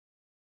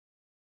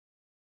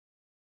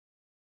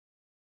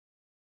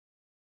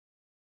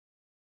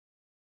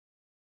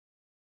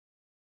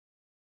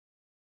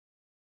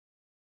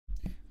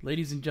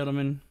ladies and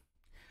gentlemen,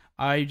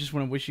 I just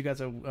want to wish you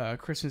guys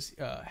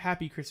a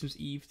happy Christmas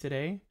Eve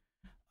today.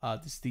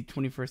 This is the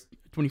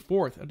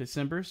 24th of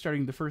December,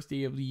 starting the first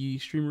day of the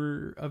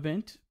streamer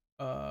event,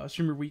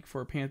 streamer week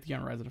for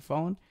Pantheon Rise of the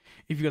Fallen.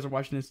 If you guys are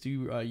watching this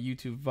through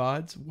YouTube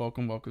VODs,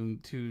 welcome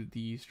to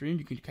the stream.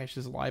 You can catch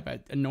this live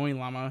at Annoying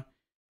Llama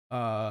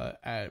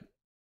at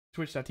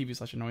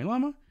twitch.tv/Annoying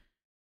Llama.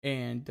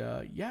 And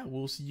yeah,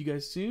 we'll see you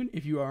guys soon.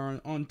 If you are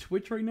on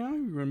Twitch right now,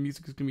 your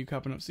music is going to be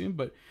popping up soon.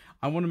 But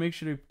I want to make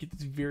sure to get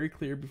this very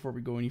clear before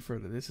we go any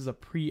further. This is a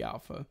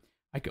pre-alpha.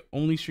 I could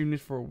only stream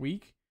this for a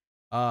week.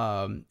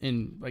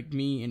 And like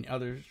me and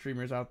other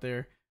streamers out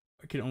there,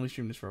 I can only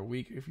stream this for a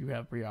week. If you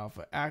have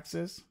pre-alpha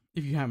access,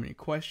 if you have any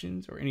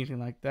questions or anything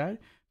like that,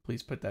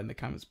 please put that in the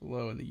comments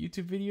below in the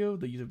YouTube video,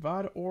 the YouTube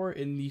VOD, or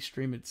in the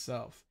stream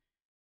itself.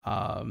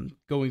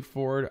 Going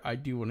forward, I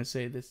do want to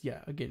say this.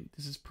 Yeah, again,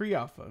 this is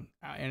pre-alpha.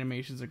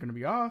 Animations are going to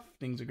be off,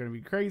 things are going to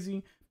be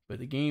crazy, but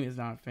the game is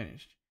not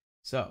finished.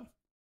 So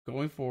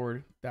going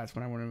forward, that's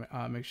when I want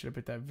to make sure to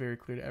put that very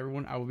clear to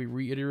everyone. I will be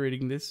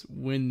reiterating this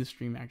when the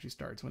stream actually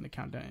starts, when the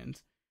countdown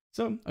ends.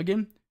 So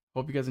again,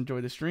 hope you guys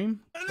enjoy the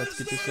stream. Let's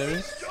get this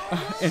started.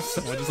 And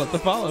someone just left the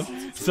follow.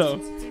 So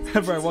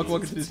everybody,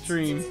 welcome to the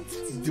stream.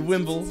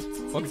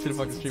 Dwimble, welcome to the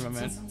fucking stream, my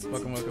man.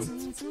 Welcome.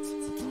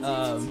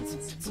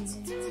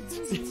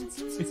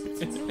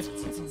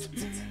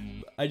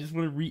 I just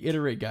want to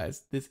reiterate,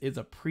 guys, this is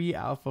a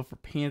pre-alpha for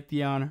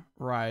Pantheon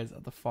Rise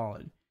of the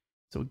Fallen.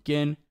 So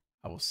again,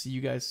 I will see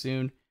you guys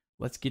soon.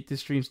 Let's get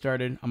this stream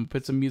started. I'm gonna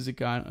put some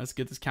music on. Let's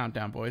get this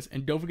countdown, boys.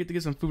 And don't forget to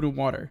get some food and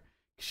water.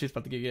 Shit's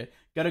about to get good.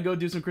 Gotta go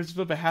do some Christmas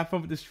stuff, but have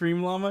fun with the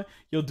stream, Llama.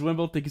 Yo,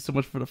 Dwimble, thank you so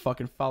much for the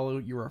fucking follow.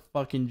 You're a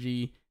fucking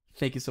G.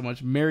 Thank you so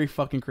much. Merry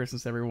fucking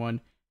Christmas,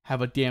 everyone.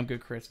 Have a damn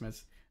good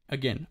Christmas.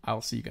 Again,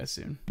 I'll see you guys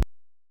soon.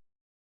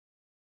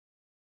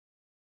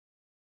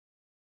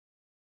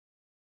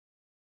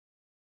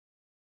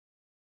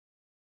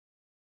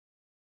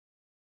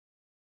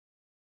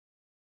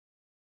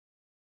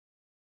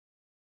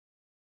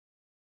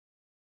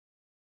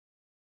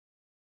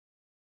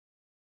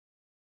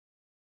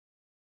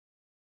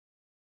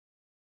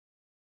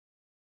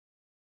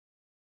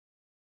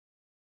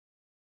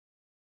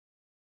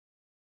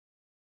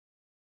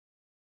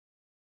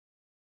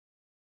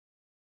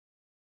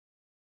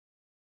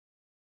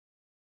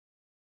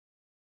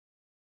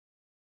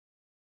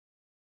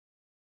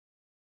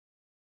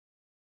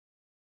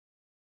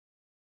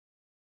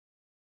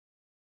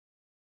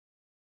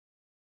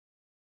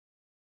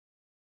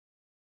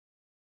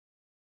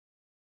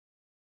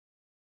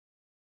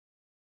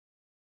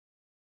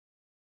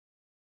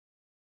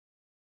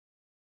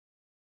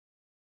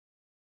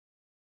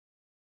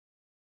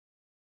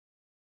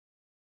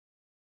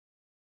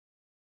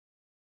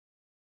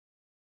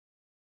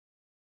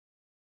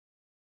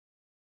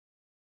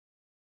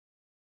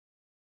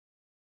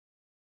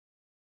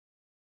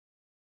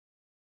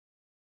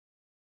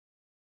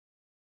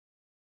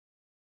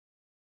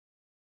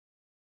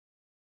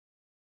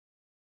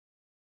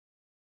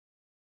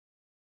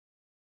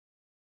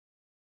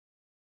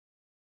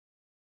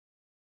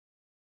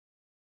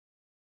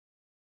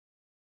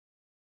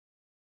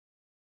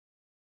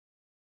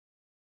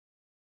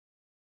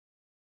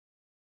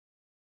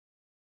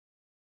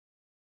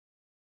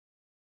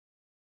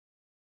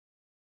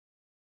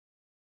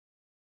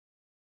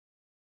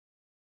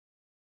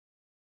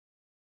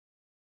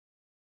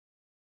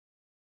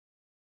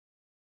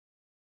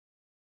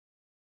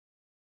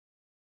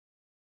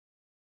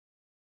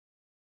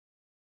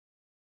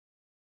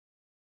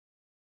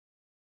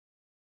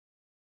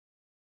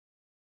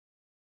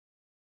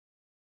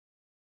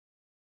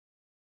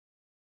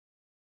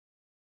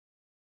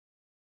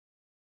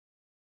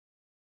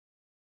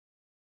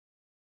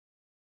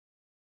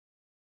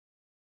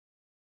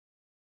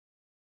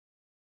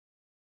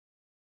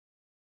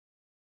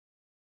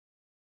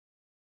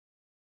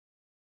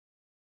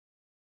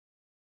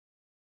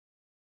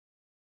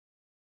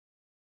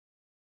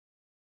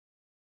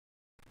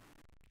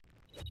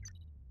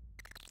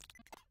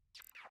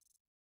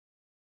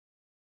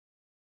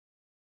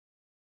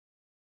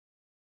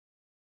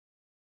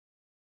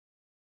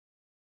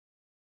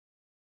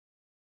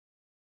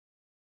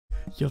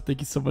 Yo, thank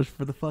you so much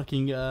for the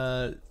fucking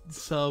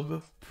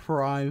sub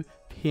prime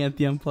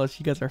Pantheon Plus.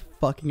 You guys are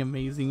fucking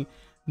amazing.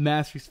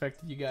 Mass respect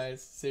to you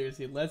guys.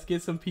 Seriously, let's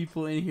get some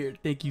people in here.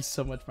 Thank you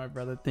so much, my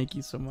brother. Thank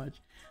you so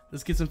much.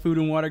 Let's get some food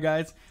and water,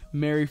 guys.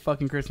 Merry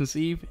fucking Christmas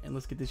Eve, and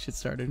let's get this shit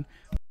started.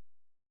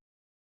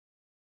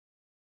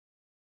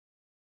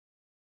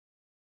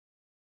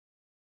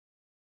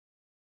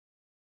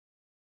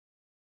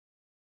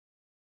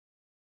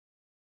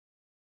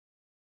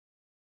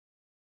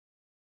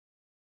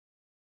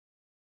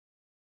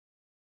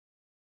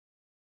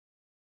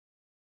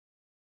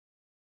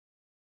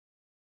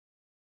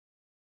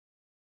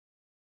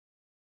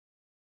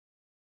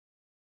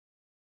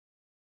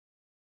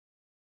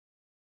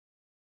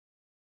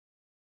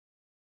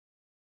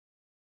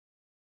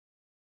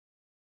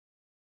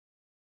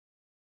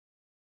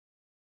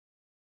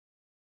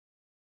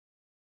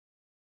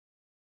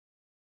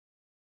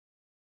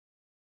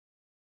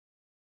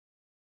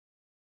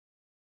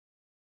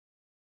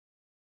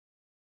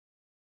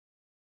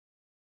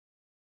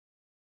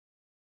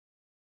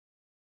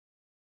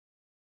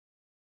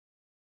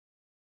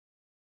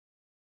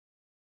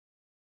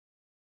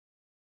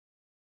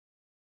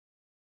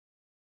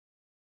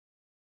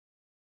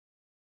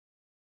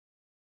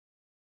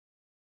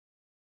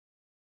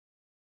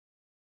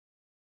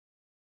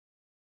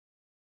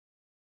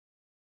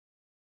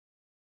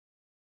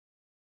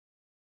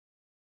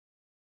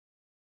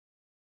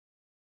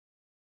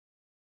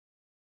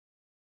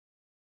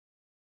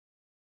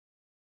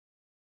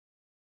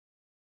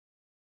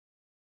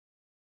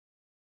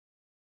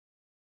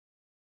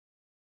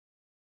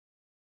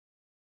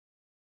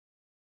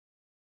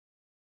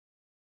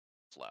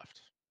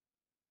 left.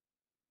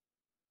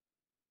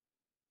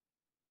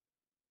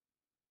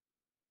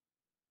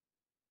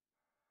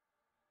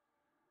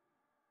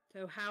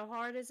 So how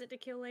hard is it to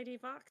kill Lady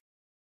Fox?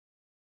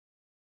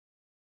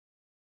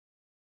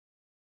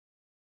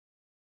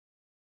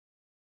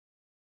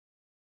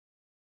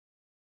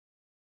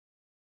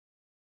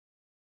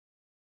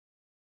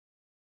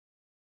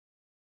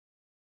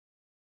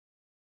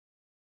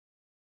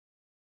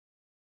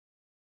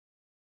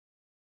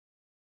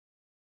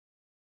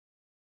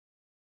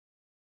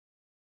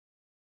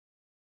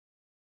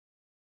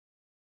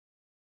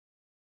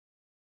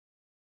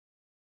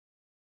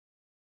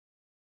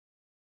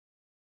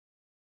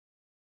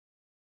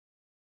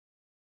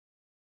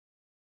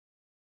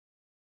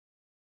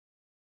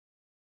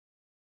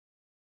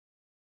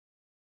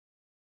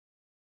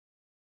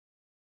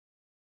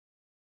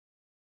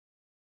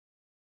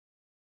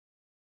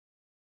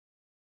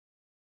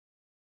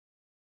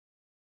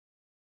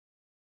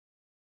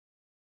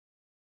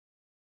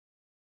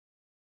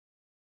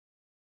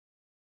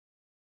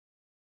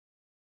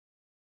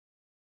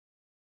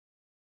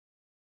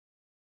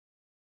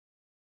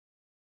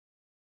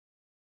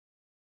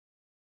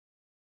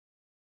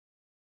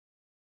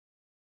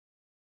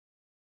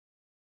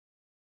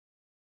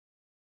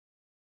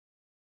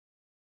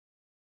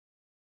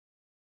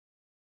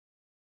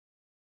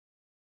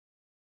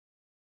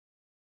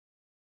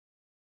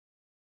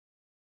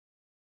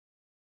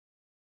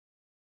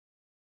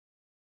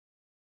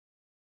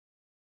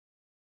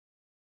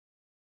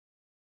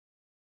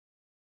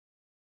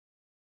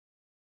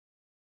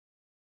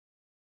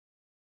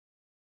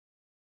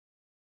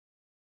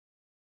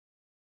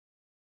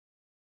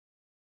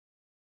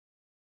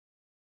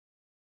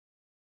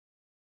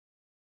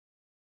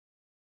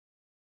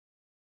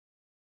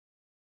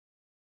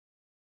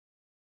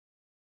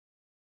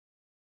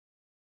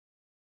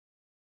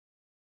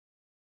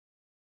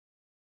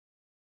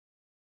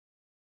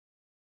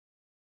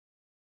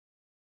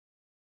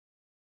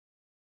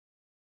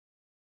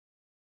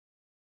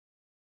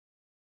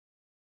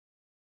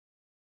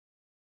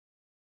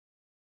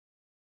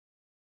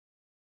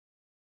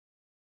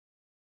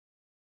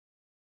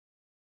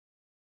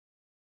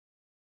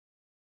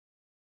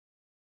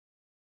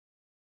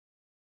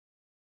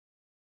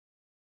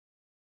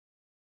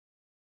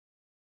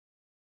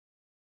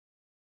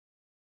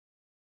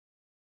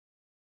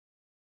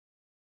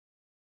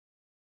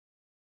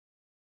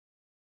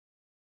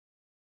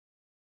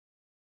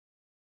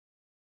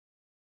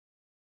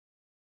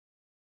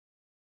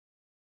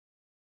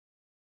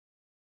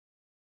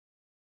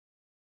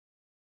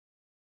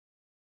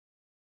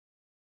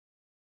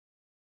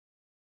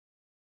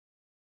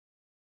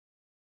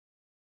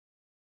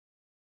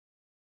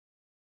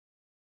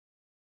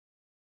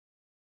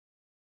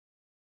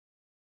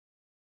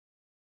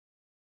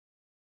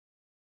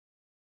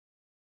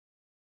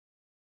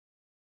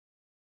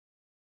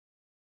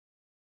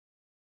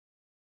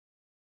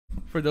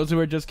 For those who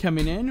are just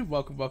coming in,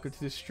 welcome to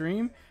the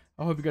stream.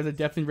 I hope you guys are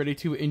definitely ready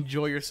to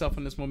enjoy yourself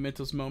in this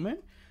momentous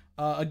moment.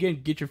 Again,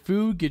 get your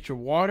food, get your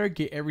water,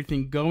 get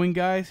everything going,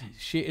 guys.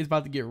 Shit is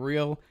about to get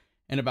real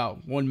in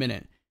about 1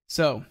 minute.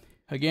 So,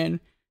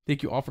 again,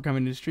 thank you all for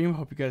coming to the stream.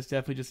 Hope you guys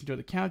definitely just enjoy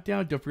the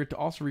countdown. Don't forget to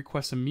also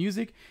request some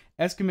music,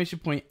 exclamation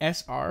point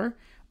SR,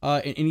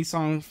 and any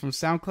songs from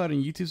SoundCloud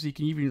and YouTube, so you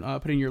can even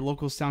put in your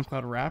local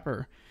SoundCloud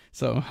rapper.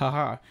 So,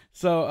 haha.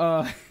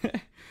 So,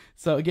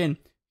 so again,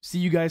 see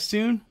you guys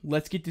soon.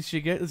 Let's get this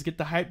shit. Let's get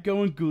the hype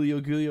going.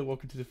 Gulio,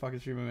 welcome to the fucking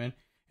stream, man.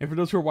 And for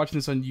those who are watching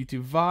this on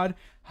YouTube VOD,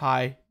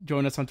 hi.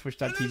 Join us on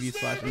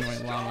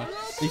twitch.tv/annoyingllama.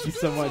 Thank you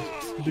so much,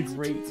 the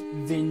great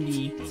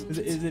Vendi.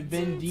 Is it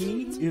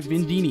Vendini?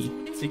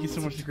 Vendini. Thank you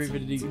so much, the great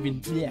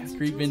Vendini. Yeah,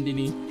 great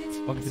Vendini.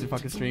 Welcome to the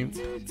fucking stream.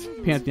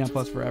 Pantheon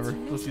Plus forever.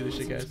 Let's do this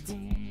shit, guys.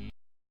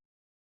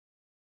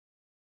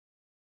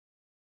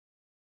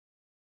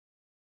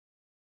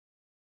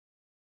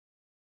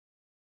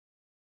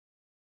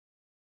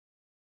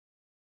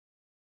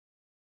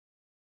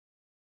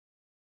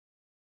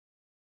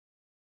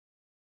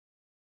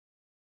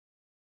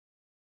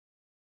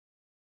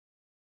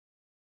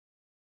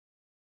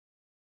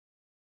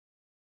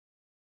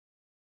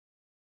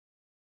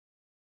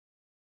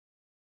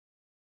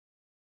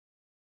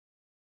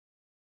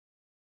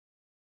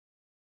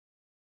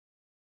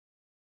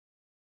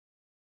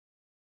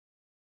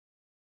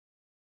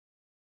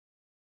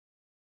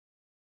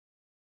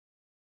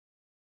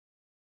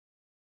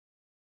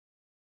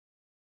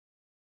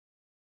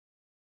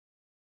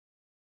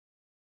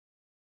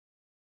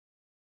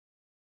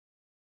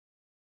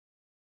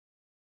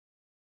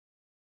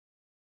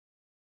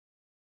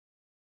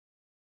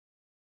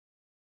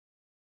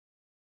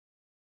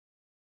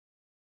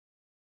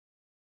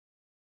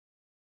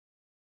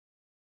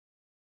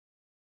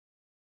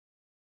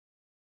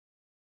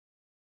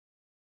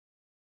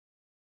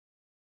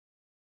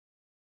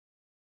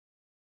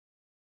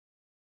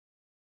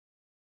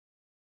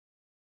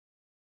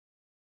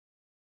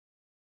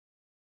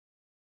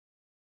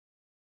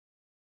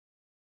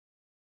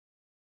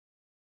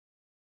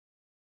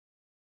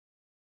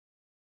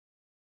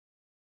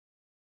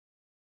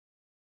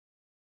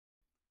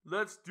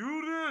 Let's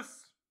do this!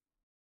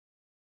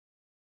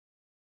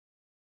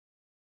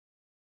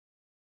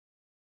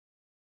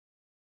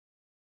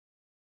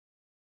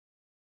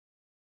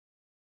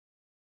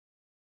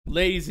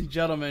 Ladies and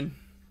gentlemen,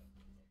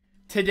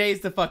 today's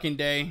the fucking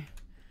day.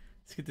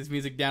 Let's get this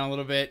music down a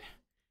little bit.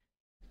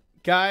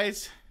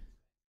 Guys,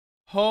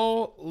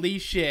 holy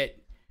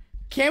shit.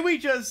 Can we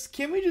just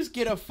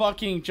get a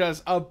fucking,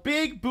 just a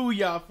big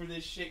booyah for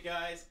this shit,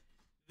 guys?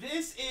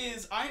 This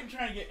is, I'm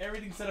trying to get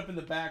everything set up in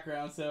the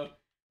background, so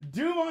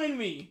do mind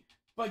me.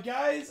 But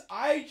guys,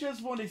 I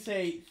just want to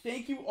say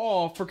thank you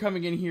all for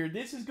coming in here.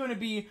 This is going to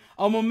be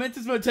a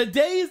momentous moment.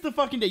 Today is the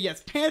fucking day.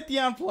 Yes,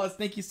 Pantheon Plus.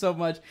 Thank you so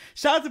much.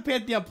 Shout out to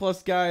Pantheon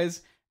Plus, guys.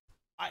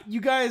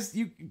 You guys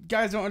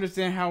don't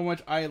understand how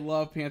much I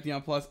love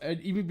Pantheon Plus. And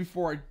even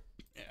before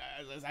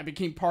I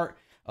became part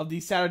of the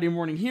Saturday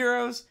Morning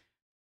Heroes.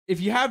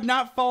 If you have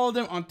not followed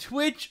them on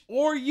Twitch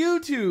or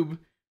YouTube,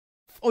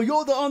 or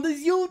you're on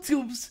these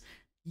YouTubes,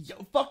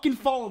 yo, fucking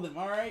follow them,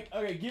 alright?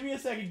 Okay, give me a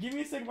second. Give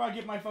me a second while I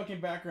get my fucking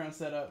background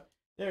set up.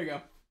 There we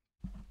go.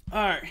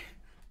 Alright.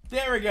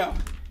 There we go.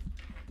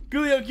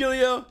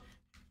 Gulio.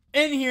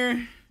 In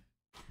here.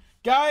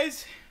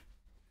 Guys.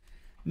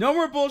 No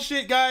more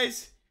bullshit,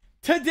 guys.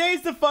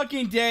 Today's the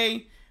fucking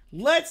day.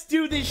 Let's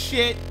do this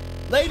shit.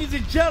 Ladies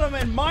and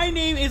gentlemen, my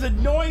name is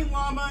Annoying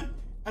Llama.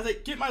 As I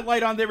get my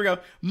light on, there we go.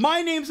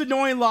 My name's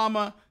Annoying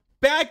Llama.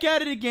 Back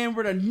at it again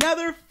with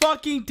another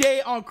fucking day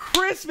on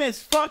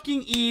Christmas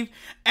fucking Eve.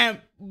 And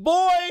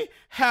boy,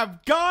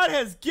 God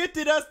has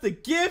gifted us the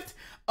gift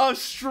of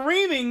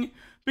streaming.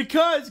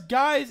 Because,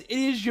 guys, it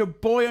is your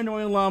boy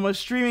Annoying Llama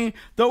streaming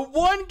the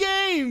one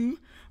game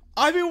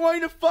I've been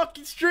wanting to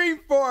fucking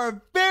stream for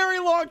a very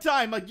long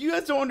time. Like, you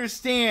guys don't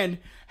understand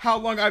how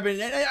long I've been.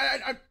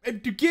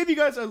 To give you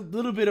guys a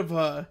little bit of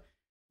a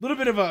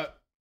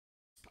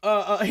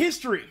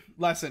history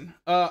lesson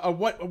of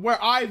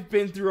where I've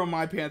been through on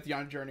my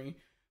Pantheon journey,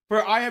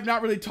 where I have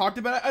not really talked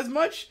about it as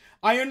much.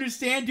 I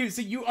understand, dude.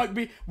 So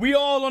we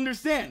all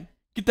understand.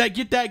 Get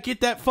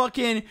that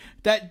fucking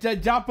that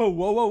Japo.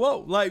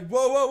 Whoa, like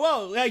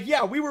whoa, like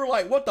yeah, we were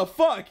like, what the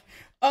fuck?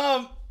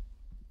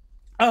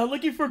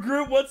 Looking for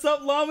group. What's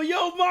up, Llama?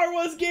 Yo,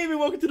 Marwas Gaming.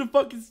 Welcome to the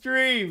fucking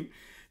stream.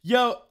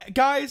 Yo,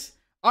 guys,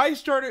 I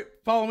started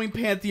following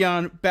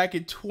Pantheon back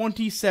in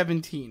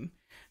 2017.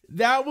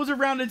 That was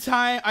around the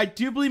time, I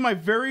do believe my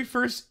very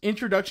first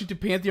introduction to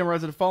Pantheon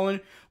Rise of the Fallen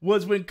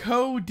was when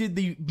Ko did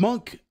the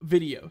Monk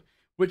video,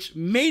 which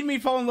made me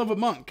fall in love with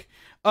Monk.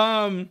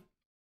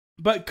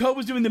 But Ko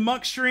was doing the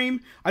Monk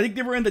stream. I think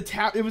they were in the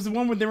tower. It was the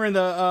one where they were in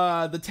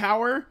the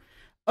tower.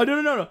 Oh,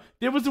 no.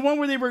 There was the one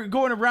where they were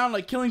going around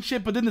like killing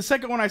shit. But then the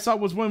second one I saw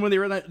was one when they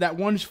were in that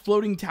one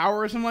floating tower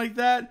or something like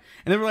that.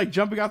 And they were like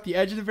jumping off the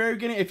edge at the very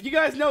beginning. If you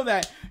guys know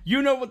that,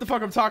 you know what the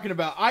fuck I'm talking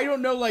about. I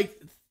don't know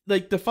like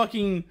the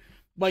fucking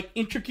like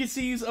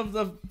intricacies of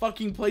the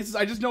fucking places.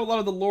 I just know a lot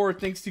of the lore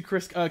thanks to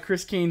Chris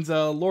Kane's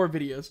lore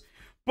videos.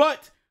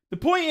 But the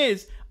point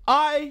is,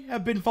 I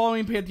have been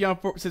following Pantheon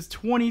since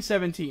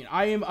 2017.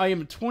 I am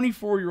a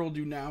 24-year-old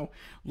dude now.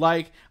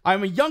 Like,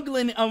 I'm a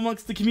youngling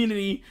amongst the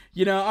community.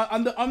 You know,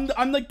 I'm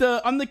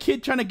the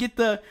kid trying to get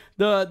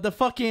the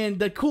fucking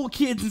cool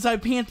kids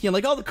inside Pantheon.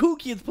 Like, all the cool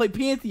kids play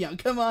Pantheon.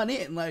 Come on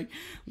in. Like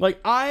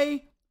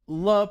I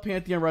love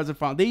Pantheon Rise of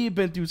Fallen. They have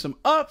been through some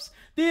ups.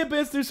 They have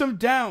been through some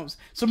downs,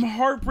 some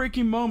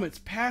heartbreaking moments,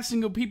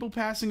 people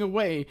passing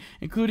away,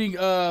 including you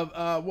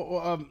know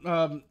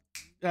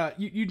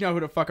who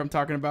the fuck I'm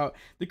talking about,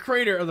 the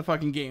creator of the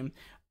fucking game.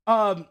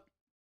 But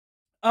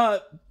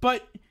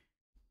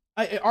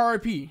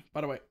RIP, by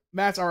the way,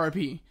 Matt's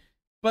RIP.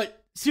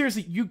 But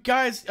seriously, you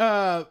guys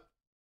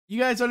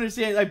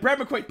understand? Like Brad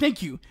McQuaid,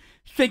 thank you.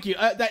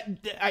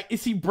 I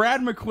see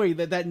Brad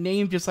McQuaid. That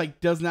name just like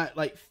does not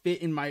like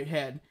fit in my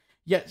head.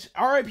 Yes,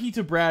 RIP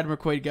to Brad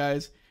McQuaid,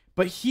 guys.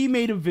 But he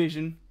made a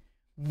vision.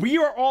 We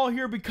are all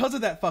here because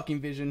of that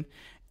fucking vision.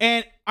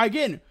 And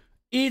again,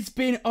 it's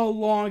been a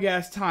long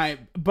ass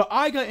time. But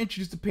I got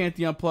introduced to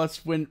Pantheon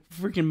Plus when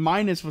freaking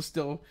Minus was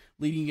still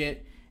leading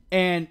it,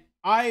 and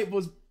I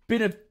was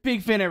been a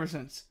big fan ever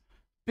since.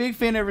 But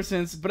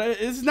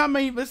this is not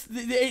my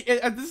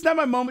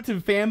moment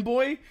to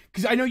fanboy,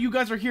 because I know you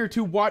guys are here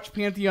to watch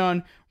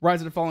Pantheon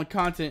Rise of the Fallen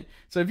content.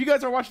 So if you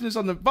guys are watching this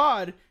on the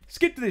VOD,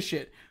 skip to this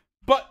shit.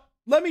 But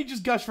let me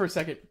just gush for a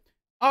second.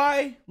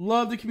 I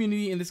love the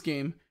community in this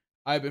game.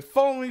 I've been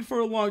following it for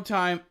a long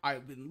time.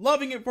 I've been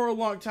loving it for a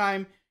long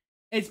time.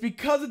 It's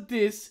because of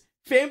this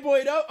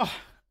fanboyed up. Oh,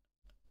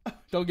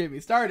 don't get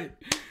me started.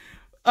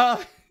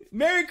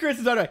 Merry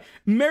Christmas, by the way.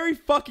 Merry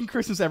fucking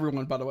Christmas,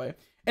 everyone, by the way.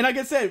 And like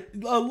I said,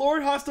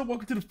 Lord Hostile,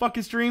 welcome to the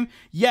fucking stream.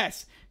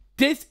 Yes,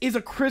 this is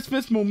a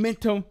Christmas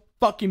momentum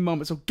fucking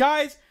moment. So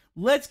guys,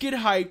 let's get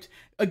hyped.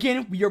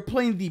 Again, we are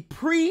playing the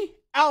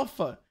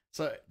pre-alpha.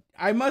 So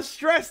I must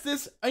stress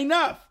this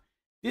enough.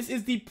 This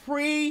is the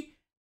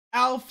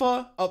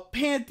pre-alpha of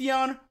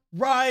Pantheon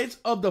Rise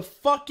of the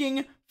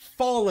fucking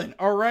Fallen,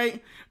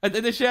 alright?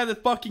 They should have the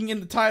fucking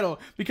in the title,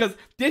 because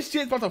this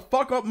shit's about to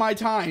fuck up my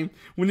time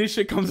when this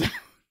shit comes out.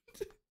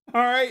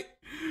 Alright?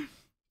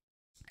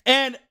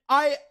 And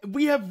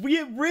we have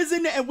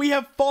risen and we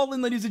have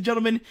fallen, ladies and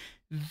gentlemen.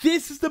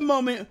 This is the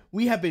moment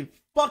we have been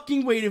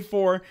fucking waiting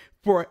for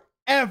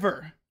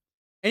forever.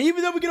 And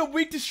even though we get a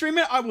week to stream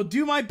it, I will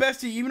do my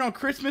best to, even on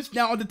Christmas.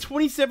 Now on the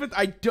 27th,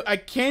 I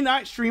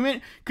cannot stream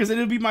it because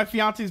it'll be my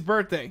fiance's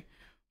birthday.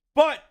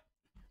 But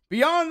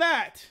beyond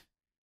that,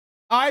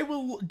 I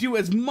will do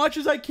as much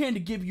as I can to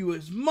give you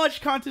as much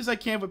content as I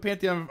can with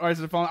Pantheon Rise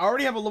of the Fallen. I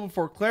already have a level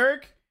 4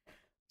 cleric.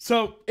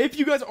 So if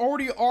you guys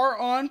already are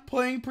on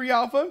playing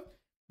pre-alpha,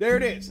 there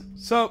it is.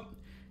 So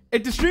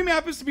if the stream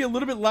happens to be a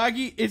little bit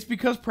laggy, it's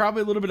because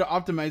probably a little bit of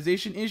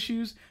optimization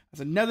issues.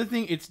 That's another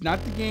thing. It's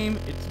not the game.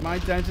 It's my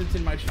time since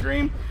in my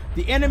stream.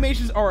 The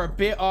animations are a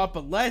bit off,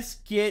 but let's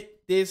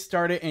get this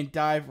started and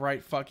dive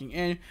right fucking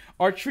in.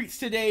 Our treats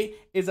today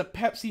is a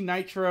Pepsi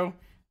Nitro.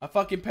 A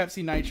fucking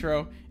Pepsi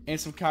Nitro and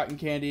some cotton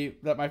candy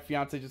that my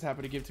fiance just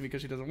happened to give to me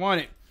because she doesn't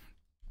want it.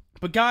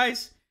 But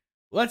guys,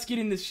 let's get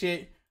in this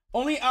shit.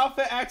 Only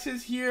alpha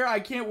access here. I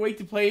can't wait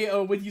to play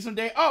with you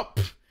someday. Oh,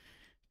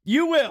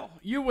 you will.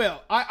 You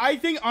will. I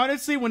think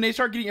honestly, when they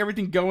start getting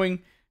everything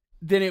going,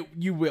 then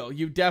you will.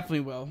 You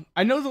definitely will.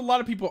 I know there's a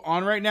lot of people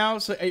on right now.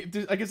 So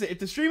like I said, if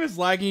the stream is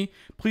laggy,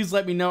 please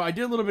let me know. I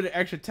did a little bit of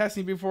extra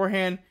testing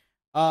beforehand.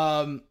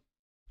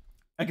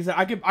 Like I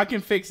said, I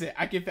can fix it.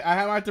 I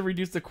have to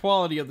reduce the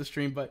quality of the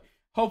stream, but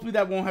hopefully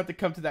that won't have to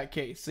come to that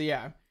case. So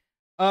yeah.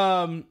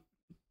 But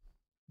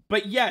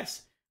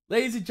yes,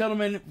 ladies and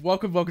gentlemen,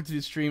 welcome to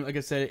the stream. Like I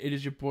said, it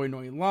is your boy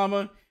Annoying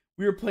Llama.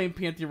 We are playing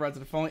Pantheon Rise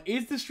of the Fallen.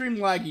 Is the stream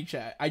laggy,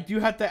 chat? I do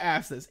have to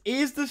ask this.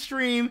 Is the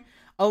stream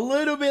a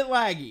little bit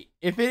laggy?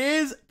 If it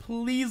is,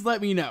 please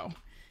let me know.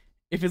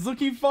 If it's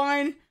looking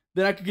fine,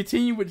 then I can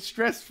continue with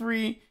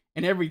stress-free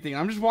and everything.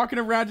 I'm just walking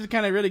around just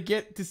kind of really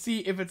get to see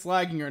if it's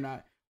lagging or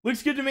not.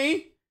 Looks good to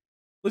me.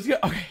 Looks good.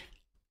 Okay.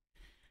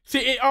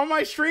 See, on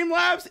my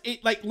Streamlabs,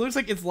 it like looks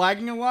like it's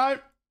lagging a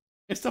lot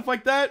and stuff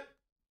like that.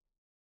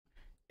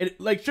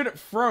 It like should have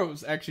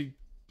froze actually.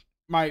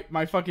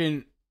 My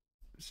fucking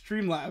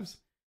Streamlabs.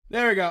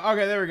 There we go.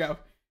 Okay, there we go.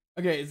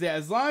 Okay, yeah,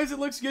 as long as it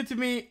looks good to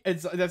me,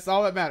 that's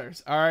all that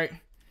matters. All right.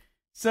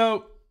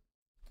 So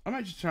I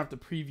might just turn off the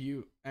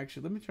preview.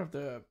 Actually, let me turn off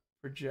the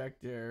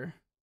projector.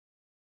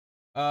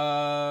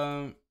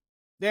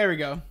 There we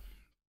go.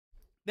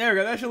 There we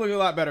go. That should look a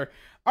lot better.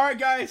 All right,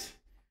 guys.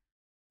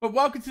 But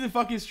welcome to the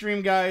fucking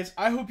stream, guys.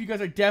 I hope you guys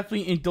are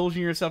definitely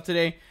indulging yourself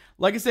today.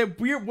 Like I said,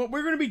 what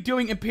we're going to be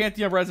doing in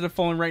Pantheon Rise of the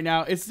Fallen right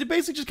now is to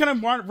basically just kind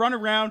of run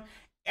around,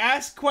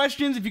 ask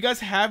questions. If you guys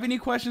have any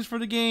questions for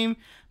the game,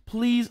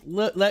 please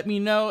let me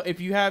know. If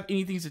you have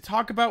anything to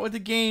talk about with the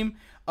game,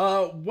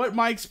 what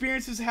my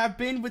experiences have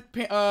been with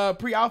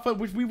pre-alpha,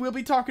 which we will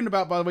be talking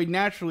about, by the way,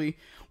 naturally.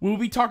 We'll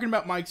be talking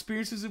about my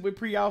experiences with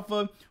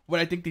pre-alpha, what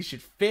I think they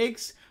should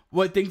fix,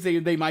 what things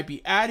they might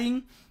be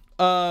adding.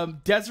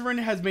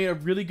 Desiree has made a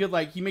really good,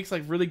 he makes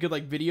really good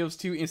videos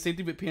too, and same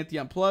thing with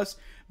Pantheon Plus.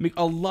 Make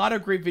a lot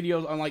of great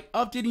videos on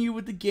updating you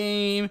with the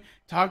game,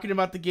 talking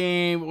about the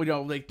game, you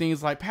know,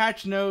 things like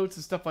patch notes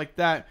and stuff like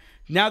that.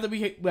 Now that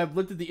we have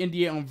looked at the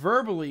NDA on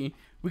verbally,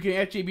 we can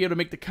actually be able to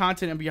make the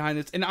content behind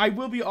this. And I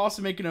will be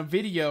also making a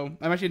video.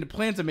 I'm actually in the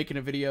plans of making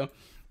a video.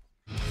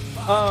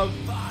 Oh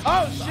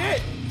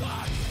shit!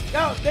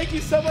 No, thank you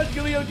so much,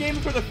 Gilio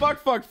Gaming, for the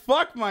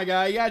fuck, my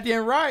guy. Yeah,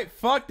 damn right.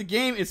 Fuck, the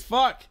game is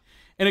fuck.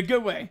 In a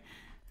good way.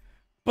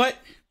 But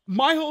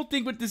my whole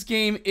thing with this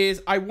game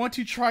is I want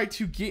to try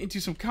to get into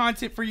some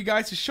content for you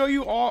guys to show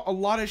you all a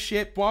lot of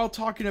shit while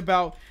talking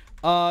about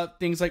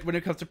things like when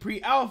it comes to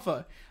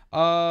pre-alpha.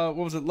 What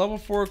was it? Level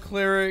 4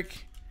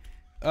 cleric.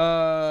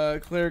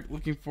 Cleric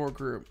looking for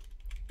group.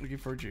 Looking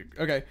for a juke.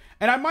 Okay.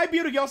 And I might be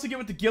able to also get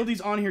with the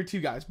guildies on here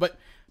too, guys. But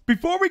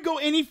before we go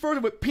any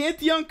further with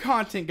Pantheon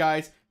content,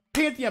 guys,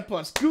 Pantheon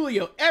Plus,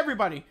 Gulio,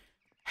 everybody,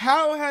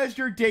 how has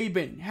your day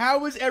been?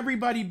 How has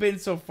everybody been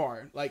so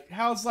far?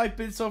 How's life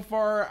been so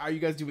far? Are you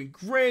guys doing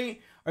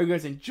great? Are you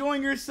guys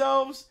enjoying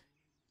yourselves?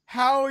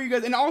 How are you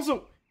guys? And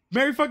also,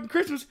 Merry fucking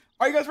Christmas.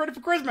 Are you guys ready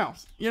for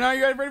Christmas? You know,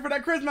 you guys ready for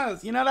that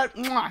Christmas? You know,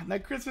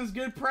 that Christmas,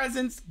 good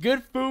presents,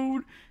 good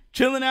food,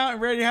 chilling out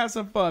and ready to have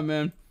some fun,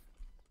 man.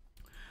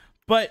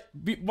 But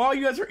while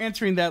you guys are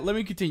answering that, let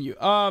me continue.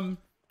 Let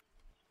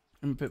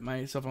me put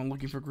myself on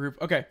looking for group.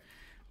 Okay.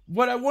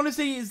 What I want to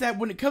say is that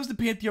when it comes to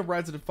Pantheon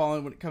Rise of the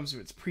Fallen, when it comes to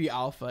its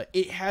pre-alpha,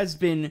 it has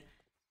been,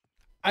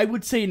 I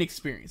would say, an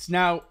experience.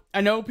 Now,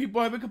 I know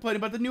people have been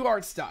complaining about the new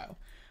art style.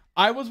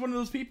 I was one of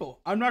those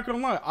people. I'm not going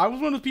to lie. I was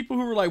one of those people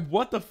who were like,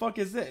 what the fuck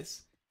is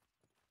this?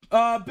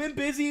 Been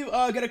busy,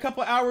 got a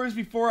couple hours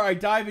before I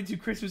dive into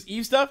Christmas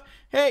Eve stuff.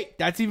 Hey,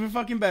 that's even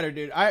fucking better,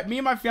 dude. Me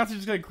and my fiance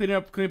just gonna clean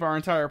up our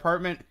entire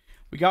apartment.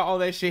 We got all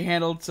that shit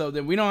handled, so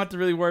then we don't have to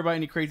really worry about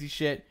any crazy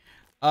shit.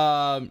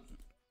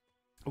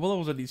 What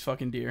levels are these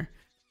fucking deer?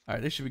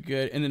 Alright, they should be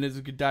good. And then there's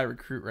a good die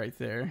recruit right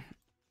there.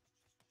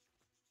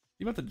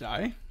 You about to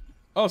die?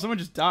 Oh, someone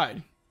just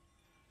died.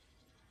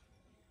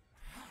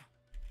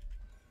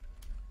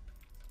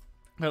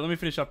 Alright, let me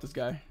finish up this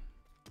guy.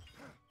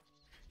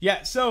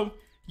 Yeah, so,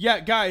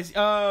 yeah, guys,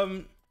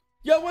 yo,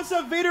 what's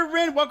up, Vader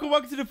Ren? Welcome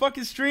to the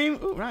fucking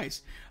stream. Ooh,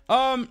 nice.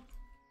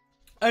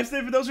 I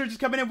said for those who are just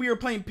coming in, we are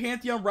playing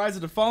Pantheon Rise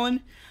of the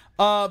Fallen.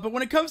 But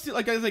when it comes to,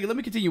 like I was like, let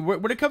me continue.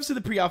 When it comes to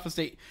the pre-alpha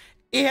state,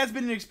 it has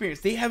been an experience.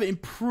 They have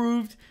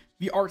improved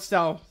the art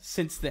style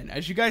since then.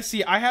 As you guys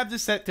see, I have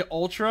this set to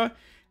Ultra.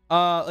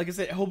 Like I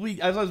said, hopefully,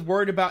 as I was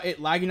worried about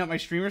it lagging up my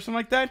stream or something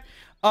like that,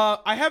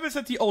 I have it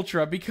set to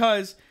Ultra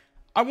because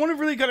I want to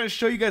really kind of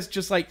show you guys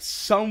just like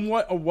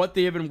somewhat of what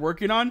they have been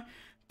working on.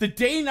 The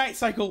day-night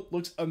cycle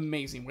looks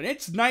amazing. When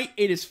it's night,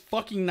 it is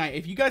fucking night.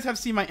 If you guys have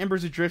seen my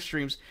Embers Adrift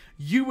streams,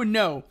 you would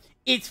know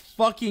it's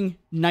fucking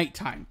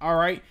nighttime, all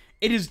right?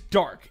 It is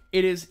dark.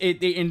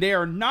 And they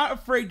are not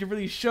afraid to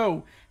really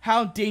show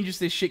how dangerous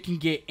this shit can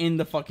get in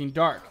the fucking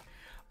dark.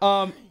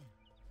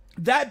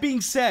 That being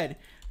said,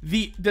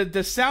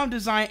 the sound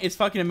design is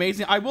fucking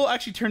amazing. I will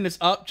actually turn this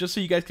up just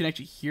so you guys can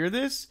actually hear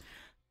this.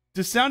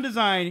 The sound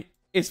design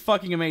is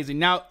fucking amazing.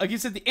 Now, like I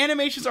said, the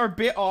animations are a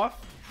bit off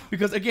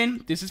because,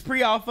 again, this is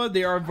pre-alpha.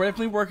 They are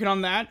definitely working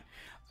on that.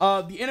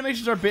 The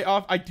animations are a bit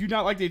off. I do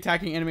not like the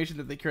attacking animation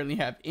that they currently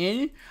have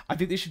in. I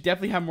think they should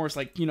definitely have more,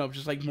 like, you know,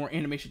 just like more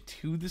animation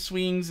to the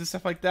swings and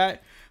stuff like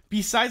that.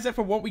 Besides that,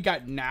 for what we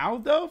got now,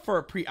 though, for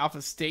a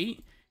pre-alpha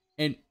state,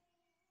 and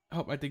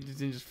oh, I think this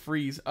didn't just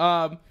freeze.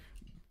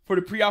 For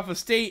the pre-alpha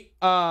state,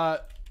 oh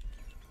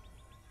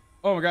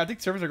my god, I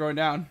think servers are going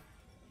down.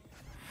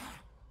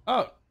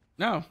 Oh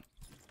no,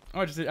 oh,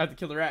 I just had to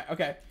kill the rat.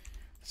 Okay,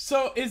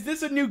 so is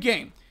this a new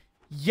game?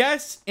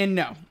 Yes and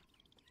no.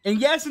 And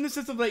yes, in the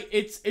sense of like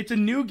it's a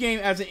new game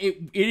as it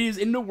is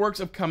in the works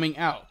of coming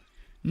out.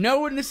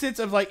 No, in the sense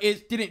of like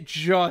it didn't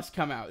just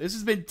come out. This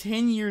has been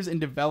 10 years in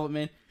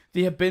development.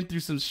 They have been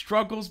through some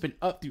struggles, been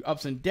through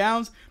ups and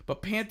downs,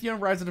 but Pantheon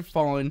Rise of the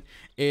Fallen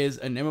is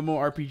an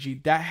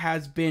MMORPG that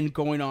has been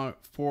going on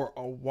for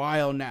a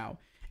while now.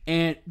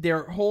 And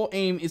their whole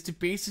aim is to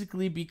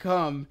basically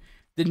become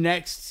the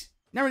next,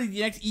 not really the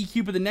next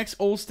EQ, but the next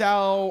old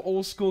style,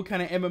 old school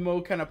kind of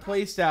MMO kind of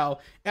play style.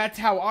 That's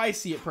how I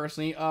see it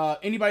personally.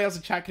 Anybody else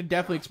in chat could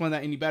definitely explain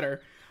that any better.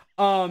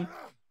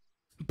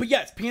 But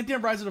yes,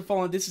 Pantheon Rise of the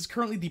Fallen, this is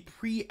currently the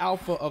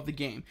pre-alpha of the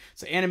game.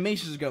 So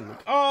animations are going to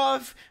look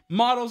off,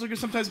 models are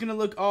sometimes going to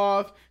look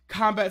off,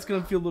 combat's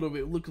going to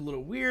look a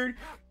little weird.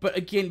 But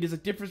again, there's a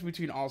difference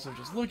between also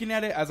just looking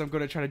at it, as I'm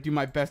going to try to do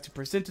my best to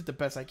present it the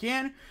best I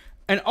can,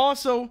 and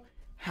also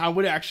how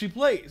it actually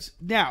plays.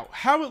 Now,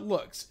 how it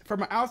looks,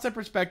 from an outside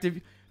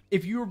perspective,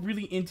 if you're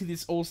really into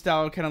this old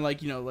style kind of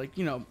like, you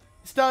know,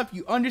 stuff,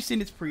 you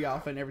understand it's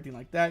pre-alpha and everything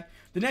like that.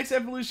 The next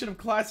evolution of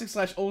classic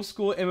 / old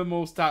school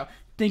MMO style.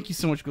 Thank you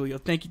so much, Julio.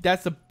 Thank you.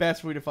 That's the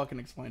best way to fucking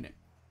explain it.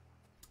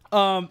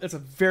 That's a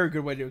very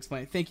good way to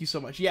explain it. Thank you so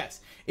much.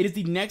 Yes, it is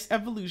the next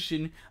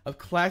evolution of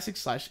classic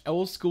 /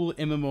 old school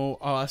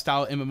MMO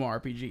style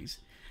MMORPGs.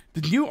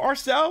 The new art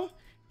style,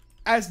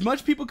 as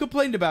much people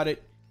complained about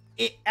it,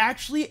 it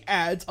actually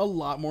adds a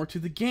lot more to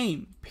the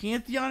game.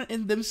 Pantheon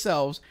in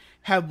themselves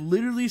have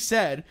literally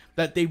said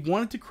that they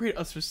wanted to create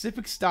a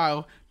specific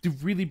style to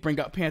really bring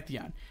up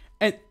Pantheon.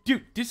 And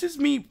dude, this is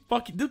me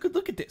fucking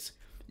look at this.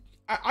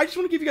 I just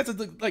want to give you guys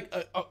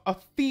a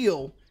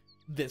feel.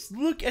 This,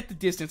 look at the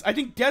distance. I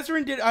think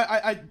Desiree did.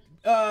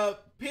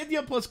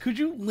 Pantheon Plus. Could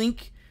you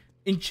link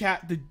in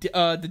chat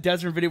the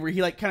Desiree video where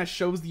he like kind of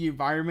shows the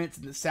environments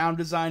and the sound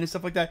design and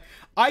stuff like that?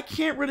 I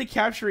can't really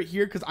capture it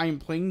here because I am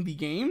playing the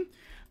game.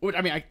 Which,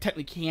 I mean, I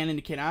technically can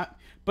and cannot.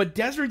 But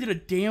Desiree did a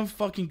damn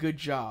fucking good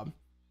job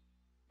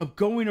of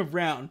going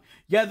around.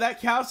 Yeah, that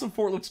castle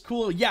fort looks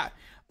cool. Yeah,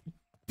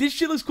 this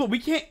shit looks cool. We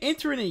can't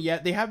enter in it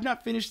yet. They have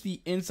not finished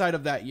the inside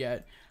of that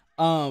yet.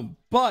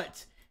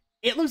 But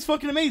it looks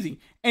fucking amazing.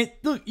 And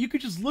look, you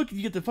could just look.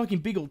 You get the fucking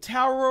big old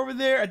tower over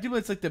there. I do.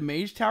 It's like the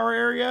mage tower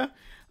area.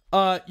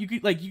 You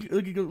could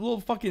look at a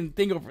little fucking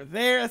thing over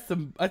there.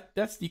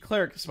 That's the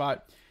cleric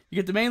spot. You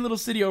get the main little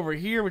city over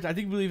here, which I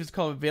believe is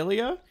called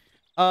Velia.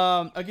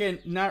 Again,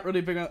 not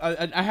really big on,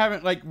 I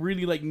haven't like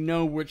really like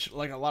know which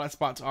like a lot of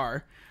spots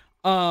are.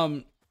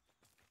 But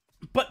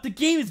the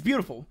game is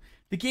beautiful.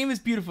 The game is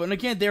beautiful, and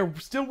again, they're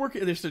still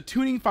working. They're still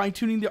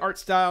fine-tuning the art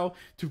style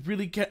to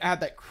really add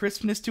that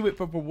crispness to it.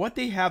 But for what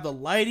they have, the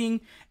lighting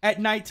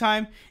at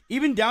nighttime,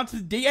 even down to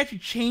they actually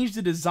changed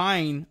the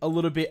design a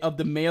little bit of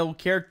the male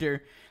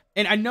character.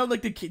 And I know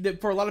like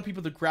for a lot of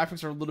people, the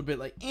graphics are a little bit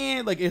like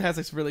like it has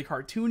this really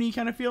cartoony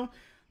kind of feel.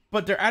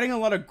 But they're adding a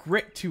lot of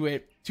grit to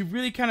it to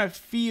really kind of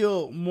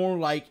feel more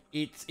like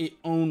it's its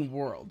own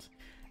world.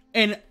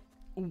 And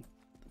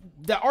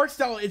the art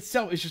style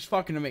itself is just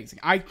fucking amazing.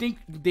 I think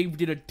they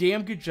did a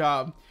damn good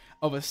job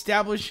of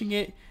establishing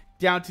it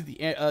down to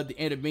the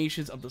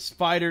animations of the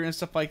spider and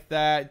stuff like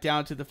that,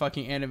 down to the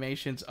fucking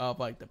animations of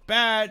like the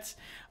bats,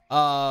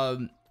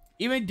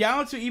 even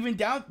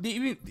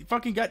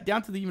fucking got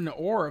down to even the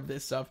ore of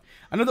this stuff.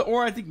 I know the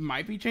ore I think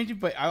might be changing,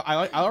 but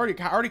I already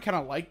kind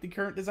of like the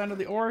current design of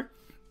the ore.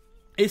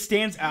 It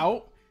stands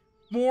out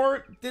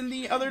more than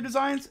the other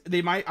designs.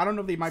 I don't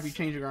know if they might be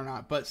changing or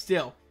not, but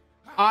still,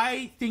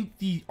 I think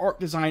the art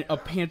design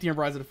of Pantheon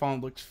Rise of the Fallen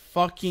looks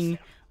fucking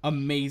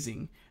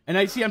amazing. And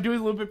I see I'm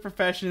doing a little bit of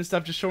profession and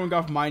stuff, just showing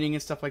off mining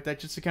and stuff like that,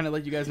 just to kind of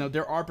let you guys know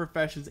there are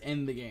professions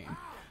in the game.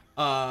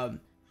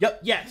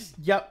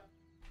 Yep.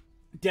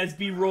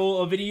 Desby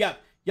roll a video.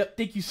 Yep.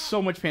 Thank you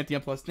so much,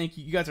 Pantheon Plus. Thank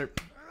you. You guys are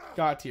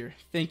god tier.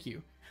 Thank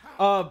you.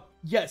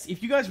 Yes,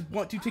 if you guys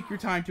want to take your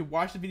time to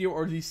watch the video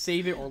or at least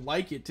save it or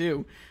like it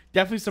too,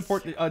 definitely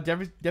support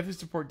definitely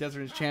support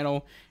Desert's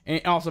channel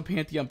and also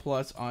Pantheon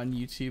Plus on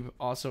YouTube,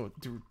 also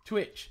through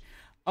Twitch.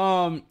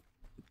 But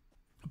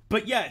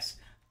yes,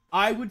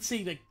 I would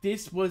say that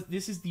this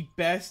is the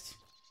best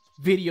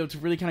video to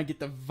really kind of get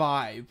the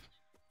vibe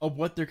of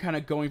what they're kind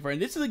of going for.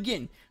 And this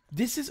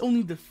is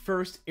only the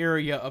first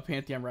area of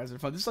Pantheon Rise of the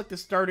Fun. This is like the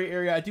starter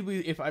area. I do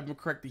believe, if I'm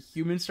correct, the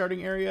human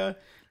starting area.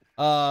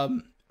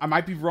 I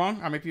might be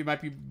wrong. It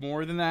might be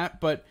more than that,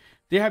 but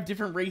they have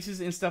different races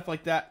and stuff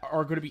like that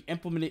are going to be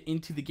implemented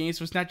into the game.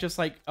 So it's not just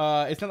like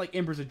it's not like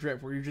Embers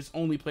Adrift where you just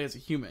only play as a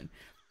human.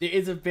 There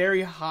is a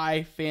very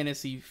high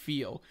fantasy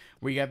feel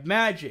where you have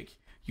magic.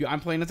 I'm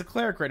playing as a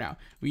cleric right now.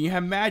 When you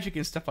have magic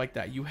and stuff like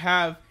that, you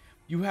have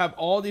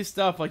all this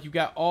stuff, like you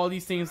got all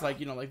these things like,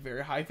 you know, like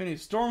very high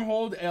fantasy.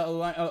 Stormhold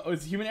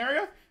is a human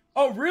area.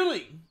 Oh,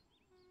 really?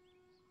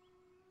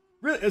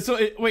 Really? So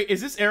wait,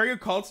 is this area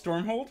called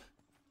Stormhold?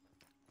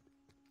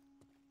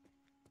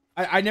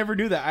 I never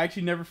knew that. I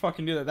actually never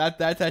fucking knew that.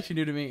 That's actually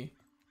new to me.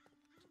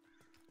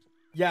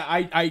 Yeah,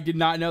 I did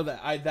not know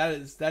that. That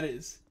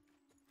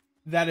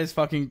is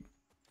fucking,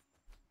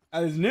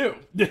 that is new.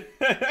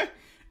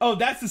 Oh,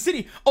 that's the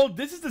city. Oh,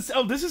 this is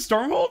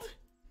Stormhold?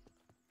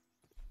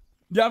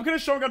 Yeah, I'm gonna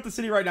show up the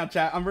city right now,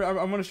 chat. I'm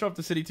gonna show up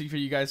the city for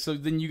you guys, so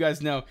then you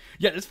guys know.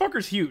 Yeah, this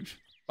fucker's huge.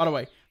 By the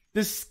way,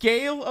 the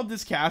scale of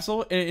this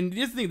castle, and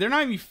this thing, they're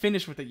not even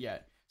finished with it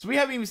yet. So we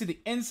haven't even seen the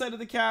inside of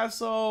the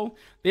castle.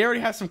 They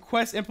already have some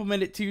quests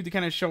implemented too to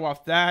kind of show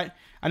off that.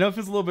 I know it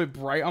feels a little bit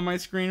bright on my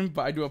screen,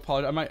 but I do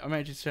apologize. I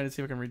might just try to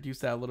see if I can reduce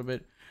that a little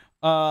bit.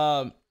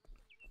 No,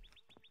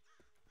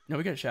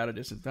 we got shadow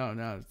distance.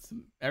 No,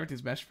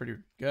 everything's meshed pretty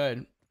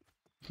good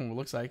from what it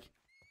looks like.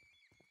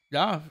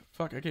 Yeah,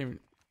 fuck, I can't even.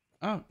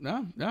 Oh,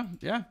 no,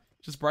 yeah.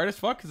 Just bright as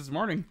fuck because it's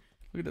morning.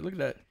 Look at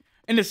that.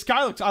 And the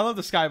sky looks, I love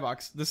the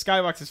skybox. The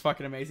skybox is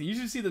fucking amazing. You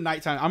should see the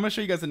nighttime. I'm gonna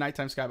show you guys the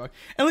nighttime skybox.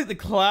 And look, the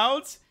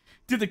clouds.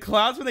 Dude, the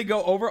clouds when they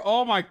go over,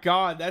 oh my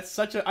god, that's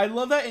such a, I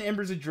love that in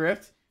Embers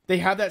Adrift. They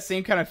have that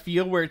same kind of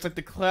feel where it's like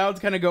the clouds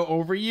kind of go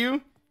over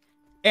you.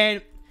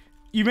 And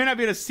you may not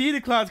be able to see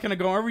the clouds kind of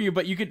go over you,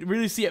 but you could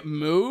really see it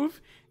move.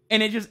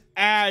 And it just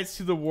adds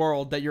to the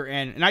world that you're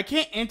in. And I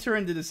can't enter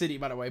into the city,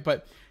 by the way,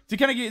 but to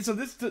kind of get, so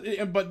this,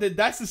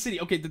 that's the city.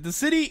 Okay, the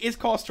city is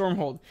called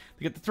Stormhold.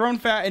 They get the Throne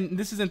Fast, and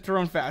this is in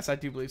Throne Fast, I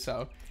do believe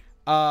so.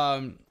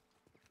 But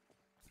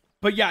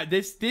yeah,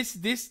 this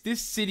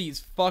city is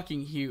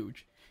fucking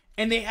huge,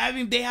 and they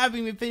haven't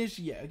even finished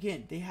it yet.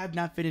 Again, they have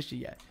not finished it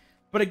yet.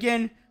 But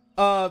again,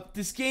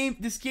 this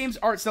game's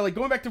art style, like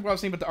going back to what I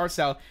was saying about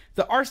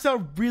the art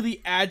style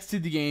really adds to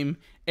the game.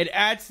 It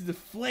adds to the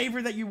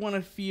flavor that you want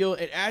to feel.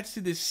 It adds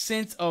to this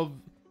sense of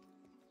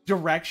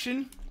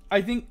direction.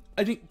 I think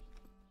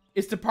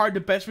it's the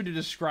best way to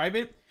describe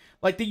it.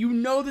 Like that, you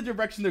know the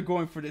direction they're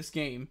going for this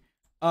game.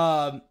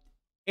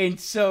 And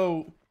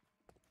so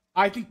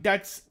I think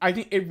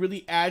it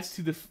really adds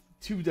to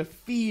the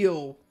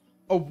feel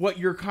of what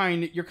you're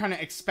kind of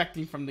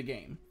expecting from the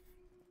game.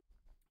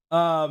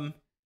 So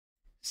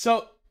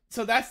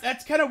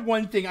that's kind of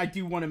one thing I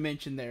do want to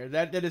mention there.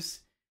 That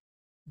is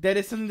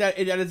something that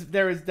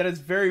is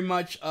very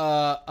much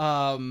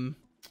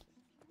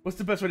what's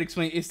the best way to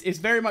explain it? It's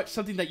very much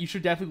something that you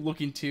should definitely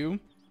look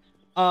into.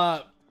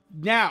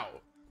 Now,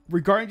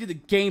 regarding to the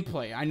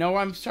gameplay, I know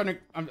I feel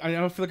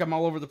like I'm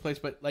all over the place,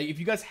 but like if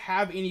you guys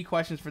have any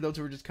questions for those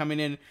who are just coming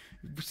in,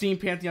 seeing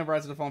Pantheon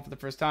Rise of the Fallen for the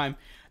first time,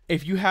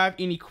 if you have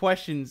any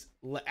questions,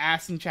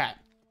 ask in chat.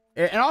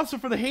 And also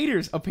for the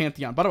haters of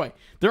Pantheon, by the way,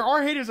 there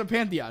are haters of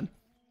Pantheon.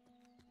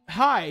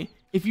 Hi,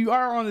 if you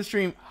are on the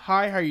stream,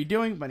 hi, how are you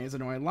doing? My name is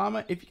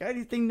Llama. If you got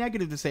anything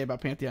negative to say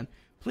about Pantheon,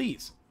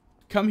 please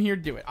come here,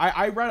 do it.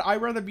 I'd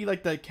rather be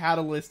like the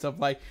catalyst of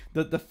like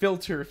the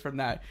filter from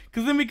that,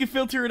 because then we can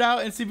filter it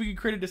out and see if we can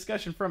create a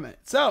discussion from it.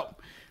 So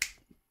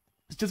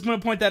just gonna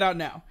point that out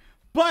now.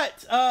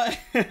 But I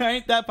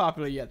ain't that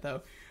popular yet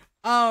though.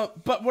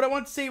 But what I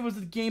want to say was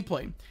the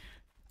gameplay.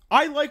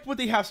 I like what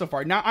they have so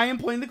far. Now I am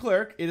playing the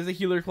cleric. It is a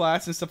healer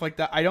class and stuff like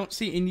that. I don't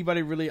see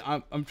anybody really.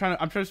 I'm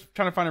just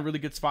trying to find a really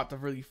good spot to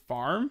really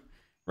farm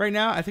right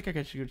now. I think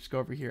I should just go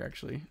over here.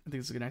 Actually, I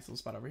think it's a nice little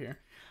spot over here.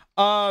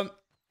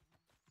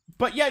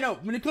 But yeah, no.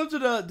 When it comes to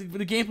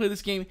the gameplay of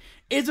this game,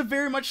 it's a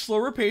very much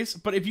slower pace.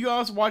 But if you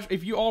all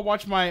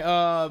watch my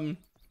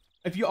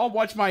what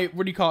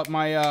do you call it,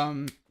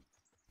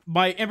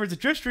 my Embers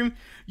Adrift stream,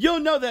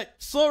 you'll know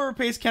that slower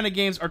pace kind of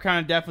games are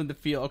kind of definitely the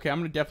feel. Okay, I'm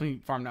gonna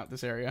definitely farm out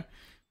this area.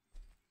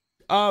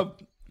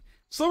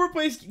 Slower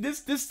pace.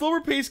 This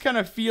slower pace kind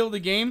of feel of the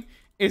game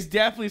is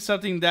definitely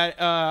something that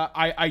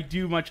I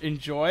do much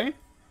enjoy.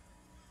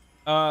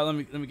 Let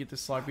me get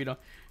this slog beetle.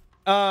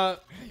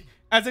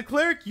 As a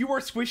cleric, you are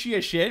squishy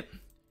as shit,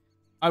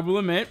 I will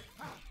admit.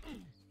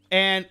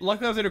 And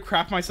luckily I was able to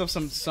craft myself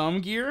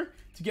some gear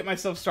to get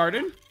myself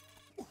started.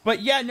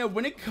 But yeah, no,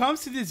 when it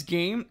comes to this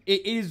game,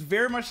 it is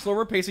very much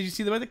slower paced. As you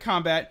see by the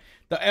combat,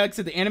 like I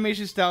said, the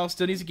animation style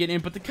still needs to get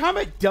in, but the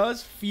combat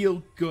does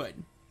feel good.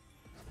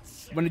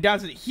 When it down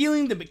to the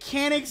healing, the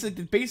mechanics, like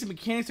the basic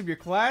mechanics of your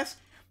class.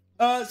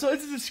 So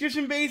is it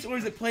subscription based, or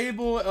is it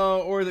playable,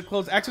 or is it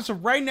closed access? So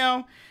right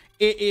now,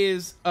 it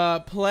is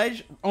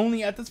pledge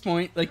only at this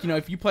point. Like, you know,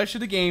 if you pledge to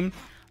the game,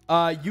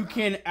 you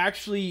can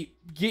actually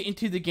get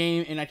into the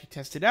game and actually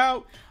test it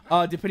out,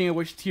 depending on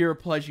which tier of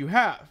pledge you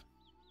have.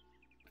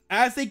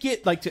 As they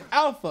get like to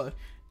alpha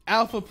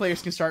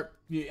players can start.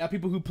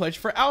 People who pledge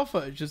for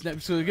alpha,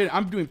 so again,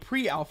 I'm doing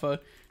pre-alpha.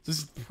 This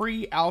is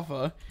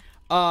pre-alpha.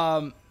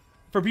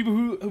 For people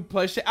who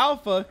pledge to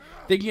alpha,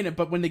 they can get it.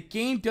 But when the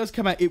game does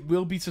come out, it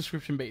will be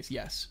subscription based.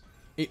 Yes,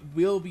 it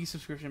will be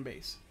subscription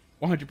based,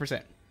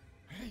 100%.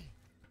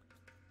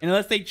 And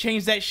unless they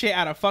change that shit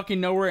out of fucking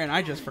nowhere, and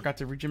I just forgot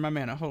to regen my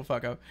mana. Hold the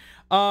fuck up.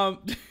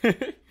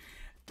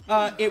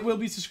 It will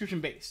be subscription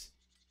based.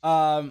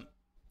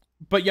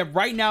 But yeah,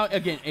 right now,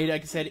 again,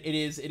 like I said, it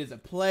is a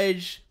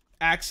pledge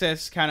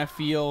access kind of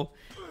feel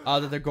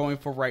that they're going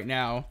for right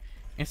now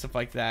and stuff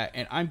like that.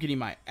 And I'm getting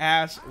my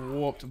ass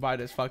whooped by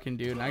this fucking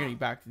dude, and I'm getting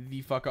back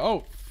the fuck.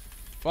 Oh,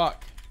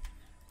 fuck.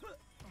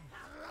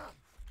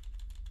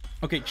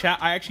 Okay, chat.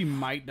 I actually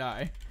might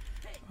die.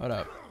 Hold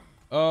up.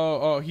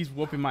 Oh, he's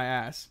whooping my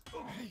ass.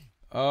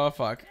 Oh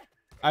fuck.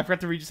 I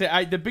forgot to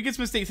say the biggest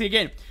mistake. See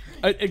again,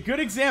 a good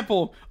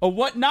example of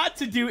what not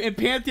to do in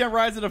Pantheon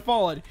Rise of the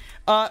Fallen.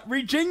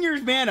 Regen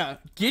your mana.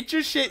 Get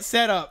your shit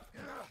set up.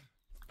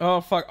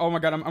 Oh fuck. Oh my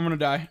god. I'm gonna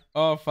die.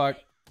 Oh fuck.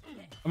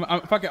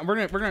 Fuck it.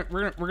 We're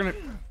gonna.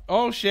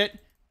 Oh shit.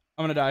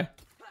 I'm gonna die.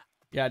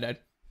 Yeah, I died.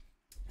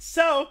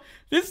 So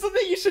this is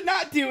something you should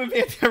not do in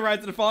Pantheon Rise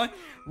of the Fallen.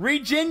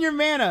 Regen your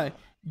mana.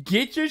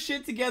 Get your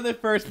shit together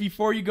first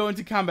before you go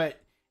into combat.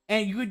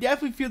 And you could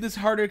definitely feel this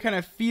harder kind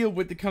of feel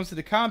when it comes to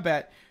the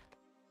combat.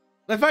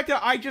 The fact that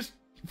I just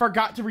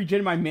forgot to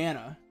regen my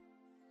mana.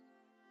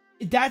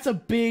 These are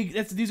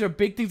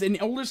big things.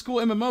 And older school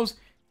MMOs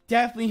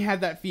definitely had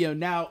that feel.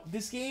 Now,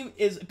 this game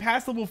is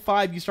past level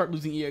 5, you start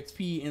losing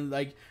EXP and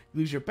like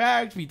lose your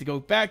bags. You need to go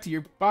back to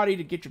your body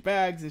to get your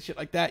bags and shit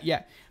like that.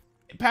 Yeah.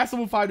 Past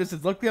level 5, this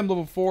is luckily I'm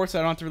level 4, so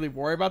I don't have to really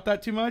worry about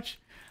that too much.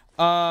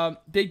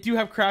 They do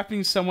have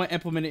crafting somewhat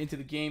implemented into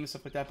the game and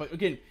stuff like that. But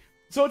again,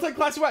 so it's like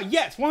Classic WoW.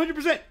 Yes,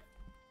 100%.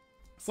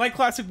 It's like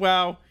Classic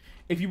WoW.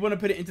 If you want to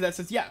put it into that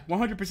sense, yeah,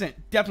 100%.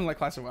 Definitely like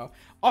Classic WoW.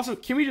 Also,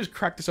 can we just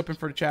crack this open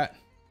for the chat?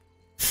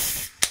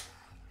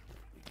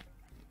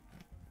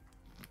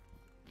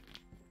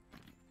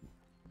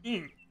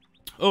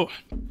 Oh.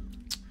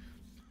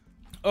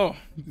 Oh.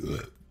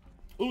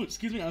 Oh,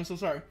 excuse me. I'm so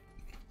sorry.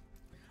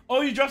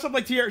 Oh, you dressed up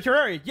like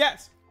Terraria.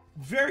 Yes.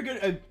 Very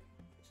good.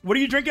 What are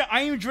you drinking?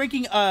 I am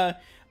drinking a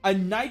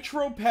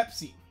Nitro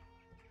Pepsi.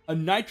 A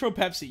Nitro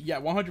Pepsi.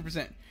 Yeah,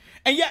 100%.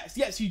 And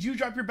yes, you do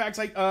drop your bags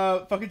like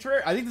fucking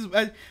Terraria. I think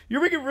this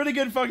you're making really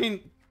good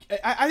fucking.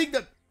 I think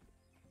that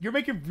you're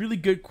making really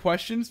good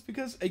questions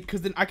because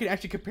then I can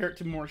actually compare it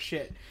to more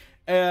shit.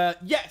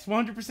 Yes,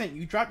 100%.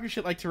 You drop your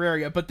shit like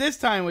Terraria, but this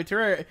time with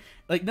Terraria,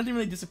 like nothing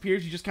really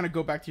disappears. You just kind of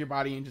go back to your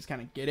body and just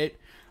kind of get it.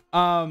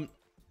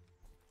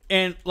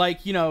 And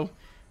like, you know,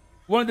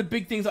 one of the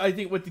big things I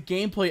think with the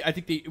gameplay, I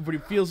think what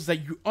it feels is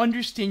that you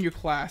understand your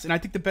class, and I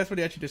think the best way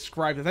to actually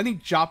describe this, I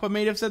think Joppa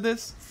may have said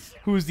this,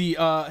 who's the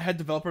head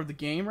developer of the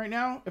game right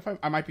now. If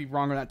I might be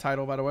wrong on that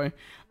title, by the way.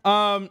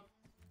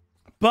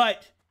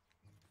 But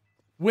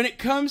when it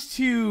comes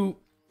to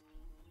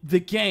the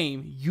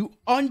game, you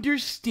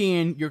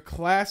understand your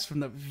class from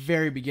the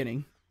very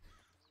beginning.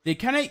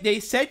 They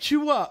set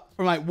you up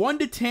from like 1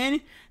 to 10.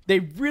 They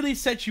really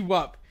set you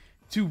up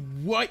to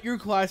what your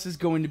class is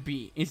going to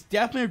be. It's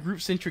definitely a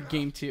group-centric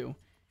game too.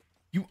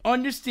 You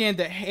understand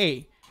that,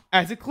 hey,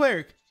 as a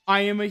cleric,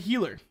 I am a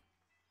healer.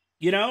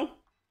 You know?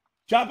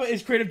 Joppa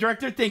is creative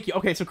director. Thank you.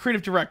 Okay, so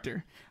creative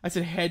director. I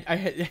said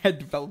head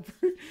developer.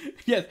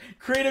 Yes,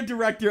 creative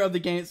director of the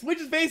games, which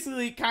is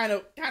basically kind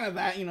of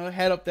that, you know,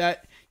 head up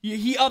that.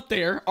 He up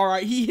there. All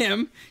right,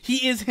 him.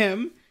 He is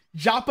him.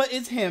 Joppa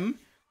is him.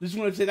 Just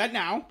want to say that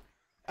now.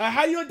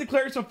 How do you like the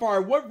cleric so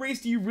far? What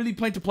race do you really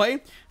plan to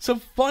play? So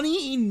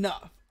funny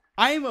enough,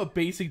 I am a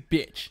basic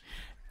bitch,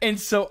 and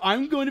so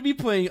I'm going to be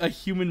playing a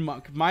human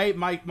monk.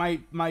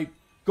 My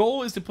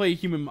goal is to play a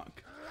human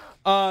monk.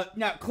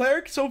 Now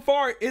cleric so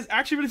far is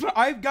actually really fun.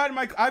 I've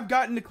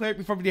gotten the cleric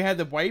before they had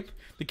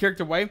the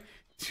character wipe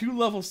to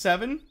level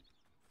 7.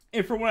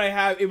 And for what I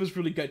have, it was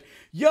really good.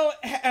 Yo,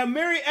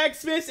 Merry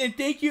Xmas, and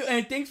thank you,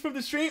 and thanks for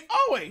the stream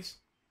always.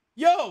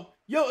 Yo,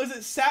 is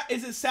it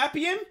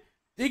Sapien?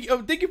 Thank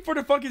you for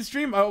the fucking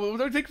stream.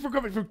 Thank you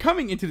for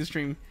coming into the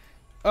stream.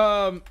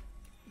 Yeah,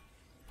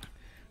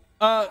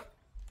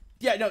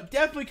 no,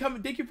 definitely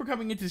coming. Thank you for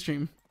coming into the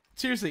stream.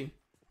 Seriously,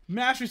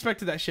 mass respect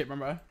to that shit,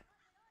 bro.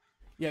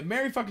 Yeah,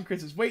 Merry fucking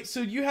Christmas. Wait,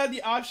 so you had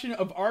the option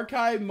of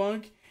Archive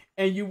Monk,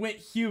 and you went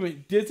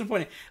human.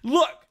 Disappointing.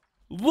 Look.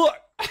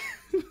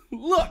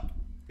 Look,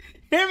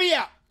 hear me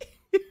out.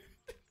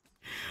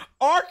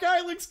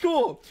 Archive looks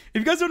cool.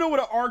 If you guys don't know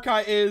what an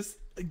Archive is,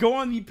 go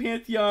on the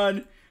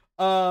Pantheon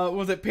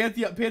was it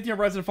Pantheon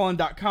Rise of the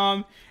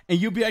Fallen.com, and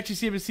you'll be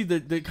actually able to see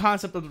the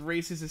concept of the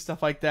races and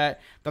stuff like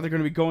that they're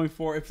going to be going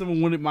for. If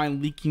someone wouldn't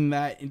mind leaking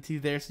that into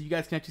there, so you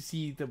guys can actually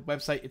see the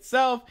website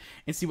itself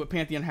and see what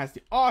Pantheon has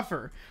to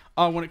offer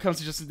when it comes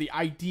to just the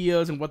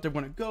ideas and what they're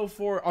going to go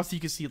for. Also, you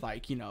can see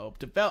like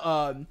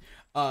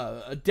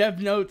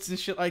dev notes and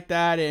shit like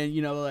that,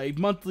 and like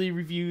monthly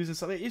reviews and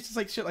stuff. It's just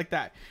like shit like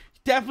that.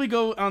 Definitely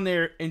go on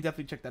there and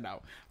definitely check that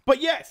out.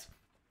 But yes,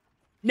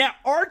 now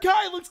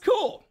Archive looks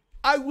cool,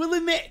 I will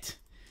admit,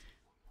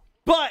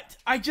 but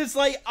I just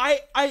like I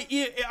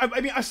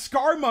mean a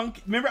Scar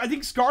monk. Remember, I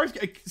think scars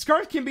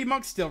can be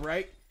monks still,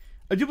 right?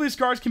 I do believe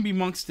scars can be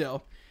monks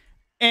still,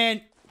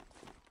 and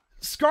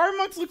Scar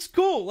monks looks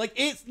cool. Like,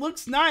 it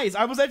looks nice.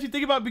 I was actually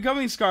thinking about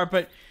becoming Scar,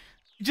 but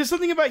just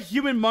something about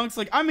human monks.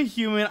 Like, I'm a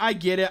human, I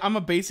get it. I'm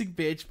a basic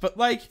bitch, but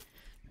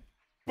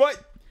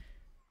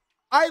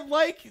I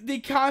like the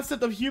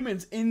concept of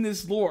humans in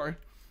this lore.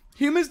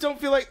 Humans don't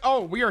feel like,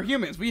 oh, we are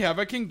humans, we have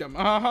a kingdom,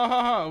 ha ha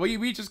ha ha,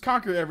 we just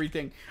conquer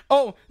everything.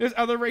 Oh, there's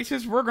other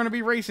races, we're gonna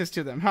be racist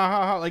to them, ha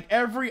ha ha. Like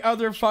every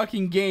other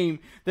fucking game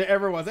that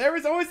ever was. There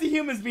was always the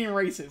humans being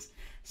racist.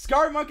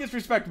 Scar monk is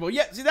respectable.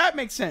 Yeah, see, that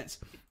makes sense.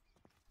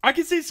 I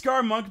can see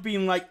Scar monk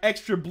being like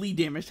extra bleed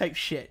damage type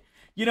shit.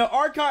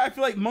 Archive, I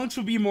feel like monks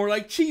would be more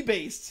like chi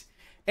based,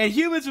 and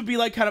humans would be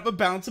like kind of a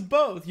balance of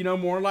both.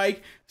 More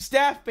like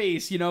staff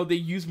based. They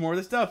use more of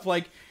the stuff.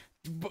 Like,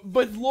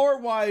 but lore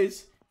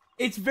wise,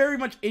 it's very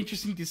much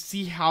interesting to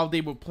see how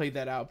they will play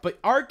that out. But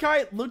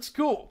Archive looks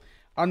cool.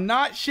 I'm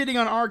not shitting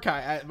on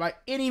Archive by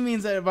any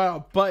means at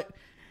all, but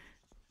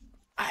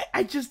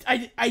I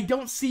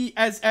don't see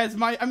as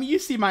my, I mean, you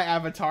see my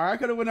avatar. I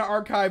could have went an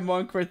Archive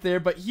monk right there,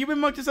 but human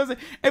monk just doesn't.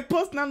 And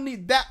plus, not only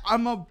that,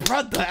 I'm a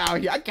brother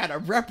out here. I gotta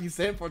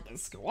represent for the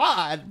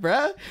squad,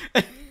 bruh.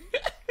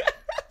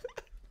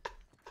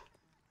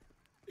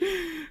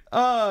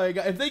 Oh my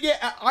god! If they get,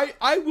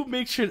 I will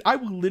make sure. I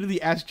will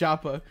literally ask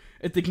Joppa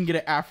if they can get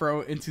an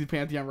afro into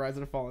Pantheon Rise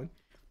of the Fallen,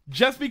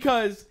 just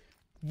because.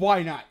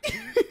 Why not?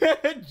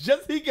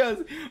 Just because.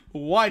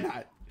 Why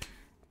not?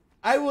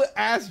 I will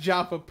ask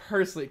Joppa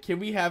personally. Can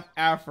we have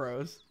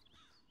afros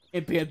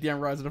in Pantheon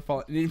Rise of the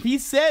Fallen? And if he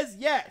says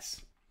yes,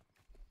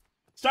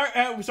 start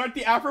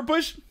the afro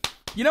push.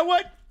 You know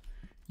what?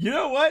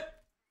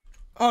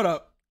 Hold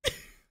up.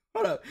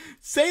 Hold up.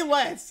 Say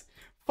less.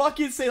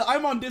 Fucking say.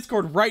 I'm on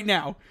Discord right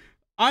now.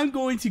 I'm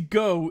going to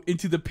go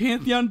into the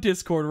Pantheon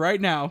Discord right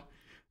now.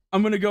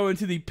 I'm gonna go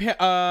into the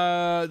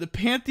Pantheon.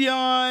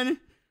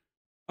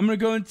 I'm gonna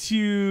go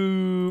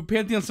into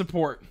Pantheon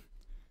support,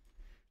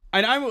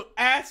 and I will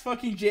ask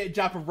fucking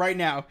Joppa right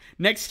now.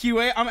 Next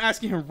QA, I'm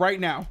asking him right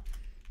now.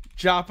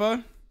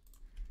 Joppa,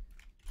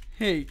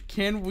 hey,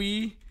 can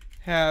we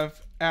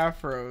have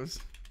afros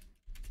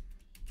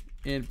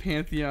in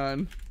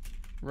Pantheon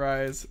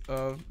Rise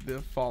of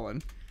the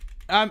Fallen?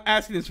 I'm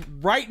asking this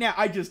right now.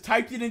 I just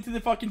typed it into the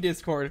fucking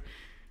Discord.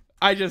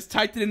 I'm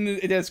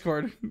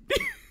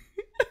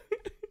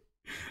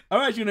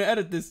actually going to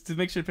edit this to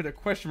make sure to put a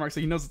question mark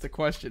so he knows it's a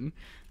question.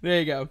 There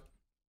you go.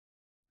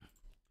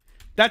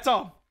 That's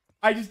all.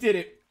 I just did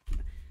it.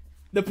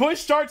 The push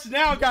starts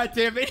now,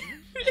 goddammit.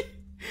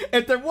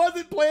 If there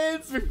wasn't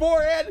plans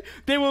beforehand,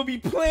 there will be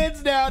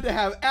plans now to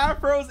have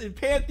afros in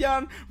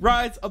Pantheon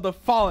Rise of the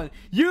Fallen.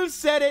 You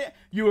said it.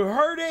 You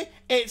heard it.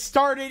 It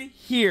started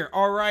here,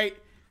 all right?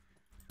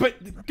 But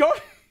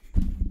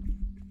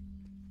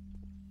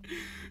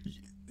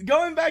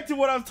going back to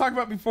what I was talking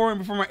about before and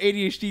before my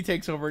ADHD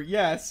takes over,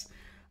 yes.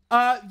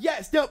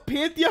 No,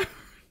 Pantheon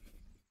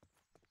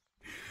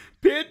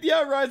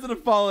Rise of the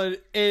Fallen,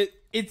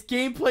 its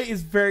gameplay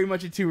is very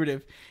much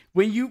intuitive.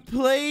 When you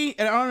play,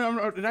 and I don't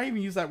know, did I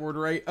even use that word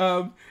right?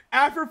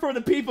 Afro for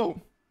the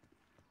people.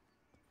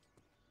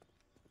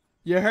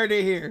 You heard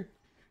it here.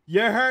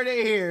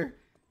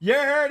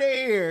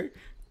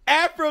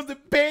 Afro's the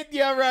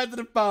Pantheon Rise of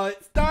the Fallen.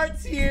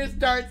 Starts here,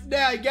 starts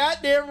now.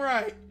 Goddamn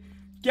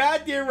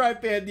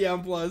right,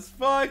 Pantheon Plus.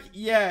 Fuck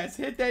yes.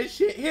 Hit that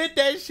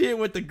shit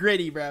with the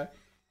gritty, bro.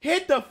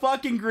 Hit the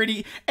fucking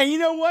gritty. And you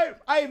know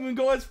what? I even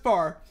go as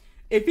far.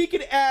 If he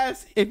can add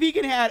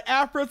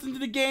afros into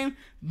the game,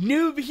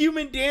 new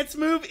human dance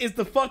move is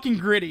the fucking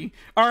gritty.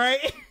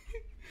 Alright?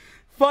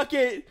 Fuck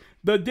it.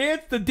 The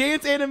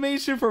dance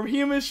animation for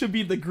humans should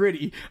be the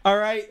gritty.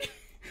 Alright?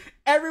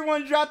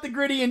 Everyone drop the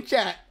gritty in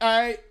chat.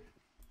 Alright?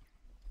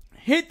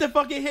 Hit the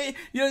fucking hit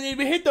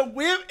the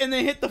whip and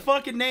then hit the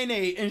fucking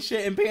nay and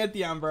shit in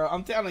Pantheon, bro.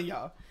 I'm telling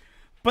y'all.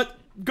 But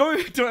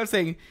going to what I'm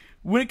saying,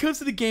 when it comes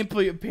to the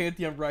gameplay of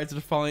Pantheon Rise of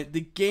the Fallen,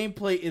 the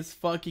gameplay is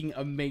fucking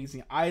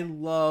amazing. I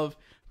love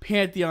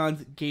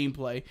Pantheon's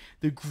gameplay.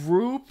 The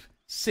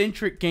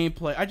group-centric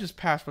gameplay. I just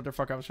passed what the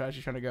fuck I was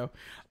actually trying to go.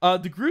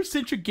 The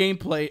group-centric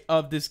gameplay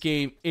of this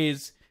game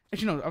is...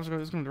 Actually, no, I was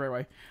going the right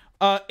way.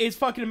 It's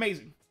fucking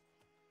amazing.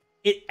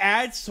 It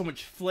adds so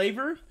much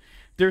flavor.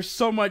 There's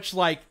so much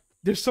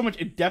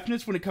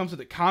indefiniteness when it comes to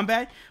the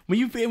combat. When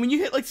you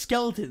hit like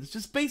skeletons,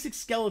 just basic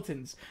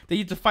skeletons that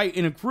you have to fight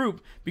in a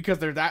group because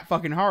they're that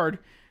fucking hard.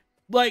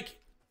 Like,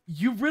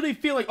 you really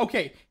feel like,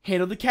 okay,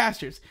 handle the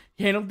casters,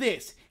 handle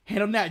this,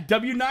 handle that.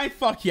 W9,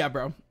 fuck yeah,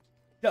 bro.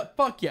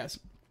 Fuck yes.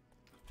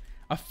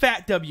 A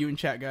fat W in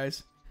chat,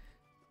 guys.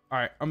 All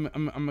right, I'm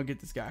gonna get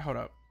this guy. Hold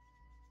up.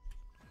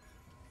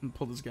 I'm gonna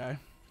pull this guy.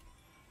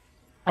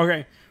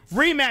 Okay,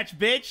 rematch,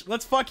 bitch.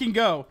 Let's fucking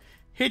go.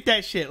 Hit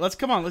that shit. Let's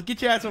come on. Let's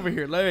get your ass over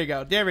here. There we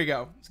go. There we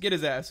go. Let's get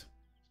his ass.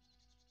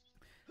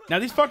 Now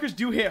these fuckers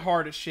do hit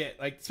hard as shit,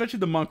 like especially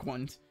the monk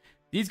ones.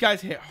 These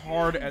guys hit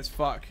hard as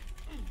fuck.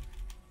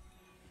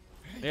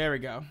 There we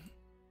go.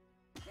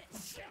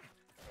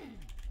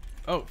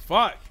 Oh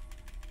fuck.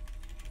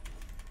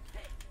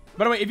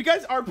 By the way, if you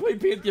guys are playing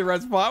Pantheon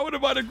Rise, I would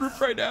have bought a group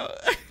right now.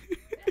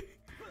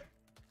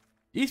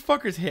 These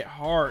fuckers hit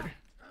hard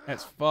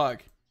as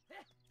fuck.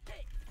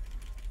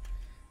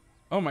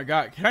 Oh my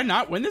god, can I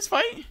not win this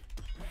fight?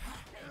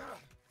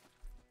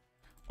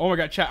 Oh my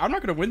god, chat, I'm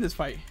not gonna win this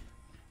fight.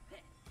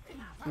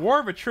 War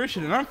of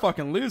attrition and I'm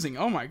fucking losing.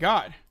 Oh my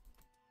god.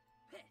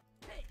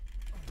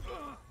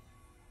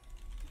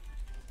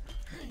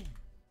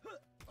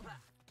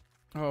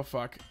 Oh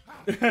fuck.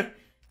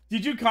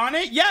 Did you con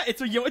it? Yeah,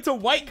 it's a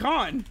white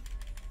con.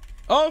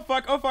 Oh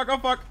fuck, oh fuck, oh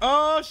fuck.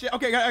 Oh shit.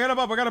 Okay, I got a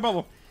bubble, I got a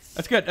bubble.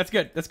 That's good, that's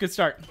good. That's a good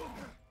start.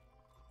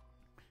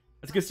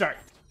 That's a good start.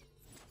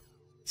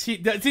 See,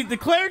 the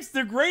clerics,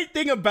 the great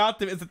thing about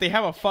them is that they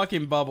have a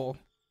fucking bubble.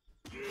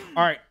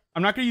 Alright,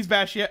 I'm not gonna use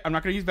bash yet. I'm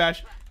not gonna use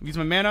bash. Use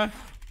my mana.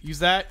 Use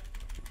that.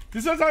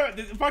 This is what I'm talking about.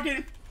 This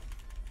fucking...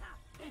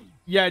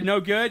 Yeah, no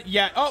good.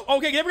 Yeah. Oh,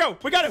 okay, there we go.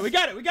 We got it, we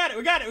got it, we got it,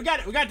 we got it, we got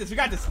it. We got this, we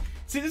got this.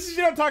 See, this is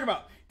what I'm talking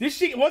about. This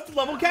shit, what's the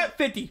level cap?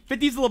 50.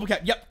 50 is the level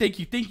cap. Yep, thank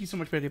you. Thank you so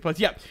much, 50 plus.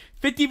 Yep,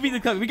 50 be the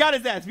club. We got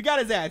his ass. We got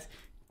his ass.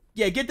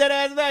 Yeah, get that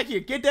ass back here.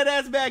 Get that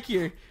ass back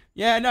here.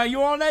 Yeah, no,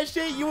 you on that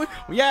shit?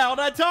 Yeah, all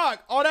that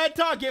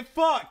talk, get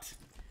fucked.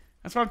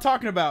 That's what I'm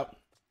talking about.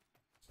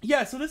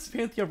 Yeah, so this is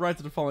Pantheon Rise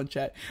of the Fallen,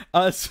 chat.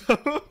 So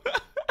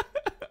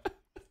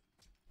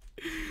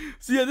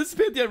yeah, this is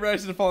Pantheon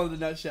Rise of the Fallen in a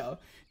nutshell.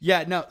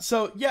 Yeah, no,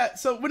 so yeah,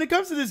 so when it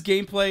comes to this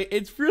gameplay,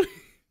 it's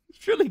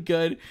really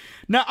good.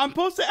 Now I'm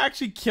supposed to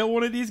actually kill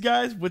one of these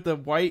guys with the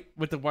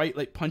white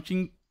like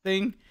punching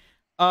thing.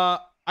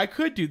 I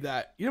could do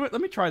that. You know what?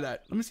 Let me try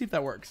that. Let me see if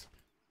that works.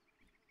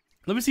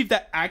 Let me see if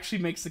that actually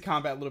makes the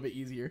combat a little bit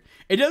easier.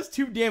 It does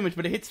 2 damage,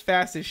 but it hits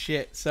fast as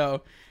shit.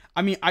 So,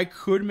 I mean, I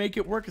could make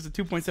it work. It's a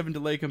 2.7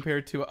 delay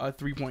compared to a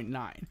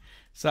 3.9.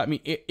 So, I mean,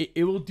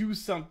 it will do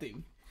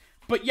something.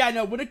 But yeah,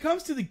 no, when it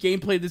comes to the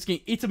gameplay of this game,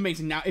 it's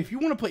amazing. Now, if you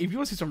want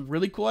to see some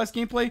really cool ass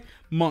gameplay,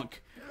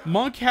 Monk.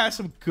 Monk has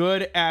some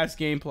good ass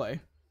gameplay.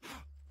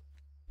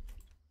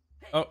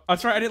 Oh,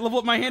 that's right. I didn't level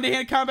up my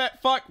hand-to-hand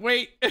combat. Fuck,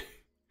 wait.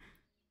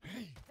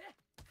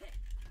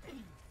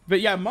 But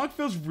yeah, Monk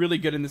feels really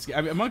good in this game.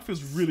 I mean, Monk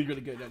feels really,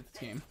 really good at this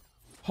game.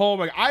 Oh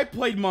my god, I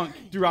played Monk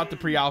throughout the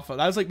pre-alpha.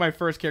 That was like my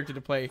first character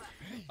to play.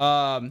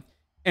 And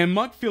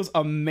Monk feels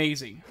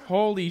amazing.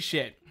 Holy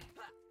shit.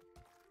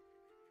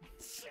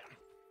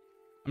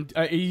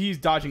 He's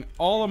dodging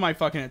all of my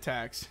fucking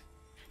attacks.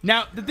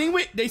 Now, the thing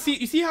with, you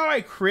see how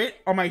I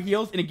crit on my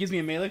heals and it gives me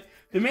a melee?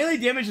 The melee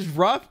damage is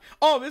rough.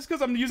 Oh, this is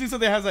because I'm using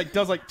something that has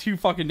does like 2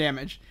 fucking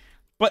damage.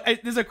 But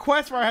there's a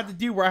quest where I have to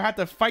do where I have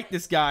to fight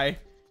this guy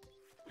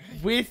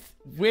with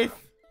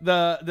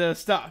the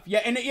stuff. Yeah,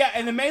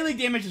 and the melee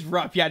damage is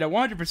rough. Yeah, no,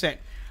 100%.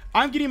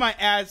 I'm getting my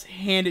ass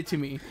handed to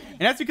me. And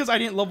that's because I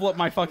didn't level up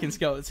my fucking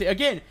skill. See,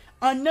 again,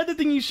 another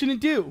thing you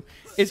shouldn't do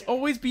is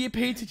always pay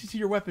attention to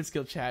your weapon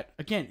skill, chat.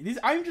 Again,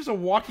 I'm just a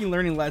walking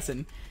learning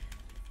lesson.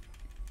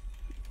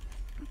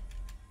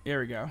 There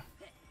we go.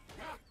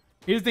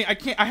 Here's the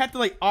thing, I have to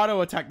like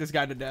auto attack this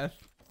guy to death.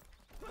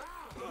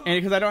 And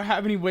because I don't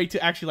have any way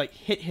to actually like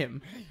hit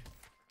him.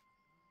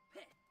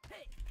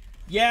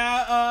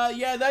 Yeah,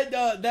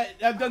 that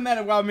I've done that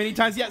a while many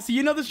times. Yeah, so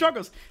you know the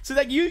struggles. So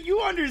that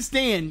you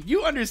understand,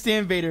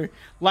 Vader,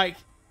 like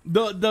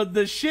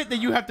the shit that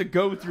you have to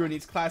go through in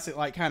these classic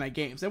like kind of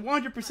games. And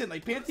 100%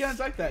 like Pantheon's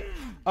like that.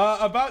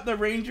 About the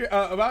Ranger,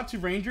 about to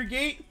Ranger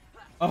Gate.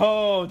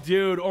 Oh,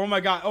 dude. Oh my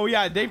god. Oh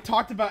yeah, they've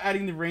talked about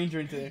adding the Ranger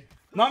into there.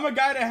 I'm a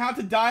guy that have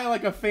to die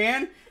like a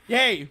fan.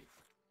 Hey,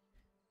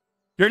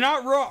 you're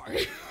not wrong.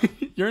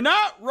 You're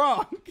not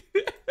wrong.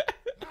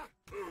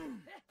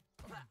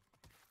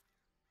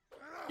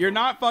 You're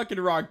not fucking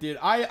wrong, dude.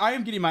 I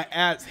am getting my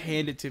ass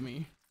handed to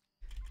me.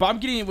 But I'm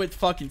getting it with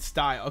fucking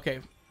style. Okay.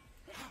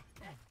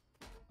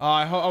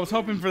 I was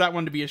hoping for that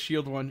one to be a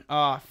shield one.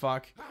 Ah,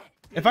 fuck.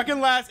 If I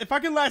can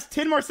last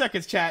 10 more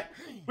seconds, chat.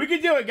 We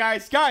can do it,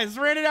 guys. Guys, let's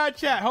ran it out,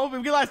 chat. Hopefully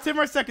we can last 10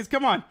 more seconds.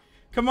 Come on.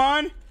 Come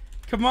on.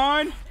 Come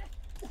on.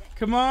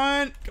 Come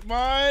on. Come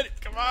on.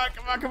 Come on.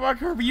 Come on. Come on.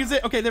 Come on. Use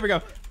it. Okay, there we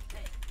go.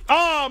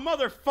 Oh,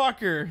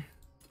 motherfucker.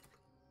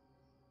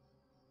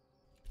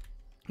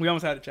 We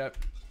almost had it, chat.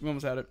 We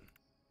almost had it.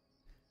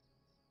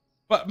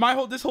 But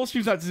this whole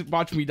stream's not to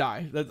watch me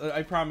die.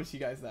 I promise you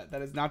guys that.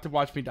 That is not to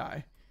watch me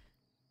die.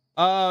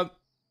 But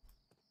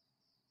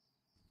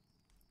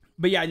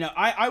yeah, no,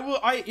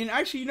 and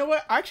actually, you know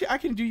what? Actually, I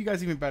can do you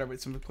guys even better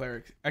with some of the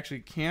clerics. Actually,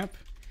 camp.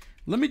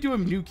 Let me do a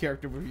new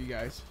character with you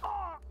guys. Come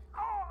on,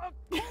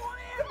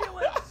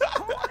 ambulance!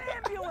 Come on,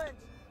 ambulance!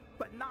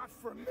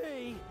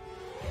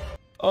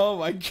 Oh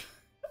my god.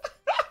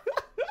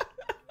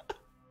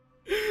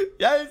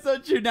 Yeah, it's so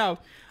true. Now,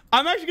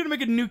 I'm actually gonna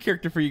make a new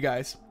character for you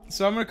guys.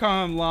 So I'm gonna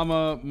call him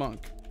Llama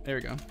Monk. There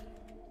we go.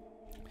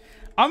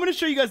 I'm gonna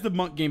show you guys the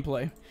monk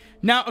gameplay.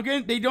 Now,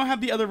 again, they don't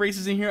have the other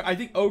races in here. I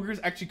think Ogre is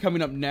actually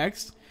coming up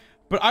next.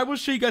 But I will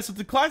show you guys. So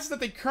the classes that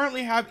they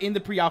currently have in the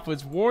pre-alpha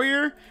is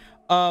Warrior,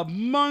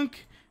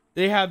 Monk,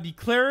 they have the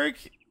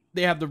Cleric,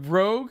 they have the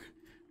Rogue,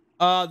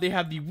 they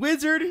have the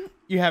Wizard,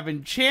 you have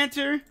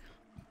Enchanter,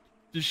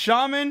 the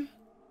Shaman,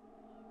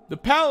 the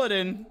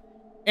Paladin,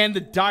 and the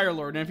Dire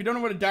Lord. And if you don't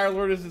know what a Dire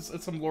Lord is,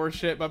 it's some lore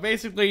shit. But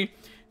basically,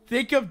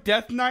 think of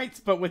Death Knights,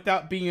 but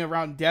without being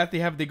around death.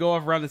 They go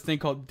around this thing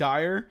called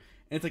Dire.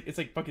 And it's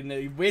like fucking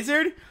the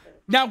Wizard.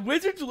 Now,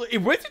 Wizard's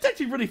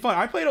actually really fun.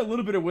 I played a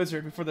little bit of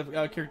Wizard before the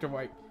character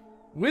wipe.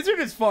 Wizard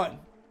is fun.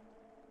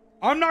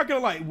 I'm not gonna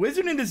lie.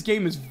 Wizard in this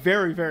game is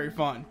very, very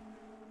fun.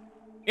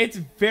 It's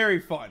very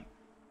fun.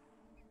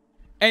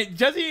 And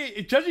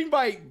judging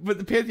by with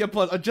the Pantheon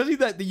Plus, judging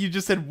that you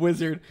just said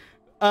Wizard,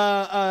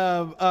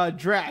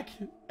 Drac.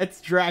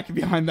 It's Drac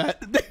behind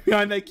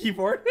that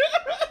keyboard.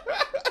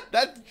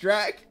 That's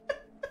Drac.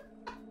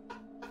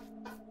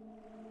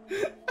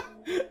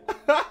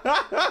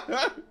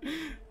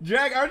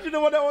 Drag, aren't you the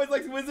one that always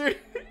likes Wizard?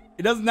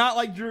 It does not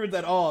like Druids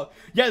at all.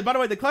 Yeah, by the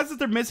way, the classes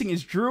they're missing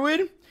is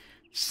Druid,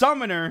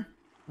 Summoner,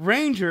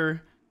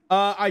 Ranger.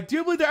 I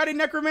do believe they're adding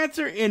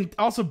Necromancer and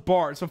also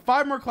Bard. So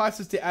 5 more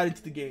classes to add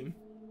into the game.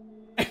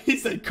 He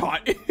said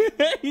caught.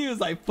 He was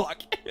like,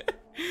 fuck.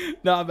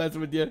 No, I'm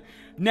messing with you.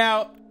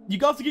 Now, you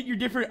can also get your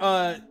different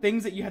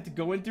things that you have to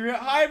go in through.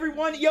 Hi,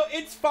 everyone. Yo,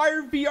 it's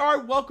Fire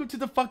VR. Welcome to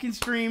the fucking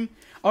stream.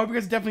 I hope you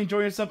guys are definitely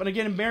enjoying yourself. And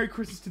again, Merry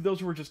Christmas to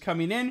those who are just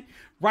coming in.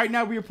 Right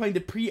now, we are playing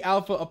the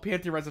pre-alpha of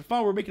Pantheon Rise of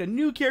Fun. We're making a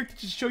new character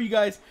to show you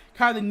guys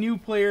kind of the new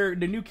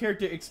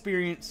character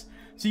experience,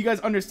 so you guys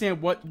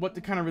understand what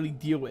to kind of really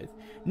deal with.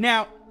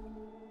 Now,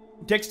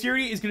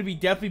 dexterity is going to be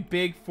definitely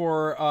big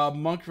for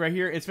Monk right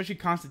here, especially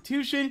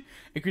Constitution,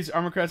 increases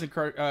armor class and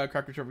card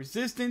control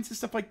resistance and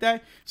stuff like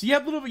that. So you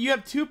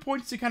have 2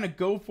 points to kind of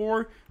go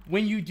for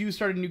when you do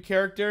start a new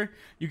character.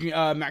 You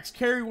can max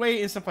carry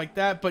weight and stuff like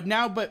that. But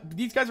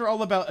these guys are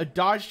all about a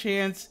dodge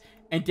chance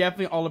and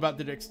definitely all about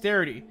the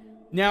dexterity.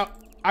 Now,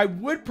 I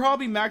would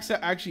probably max out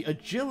actually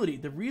agility.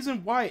 The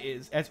reason why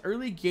is, as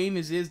early game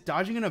is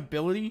dodging an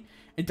ability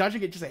and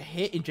dodging it just a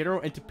hit in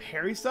general and to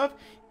parry stuff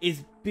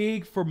is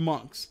big for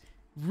monks.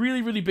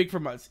 Really, really big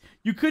for monks.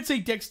 You could say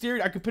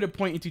dexterity. I could put a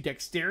point into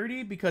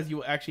dexterity because you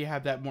will actually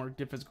have that more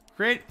physical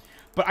crit.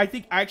 But I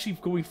think actually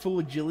going full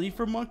agility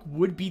for monk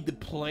would be the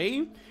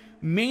play.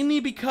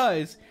 Mainly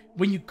because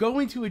when you go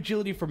into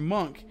agility for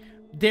monk,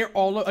 they're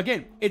all,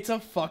 again, it's a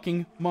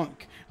fucking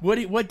monk.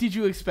 What did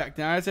you expect?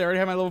 Now, as I already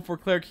have my level 4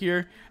 cleric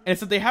here, and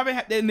so they haven't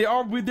had, and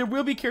there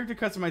will be character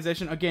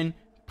customization again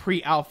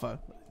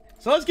pre-alpha.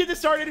 So let's get this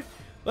started.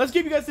 Let's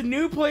give you guys the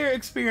new player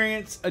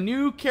experience, a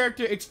new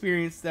character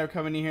experience that are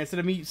coming in here instead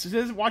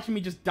of watching me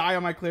just die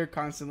on my cleric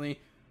constantly.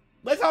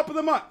 Let's hop with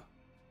them up.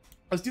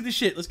 Let's do this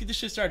shit. Let's get this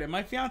shit started.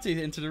 My fiance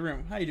is into the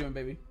room. How you doing,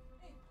 baby?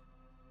 Hey,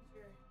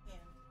 your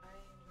hand.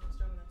 I'm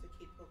strong enough to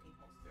keep poking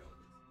holes through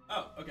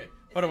all these. Oh, okay.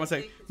 Hold on one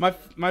second.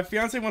 My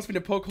fiance wants me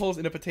to poke holes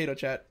in a potato,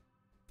 chat.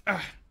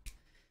 Ah.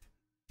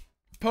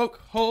 Poke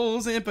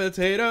holes in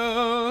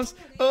potatoes.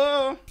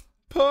 Oh,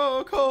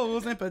 poke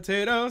holes in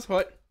potatoes.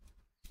 What?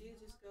 Do you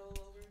just go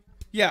over?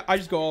 Yeah, I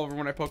just go all over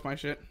when I poke my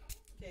shit.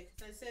 Okay,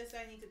 because it says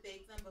I need to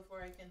bake them before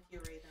I can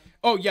puree them.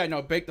 Oh, yeah,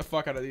 no, bake the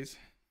fuck out of these.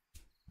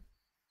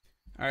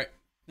 Alright,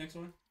 next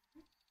one.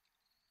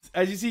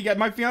 As you see,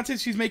 my fiance,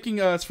 she's making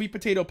a sweet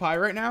potato pie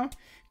right now.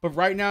 But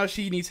right now,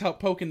 she needs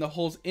help poking the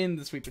holes in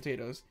the sweet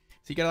potatoes.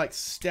 So you gotta, like,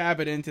 stab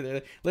it into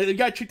there. You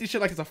gotta treat this shit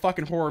like it's a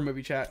fucking horror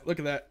movie, chat. Look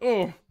at that.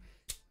 Oh.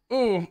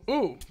 Oh.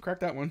 Oh. Crack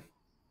that one.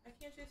 Why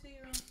can't you see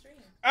your own stream?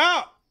 Ow!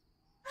 Are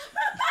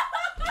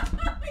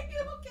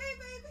you okay,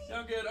 baby?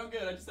 I'm good. I'm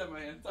good. I just had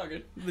my hand. It's all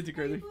good. Nothing too Are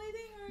crazy. you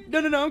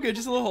bleeding or... No. I'm good.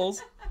 Just little holes.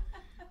 Okay.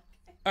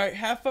 Alright,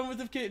 have fun with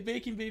the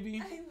bacon,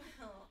 baby. I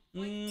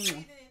will. Mm. Why can't you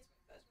see?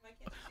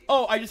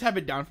 Oh, I just have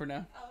it down for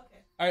now. Oh,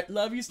 okay. Alright,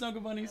 love you,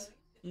 Snuggle Bunnies.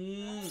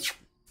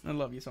 I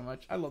love you so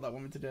much. I love that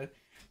woman to death.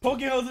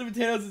 Poking holes in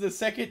potatoes is the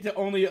second to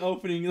only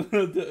opening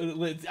the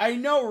lids. I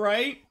know,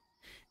 right?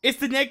 It's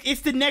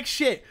the next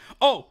shit.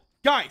 Oh,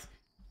 guys,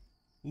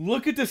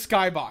 look at the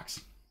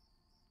skybox.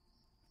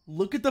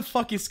 Look at the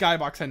fucking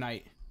skybox at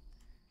night.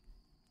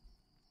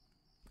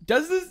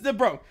 Does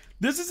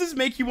this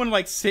make you want to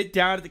like sit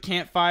down at the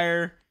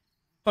campfire,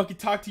 fucking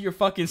talk to your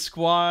fucking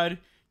squad?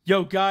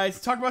 Yo, guys,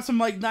 talk about some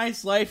like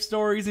nice life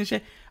stories and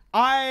shit.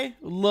 I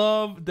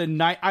love the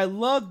night. I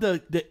love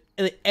the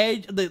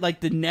edge,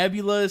 the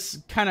nebulous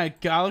kind of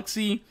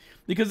galaxy,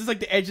 because it's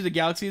like the edge of the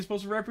galaxy is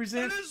supposed to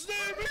represent.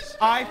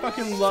 I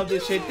fucking love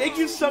this shit. Thank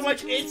you so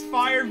much. It's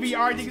Fire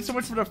VR. Thank you so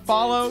much for the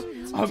follow.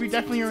 I hope you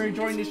definitely are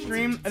enjoying this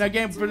stream. And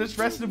again, for this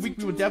rest of the week,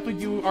 we will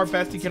definitely do our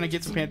best to kind of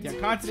get some Pantheon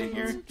content in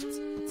here.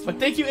 But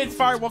thank you, It's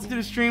Fire. Welcome to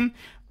the stream.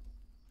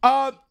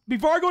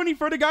 Before I go any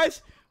further,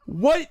 guys,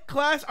 What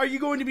class are you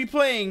going to be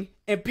playing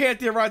in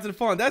Pantheon Rise of the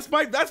Fallen? That's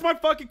my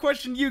fucking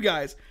question to you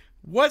guys.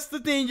 What's the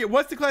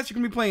class you're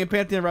gonna be playing in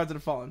Pantheon Rise of the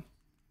Fallen?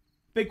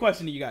 Big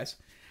question to you guys.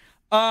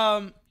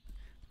 But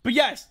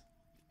yes,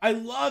 I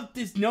love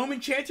this Gnome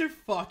Enchanter.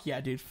 Fuck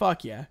yeah, dude.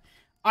 Fuck yeah.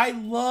 I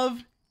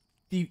love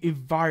the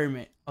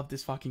environment of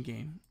this fucking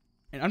game.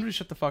 And I'm gonna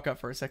shut the fuck up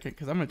for a second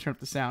because I'm gonna turn up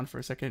the sound for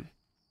a second.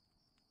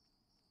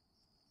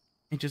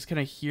 And just kind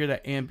of hear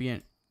that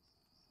ambient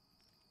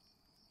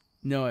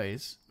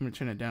noise. I'm gonna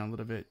turn it down a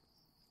little bit.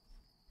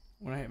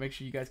 When I make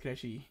sure you guys can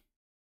actually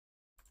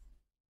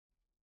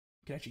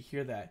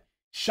hear that.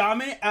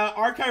 Shaman,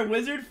 Archive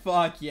Wizard,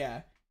 fuck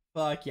yeah,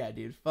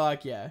 dude,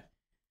 fuck yeah.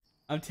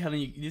 I'm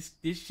telling you,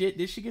 this shit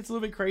gets a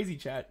little bit crazy,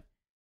 chat.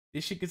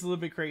 This shit gets a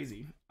little bit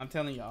crazy. I'm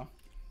telling y'all.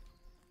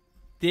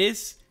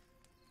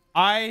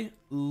 I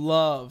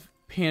love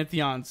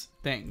Pantheon's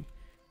thing.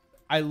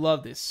 I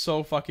love this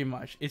so fucking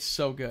much. It's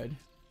so good.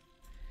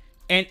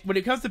 And when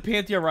it comes to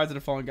Pantheon Rise of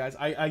the Fallen, guys,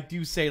 I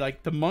do say,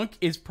 like, the monk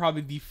is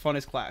probably the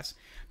funnest class.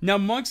 Now,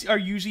 monks are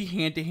usually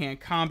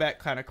hand-to-hand combat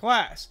kind of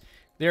class.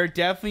 They're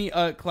definitely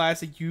a class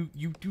that you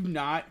do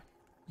not...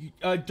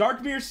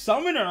 Darkmere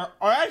Summoner,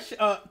 or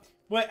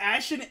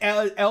Ashen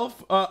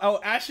Elf,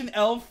 Ashen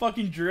Elf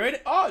fucking Druid?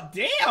 Oh,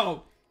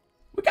 damn!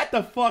 We got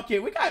the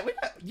fucking... We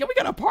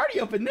got a party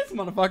up in this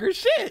motherfucker,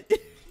 shit!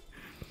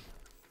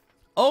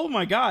 Oh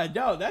my god,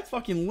 no, that's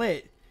fucking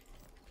lit.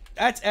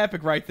 That's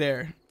epic right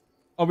there.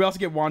 Oh, we also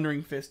get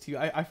Wandering Fist too.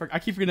 I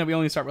keep forgetting that we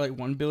only start with like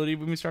one ability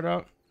when we start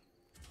out.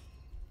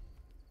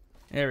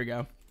 There we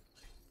go.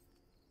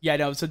 Yeah,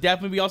 no. So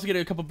definitely, we also get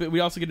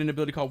an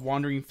ability called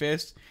Wandering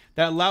Fist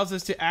that allows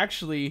us to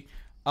actually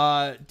do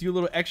a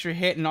little extra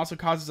hit and also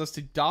causes us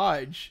to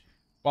dodge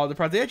while the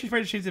process. They actually try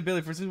to change the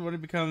ability. For instance, when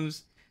it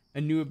becomes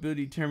a new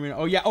ability determined.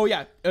 Oh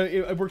yeah.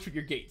 It works with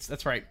your gates.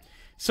 That's right.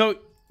 So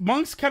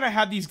monks kind of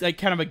have these like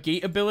kind of a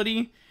gate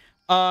ability.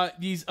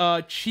 These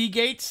chi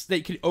gates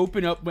that can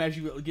open up as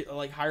you get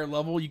like higher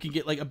level. You can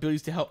get like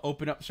abilities to help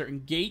open up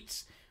certain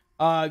gates.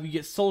 You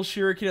get Soul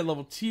Shuriken at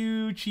level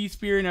 2, Chi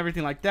Spear and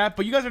everything like that.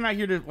 But you guys are not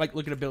here to like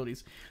look at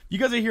abilities. You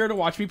guys are here to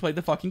watch me play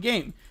the fucking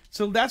game.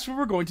 So that's what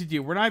we're going to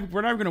do. We're not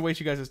going to waste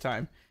you guys'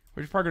 time.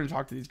 We're just probably going to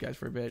talk to these guys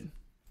for a bit.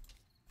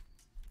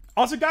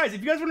 Also, guys,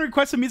 if you guys want to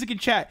request some music in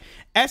chat,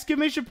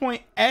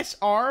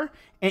 !SR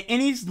and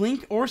any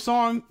link or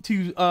song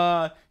to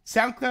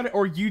SoundCloud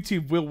or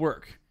YouTube will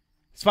work.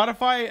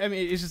 Spotify, I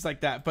mean, it's just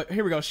like that. But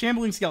here we go.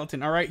 Shambling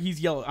Skeleton. All right, he's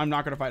yellow. I'm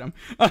not going to fight him.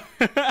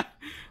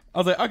 I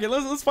was like, okay,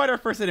 let's fight our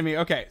first enemy.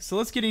 Okay, so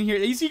let's get in here.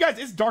 You see, guys,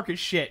 it's dark as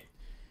shit.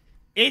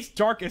 It's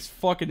dark as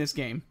fuck in this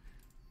game.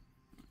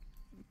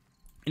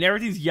 And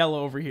everything's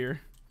yellow over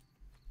here.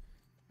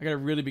 I gotta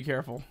really be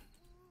careful.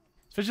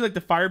 Especially like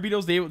the fire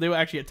beetles, they will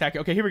actually attack it.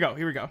 Okay, here we go.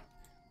 Here we go.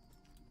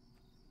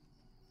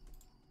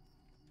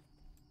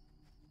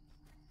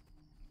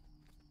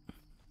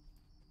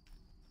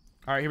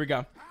 All right, here we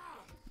go.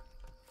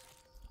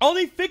 Oh,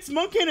 they fixed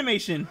monk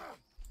animation.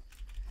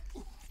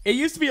 It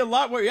used to be a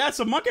lot more. Yeah,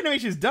 so monk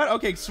animation is done.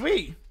 Okay,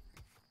 sweet.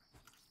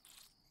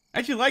 I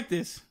actually like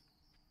this.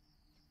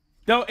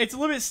 Though it's a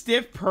little bit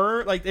stiff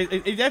per, like,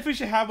 it definitely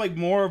should have, like,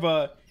 more of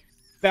a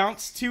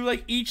bounce to,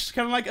 like, each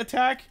kind of, like,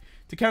 attack.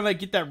 To kind of, like,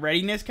 get that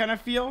readiness kind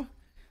of feel.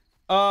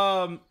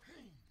 But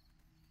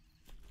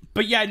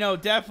yeah, no,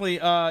 definitely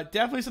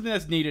something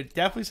that's needed.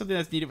 Definitely something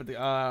that's needed with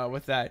the,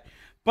 with that.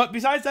 But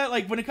besides that,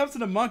 like, when it comes to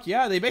the monk,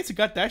 yeah, they basically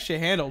got that shit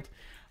handled.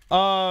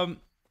 I'm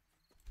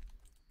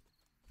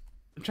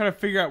trying to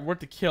figure out what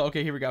to kill.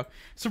 Okay, here we go.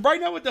 So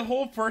right now with the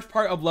whole first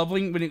part of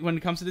leveling when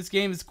it comes to this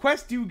game is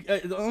quests do,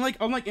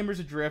 unlike Embers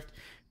Adrift,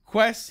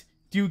 quests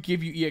do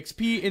give you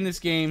EXP in this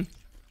game.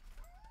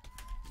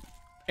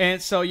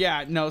 And so,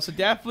 yeah, no, so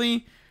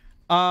definitely,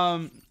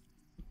 oh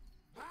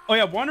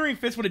yeah, Wandering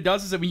Fist, what it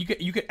does is that when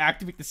you could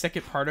activate the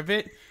second part of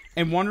it,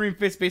 and Wandering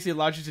Fist basically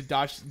allows you to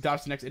dodge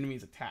the next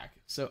enemy's attack.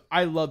 So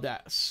I love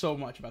that so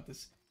much about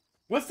this.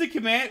 What's the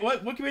command?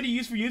 What command do you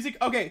use for music?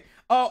 Okay.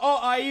 Oh,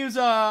 I use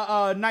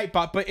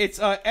Nightbot, but it's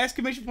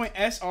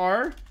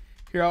 !SR.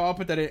 Here, I'll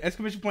put that in.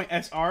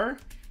 !SR.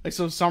 Like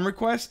so, song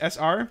request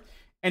SR,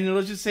 and then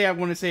let's just say I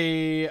want to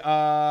say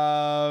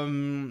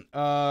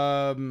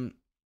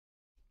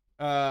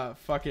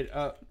fuck it.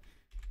 Hold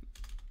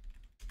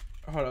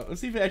on.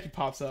 Let's see if it actually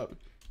pops up.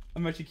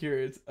 I'm actually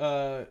curious.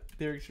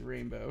 Derek's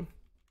Rainbow.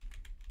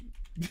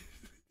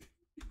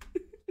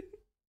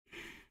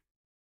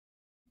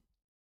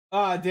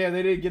 Ah, damn,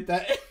 they didn't get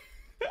that.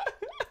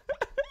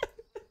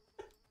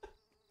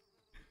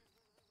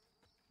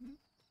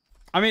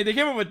 I mean, they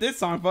came up with this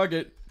song, fuck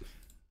it.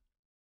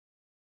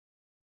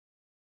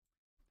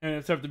 And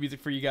I'll set up the music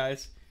for you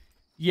guys.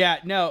 Yeah,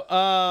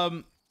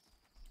 no,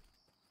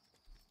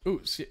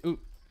 ooh, shit, ooh.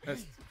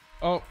 That's,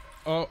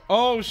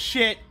 oh,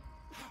 shit.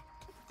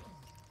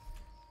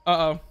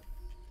 Uh-oh. I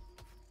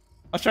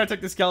was trying to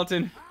take the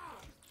skeleton.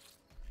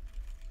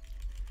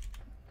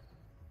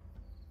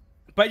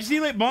 But you see,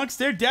 like, monks,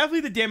 they're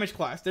definitely the damage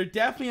class. They're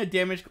definitely a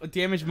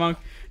damage monk.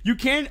 You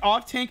can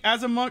off-tank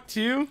as a monk,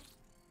 too.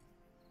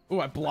 Oh,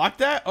 I blocked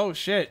that? Oh,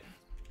 shit.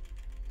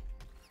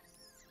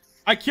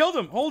 I killed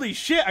him. Holy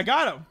shit, I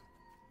got him.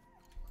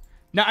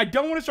 Now, I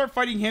don't want to start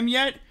fighting him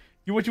yet.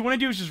 What you want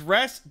to do is just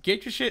rest,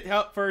 get your shit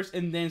out first,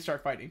 and then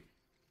start fighting.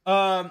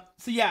 So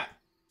yeah.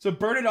 So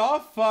burn it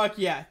off? Fuck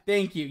yeah.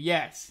 Thank you.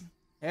 Yes.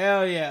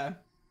 Hell yeah.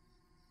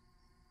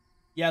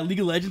 Yeah, League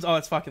of Legends. Oh,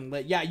 that's fucking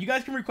lit. Yeah, you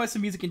guys can request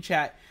some music in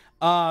chat.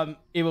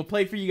 It will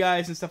play for you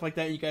guys and stuff like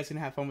that. And you guys can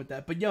have fun with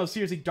that. But yo,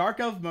 seriously,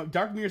 Dark Elf,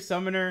 Dark Mirror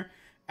Summoner,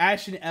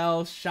 Ashen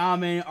Elf,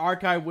 Shaman,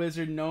 Archive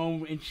Wizard,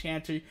 Gnome,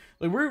 Enchanter.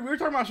 Like we're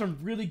talking about some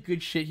really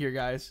good shit here,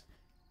 guys.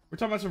 We're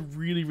talking about some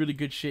really, really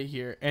good shit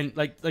here. And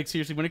like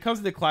seriously, when it comes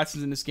to the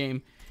classes in this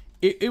game,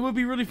 it would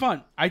be really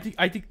fun. I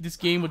think this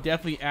game would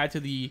definitely add to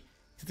the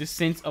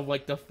sense of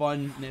like the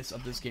funness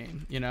of this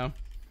game, you know.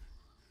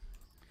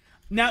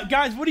 Now,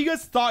 guys, what are you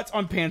guys' thoughts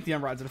on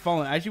Pantheon Rise of the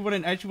Fallen? I actually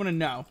want to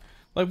know,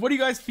 like, what do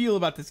you guys feel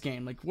about this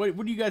game? Like, what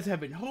do you guys have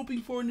been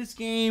hoping for in this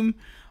game?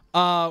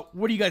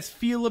 What do you guys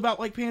feel about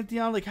like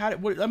Pantheon? Like,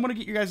 I'm gonna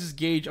get your guys'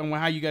 gauge on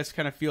how you guys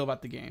kind of feel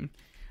about the game.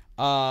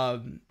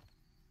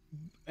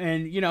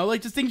 And you know,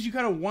 like just things you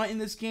kind of want in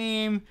this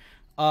game.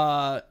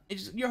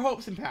 It's just your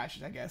hopes and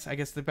passions, I guess. I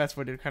guess the best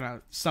way to kind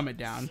of sum it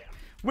down.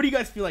 What do you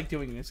guys feel like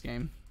doing in this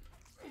game?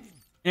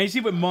 And you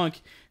see with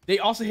Monk, they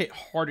also hit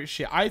hard as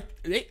shit.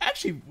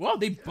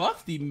 They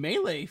buffed the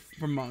melee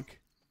from Monk.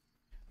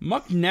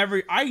 I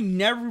never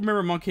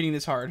remember Monk hitting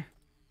this hard.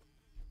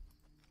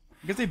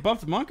 I guess they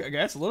buffed Monk, I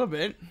guess, a little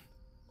bit.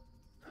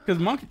 Because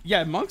Monk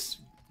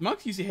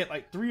used to hit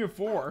like 3 or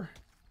 4.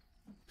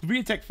 We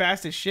attack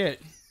fast as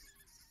shit.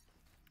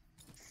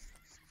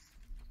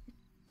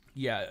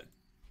 Yeah.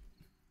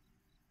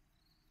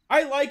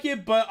 I like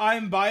it, but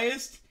I'm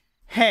biased.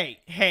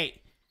 Hey.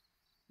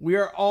 We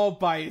are all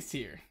biased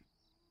here.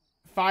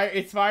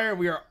 It's fire.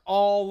 We are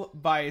all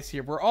biased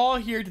here. We're all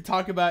here to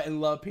talk about and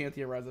love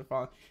Pantheon Rise of the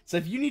Fallen. So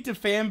if you need to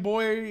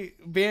fanboy,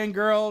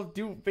 fangirl,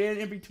 do fan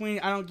in between,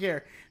 I don't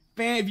care.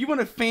 If you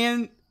want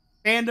to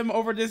fandom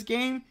over this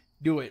game,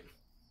 do it.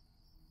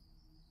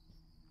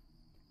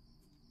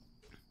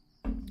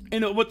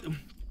 And what?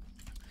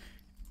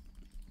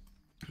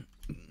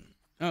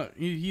 Oh,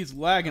 he's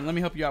lagging. Let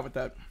me help you out with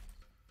that.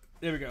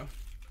 There we go.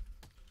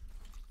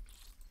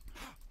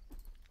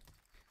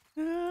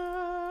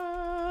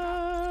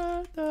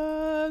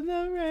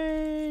 The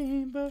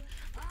rainbow.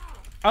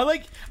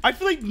 I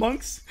feel like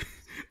monks.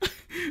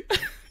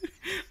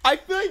 I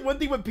feel like one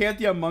thing with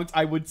Pantheon monks,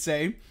 I would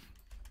say,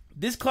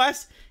 this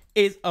class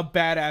is a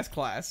badass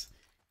class,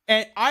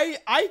 and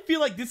I feel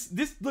like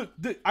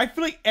I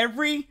feel like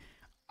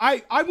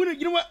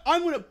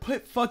I'm gonna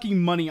put fucking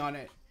money on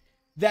it.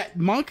 That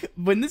monk,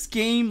 when this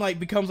game like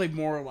becomes like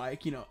more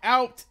like, you know,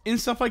 out and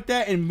stuff like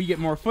that, and we get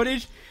more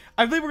footage,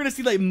 I believe we're gonna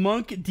see like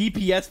monk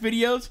DPS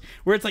videos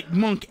where it's like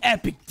monk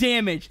epic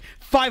damage,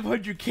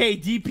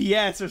 500k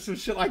DPS or some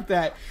shit like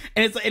that,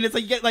 and it's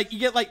like you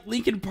get like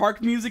Linkin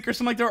Park music or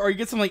something like that, or you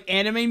get some like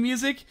anime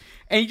music,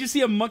 and you just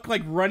see a monk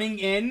like running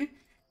in,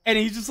 and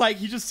he just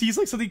sees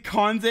like something,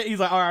 cons it, he's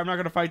like, all right, I'm not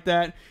gonna fight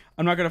that.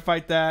 I'm not gonna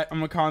fight that. I'm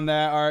gonna con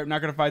that. All right, I'm not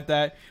gonna fight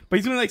that. But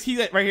he's gonna like see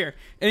that right here,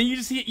 and then you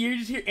just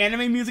hear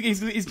anime music.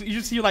 And you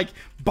just hear like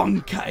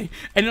bunkai,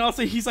 and then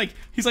also he's like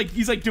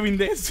doing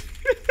this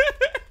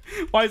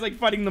while he's like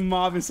fighting the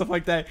mob and stuff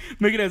like that,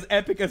 make it as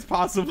epic as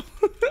possible.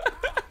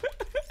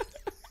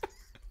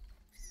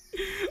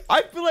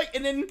 I feel like,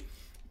 and then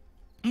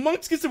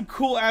monks get some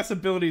cool ass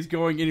abilities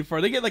going in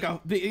for. They get like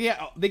they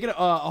get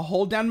a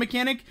hold down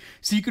mechanic,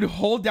 so you could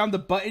hold down the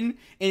button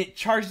and it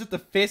charges up the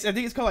fist. I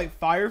think it's called like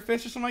fire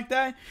fist or something like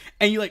that,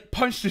 and you like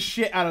punch the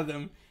shit out of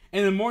them.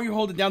 And the more you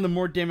hold it down, the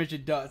more damage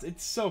it does.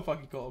 It's so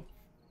fucking cool.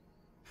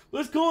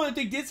 Well, it's cool if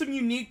they did some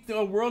unique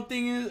world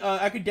thing.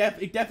 It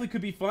definitely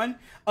could be fun.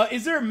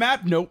 Is there a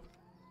map? Nope.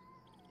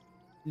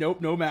 No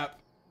map.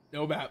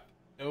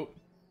 Nope.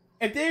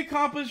 If they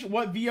accomplish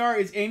what VR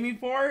is aiming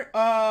for,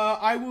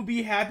 I will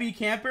be happy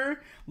camper.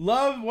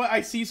 Love what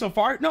I see so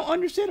far. No,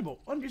 understandable.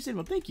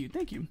 Thank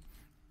you.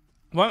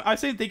 Well, I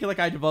say thank you like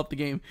I developed the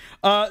game.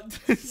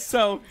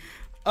 So,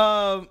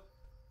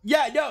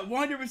 yeah, no,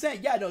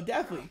 100%. Yeah, no,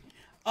 definitely.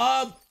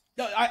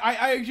 No,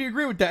 I actually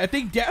agree with that. I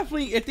think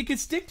definitely if they could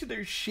stick to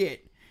their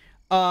shit,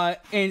 and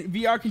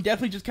VR can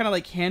definitely just kind of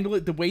like handle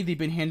it the way they've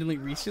been handling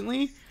it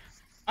recently.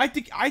 I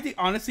think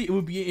honestly it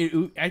would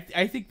be.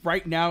 I think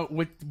right now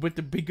with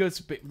the big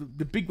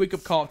wake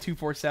up call of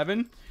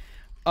 247,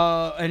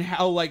 and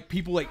how like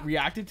people like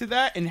reacted to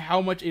that and how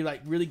much it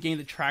like really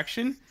gained the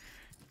traction.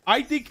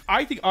 I think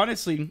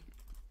honestly,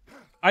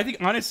 I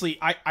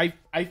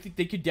think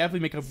they could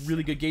definitely make a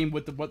really good game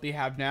with what they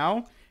have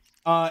now,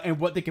 and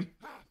what they can,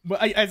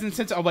 as in the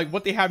sense of like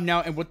what they have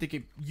now and what they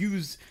can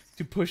use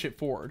to push it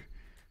forward.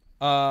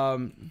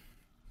 I'm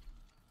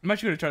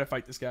actually gonna try to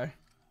fight this guy.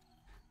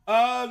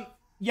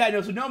 Yeah,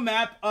 no, so no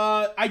map.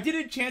 I did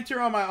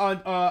enchanter on my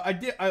Haley.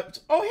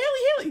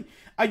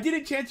 I did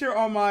enchanter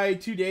on my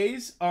 2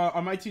 days.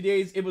 On my 2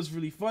 days, it was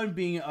really fun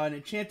being an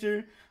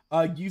enchanter,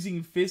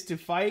 using fist to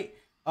fight.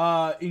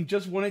 And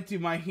just wanted to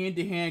my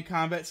hand-to-hand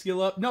combat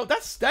skill up. No,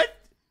 that.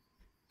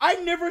 I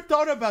never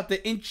thought about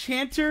the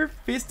enchanter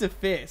fist to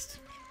fist.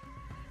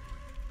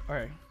 All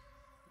right.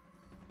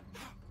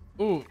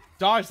 Ooh,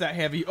 dodge that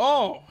heavy.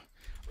 Oh!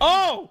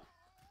 Oh!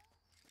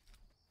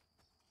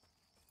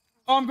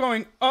 Oh, I'm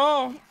going.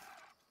 Oh!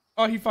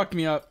 Oh, he fucked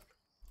me up.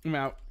 I'm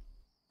out.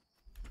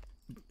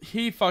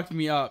 He fucked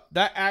me up.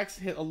 That axe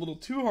hit a little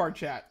too hard,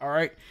 chat.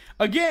 Alright?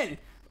 Again,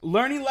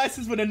 learning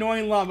lessons with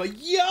annoying llama.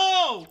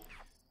 Yo!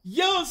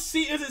 Yo,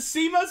 see, is it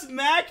Seamus,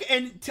 Mac,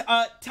 and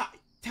Sowie?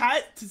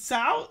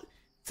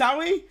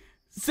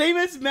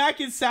 Seamus,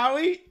 Mac, and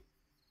Sowie?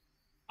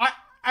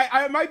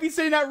 I might be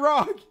saying that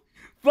wrong.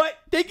 But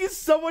thank you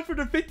so much for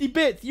the 50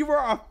 bits. You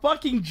are a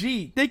fucking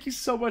G. Thank you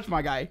so much,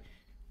 my guy.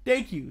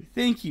 Thank you.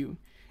 Thank you.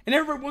 And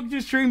everyone, welcome to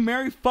the stream.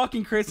 Merry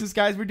fucking Christmas,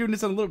 guys. We're doing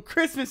this on a little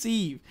Christmas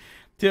Eve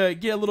to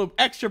get a little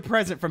extra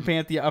present from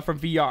Pantheon, from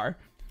VR.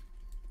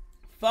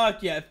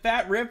 Fuck yeah.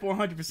 Fat rip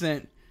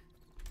 100%.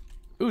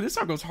 Ooh, this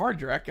song goes hard,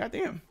 Direct.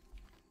 Goddamn.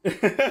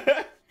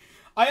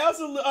 I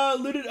also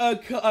looted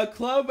a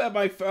club at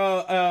my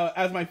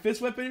as my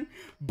fist weapon.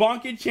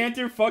 Bonk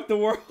Enchanter, fuck the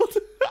world.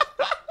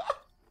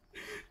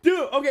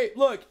 Dude, okay,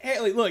 look,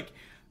 Haley, look.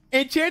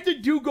 Enchanter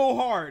do go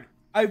hard,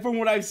 from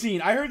what I've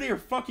seen. I heard they are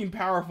fucking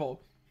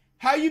powerful.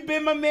 How you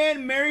been, my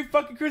man? Merry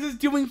fucking Christmas.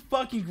 Doing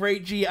fucking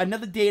great, G.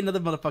 Another day,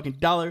 another motherfucking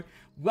dollar.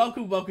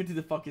 Welcome to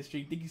the fucking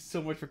stream. Thank you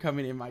so much for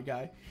coming in, my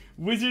guy.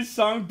 Wizard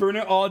song, burn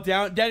it all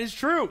down. That is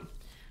true.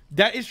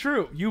 That is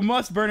true. You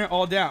must burn it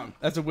all down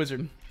as a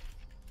wizard.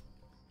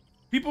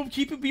 People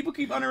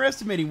keep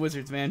underestimating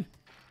wizards, man.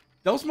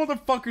 Those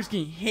motherfuckers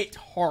can hit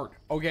hard,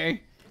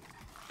 okay?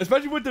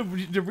 Especially with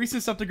the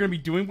recent stuff they're going to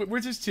be doing with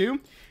wizards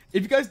too.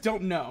 If you guys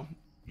don't know,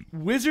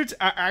 wizards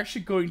are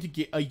actually going to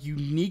get a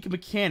unique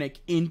mechanic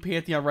in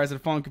Pantheon Rise of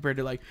the Fallen compared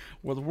to like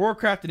World of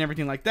Warcraft and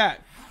everything like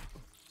that.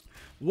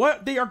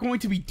 What they are going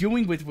to be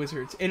doing with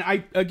wizards, and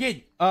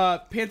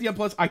Pantheon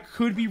Plus, I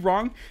could be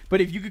wrong, but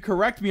if you could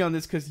correct me on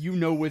this because you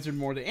know wizard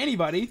more than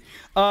anybody,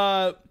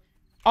 a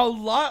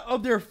lot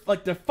of their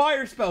the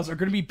fire spells are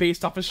going to be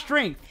based off of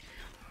strength.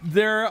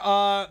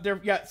 So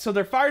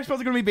their fire spells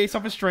are going to be based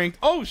off of strength.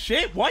 Oh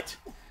shit! What?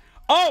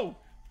 Oh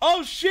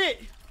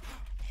shit!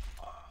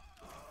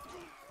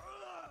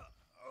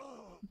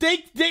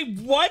 They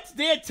what?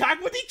 They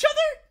attack with each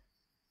other?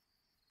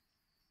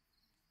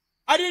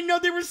 I didn't know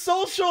they were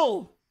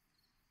social.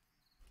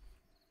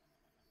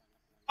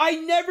 I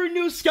never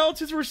knew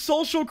skeletons were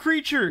social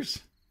creatures.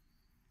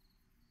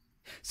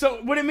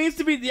 So what it means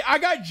to be, I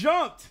got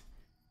jumped.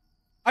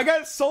 I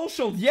got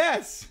social,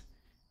 yes.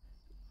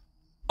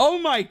 Oh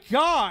my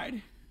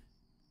god.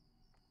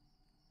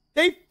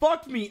 They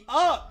fucked me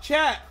up,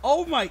 chat.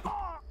 Oh my.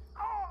 Call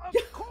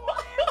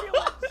an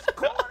ambulance.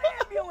 Call an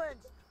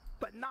ambulance.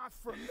 But not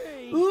for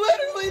me.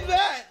 Literally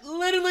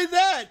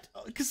that.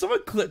 Can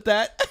someone clip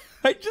that?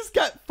 I just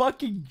got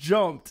fucking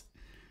jumped.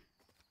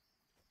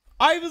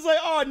 I was like,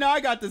 oh no, I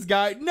got this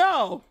guy.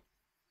 No.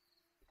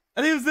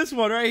 I think it was this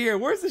one right here.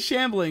 Where's the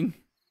shambling?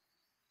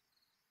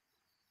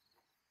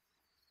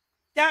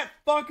 That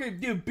fucker,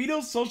 dude,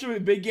 Beatles social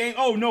big game.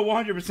 Oh no,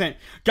 100%.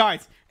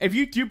 Guys, if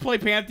you do play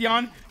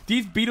Pantheon,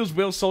 these Beatles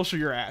will social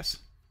your ass.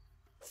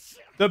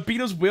 The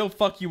Beatles will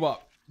fuck you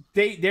up.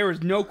 There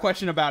is no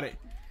question about it.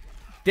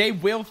 They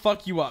will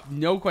fuck you up.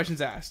 No questions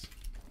asked.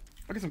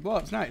 Look at some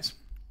gloves, nice.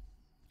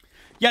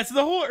 Yeah, so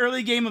the whole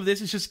early game of this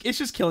is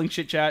just killing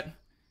shit, chat.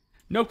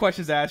 No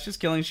questions asked,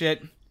 just killing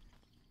shit.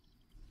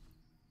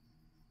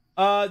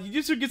 You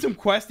just get some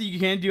quests that you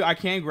can do. I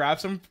can grab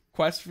some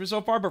quests for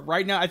so far, but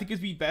right now I think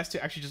it'd be best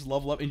to actually just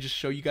level up and just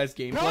show you guys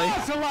gameplay.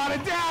 That's a lot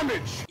of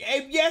damage.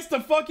 Yes,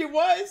 the fuck it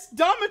was.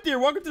 Dominator,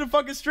 welcome to the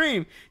fucking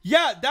stream.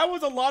 Yeah, that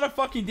was a lot of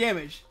fucking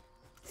damage.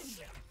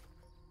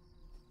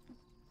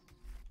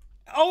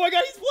 Oh my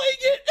god, he's playing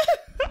it.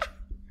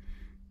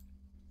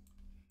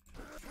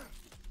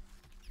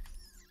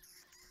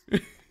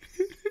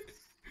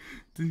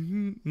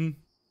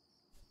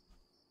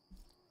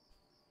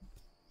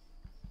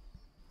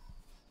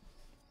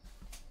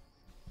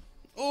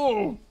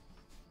 Oh,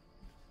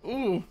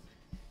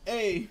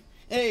 hey,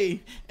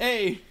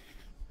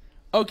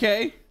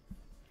 okay.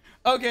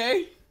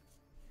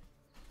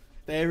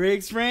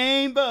 Therick's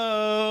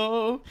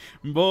Rainbow,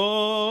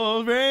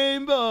 bold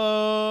rainbow.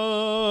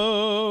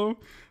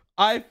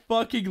 I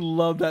fucking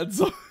love that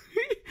song.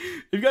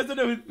 If you guys don't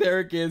know who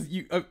Therick is,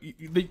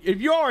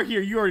 if you are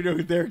here, you already know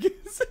who Therick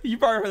is. You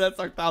probably heard that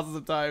song thousands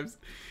of times.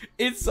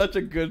 It's such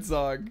a good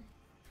song.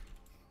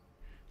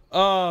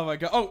 Oh my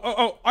god.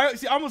 I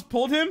almost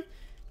pulled him,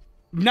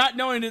 not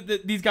knowing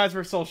that these guys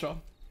were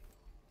social.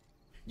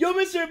 Yo,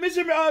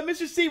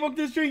 Mr. C, welcome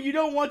to the stream. You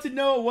don't want to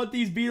know what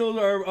these Beatles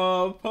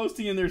are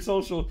posting in their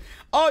social.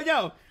 Oh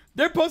no,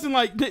 they're posting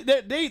like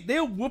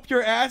they'll whoop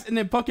your ass and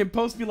then fucking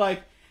post me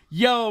like,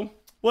 yo,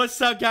 what's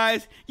up,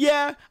 guys?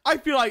 Yeah, I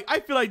feel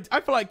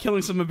like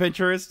killing some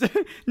adventurers.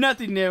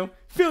 Nothing new.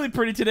 Feeling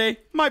pretty today.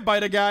 Might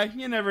bite a guy.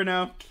 You never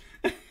know.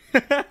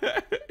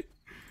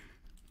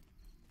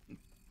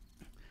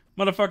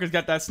 Motherfucker's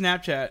got that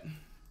Snapchat.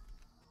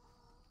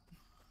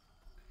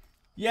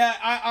 Yeah,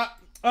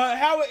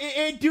 how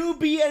it do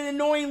be an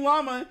annoying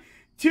llama.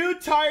 Too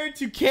tired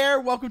to care.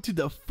 Welcome to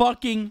the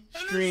fucking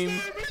stream.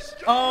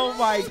 Oh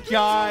my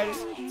god.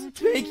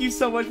 Thank you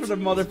so much for the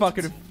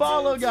motherfucking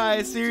follow,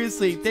 guys.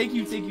 Seriously, thank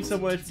you so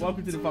much.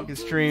 Welcome to the fucking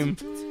stream.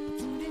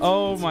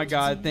 Oh my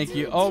god, thank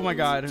you. Oh my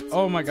god.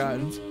 Oh my god.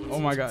 Oh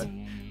my god.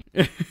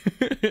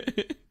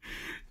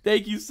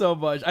 Thank you so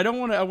much. I don't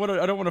want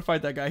to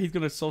fight that guy. He's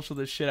gonna social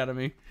this shit out of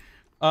me.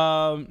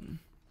 I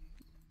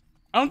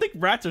don't think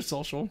rats are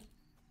social.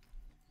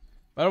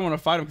 I don't want to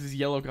fight him because he's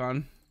yellow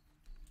con.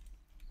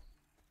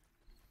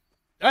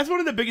 That's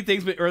one of the biggest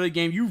things with early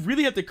game. You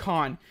really have to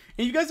con.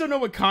 And you guys don't know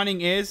what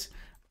conning is.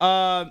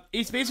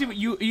 It's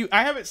basically what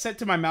I have it set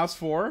to my mouse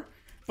for.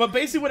 But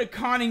basically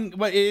what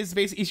what is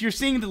basically is you're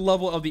seeing the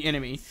level of the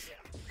enemy.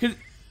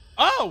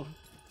 Oh!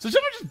 So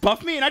someone just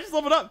buffed me and I just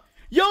leveled up.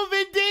 Yo,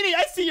 Vendini,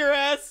 I see your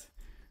ass.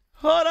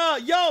 Hold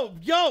up.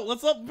 Yo,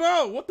 let's up,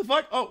 bro. What the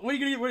fuck? Oh, what are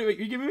you gonna do? Wait,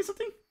 you giving me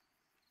something?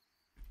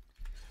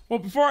 Well,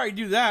 before I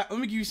do that, let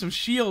me give you some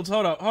shields.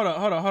 Hold up.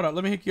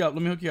 Let me hook you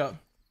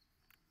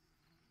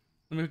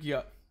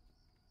up.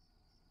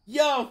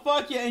 Yo,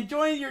 fuck yeah.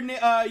 Enjoying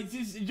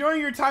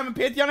your time in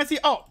Pantheon. I see.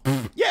 Oh,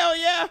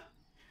 yeah.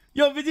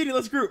 Yo, Vendini,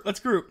 let's group. Let's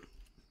group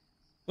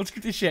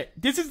this shit.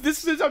 This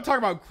is what I'm talking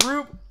about.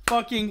 Group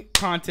fucking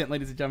content,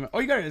 ladies and gentlemen. Oh,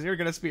 you got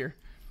a spear.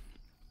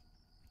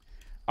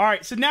 All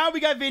right, so now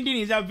we got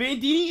Vendini. Now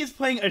Vendini is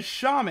playing a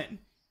shaman.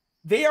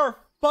 They are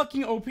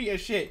fucking OP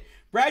as shit.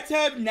 Rats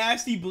have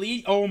nasty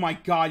bleed. Oh my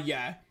god,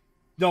 yeah.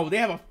 No, they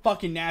have a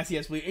fucking nasty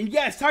ass bleed. And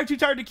yes, tired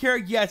to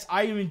carry. Yes,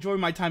 I am enjoying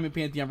my time in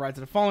Pantheon Rise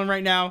of the Fallen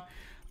right now.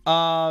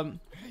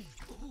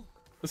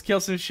 Let's kill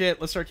some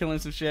shit. Let's start killing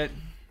some shit.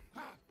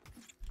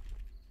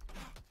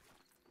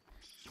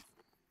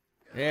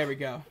 There we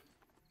go.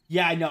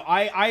 Yeah, I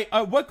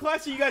know. What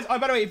class are you guys? Oh,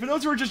 by the way, for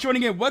those who are just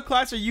joining in, what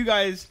class are you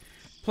guys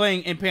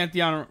playing in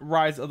Pantheon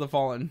Rise of the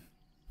Fallen?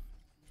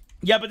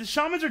 Yeah, but the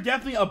shamans are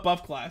definitely a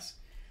buff class.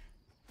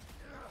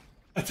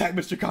 Attack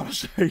Mr.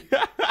 Counter-Strike.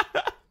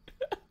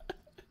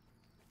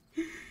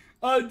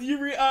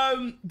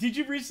 Did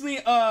you recently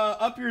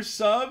up your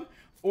sub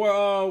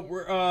or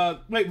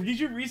wait, did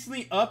you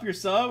recently up your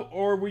sub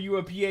or were you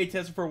a PA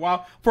tester for a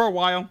while? For a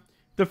while.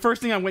 The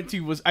first thing I went to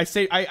was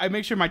I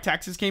make sure my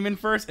taxes came in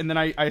first, and then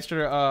I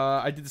started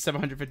I did the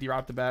 750 right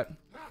off the bat.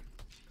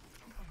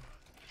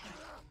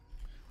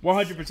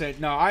 100%.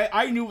 No,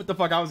 I knew what the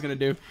fuck I was gonna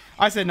do.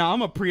 I said, no, I'm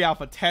gonna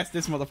pre-alpha test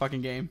this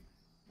motherfucking game.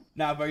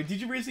 Nah, but did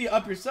you recently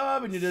up your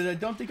sub? And I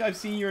don't think I've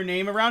seen your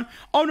name around.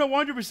 Oh no,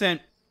 100%.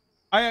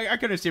 I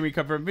can understand where you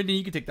come from. Vinden,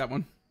 you can take that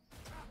one.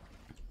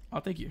 Oh,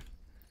 thank you.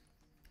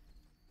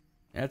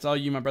 That's all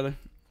you, my brother.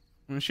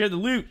 I'm gonna share the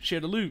loot.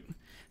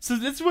 So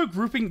this is what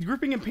grouping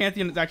in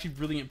Pantheon is actually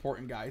really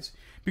important, guys.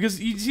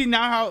 Because you see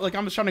now how like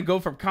I'm just trying to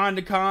go from con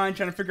to con,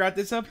 trying to figure out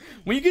this stuff.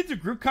 When you get to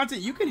group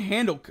content, you can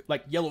handle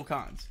like yellow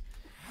cons.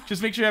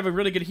 Just make sure you have a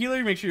really good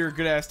healer, make sure you're a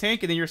good ass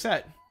tank, and then you're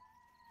set.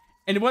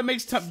 And what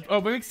makes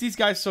these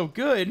guys so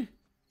good?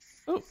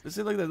 Oh, is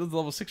it like that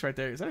level 6 right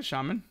there? Is that a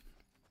shaman?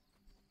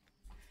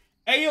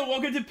 Hey yo,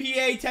 welcome to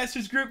PA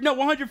Testers Group. No,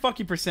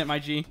 100%, my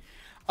G.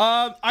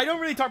 I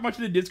don't really talk much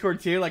in the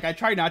Discord too. Like I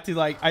try not to.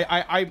 Like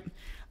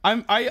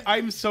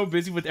I'm so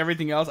busy with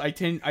everything else. I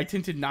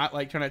tend to not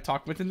like trying to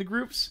talk within the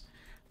groups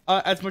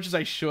as much as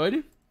I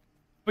should.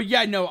 But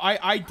yeah, no,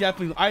 I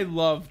definitely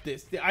love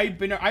this. I've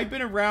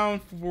been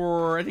around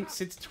for I think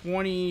since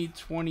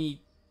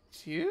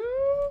 2022.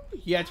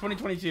 Yeah,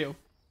 2022.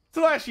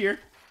 So last year.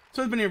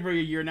 So it's been here for a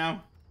year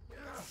now.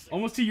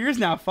 Almost 2 years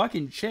now.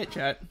 Fucking shit,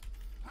 chat.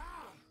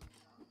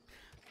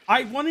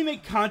 I want to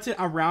make content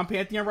around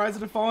Pantheon Rise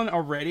of the Fallen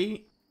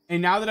already.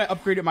 And now that I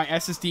upgraded my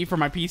SSD for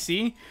my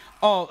PC,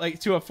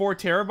 like to a 4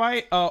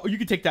 terabyte, you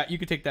can take that. You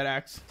can take that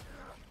axe.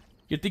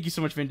 Yeah, thank you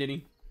so much,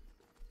 Vendini.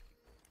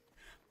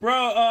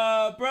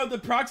 Bro, the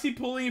proxy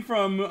pulling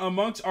from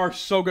monks are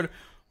so good.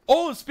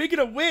 Oh, speaking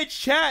of which,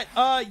 chat,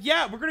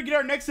 yeah, we're gonna get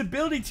our next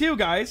ability too,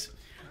 guys.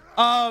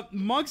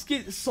 Monks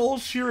get Soul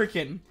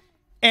Shuriken,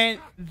 and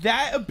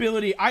that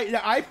ability,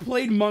 I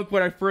played monk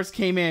when I first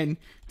came in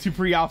to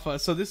pre-alpha,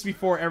 so this is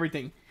before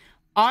everything.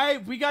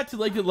 We got to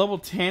like the level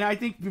 10, I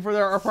think, before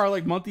there are probably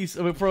like monthlies,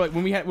 before like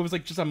when it was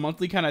like just a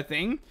monthly kind of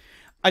thing.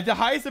 The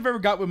highest I've ever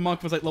got with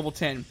monk was like level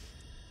 10,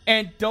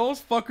 and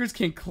those fuckers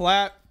can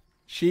clap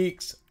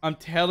cheeks. I'm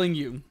telling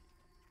you.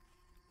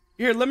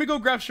 Here, let me go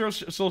grab Soul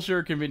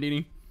Shuriken,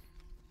 Vendini.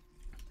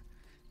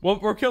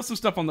 We'll kill some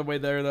stuff on the way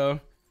there, though.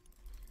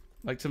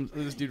 Like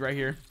this dude right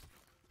here.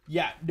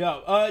 Yeah,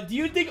 no. Do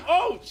you think...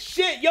 Oh,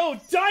 shit. Yo,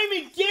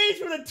 Diamond Games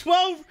for the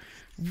 12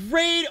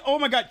 raid. Oh,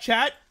 my God.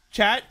 Chat.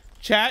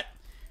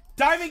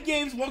 Diamond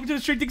Games, welcome to the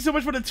stream. Thank you so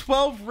much for the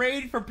 12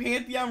 raid for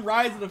Pantheon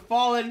Rise of the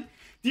Fallen.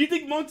 Do you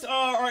think monks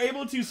are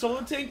able to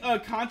solo tank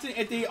content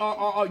if they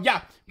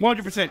yeah,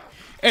 100%.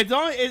 As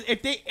long as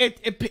if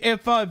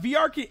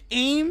VR can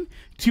aim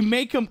to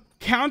make them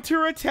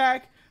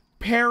counterattack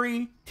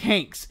parry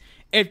tanks.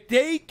 If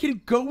they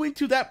can go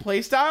into that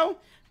playstyle,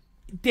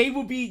 they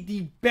will be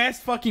the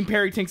best fucking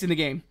parry tanks in the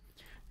game.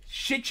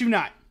 Shit you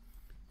not.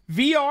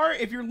 VR,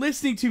 if you're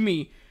listening to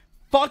me,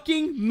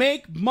 fucking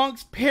make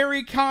monks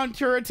parry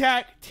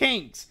counterattack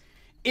tanks.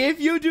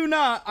 If you do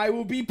not, I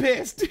will be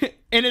pissed.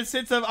 In a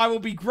sense of I will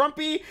be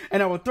grumpy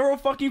and I will throw a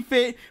fucking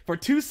fit for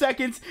 2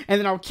 seconds and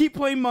then I'll keep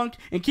playing Monk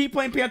and keep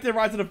playing Pantheon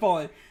Rise of the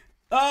Fallen.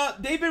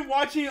 They've been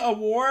watching a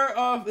war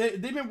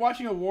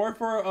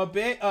for a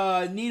bit.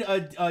 Need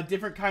a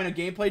different kind of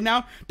gameplay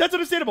now. That's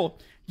understandable.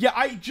 Yeah,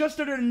 I just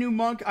started a new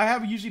Monk. I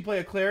have usually play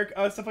a cleric,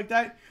 stuff like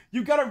that.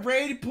 You got to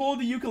raid, pull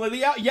the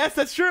ukulele out. Yes,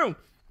 that's true.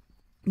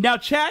 Now,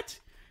 chat,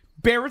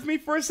 bear with me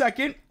for a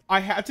second. I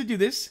have to do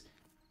this.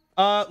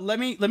 Let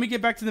me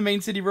get back to the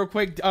main city real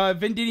quick.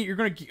 Vendini, you're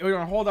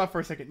gonna hold off for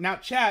a second. Now,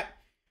 chat,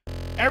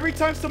 every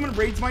time someone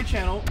raids my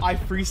channel, I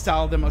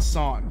freestyle them a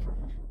song.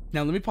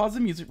 Now, let me pause the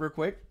music real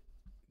quick.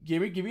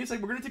 Give me a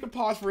second. We're gonna take a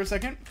pause for a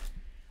second.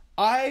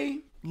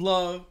 I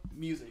love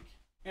music,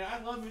 and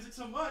I love music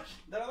so much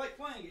that I like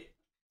playing it.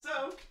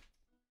 So,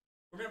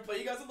 we're gonna play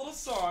you guys a little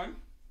song.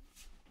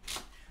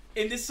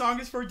 And this song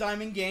is for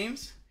Diamond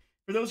Games.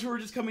 For those who are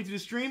just coming to the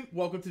stream,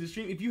 welcome to the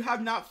stream. If you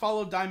have not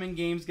followed Diamond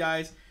Games,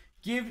 guys,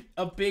 give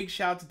a big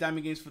shout out to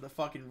Diamond Games for the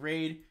fucking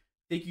raid.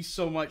 Thank you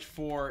so much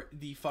for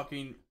the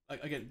fucking,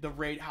 again, the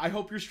raid. I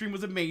hope your stream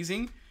was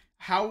amazing.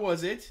 How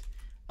was it?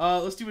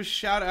 Let's do a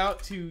shout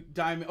out to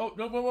Diamond. Oh,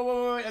 no,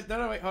 wait.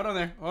 No, wait. Hold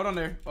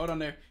on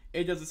there.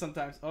 It does it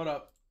sometimes. Hold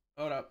up.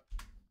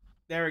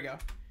 There we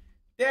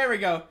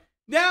go.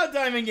 Now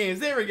Diamond Games.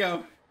 There we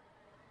go.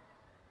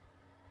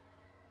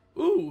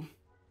 Ooh.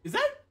 Is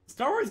that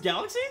Star Wars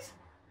Galaxies?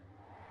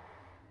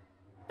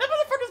 That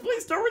motherfucker's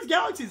playing Star Wars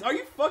Galaxies. Are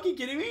you fucking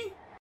kidding me?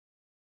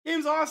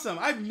 Game's awesome.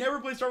 I've never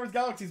played Star Wars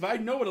Galaxies, but I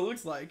know what it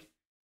looks like.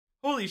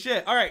 Holy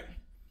shit. Alright.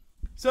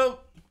 So.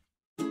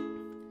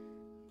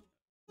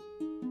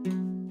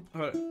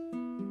 Hold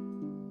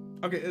on.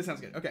 Okay, this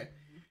sounds good. Okay.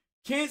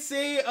 Can't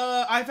say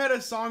I've had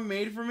a song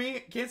made for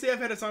me.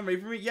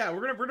 Yeah,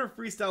 we're gonna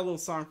freestyle a little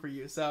song for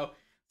you. So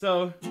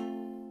if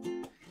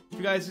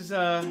you guys just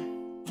let's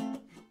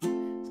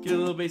get a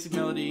little basic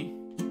melody.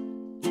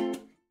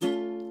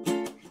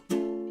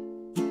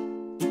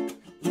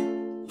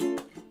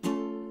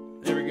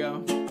 There we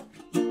go.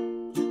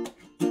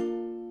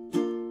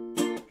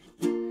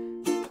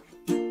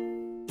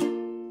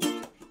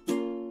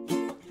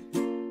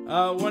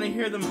 Want to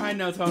hear them high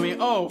notes, homie?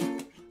 Oh,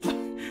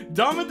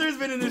 Domither's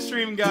been in the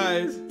stream,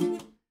 guys.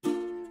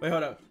 Wait,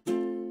 hold up.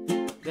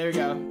 There we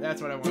go.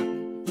 That's what I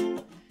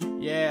want.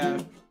 Yeah.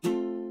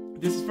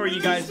 This is for you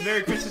guys.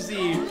 Merry Christmas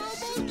Eve.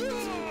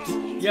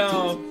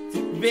 Yo,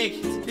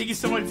 Vic. Thank you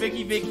so much,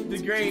 Vicky. Vic the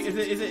Great. Is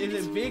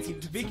it Vic?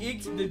 Vic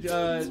Ig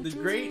the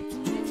Great?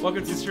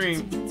 Welcome to the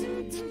stream.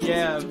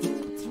 Yeah.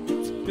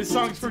 This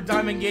song's for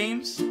Diamond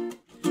Games.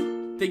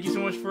 Thank you so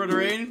much for the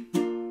raid.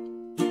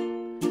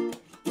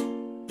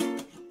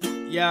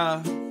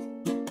 Yeah.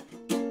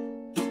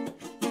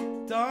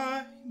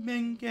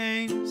 Diamond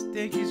Games,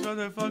 thank you for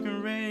the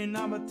fucking rain.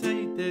 I'ma tell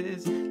you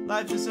this,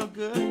 life is so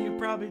good, you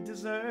probably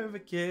deserve a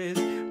kiss.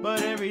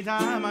 But every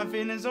time I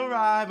finish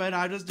alright, but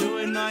I just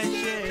doing nice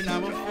shit.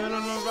 I'm feeling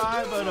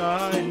alright, but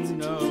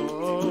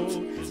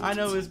I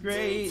know it's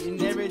great.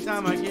 And every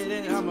time I get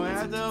it, I'm gonna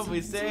have to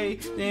always say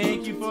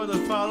thank you for the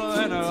follow,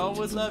 and I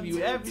always love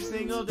you every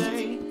single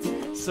day.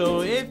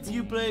 So if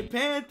you play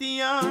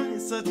Pantheon,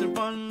 it's such a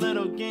fun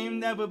little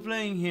game that we're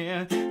playing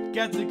here.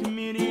 Got the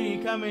community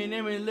coming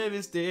in with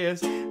living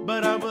stairs.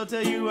 But I will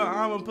tell you,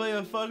 I'm gonna play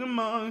a fucking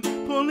Monk,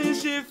 pulling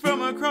shit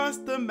from across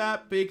the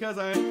map because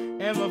I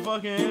am a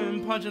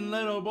fucking punching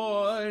little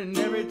boy. And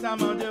every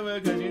time I do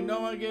it, cause you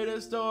know I get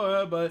a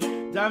store. But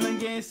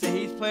Diamond Games say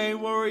he's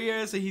playing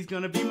warrior, so he's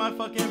gonna be my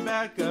fucking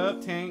backup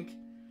tank.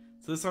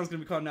 So this song's gonna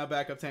be called Now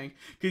Backup Tank,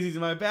 cause he's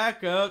my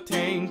backup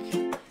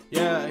tank.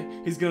 Yeah,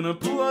 he's gonna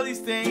pull all these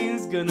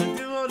things, gonna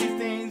do all these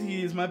things.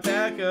 He's my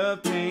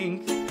backup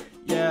tank.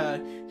 Yeah,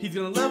 he's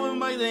gonna level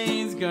my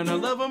lanes, gonna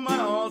level my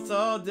ults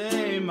all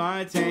day,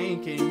 my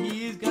tank. And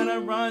he's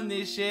gonna run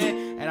this shit,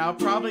 and I'll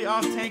probably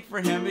off tank for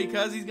him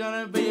because he's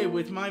gonna be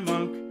with my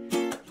Monk.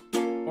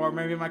 Or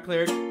maybe my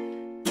cleric.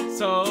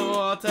 So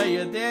I'll tell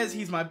you this,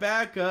 he's my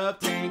backup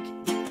tank.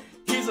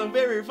 He's so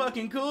very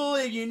fucking cool,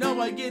 if you know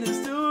I get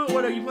his too.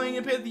 What are you playing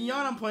in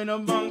Pantheon? I'm playing a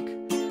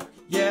Monk.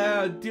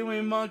 Yeah,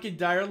 doing Monk and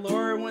Dire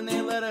Lore when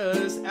they let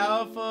us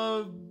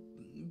alpha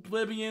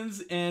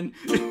oblivions and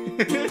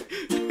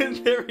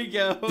there we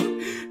go.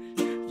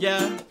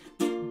 Yeah,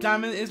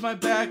 Diamond is my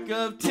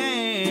backup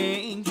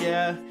tank.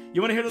 Yeah,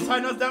 you want to hear those high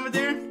notes, Diamond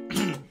there?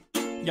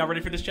 Y'all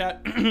ready for this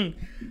chat?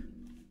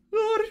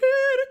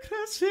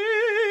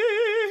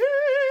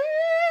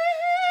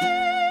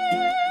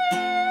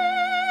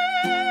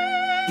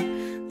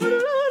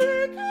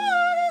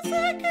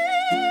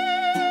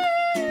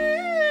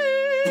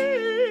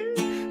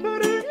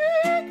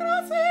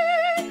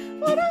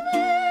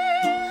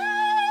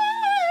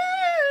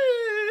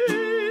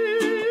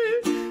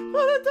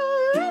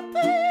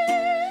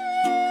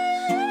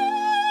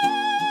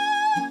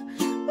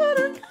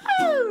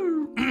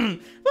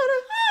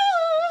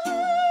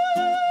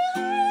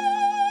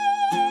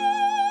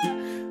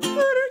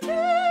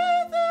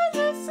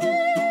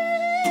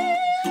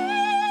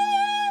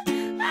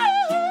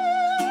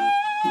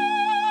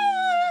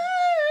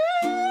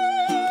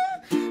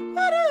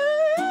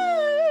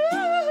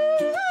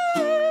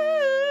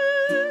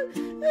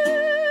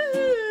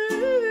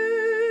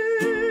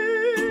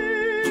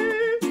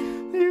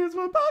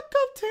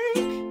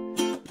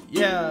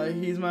 Yeah,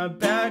 he's my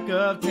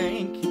backup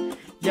tank.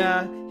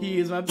 Yeah,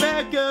 he's my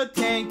backup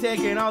tank,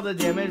 taking all the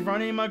damage,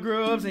 running my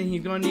grooves, and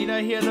he's gonna need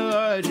a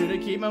healer to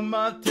keep him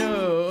up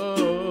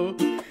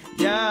too.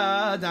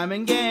 Yeah,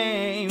 Diamond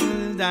Games,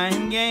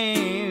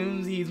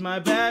 he's my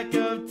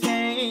backup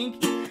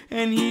tank,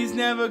 and he's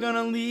never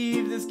gonna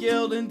leave this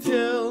guild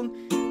until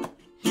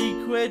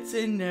he quits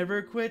and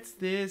never quits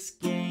this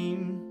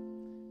game.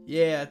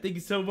 Yeah, thank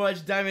you so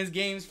much, Diamond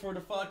Games, for the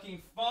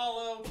fucking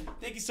follow.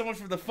 Thank you so much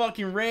for the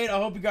fucking raid. I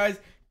hope you guys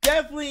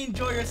definitely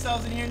enjoy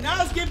yourselves in here. Now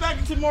let's get back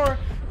into more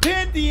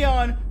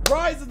Pantheon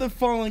Rise of the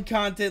Fallen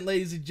content,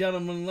 ladies and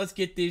gentlemen. Let's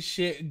get this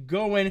shit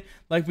going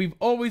like we've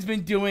always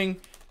been doing,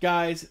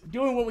 guys.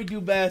 Doing what we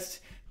do best.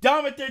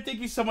 Dominator, thank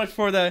you so much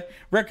for the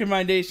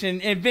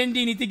recommendation. And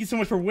Vendini, thank you so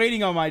much for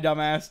waiting on my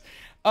dumbass.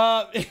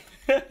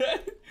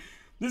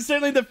 This is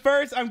certainly the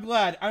first. I'm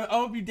glad. I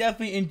hope you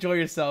definitely enjoy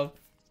yourself.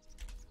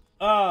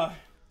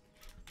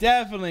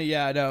 Definitely,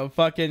 yeah, no,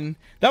 fucking,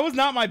 that was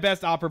not my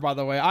best opera, by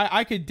the way.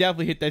 I could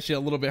definitely hit that shit a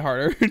little bit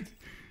harder. Did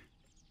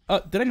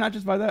I not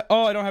just buy that?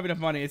 Oh, I don't have enough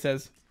money, it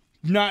says.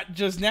 Not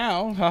just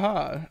now,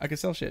 haha, I can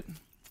sell shit.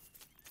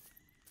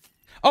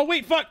 Oh,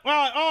 wait, fuck,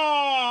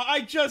 oh,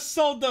 I just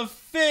sold the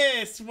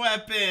fist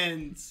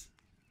weapons.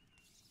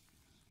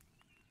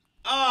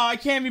 Oh, I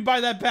can't even buy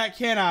that back,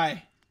 can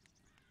I?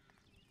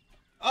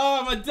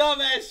 Oh, my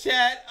dumbass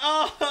chat,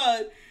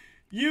 oh.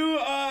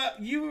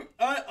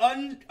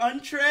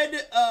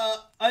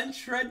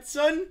 Untread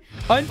son,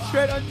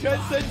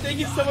 thank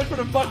you so much for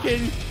the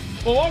fucking,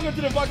 well, welcome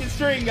to the fucking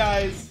stream,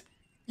 guys.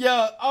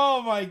 Yeah,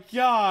 oh my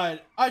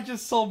god, I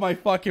just sold my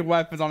fucking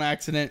weapons on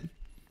accident.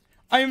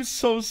 I am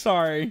so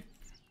sorry.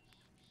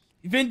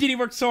 Vendini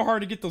worked so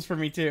hard to get those for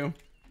me too.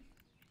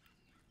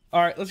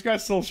 Alright, let's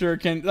grab Soul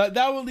Shuriken.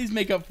 That will at least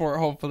make up for it,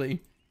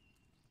 hopefully.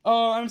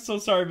 Oh, I'm so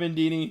sorry,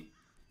 Vendini.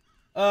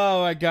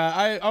 Oh my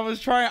god, I was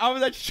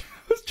actually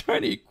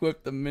trying to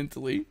equip them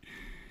mentally.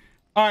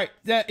 Alright,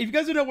 if you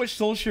guys don't know what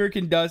Soul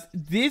Shuriken does,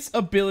 this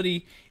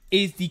ability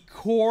is the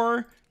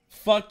core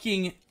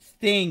fucking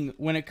thing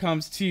when it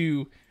comes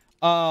to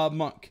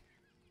Monk.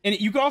 And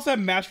you can also have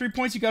mastery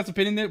points. You guys have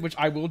put in there, which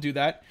I will do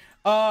that.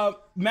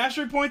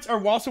 Mastery points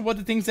are also one of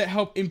the things that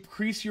help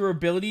increase your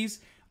abilities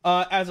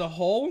as a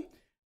whole.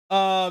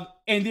 And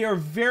they are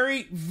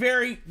very,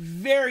 very,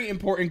 very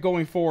important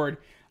going forward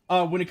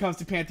when it comes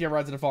to Pantheon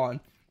Rise of the Fallen.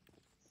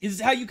 Is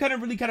how you kind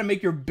of really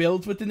make your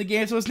builds within the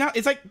game. So it's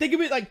like, think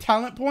of it like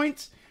talent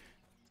points,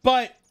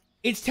 but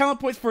it's talent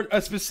points for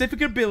a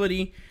specific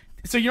ability.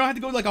 So you don't have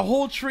to go like a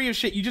whole tree of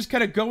shit. You just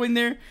kind of go in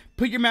there,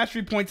 put your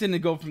mastery points in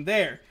and go from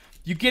there.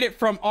 You get it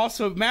from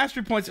also,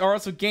 mastery points are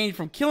also gained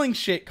from killing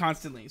shit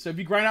constantly. So if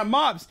you grind out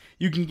mobs,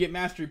 you can get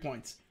mastery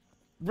points.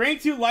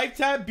 Rank 2 life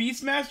tab,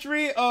 beast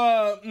mastery,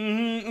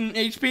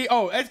 HP.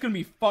 Oh, that's gonna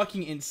be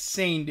fucking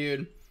insane,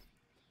 dude.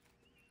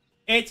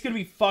 It's gonna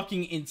be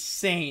fucking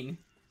insane.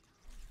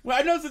 Well,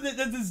 I know that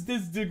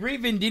there's the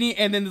great Vendini,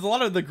 and then there's a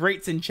lot of the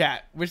greats in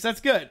chat, which that's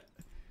good.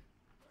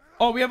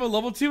 Oh, we have a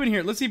level 2 in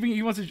here. Let's see if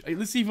he wants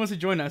to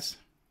join us.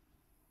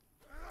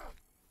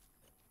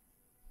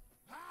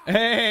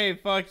 Hey,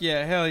 fuck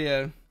yeah, hell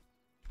yeah.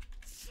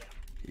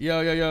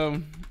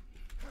 Yo.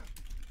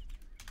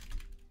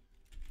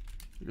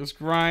 Let's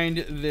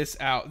grind this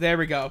out. There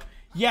we go.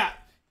 Yeah.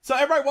 So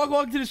everybody,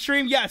 welcome to the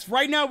stream. Yes,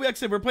 right now we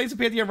actually we're playing some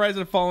Pantheon Rise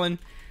of the Fallen.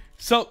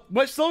 So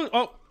what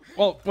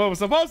we're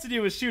supposed to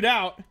do is shoot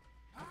out,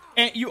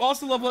 and you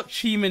also level up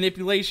chi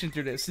manipulation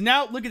through this. So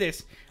now look at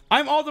this.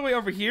 I'm all the way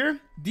over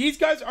here. These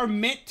guys are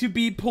meant to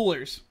be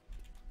pullers.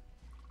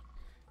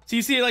 So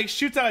you see it like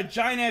shoots out a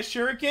giant ass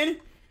shuriken.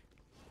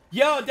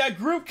 Yo, that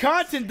group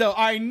content though,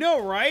 I know,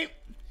 right?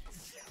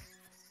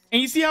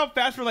 And you see how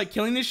fast we're like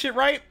killing this shit,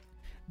 right?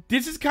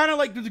 This is kind of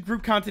like what the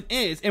group content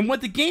is. And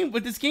what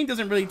this game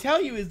doesn't really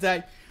tell you is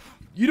that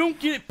you don't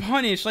get it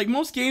punished. Like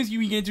most games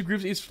you get into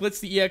groups, it splits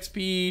the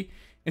EXP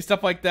and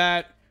stuff like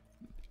that.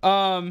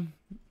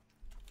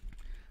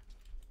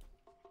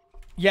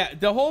 Yeah,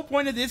 the whole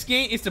point of this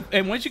game is to,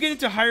 and once you get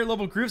into higher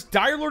level groups,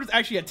 Dire Lord is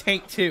actually a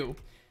tank too.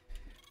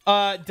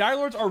 Dire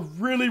Lords are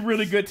really,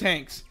 really good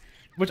tanks,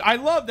 which I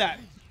love that.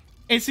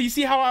 And so you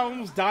see how I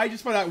almost died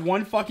just for that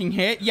one fucking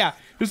hit? Yeah,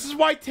 this is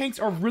why tanks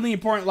are really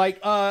important.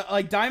 Like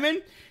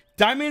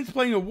Diamond's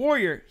playing a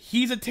warrior.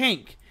 He's a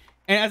tank.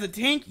 And as a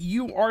tank,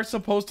 you are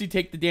supposed to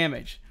take the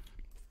damage.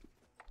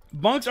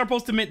 Monks are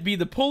supposed to be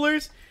the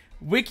pullers.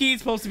 Wiki's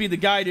supposed to be the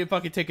guy to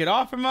fucking take it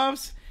off from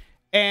us.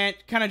 And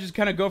kind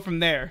of go from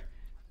there.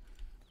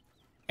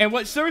 And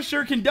what Soul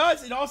Shuriken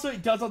does,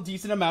 it does a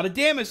decent amount of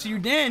damage. So you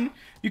can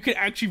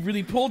actually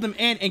really pull them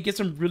in and get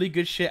some really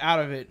good shit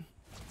out of it.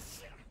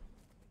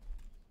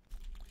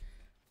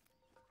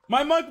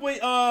 My monk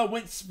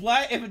went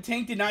splat if a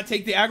tank did not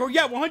take the aggro.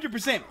 Yeah,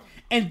 100%.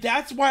 And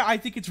that's why I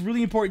think it's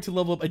really important to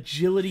level up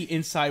agility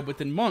inside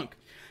within monk.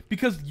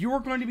 Because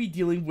you're going to be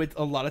dealing with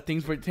a lot of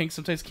things where tanks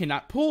sometimes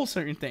cannot pull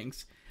certain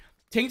things.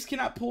 Tanks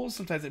cannot pull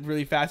sometimes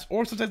really fast.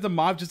 Or sometimes the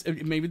mob just,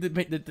 maybe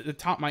the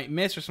top might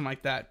miss or something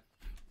like that.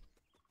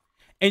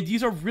 And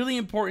these are really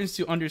important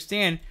to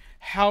understand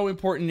how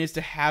important it is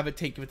to have a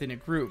tank within a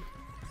group.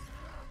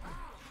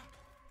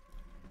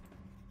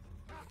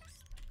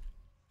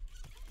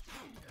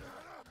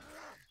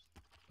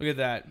 Look at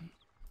that.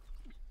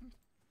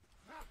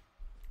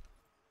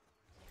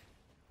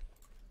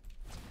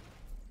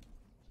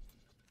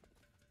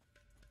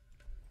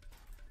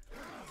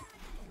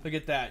 Look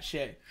at that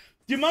shit.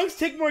 Do monks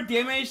take more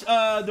damage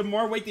the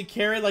more weight they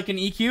carry, like an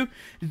EQ?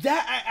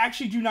 That I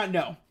actually do not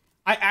know.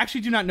 I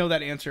actually do not know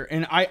that answer,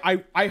 and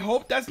I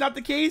hope that's not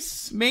the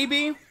case.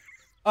 Maybe.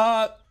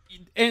 And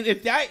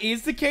if that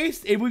is the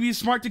case, it would be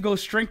smart to go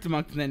strength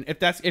monk then. If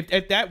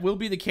that will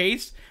be the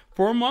case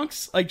for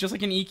monks, like just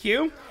like an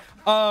EQ,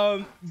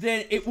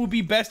 then it will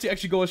be best to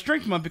actually go a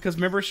strength monk, because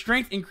remember,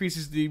 strength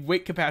increases the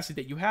weight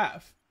capacity that you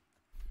have.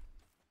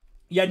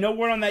 Yeah, no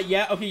word on that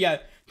yet. Okay, yeah.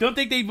 Don't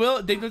think they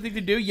will. They don't think they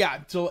do.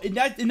 Yeah. So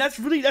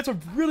that's a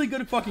really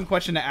good fucking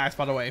question to ask.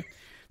 By the way,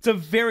 it's a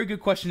very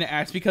good question to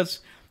ask, because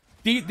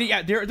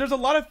there's a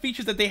lot of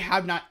features that they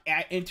have not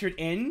entered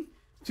in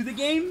to the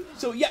game.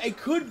 So yeah, it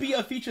could be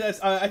a feature that's.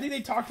 I think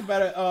they talked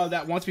about it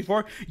that once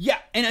before. Yeah,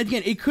 and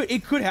again, it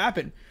could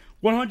happen.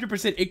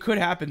 100%, it could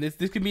happen.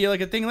 This could be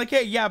like a thing. Like,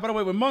 hey, yeah. By the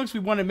way, with monks, we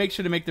want to make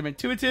sure to make them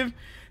intuitive.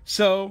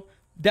 So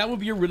that would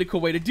be a really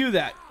cool way to do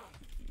that.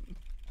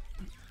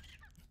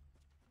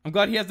 I'm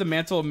glad he has the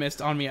Mantle of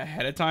Mist on me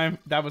ahead of time.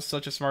 That was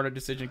such a smarter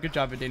decision. Good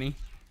job, Vidini.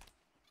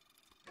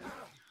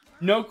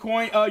 No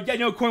coin. Yeah,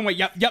 no coin weight.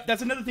 Yep.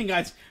 That's another thing,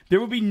 guys. There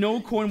will be no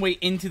coin weight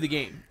into the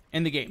game.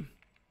 In the game.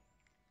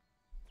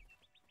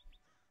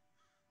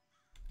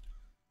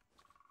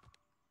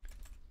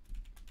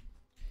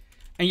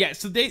 And yeah,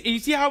 so you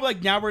see how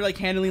like now we're like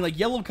handling like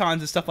yellow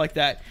cons and stuff like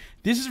that.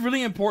 This is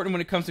really important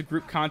when it comes to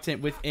group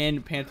content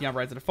within Pantheon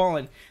Rise of the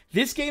Fallen.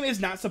 This game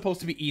is not supposed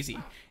to be easy.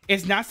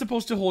 It's not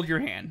supposed to hold your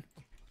hand.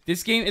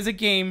 This game is a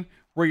game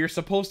where you're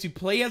supposed to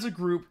play as a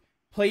group,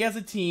 play as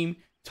a team,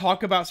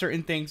 talk about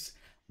certain things.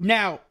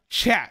 Now,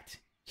 chat,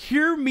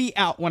 hear me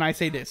out when I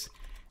say this.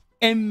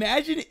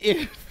 Imagine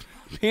if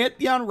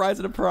Pantheon Rise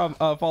of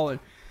the Fallen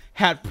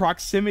had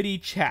proximity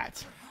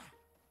chat.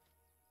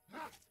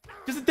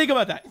 Just think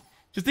about that.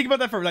 Just think about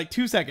that for like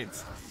 2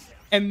 seconds.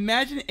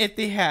 Imagine if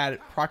they had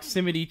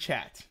proximity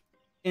chat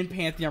in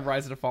Pantheon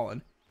Rise of the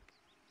Fallen.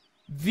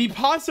 The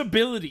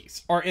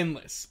possibilities are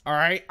endless, all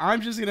right?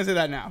 I'm just going to say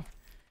that now.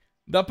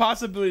 The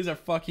possibilities are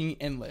fucking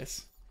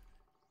endless.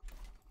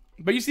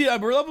 But you see,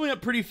 we're leveling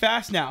up pretty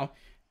fast now.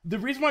 The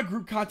reason why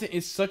group content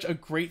is such a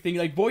great thing,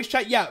 like voice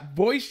chat, yeah,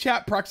 voice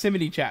chat,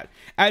 proximity chat.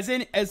 As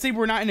say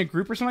we're not in a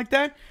group or something like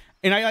that,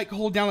 and I like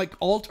hold down like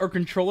Alt or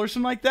Control or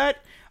something like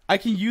that, I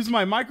can use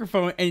my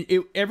microphone and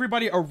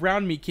everybody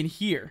around me can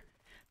hear.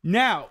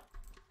 Now,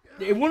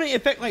 it wouldn't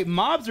affect like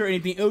mobs or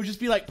anything. It would just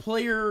be like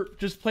player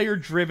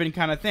driven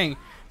kind of thing.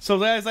 So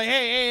that's like,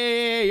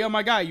 hey, yo,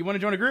 my guy, you want to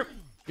join a group?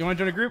 You want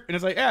to join a group? And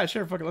it's like, yeah,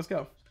 sure, fuck it, let's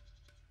go.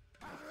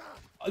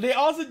 They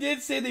also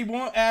did say they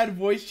won't add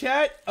voice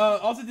chat.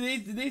 Also,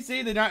 did they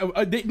say they're not?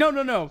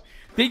 No.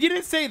 They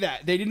didn't say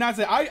that. They did not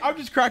say. I'm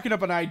just cracking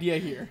up an idea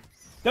here.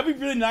 That'd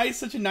be really nice.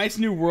 Such a nice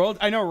new world.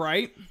 I know,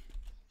 right?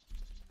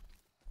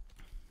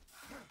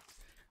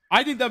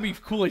 I think that'd be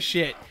cool as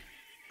shit.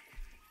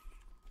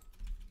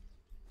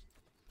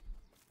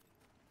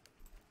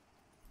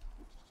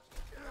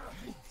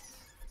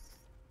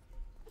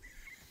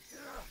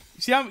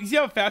 You see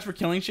how fast we're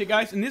killing shit,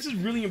 guys? And this is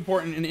really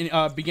important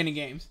in beginning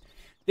games.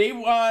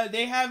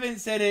 They haven't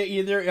said it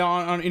either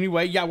on any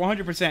way. Yeah,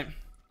 100%.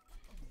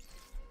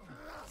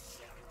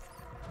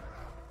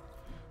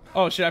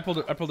 Oh shit! I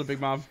pulled a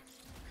big mob.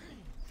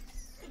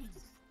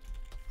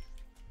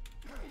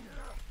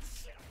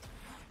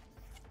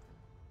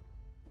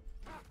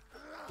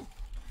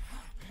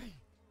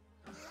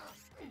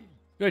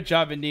 Good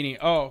job, Vendini.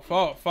 Oh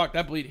fuck!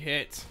 That bleed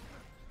hits.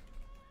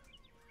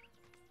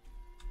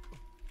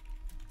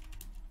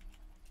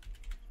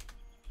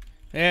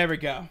 There we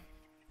go.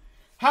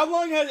 How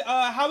long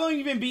have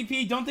you been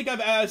VP? Don't think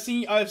I've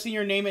seen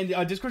your name in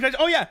Discord chat.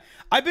 Oh yeah,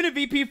 I've been a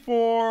VP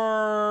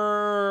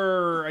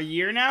for a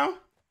year now.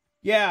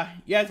 Yeah,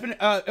 it's been.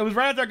 It was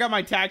right after I got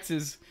my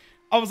taxes.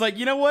 I was like,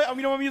 you know what?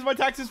 You know what I'm using my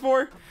taxes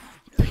for?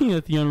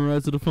 Pantheon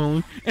Rise of the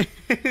Fallen.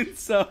 And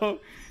so,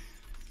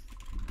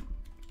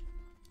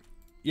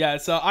 yeah,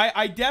 so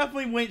I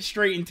definitely went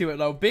straight into it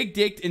though. Big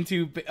dicked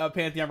into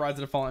Pantheon Rise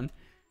of the Fallen.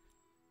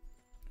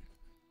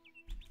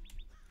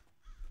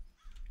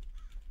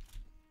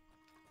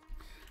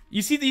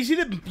 You see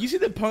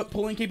the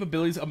pulling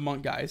capabilities of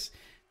Monk, guys.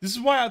 This is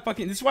why I'm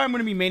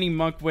gonna be maining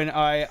Monk when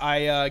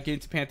I get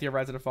into Pantheon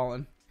Rise of the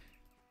Fallen.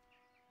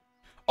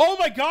 Oh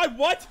my god,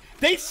 what?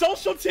 They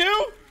social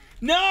too?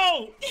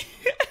 No!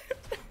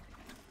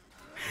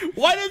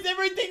 Why does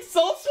everything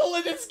social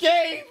in this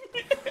game?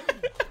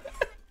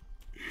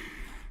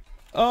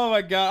 Oh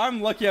my god,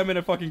 I'm lucky I'm in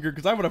a fucking group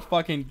because I would have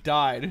fucking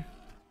died.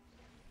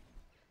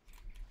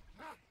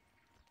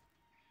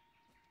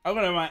 I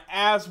would have my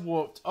ass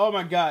whooped. Oh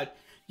my god.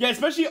 Yeah,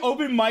 especially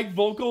open mic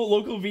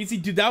local VC.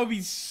 Dude, that would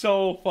be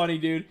so funny,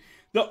 dude.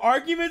 The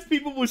arguments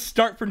people would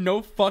start for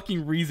no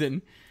fucking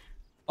reason.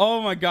 Oh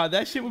my god,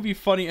 that shit would be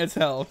funny as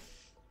hell.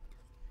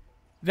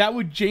 That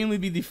would genuinely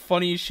be the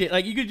funniest shit.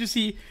 Like, you could just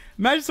see,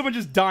 imagine someone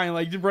just dying,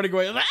 like, just running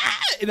away, and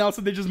all of a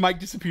sudden they just mic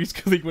disappears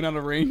because they went out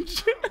of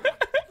range.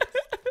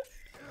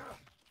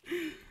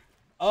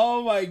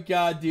 Oh my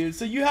god, dude.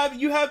 So you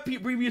have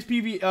previous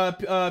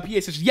PA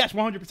sessions. Yes,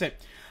 100%.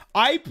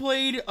 I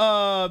played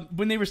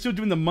when they were still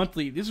doing the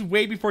monthly. This is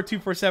way before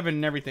 247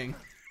 and everything.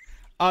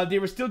 They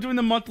were still doing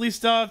the monthly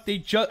stuff.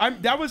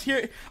 I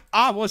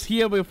was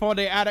here before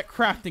they added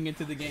crafting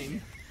into the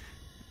game.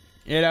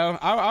 You know,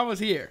 I was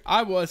here.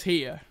 I was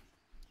here.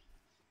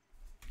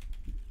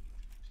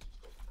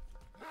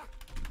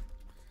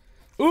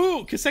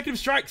 Ooh, consecutive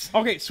strikes.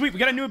 Okay, sweet. We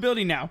got a new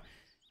ability now.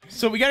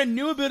 So we got a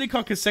new ability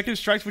called consecutive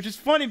strikes, which is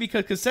funny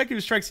because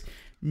consecutive strikes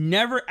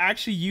never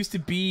actually used to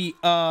be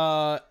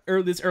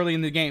this early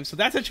in the game. So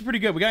that's actually pretty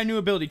good. We got a new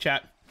ability,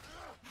 chat.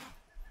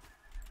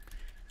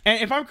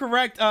 And if I'm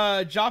correct,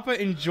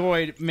 Joppa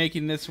enjoyed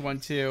making this one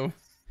too.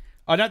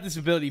 Not this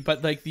ability,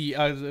 but like the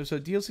so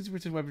deal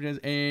 60% weapons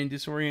and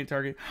disorient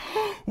target.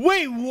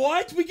 Wait,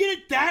 what? We get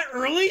it that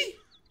early?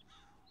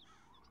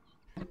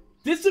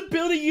 This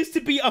ability used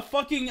to be a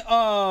fucking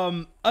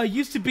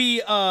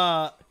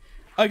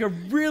like a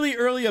really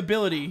early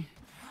ability.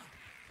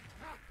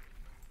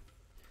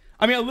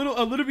 I mean, a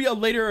little bit a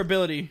later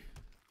ability.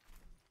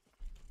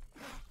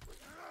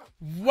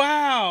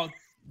 Wow,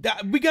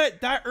 that we got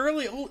it that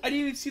early. Oh, I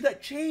didn't even see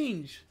that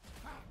change.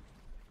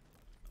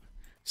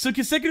 So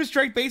consecutive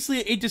strike basically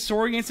it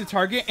disorients the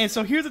target, and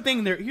so here's the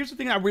thing. Here's the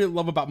thing I really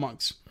love about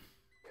monks.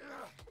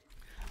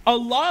 A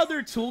lot of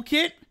their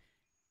toolkit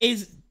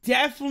is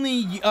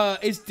definitely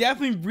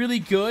really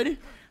good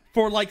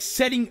for like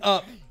setting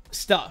up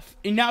stuff.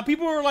 And now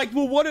people are like,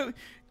 well, what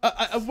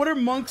are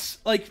monks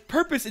like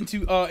purpose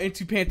into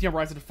Pantheon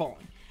Rise of the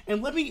Fallen?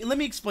 And let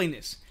me explain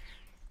this.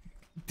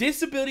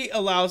 This ability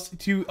allows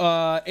to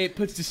it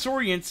puts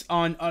disorients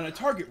on a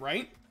target,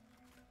 right?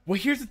 Well,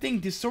 here's the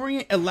thing.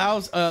 Disorient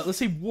allows let's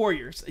say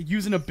warriors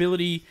use an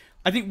ability.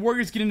 I think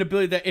warriors get an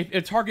ability that if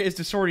a target is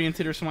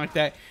disoriented or something like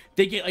that,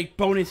 they get like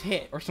bonus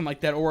hit or something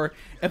like that. Or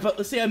if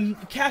let's say a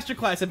caster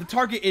class, if the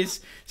target is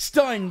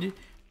stunned,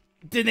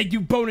 then they do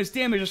bonus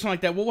damage or something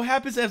like that. Well, what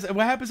happens if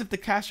the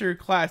caster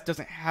class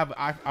doesn't have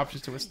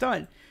options to a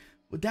stun?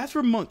 Well, that's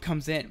where monk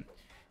comes in.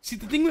 See,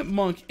 the thing with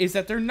monk is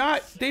that they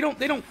don't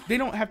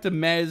have to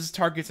mez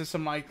targets or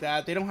something like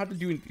that. They don't have to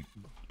do anything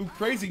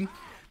crazy.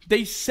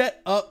 They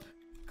set up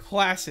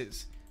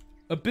classes,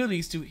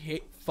 abilities to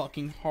hit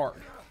fucking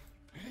hard.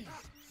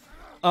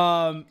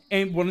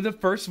 And one of the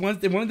first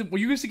ones,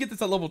 you used to get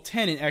this at level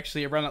 10, and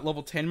actually around that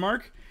level 10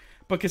 mark.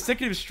 But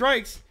consecutive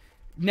strikes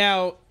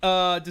now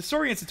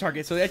disorients the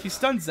target, so it actually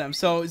stuns them.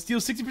 So it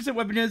deals 60%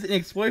 weapon damage and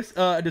exploits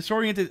a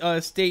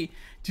disoriented state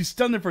to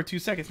stun them for 2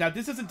 seconds. Now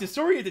this isn't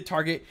disoriented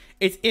target;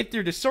 it's if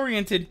they're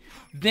disoriented,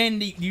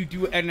 then you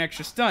do an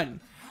extra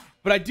stun.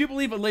 But I do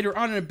believe that later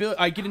on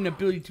I get an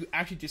ability to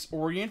actually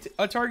disorient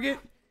a target,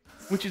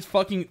 which is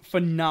fucking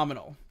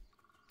phenomenal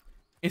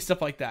and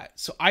stuff like that.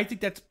 So I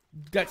think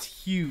that's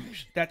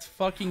huge. That's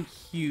fucking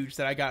huge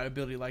that I got an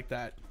ability like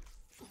that.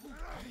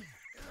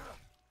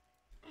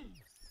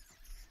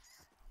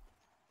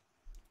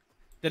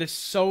 That is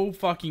so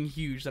fucking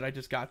huge that I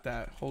just got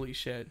that. Holy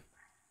shit.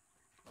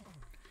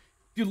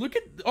 Dude, look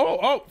at...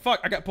 Oh,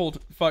 fuck. I got pulled.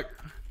 Fuck.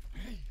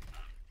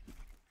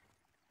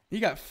 He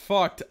got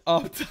fucked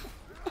up.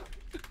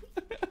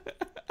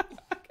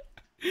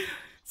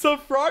 So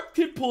frog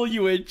can pull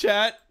you in,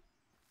 chat.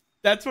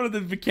 That's one of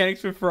the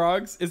mechanics with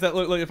frogs. Is that,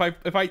 look,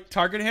 if I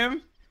target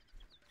him...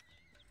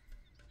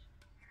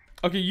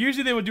 Okay,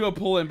 usually they would do a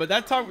pull-in, but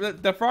that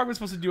frog was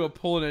supposed to do a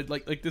pull-in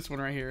like this one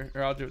right here.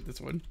 Or I'll do it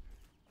this one.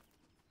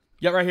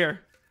 Yeah, right here.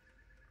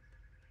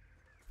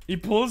 He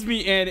pulls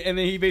me in, and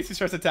then he basically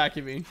starts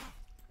attacking me.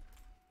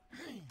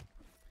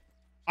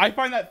 I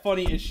find that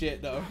funny as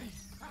shit, though.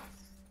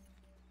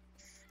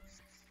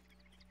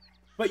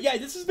 But yeah,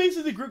 this is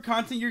basically the group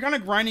content. You're kind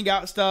of grinding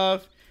out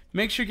stuff.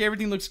 Make sure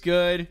everything looks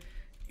good.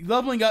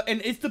 Leveling up,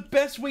 and it's the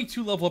best way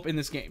to level up in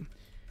this game.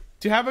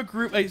 To have a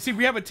group, like, see,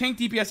 we have a tank,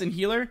 DPS, and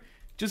healer.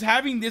 Just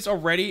having this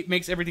already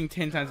makes everything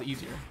 10 times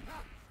easier.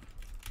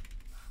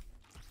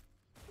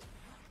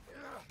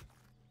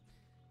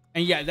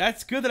 And yeah,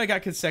 that's good that I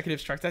got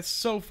consecutive strikes. That's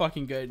so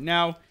fucking good.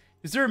 Now,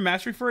 is there a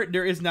mastery for it?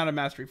 There is not a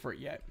mastery for it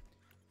yet.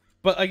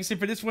 But like I said,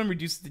 for this one,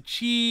 reduces the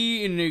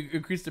chi and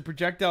increases the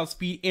projectile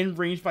speed in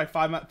range by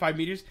 5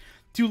 meters.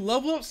 To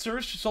level up Soul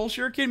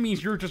Shuriken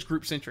means you're just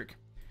group centric.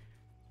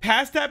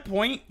 Past that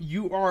point,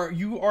 you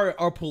are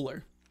a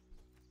puller.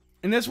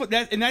 And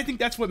and I think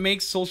that's what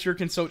makes Soul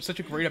Shuriken such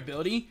a great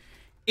ability.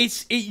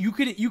 You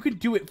could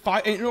do it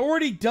and it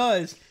already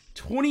does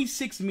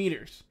 26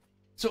 meters.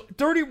 So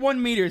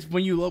 31 meters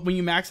when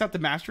you max out the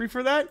mastery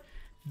for that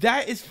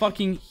is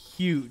fucking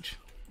huge.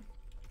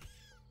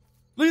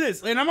 Look at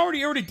this, and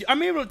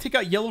I'm able to take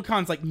out yellow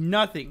cons like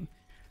nothing,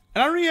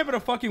 and I don't even have a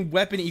fucking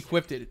weapon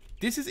equipped.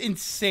 This is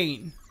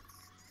insane.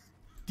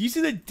 Do you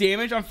see the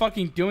damage I'm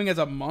fucking doing as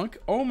a monk?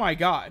 Oh my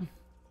god.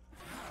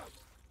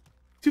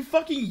 2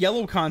 fucking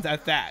yellow cons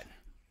at that.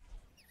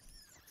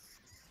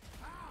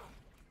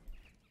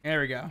 There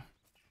we go.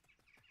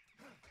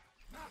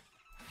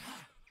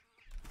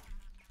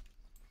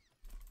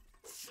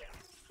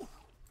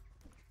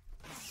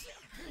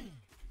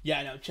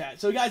 Yeah, no,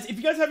 chat. So guys, if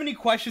you guys have any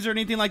questions or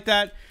anything like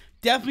that,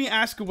 definitely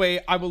ask away.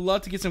 I would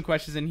love to get some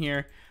questions in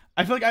here.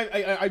 I feel like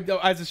I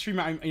as a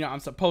streamer, I'm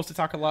supposed to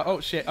talk a lot.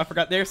 Oh shit, I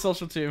forgot they're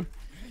social too.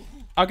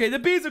 Okay, the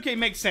bees, okay,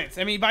 makes sense.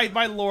 I mean,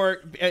 by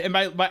lore and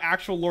by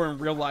actual lore in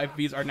real life,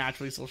 bees are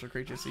naturally social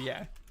creatures. So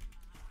yeah,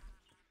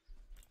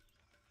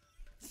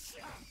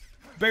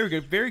 very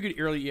good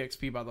early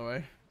EXP, by the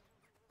way.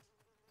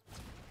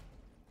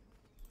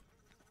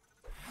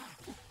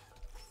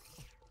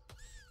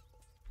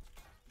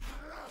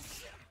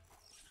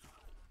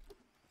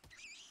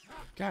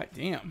 God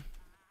damn.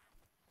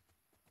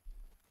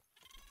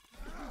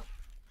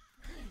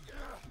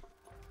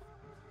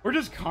 We're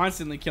just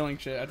constantly killing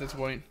shit at this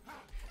point.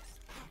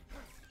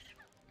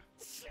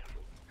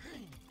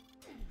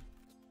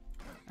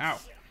 Ow.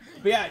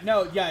 But yeah,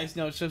 no, guys,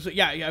 no. So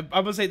yeah, I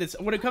would say this.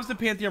 When it comes to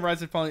Pantheon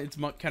Rise and following its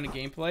monk kind of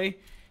gameplay,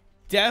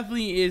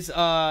 definitely is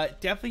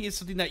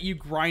something that you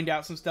grind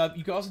out some stuff.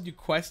 You can also do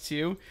quests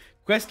too.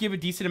 Quests give a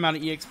decent amount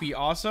of EXP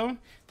also,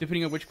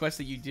 depending on which quest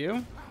that you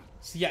do.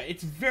 So yeah,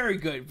 it's very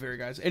good,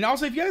 guys. And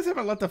also, if you guys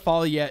haven't left a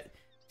follow yet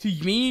to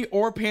me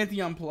or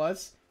Pantheon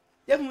Plus,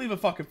 definitely leave a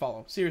fucking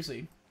follow.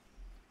 Seriously.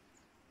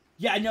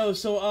 Yeah, no.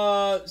 So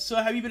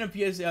have you been on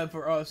PS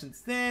for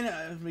since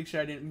then? Make sure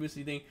I didn't miss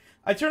anything.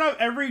 I turn off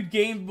every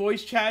game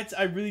voice chats.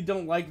 I really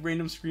don't like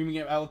random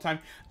screaming all the time.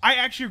 I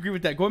actually agree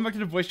with that. Going back to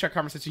the voice chat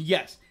conversation,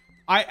 yes,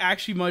 I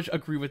actually much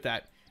agree with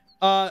that.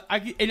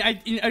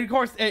 And of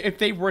course, if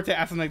they were to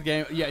ask something like the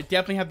game, yeah,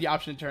 definitely have the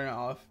option to turn it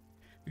off.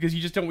 Because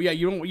you just don't, yeah,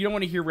 you don't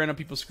want to hear random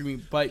people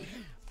screaming. But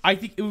I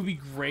think it would be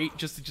great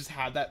just to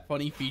have that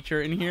funny feature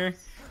in here.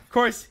 Of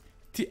course,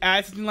 to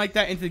add something like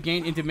that into the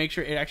game and to make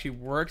sure it actually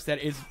works, that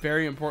is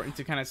very important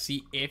to kind of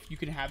see if you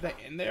can have that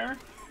in there.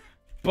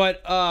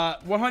 But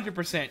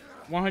 100%,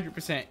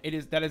 it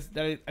is that is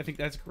I think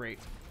that's great.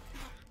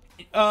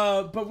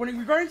 But when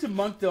regarding to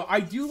Monk though, I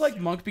do like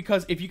Monk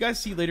because if you guys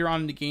see later on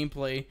in the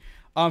gameplay,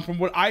 from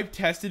what I've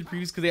tested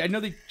previously, because I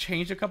know they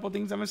changed a couple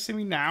things. I'm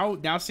assuming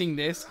now seeing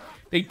this,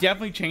 they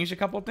definitely changed a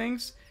couple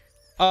things.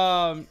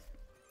 When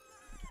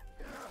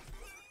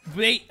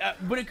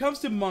it comes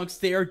to monks,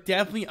 they are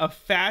definitely a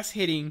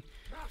fast-hitting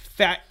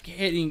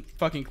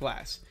fucking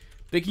class.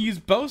 They can use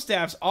bow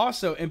staffs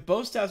also, and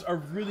bow staffs are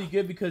really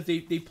good because they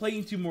play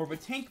into more of a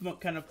tank monk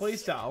kind of play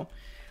style,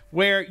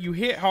 where you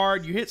hit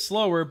hard, you hit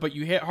slower, but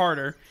you hit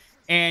harder,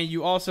 and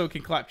you also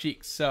can clap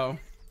cheeks. So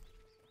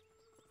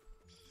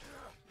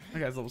that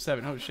guy's level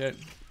 7. Oh shit.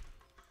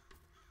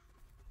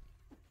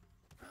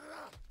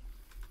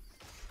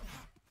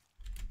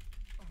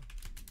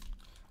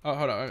 Oh,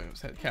 hold on. I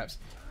said caps.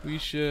 We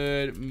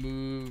should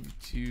move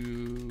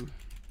to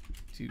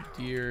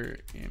deer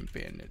and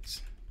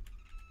bandits.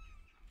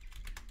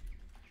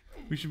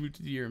 We should move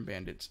to deer and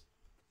bandits.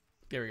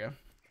 There we go.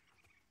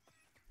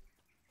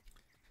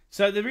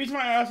 So the reason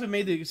why I also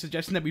made the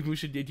suggestion that we move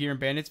to deer and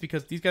bandits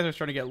because these guys are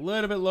starting to get a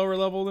little bit lower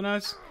level than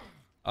us.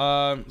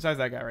 Besides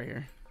that guy right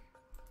here.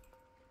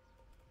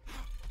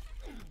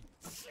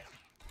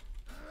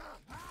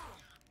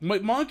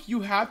 Monk,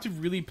 you have to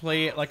really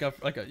play it like a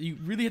you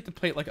really have to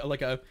play it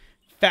like a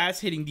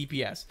fast hitting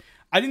DPS.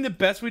 I think the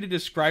best way to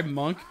describe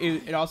Monk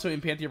is, and also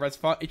in Pantheon Rise,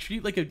 it treat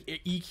it like an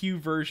EQ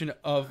version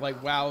of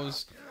like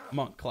WoW's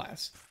Monk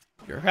class.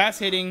 You're fast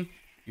hitting,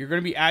 you're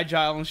gonna be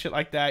agile and shit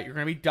like that. You're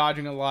gonna be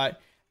dodging a lot.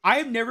 I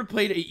have never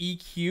played an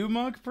EQ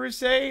Monk per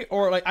se,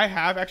 or like I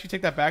have actually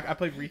take that back. I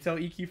played retail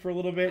EQ for a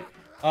little bit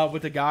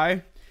with a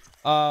guy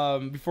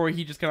before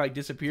he just kind of like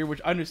disappeared,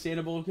 which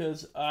understandable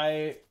because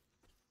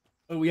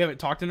we haven't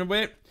talked in a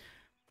bit.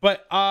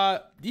 But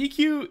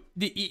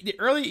the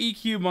early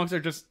EQ monks are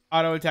just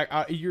auto attack.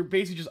 You're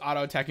basically just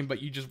auto attacking,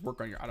 but you just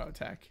work on your auto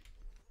attack.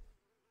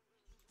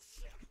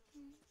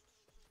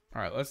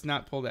 All right, let's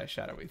not pull that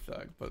shadowy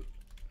thug, but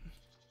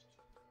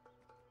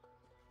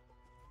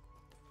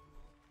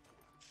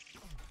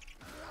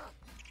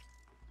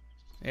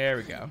there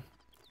we go.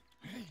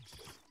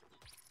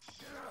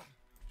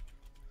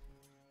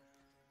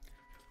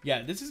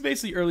 Yeah, this is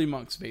basically early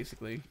monks,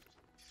 basically.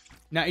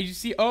 Now you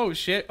see, oh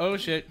shit.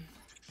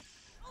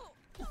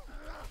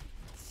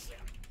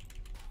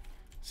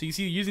 So you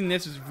see, using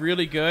this is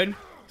really good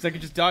because I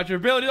can just dodge your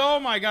ability. Oh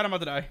my god, I'm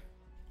about to die.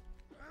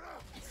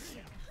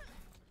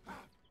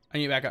 I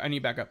need back up. I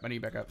need back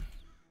up.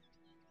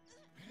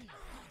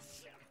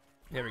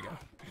 There we go.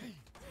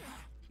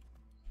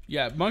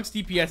 Yeah, Monk's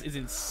DPS is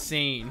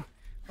insane.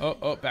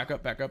 Oh, back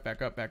up.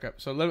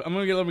 So I'm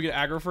gonna get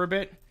aggro for a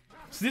bit.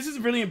 So this is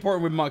really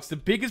important with monks. The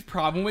biggest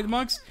problem with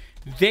monks,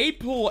 they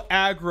pull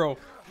aggro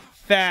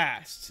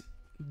fast.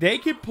 They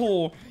can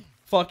pull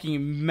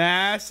fucking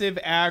massive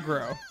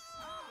aggro.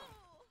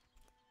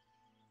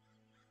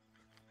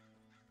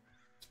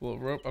 It's a little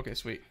rope. Okay,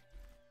 sweet.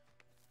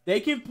 They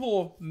can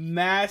pull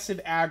massive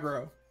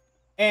aggro.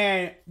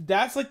 And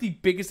that's like the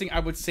biggest thing I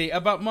would say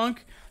about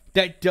Monk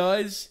that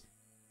does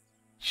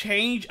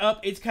change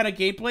up its kind of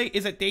gameplay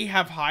is that they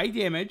have high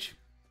damage.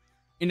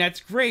 And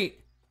that's great.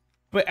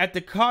 But at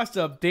the cost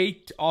of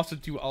they also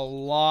do a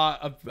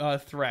lot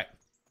of threat.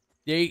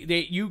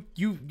 You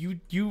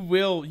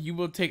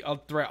will take a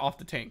threat off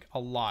the tank a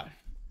lot.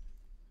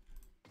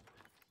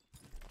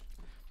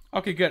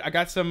 Okay, good. I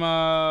got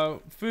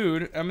some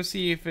food. I'm gonna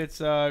see if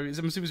it's I'm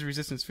assuming it's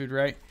resistance food,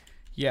 right?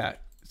 Yeah.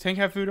 Does Tank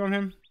have food on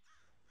him?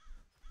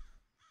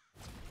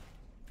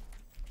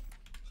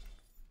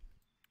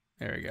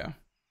 There we go.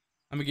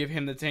 I'm gonna give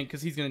him the tank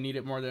because he's gonna need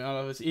it more than all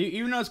of us.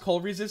 Even though it's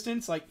cold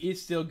resistance, like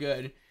it's still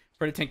good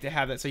for the tank to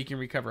have that so he can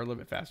recover a little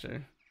bit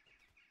faster.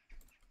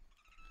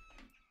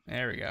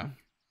 There we go.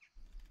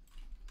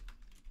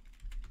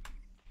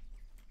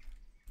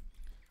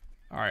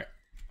 All right,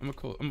 I'm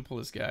gonna pull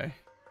this guy.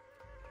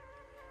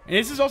 And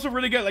this is also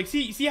really good. Like,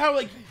 see how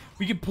like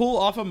we can pull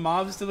off of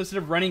mobs instead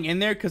of running in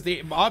there because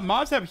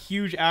mobs have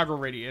huge aggro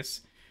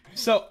radius.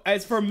 So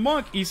as for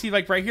Monk, you see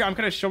like right here, I'm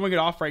kind of showing it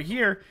off right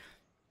here.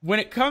 When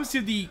it comes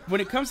to the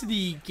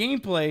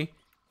gameplay,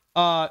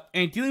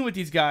 and dealing with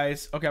these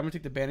guys, okay, I'm gonna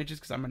take the bandages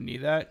because I'm gonna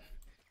need that.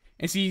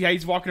 And see how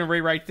he's walking away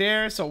right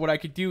there. So what I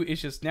could do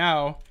is just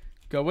now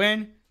go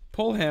in,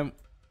 pull him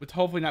with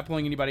hopefully not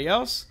pulling anybody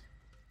else,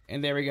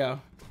 and there we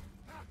go.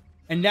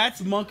 And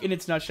that's Monk in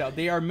its nutshell.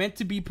 They are meant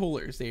to be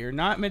pullers. They are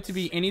not meant to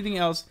be anything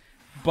else,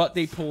 but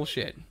they pull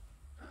shit.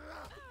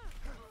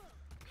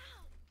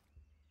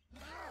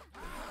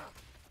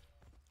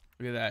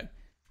 Look at that.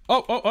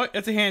 Oh,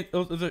 that's a hand.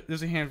 Oh,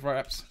 there's a hand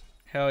wraps.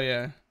 Hell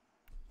yeah.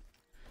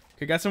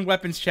 Okay, got some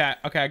weapons, chat.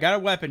 Okay, I got a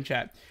weapon,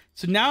 chat.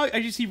 So now,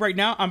 as you see right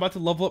now, I'm about to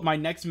level up my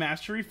next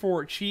mastery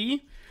for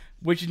Chi,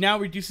 which now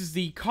reduces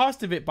the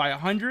cost of it by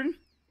 100.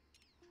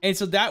 And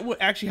so that will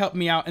actually help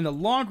me out in the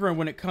long run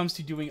when it comes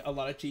to doing a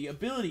lot of Chi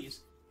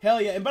abilities.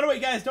 Hell yeah. And by the way,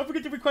 guys, don't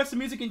forget to request the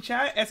music in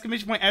chat,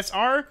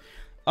 !SR.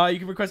 You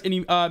can request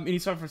any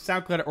song from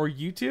SoundCloud or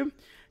YouTube.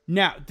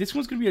 Now, this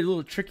one's going to be a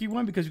little tricky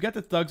one because we got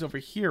the thugs over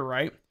here,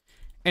 right?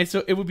 And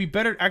so it would be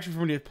better actually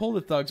for me to pull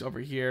the thugs over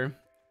here.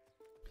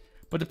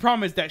 But the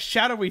problem is that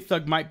shadowy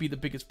thug might be the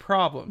biggest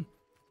problem.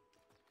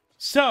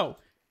 So,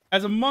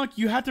 as a monk,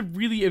 you have to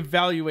really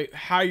evaluate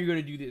how you're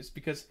going to do this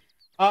because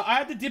I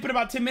have to dip in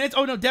about 10 minutes.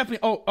 Oh, no, definitely.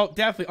 Oh,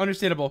 definitely.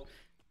 Understandable.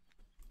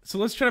 So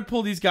let's try to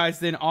pull these guys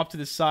then off to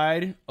the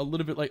side a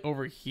little bit like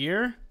over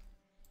here.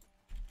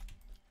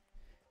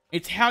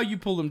 It's how you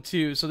pull them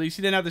too. So you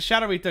see they now the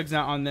shadowy thugs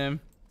now on them.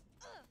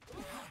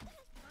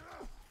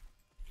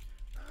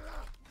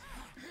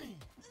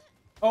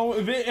 Oh,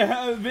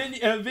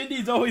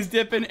 Vindy's always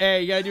dipping.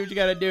 Hey, you gotta do what you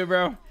gotta do,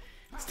 bro.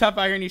 It's tough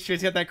out here in these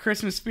streets. You got that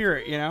Christmas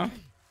spirit, you know?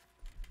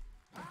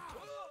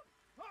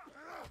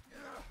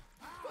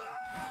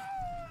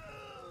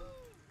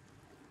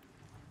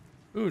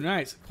 Ooh,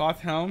 nice. Cloth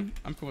helm.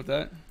 I'm cool with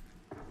that.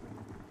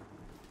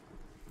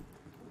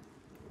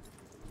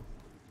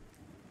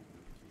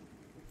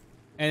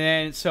 And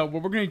then, so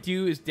what we're going to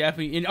do is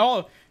definitely...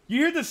 you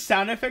hear the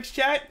sound effects,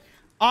 chat?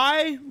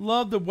 I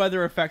love the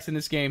weather effects in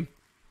this game.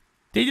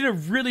 They did a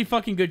really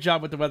fucking good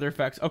job with the weather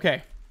effects.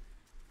 Okay.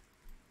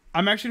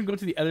 I'm actually going to go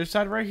to the other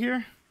side right here.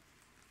 I'm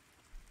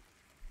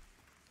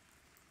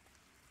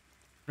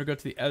going to go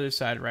to the other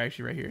side right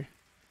here.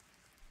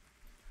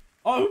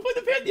 Oh, who played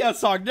the Pantheon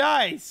song?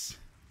 Nice!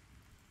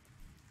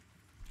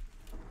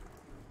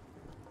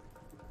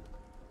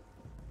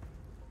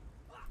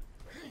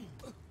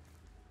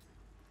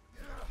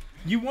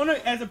 You want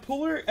to, as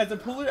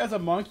a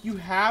monk, you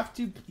have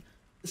to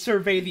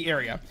survey the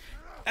area.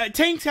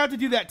 Tanks have to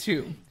do that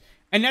too,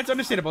 and that's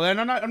understandable.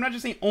 And I'm not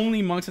just saying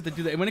only monks have to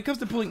do that. When it comes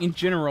to pulling in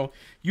general,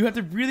 you have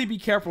to really be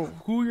careful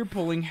who you're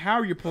pulling,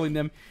 how you're pulling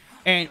them,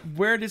 and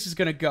where this is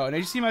gonna go. And as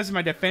you see, as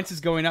my defense is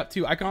going up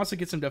too, I can also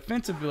get some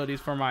defense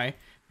abilities for my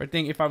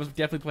thing if I was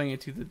definitely playing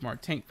into the more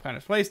tank kind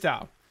of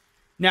playstyle.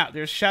 Now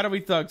there's shadowy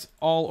thugs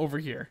all over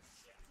here.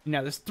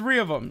 Now there's 3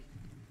 of them.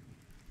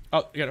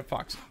 Oh, you got a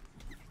fox.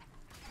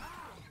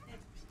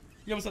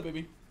 Yeah, what's up,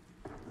 baby?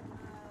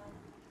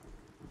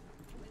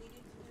 We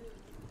need to do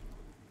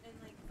in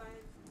like 5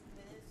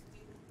 minutes.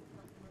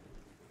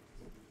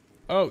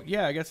 Oh,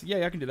 yeah, I guess.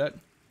 Yeah, I can do that.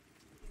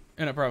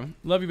 Yeah, no problem.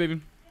 Love you,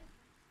 baby.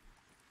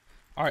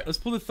 Alright, let's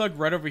pull the thug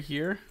right over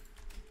here.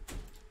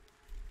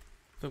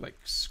 They're like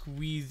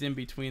squeezed in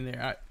between there.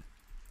 Right.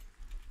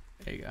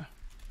 There you go.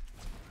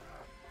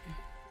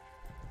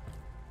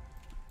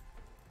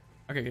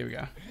 Okay, here we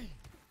go.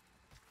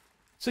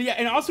 So yeah,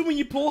 and also when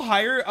you pull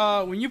higher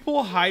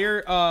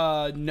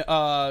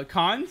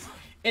cons,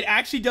 it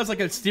actually does like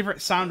a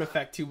different sound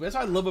effect too. That's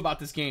what I love about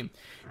this game.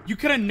 You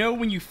kind of know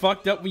when you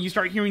fucked up when you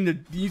start hearing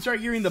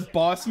the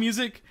boss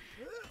music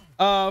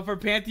for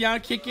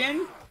Pantheon kick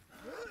in.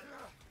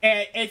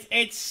 And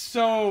it's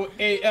so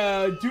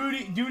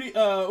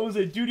what was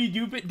it, duty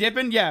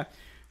dipping? Yeah.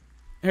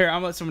 Here,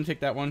 I'll let someone take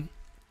that one.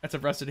 That's a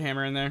rusted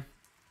hammer in there.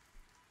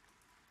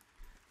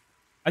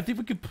 I think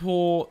we could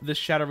pull the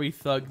shadowy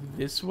thug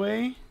this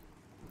way.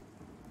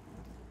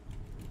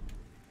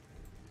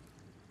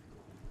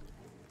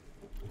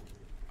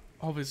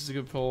 Oh, this is a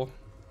good pull.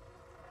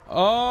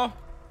 Oh.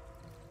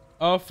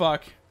 Oh,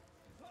 fuck.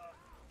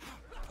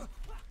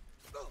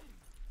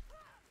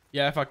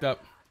 Yeah, I fucked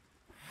up.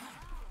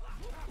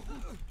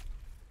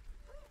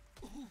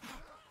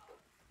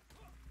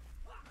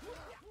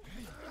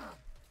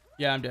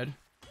 Yeah, I'm dead.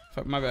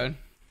 Fuck, my bad.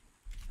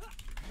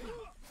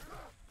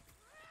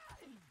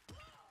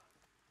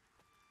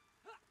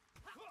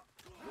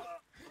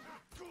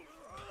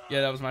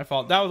 Yeah, that was my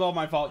fault. That was all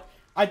my fault.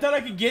 I thought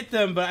I could get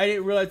them, but I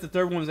didn't realize the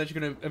third one was actually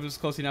gonna. It was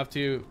close enough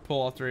to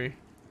pull all three.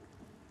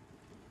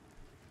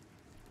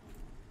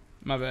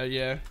 My bad.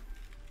 Yeah.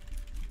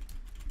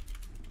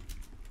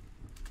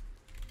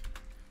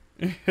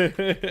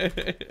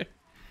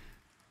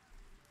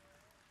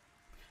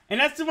 And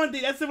that's the one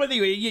thing. That's the one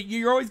thing.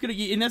 You're always gonna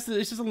get, and it's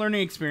just a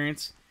learning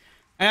experience.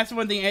 And that's the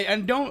one thing.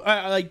 And don't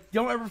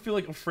don't ever feel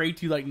like afraid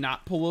to like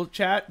not pull a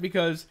chat,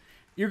 because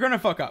you're gonna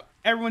fuck up.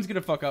 Everyone's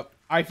gonna fuck up.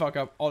 I fuck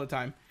up all the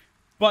time.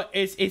 But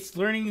it's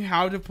learning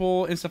how to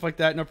pull and stuff like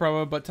that. No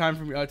problem. But time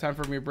for me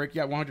to break.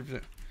 Yeah,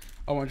 100%.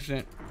 Oh,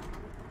 100%.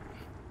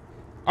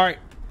 All right.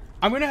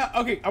 I'm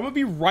gonna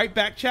be right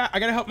back, chat.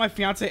 I gotta help my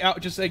fiance out.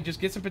 Just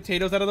get some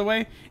potatoes out of the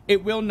way.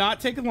 It will not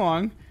take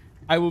long.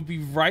 I will be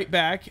right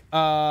back.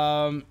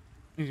 I'm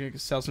gonna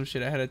sell some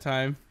shit ahead of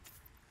time.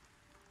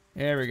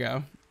 There we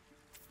go.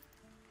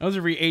 Those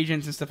are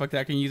reagents and stuff like that.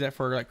 I can use that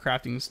for like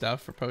crafting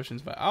stuff for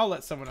potions, but I'll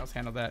let someone else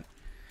handle that.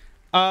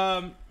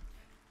 I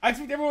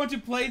expect everyone to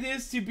play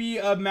this to be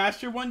a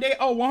master one day.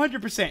 Oh,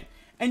 100%.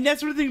 And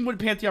that's the thing with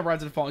Pantheon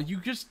Rise and Fall. You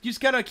just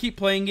gotta keep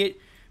playing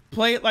it,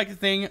 play it like a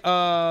thing.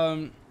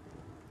 And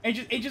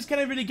just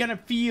kind of really gonna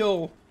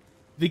feel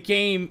the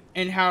game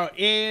and how it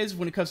is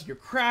when it comes to your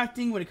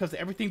crafting, when it comes to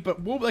everything.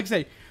 But like I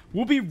say,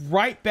 we'll be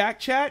right back,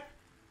 chat.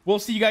 We'll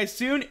see you guys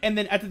soon, and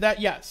then after that,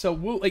 yeah. So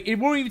it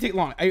won't even take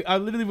long. I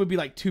literally would be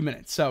like 2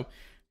 minutes. So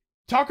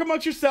talk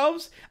amongst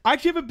yourselves. I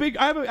actually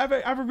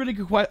have a really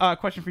good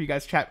question for you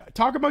guys, chat.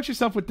 Talk amongst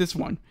yourself with this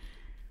one.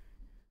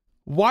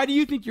 Why do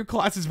you think your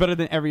class is better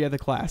than every other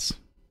class?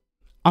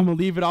 I'm gonna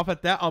leave it off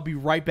at that. I'll be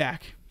right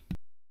back.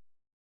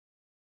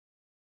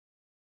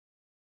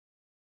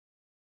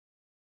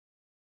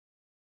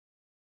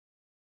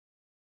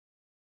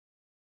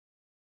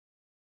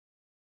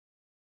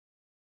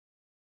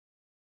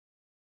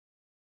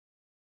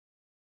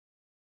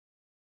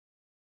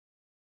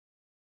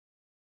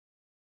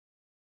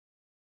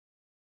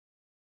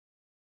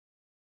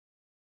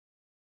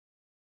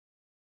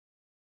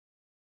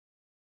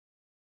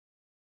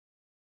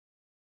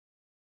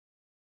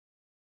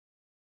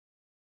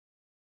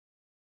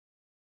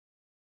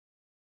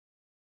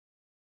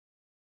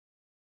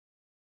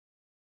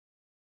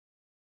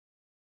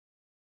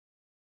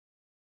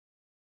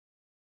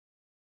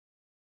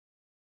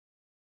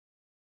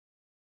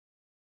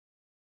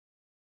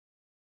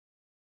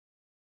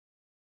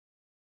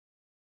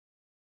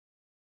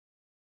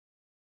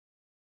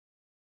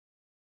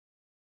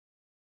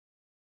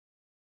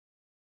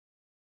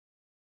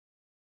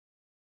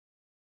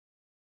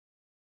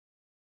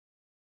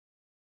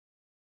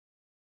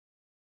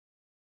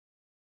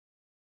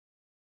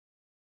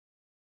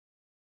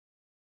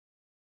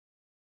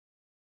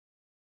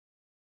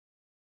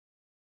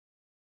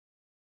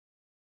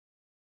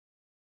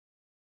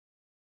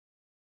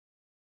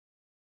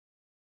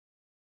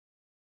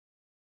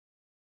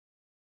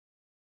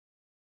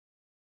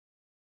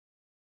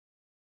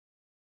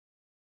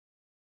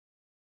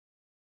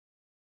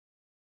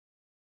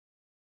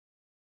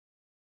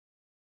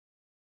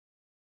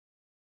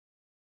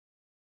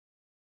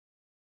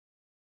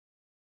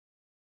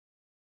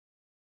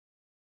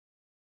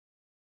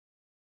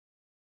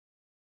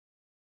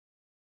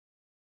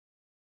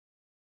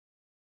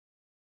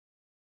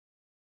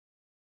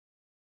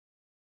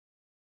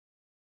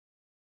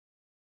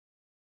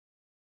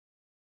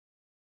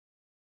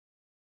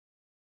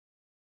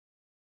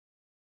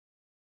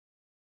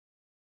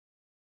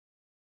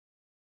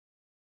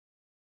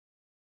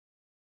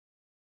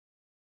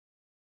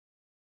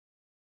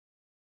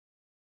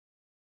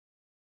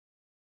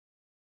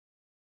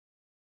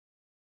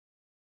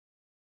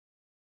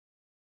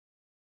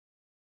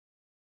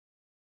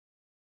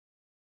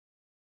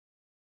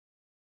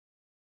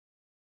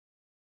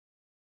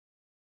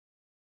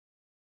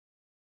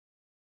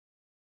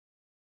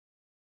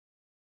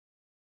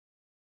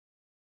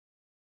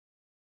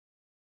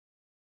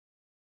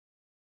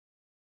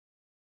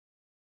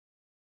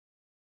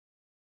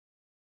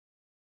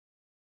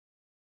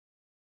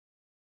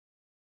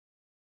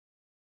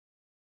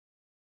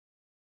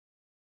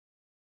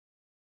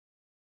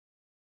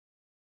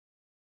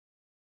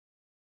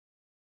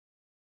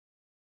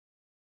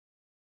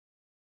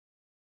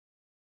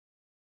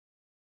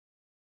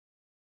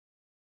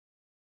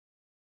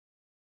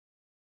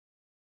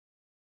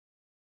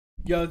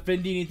 Yo,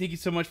 Vendini, thank you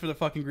so much for the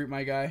fucking group,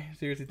 my guy.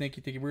 Seriously, thank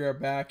you. We are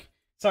back.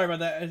 Sorry about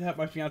that. I had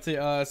my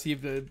fiance see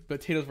if the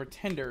potatoes were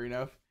tender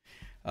enough.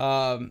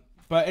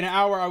 But in an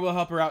hour, I will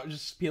help her out and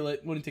just peel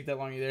it. Wouldn't take that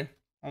long either.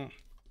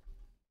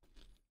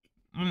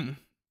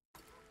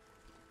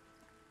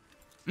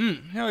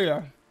 Hell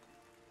yeah.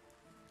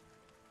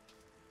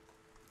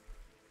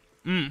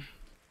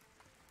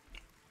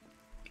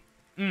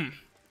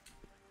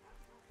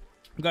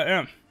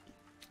 Goddamn.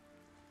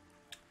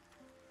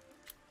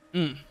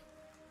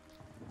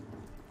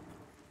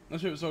 That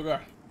shit was so good.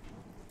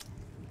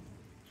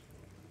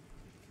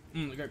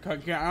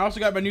 I also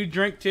got my new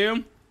drink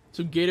too.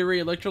 Some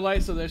Gatorade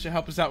electrolytes, so that should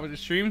help us out with the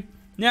stream.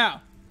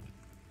 Now,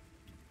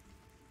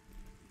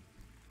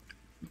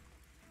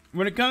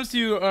 when it comes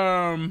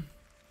to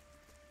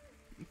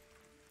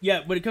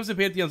yeah, when it comes to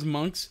Pantheon's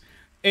monks,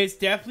 it's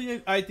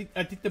definitely I think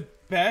the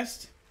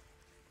best.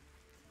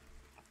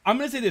 I'm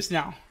gonna say this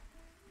now.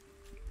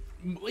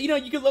 You know,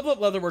 you can level up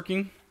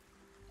leatherworking.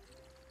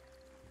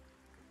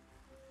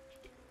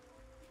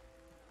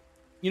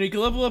 You know, you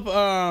can level up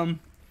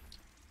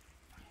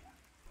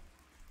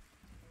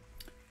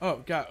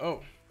oh god,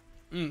 oh.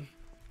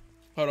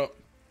 Hold up.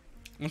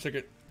 1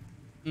 second.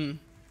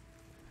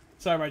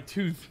 Sorry, my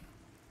tooth.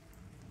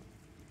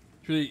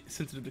 It's really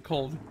sensitive to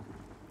cold.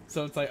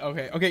 So it's like,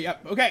 okay, yeah,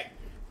 okay.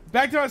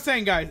 Back to what I was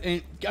saying, guys.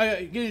 And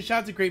getting a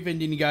shout out to Great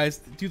Vendini, guys.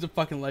 The dude's a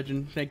fucking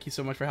legend. Thank you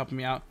so much for helping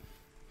me out.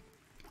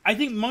 I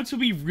think monks will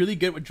be really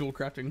good with jewel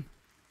crafting.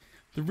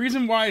 The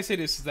reason why I say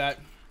this is that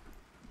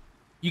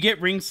you get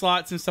ring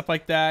slots and stuff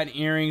like that, and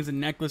earrings and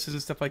necklaces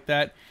and stuff like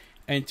that,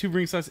 and 2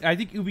 ring slots. I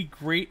think it would be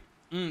great.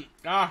 If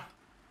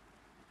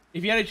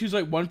you had to choose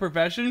like one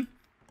profession,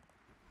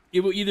 it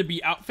will either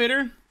be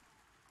outfitter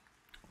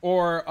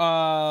or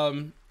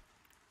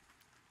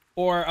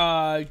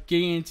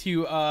getting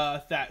into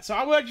that. So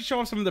I will actually show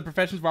off some of the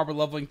professions while we're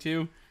leveling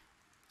too.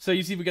 So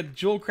you see we got the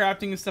jewel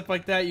crafting and stuff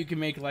like that. You can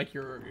make like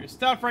your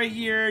stuff right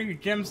here, your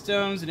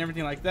gemstones and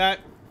everything like that.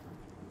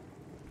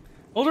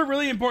 Those are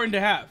really important to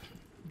have.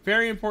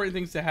 Very important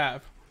things to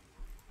have.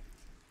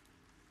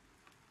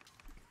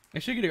 I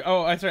should get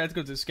oh, I'm sorry, I have to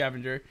go to the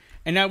scavenger.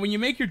 And now when you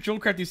make your jewel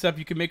crafting stuff,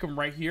 you can make them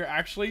right here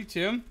actually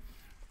too.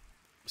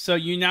 So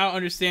you now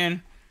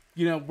understand,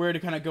 you know, where to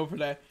kind of go for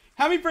that.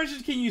 How many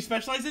professions can you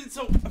specialize in?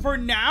 So for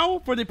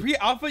now, for the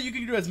pre-alpha, you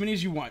can do as many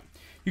as you want.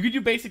 You can do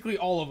basically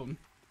all of them.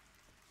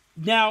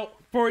 Now,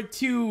 for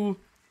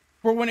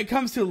when it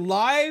comes to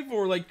live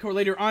or like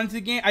later on to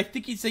the game, I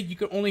think he said you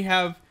could only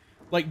have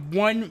like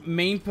one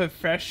main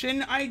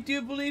profession. I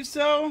do believe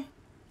so.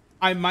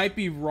 I might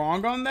be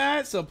wrong on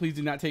that, so please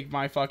do not take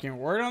my fucking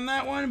word on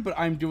that one. But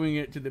I'm doing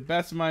it to the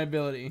best of my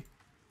ability.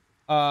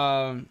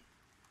 So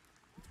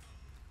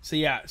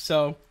yeah,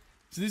 so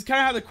this is kind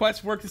of how the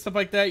quests work and stuff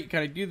like that. You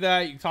kind of do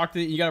that. You talk to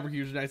them. You got to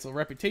use a nice little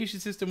reputation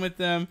system with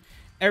them.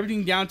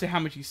 Everything down to how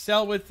much you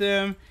sell with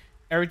them.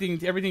 Everything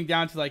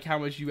down to like how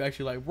much you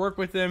actually like work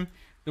with them.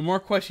 The more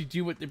quests you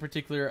do with the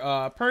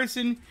particular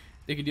person,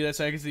 they can do that.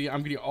 So I can see I'm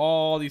gonna do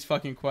all these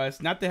fucking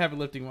quests, not the heavy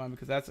lifting one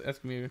because that's gonna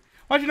be.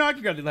 Why'd you know I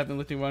can grab the heavy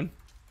lifting one?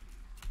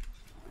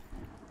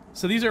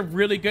 So these are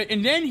really good.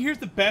 And then here's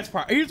the best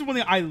part. Here's the one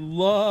thing I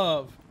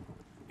love.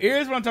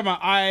 Here's what I'm talking about.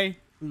 I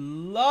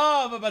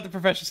love about the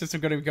profession system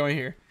going to be going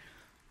here.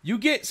 You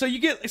get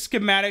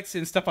schematics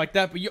and stuff like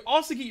that, but you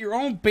also get your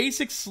own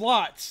basic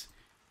slots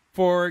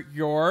for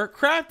your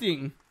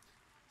crafting.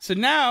 So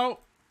now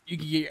you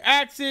can get your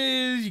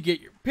axes, you get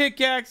your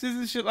pickaxes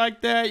and shit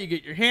like that. You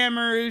get your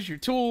hammers, your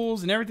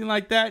tools, and everything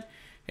like that.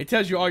 It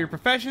tells you all your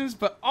professions,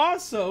 but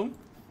also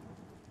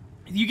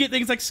you get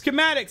things like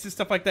schematics and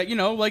stuff like that. You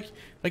know, like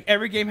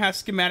every game has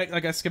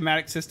a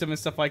schematic system and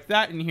stuff like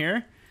that in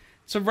here.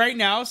 So right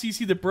now, so you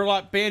see the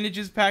burlap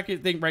bandages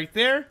packet thing right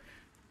there.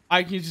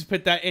 I can just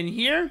put that in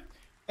here.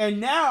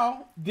 And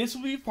now this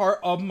will be part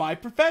of my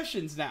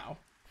professions now.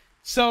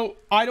 So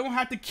I don't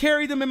have to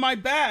carry them in my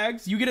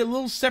bags. You get a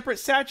little separate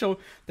satchel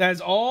that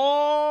has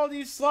all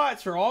these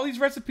slots for all these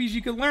recipes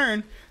you can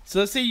learn. So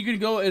let's say you can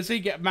go, let's say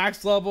you get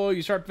max level,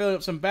 you start filling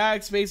up some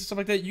bag space and stuff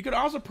like that. You could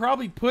also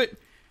probably put,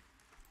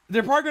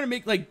 they're probably going to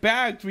make like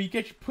bags where you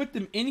can put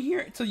them in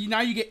here. So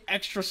now you get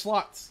extra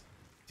slots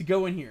to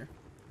go in here.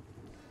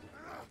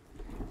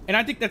 And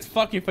I think that's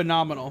fucking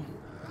phenomenal.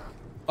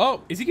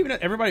 Oh, is he giving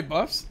everybody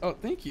buffs? Oh,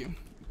 thank you.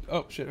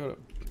 Oh, shit, hold up.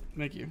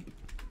 Thank you.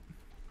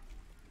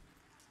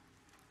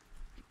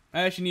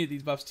 I actually needed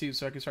these buffs too,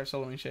 so I can start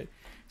soloing shit.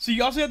 So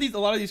you also have a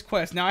lot of these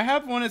quests. Now I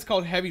have one that's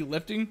called heavy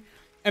lifting,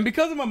 and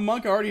because I'm a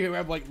monk, I already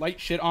have like light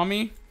shit on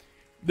me.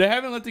 The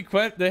heavy lifting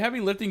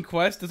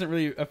quest doesn't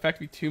really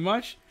affect me too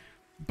much,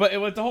 but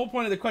the whole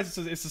point of the quest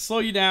is to slow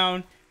you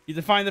down. You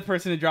have to find the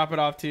person to drop it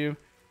off to.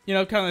 You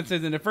know, kind of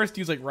says, and the first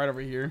dude's like right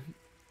over here,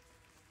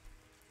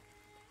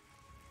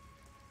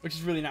 which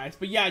is really nice.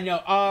 But yeah,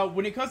 no.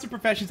 When it comes to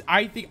professions,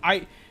 I think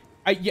I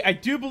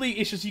do believe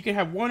it's just you can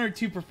have 1 or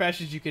 2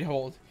 professions you can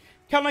hold.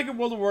 Kind of like in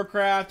World of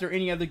Warcraft or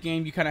any other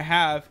game you kind of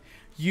have.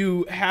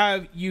 You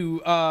figure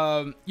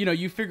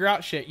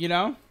out shit, you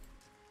know?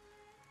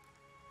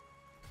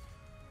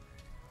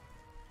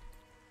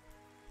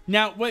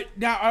 Now,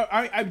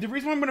 the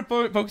reason why I'm going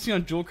to focusing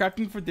on jewel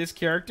crafting for this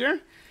character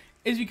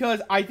is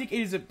because I think it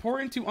is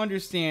important to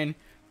understand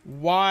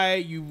why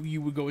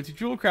you would go into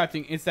jewel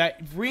crafting. Is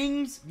that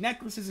rings,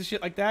 necklaces, and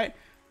shit like that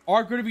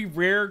are going to be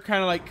rare,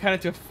 kind of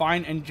to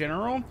find in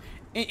general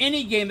in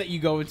any game that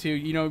you go into.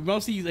 You know,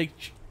 mostly like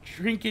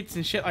trinkets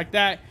and shit like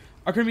that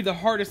are going to be the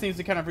hardest things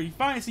to kind of really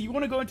find. So you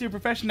want to go into a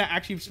profession that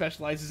actually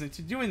specializes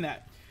into doing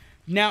that.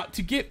 Now,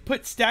 to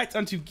put stats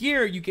onto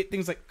gear, you get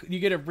things like you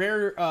get a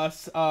rare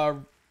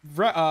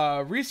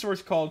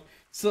resource called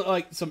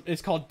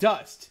it's called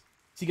dust.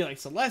 So you get like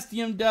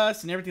celestium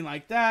dust and everything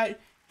like that.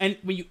 And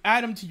when you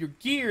add them to your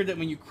gear, that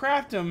when you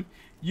craft them,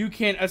 you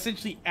can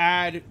essentially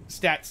add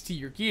stats to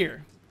your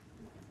gear.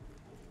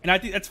 And I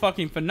think that's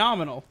fucking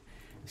phenomenal.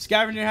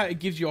 Scavenger hunt, it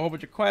gives you a whole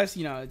bunch of quests.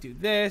 You know, do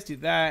this, do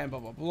that, and blah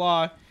blah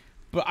blah.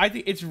 But I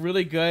think it's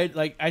really good.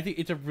 Like, I think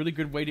it's a really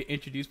good way to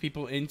introduce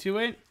people into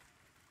it.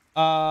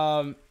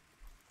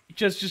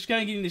 Just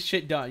kind of getting this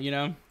shit done, you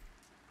know.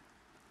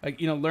 Like,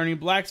 you know, learning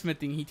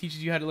blacksmithing. He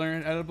teaches you how to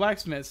learn how to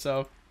blacksmith.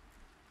 So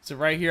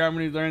right here, I'm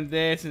going to learn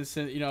this,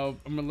 and you know,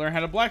 I'm going to learn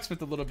how to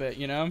blacksmith a little bit,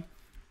 you know.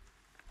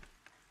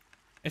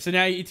 And so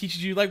now it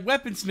teaches you like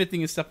weaponsmithing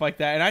and stuff like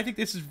that. And I think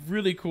this is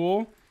really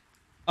cool.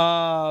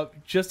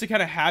 Just to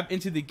kind of have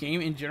into the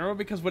game in general,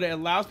 because what it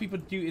allows people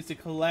to do is to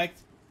collect,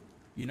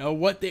 you know,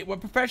 what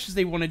professions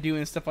they want to do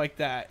and stuff like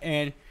that.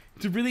 And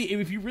to really,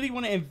 if you really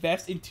want to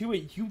invest into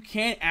it, you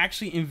can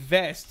actually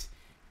invest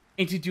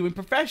into doing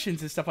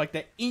professions and stuff like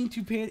that in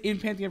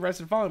Pantheon Rise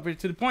of the Fallen, but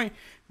to the point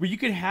where you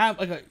could have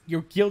like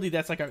your guildie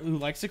that's like who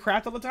likes to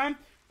craft all the time,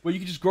 where you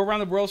can just go around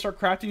the world, start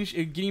crafting,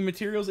 getting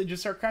materials, and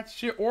just start crafting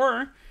shit.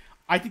 Or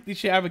I think they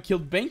should have a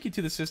guild bank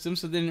into the system,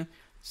 so then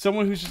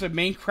someone who's just a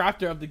main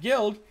crafter of the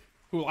guild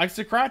who likes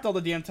to craft all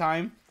the damn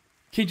time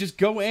can just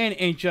go in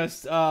and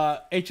just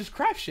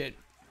craft shit.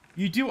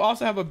 You do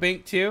also have a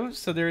bank too,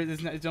 so there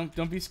is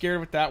don't be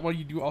scared with that one.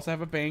 You do also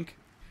have a bank.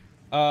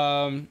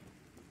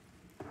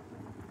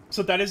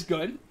 So that is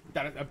good.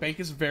 A bank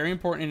is very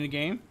important in the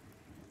game.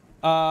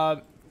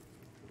 But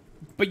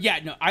yeah,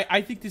 no,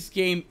 I think this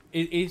game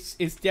is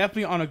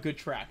definitely on a good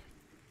track.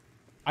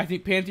 I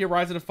think Pantheon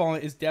Rise of the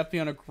Fallen is definitely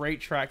on a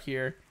great track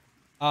here.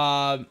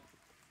 Again,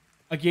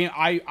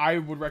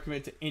 I would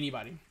recommend it to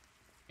anybody.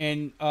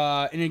 And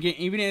again,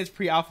 even in its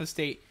pre-alpha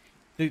state,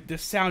 the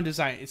sound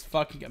design is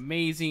fucking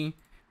amazing.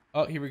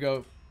 Oh, here we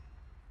go.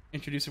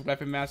 Introduce a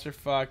weapon master.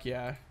 Fuck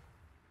yeah.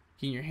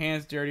 Getting your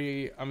hands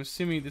dirty. I'm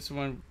assuming this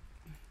one.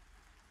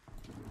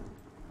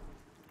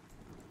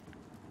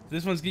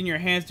 This one's getting your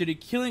hands dirty.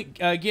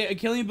 Get a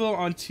killing blow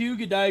on 2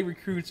 Gadai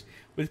recruits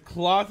with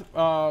cloth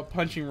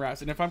punching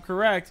wraps. And if I'm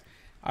correct,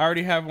 I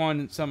already have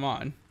some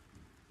on.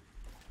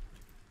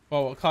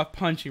 Well, cloth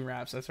punching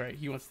wraps. That's right.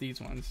 He wants these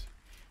ones.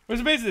 But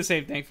it's basically the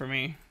same thing for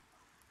me.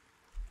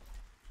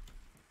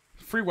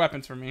 Free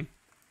weapons for me.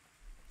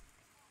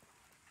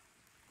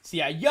 So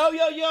yeah,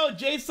 yo,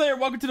 Jay Slayer,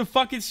 welcome to the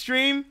fucking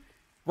stream.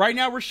 Right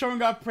now we're showing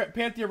off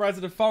Pantheon Rise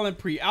of the Fallen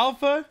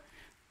pre-alpha.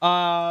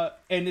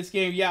 In this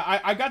game,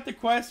 yeah, I got the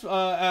quest.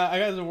 I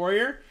got as a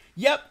warrior.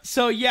 Yep.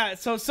 So yeah,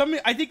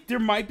 I think there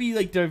might be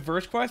like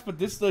diverse quests, but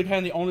this is like kind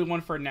of the only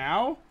one for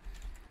now.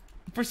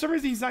 For some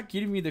reason, he's not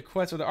giving me the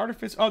quest or the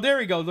artifice. Oh, there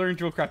we go. Learn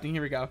jewel crafting.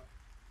 Here we go.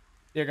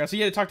 There we go. So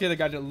you had to talk to the other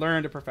guy to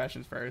learn the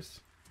professions first.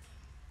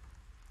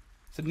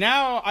 So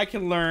now I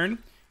can learn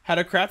how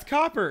to craft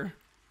copper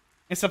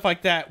and stuff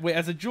like that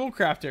as a jewel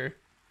crafter,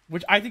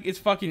 which I think is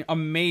fucking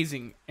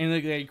amazing. And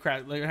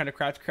learn how to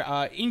craft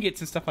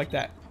ingots and stuff like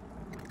that.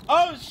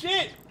 Oh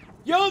shit!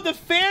 Yo, the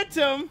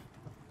Phantom!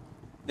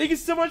 Thank you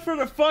so much for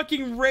the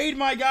fucking raid,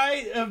 my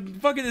guy.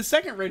 Fucking the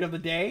second raid of the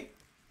day.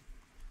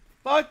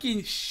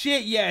 Fucking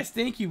shit, yes.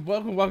 Thank you.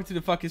 Welcome to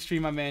the fucking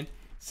stream, my man.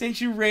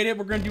 Since you raided,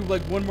 we're gonna do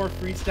like one more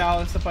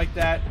freestyle and stuff like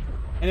that.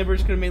 And then we're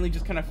just gonna mainly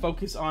just kind of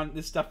focus on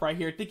this stuff right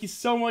here. Thank you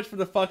so much for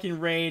the fucking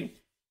raid.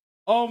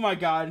 Oh my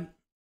god.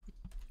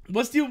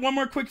 Let's do one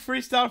more quick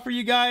freestyle for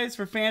you guys,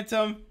 for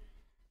Phantom.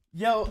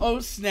 Yo, oh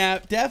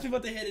snap. Definitely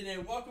about to hit it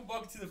in. Welcome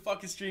to the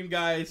fucking stream,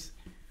 guys.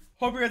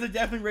 Hope you guys are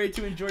definitely ready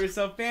to enjoy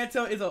yourself.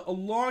 Phantom is a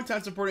long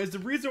time supporter. It's the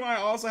reason why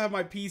I also have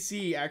my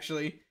PC,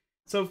 actually.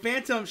 So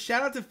Phantom,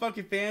 shout out to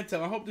fucking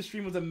Phantom. I hope the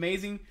stream was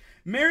amazing.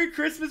 Merry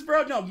Christmas,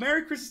 bro. No,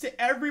 Merry Christmas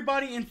to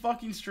everybody in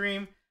fucking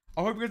stream.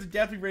 I hope you guys are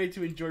definitely ready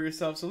to enjoy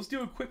yourself. So let's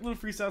do a quick little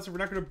freestyle so we're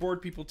not going to bore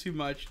people too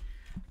much.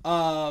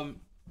 One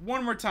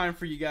more time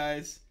for you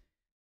guys.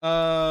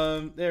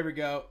 There we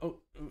go. Oh,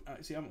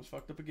 see, I almost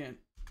fucked up again.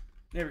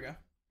 There we go.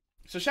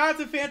 So shout out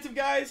to Phantom,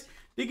 guys.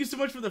 Thank you so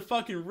much for the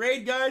fucking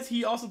raid, guys.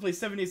 He also plays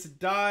 7 Days to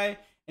Die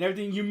and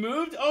everything. You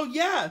moved? Oh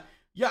yeah,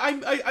 yeah.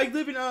 I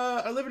live in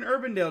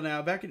Urbandale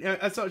now. Back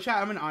in so chat.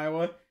 I'm in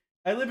Iowa.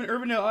 I live in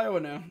Urbandale, Iowa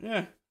now.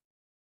 Yeah,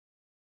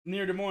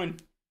 near Des Moines.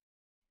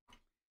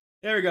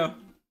 There we go.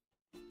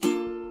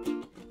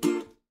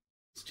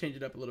 Let's change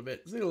it up a little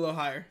bit. Let's get a little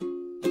higher.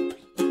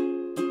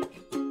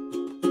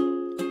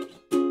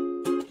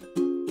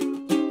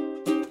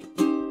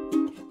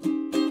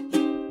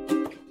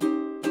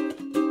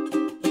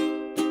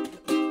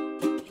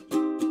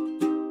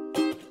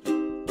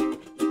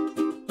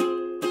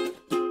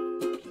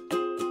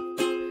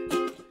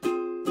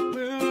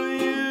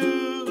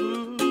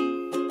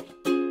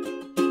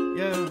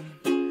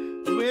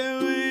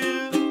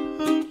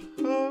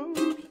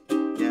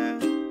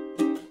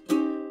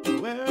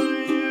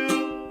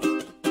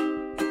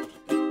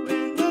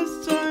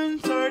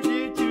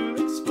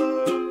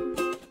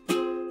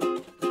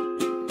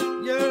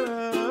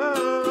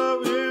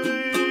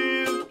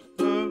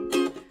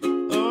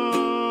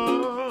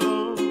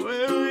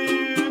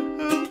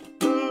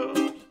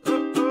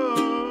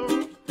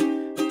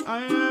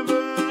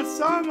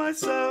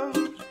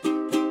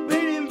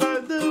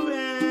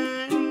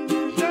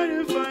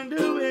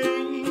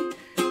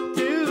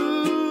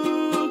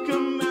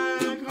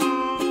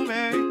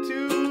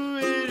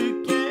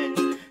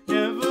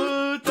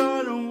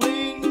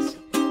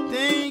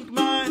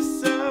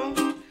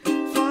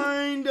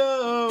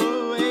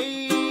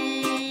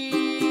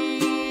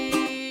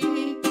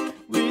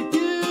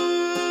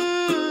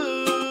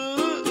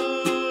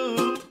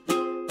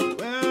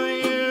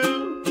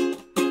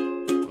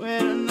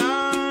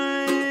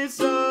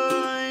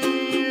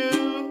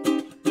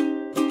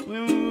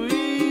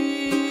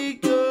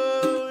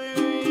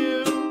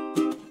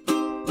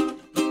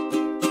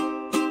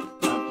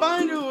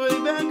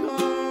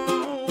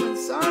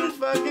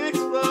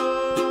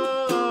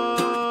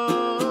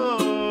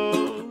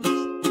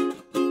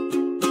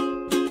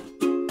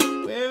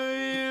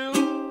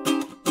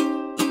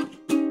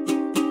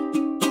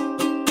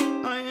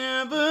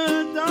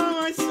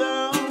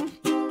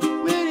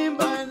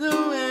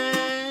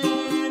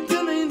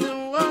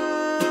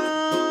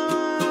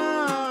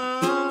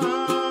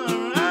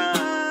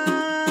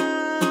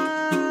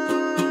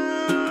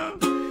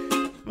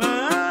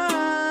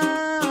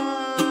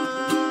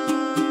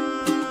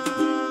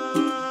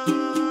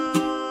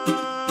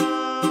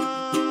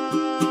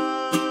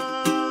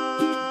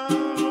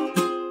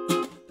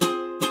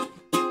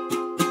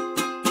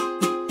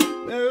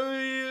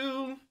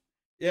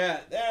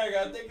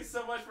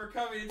 much for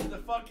coming into the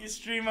fucking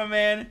stream, my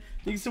man.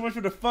 Thank you so much for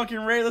the fucking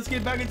raid. Let's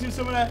get back into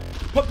some of that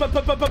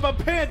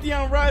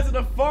Pantheon Rise of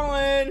the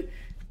Fallen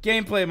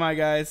gameplay, my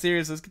guys.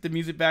 Seriously, let's get the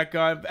music back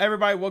on.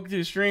 Everybody, welcome to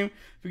the stream.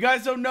 If you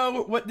guys don't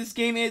know what this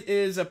game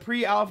is a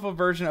pre-alpha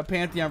version of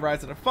Pantheon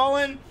Rise of the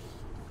Fallen.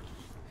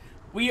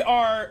 We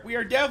are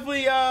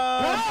definitely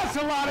That's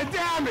a lot of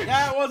damage.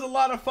 That was a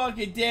lot of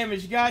fucking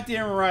damage.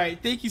 Goddamn right.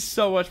 Thank you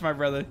so much, my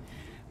brother.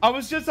 I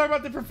was just talking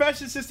about the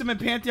profession system in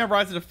Pantheon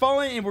Rise of the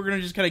Fallen, and we're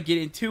gonna just kind of get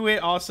into it.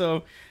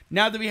 Also,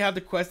 now that we have the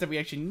quest that we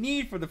actually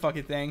need for the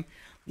fucking thing,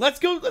 let's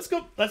go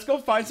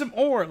find some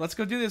ore. Let's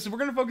go do this. So we're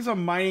gonna focus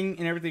on mining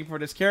and everything for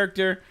this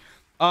character,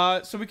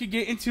 so we could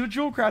get into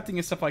jewel crafting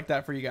and stuff like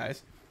that for you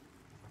guys.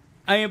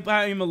 I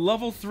am a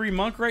level 3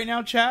 monk right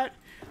now, chat.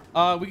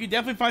 We could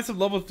definitely find some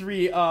level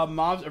 3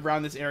 mobs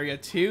around this area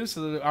too.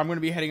 So I'm gonna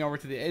be heading over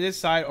to this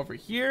side over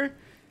here.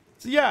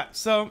 So yeah,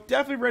 so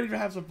definitely ready to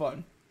have some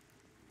fun.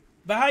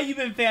 But how you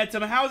been,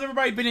 Phantom? How's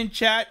everybody been in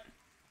chat?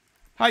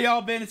 How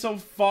y'all been so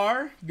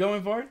far?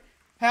 Going forward?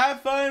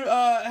 Have fun,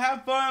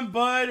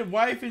 bud.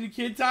 Wife and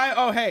kid time.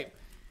 Oh, hey.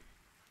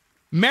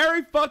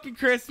 Merry fucking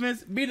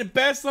Christmas. Be the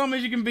best Llama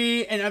as you can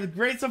be. And have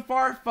great so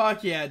far.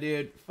 Fuck yeah,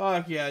 dude.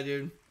 Fuck yeah,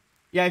 dude.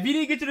 Yeah, if you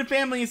need to get to the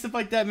family and stuff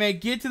like that, man,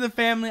 get to the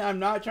family. I'm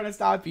not trying to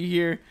stop you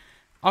here.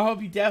 I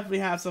hope you definitely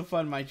have some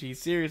fun, my G.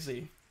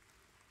 Seriously.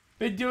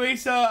 Been doing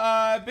some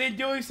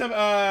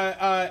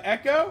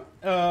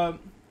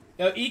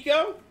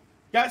Eco,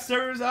 got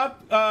servers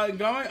up,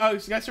 going. Oh,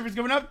 got servers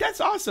going up.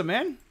 That's awesome,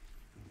 man.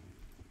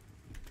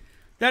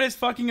 That is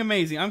fucking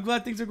amazing. I'm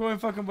glad things are going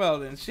fucking well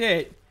then.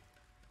 Shit.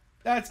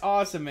 That's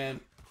awesome,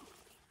 man.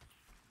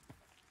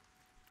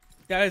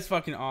 That is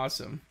fucking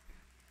awesome.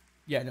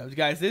 Yeah, no,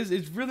 guys, this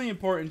is really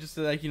important just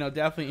to, like, you know,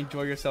 definitely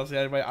enjoy yourselves.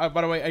 By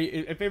the way,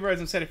 if everybody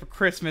hasn't said it for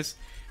Christmas,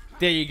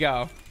 there you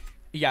go.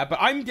 Yeah, but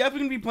I'm definitely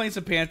going to be playing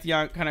some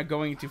Pantheon, kind of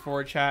going into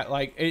forward chat.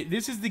 Like,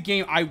 this is the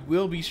game I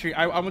will be streaming.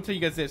 I'm going to tell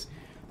you guys this.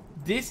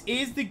 This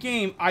is the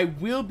game I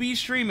will be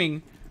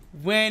streaming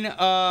when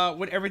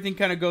everything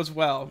kind of goes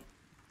well.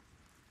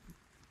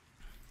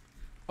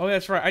 Oh,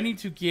 that's right. I need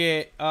to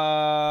get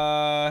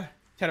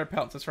Tether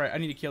Pelts. That's right. I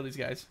need to kill these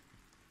guys.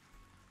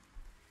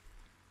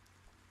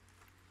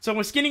 So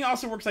when skinning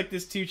also works like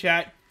this too,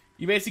 chat.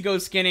 You basically go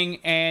skinning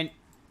and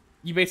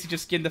you basically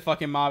just skin the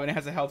fucking mob and it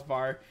has a health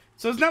bar.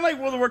 So it's not like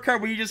World of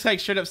Warcraft where you just like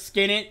straight up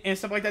skin it and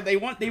stuff like that. They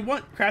want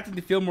crafting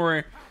to feel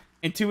more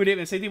intuitive,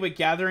 and same thing with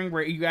gathering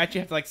where you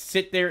actually have to like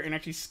sit there and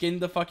actually skin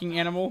the fucking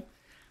animal.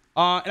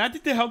 And I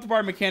think the health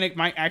bar mechanic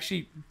might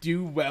actually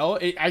do well.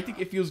 I think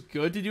it feels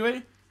good to do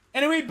it.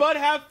 Anyway, bud,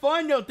 have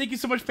fun though. Thank you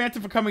so much,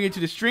 Phantom, for coming into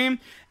the stream.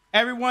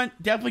 Everyone,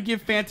 definitely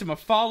give Phantom a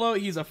follow.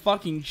 He's a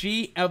fucking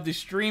G of the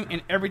stream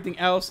and everything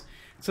else.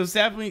 So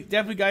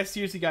definitely, guys,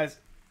 seriously, guys,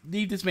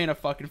 leave this man a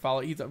fucking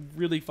follow. He's a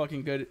really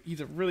fucking good, he's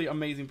a really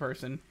amazing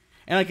person.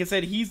 And like I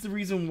said, he's the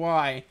reason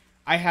why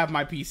I have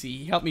my PC.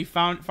 He helped me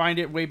find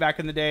it way back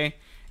in the day,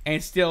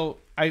 and still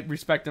I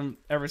respect him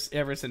ever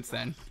since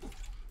then.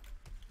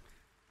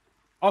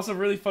 Also,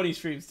 really funny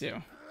streams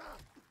too.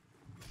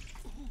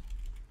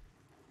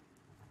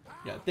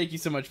 Yeah, thank you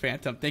so much,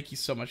 Phantom. Thank you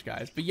so much,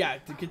 guys. But yeah,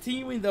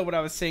 continuing though, what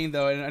I was saying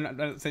though, and I'm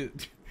not saying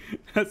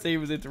it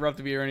was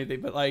interrupting me or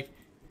anything, but like,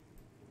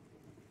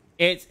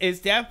 it's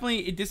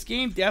definitely, this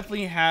game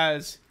definitely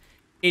has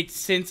its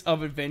sense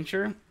of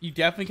adventure. You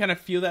definitely kind of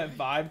feel that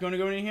vibe going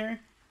in here.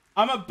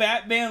 I'm a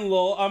Batman,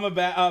 lol. I'm a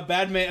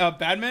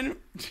Batman.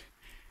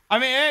 I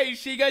mean, hey,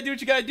 you gotta do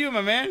what you gotta do,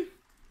 my man.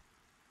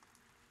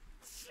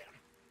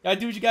 Gotta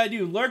do what you gotta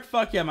do. Lurk,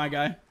 fuck yeah, my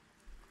guy.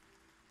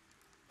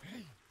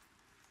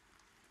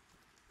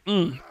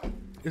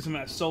 Get some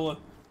of that solar.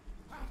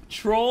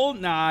 Troll?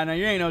 Nah,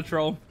 you ain't no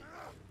troll.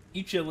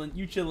 You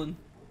chillin'.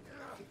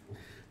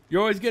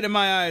 You're always good in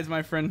my eyes,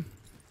 my friend.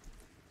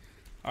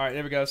 Alright,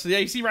 there we go. So yeah,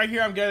 you see right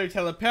here, I'm gathering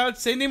telepouch.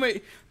 Same thing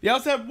with, they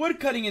also have wood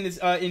cutting in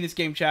this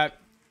game, chat.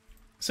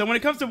 So when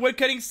it comes to wood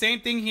cutting, same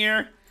thing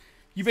here.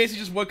 You basically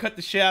just wood cut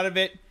the shit out of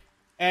it.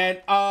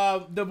 And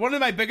one of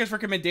my biggest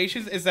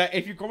recommendations is that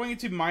if you're going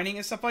into mining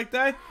and stuff like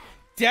that,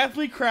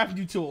 definitely craft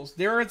new tools.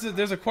 There's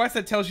a quest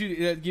that tells you,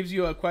 that gives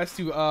you a quest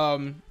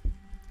to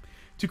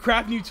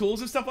craft new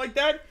tools and stuff like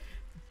that.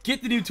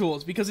 Get the new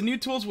tools, because the new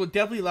tools will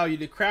definitely allow you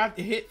to craft,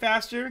 to hit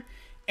faster,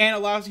 and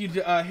allows you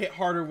to hit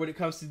harder when it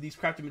comes to these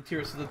crafted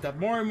materials. So that the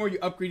more and more you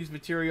upgrade these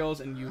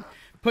materials and you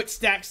put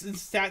stats and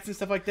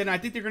stuff like that. And I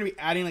think they're going to be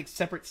adding like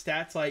separate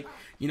stats, like,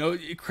 you know,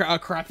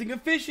 crafting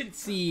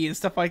efficiency and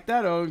stuff like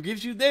that. Or it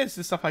gives you this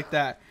and stuff like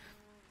that.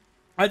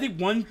 I think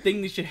one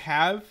thing they should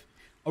have,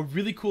 a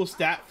really cool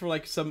stat for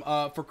like some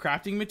for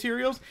crafting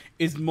materials,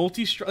 is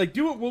like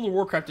do what World of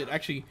Warcraft did.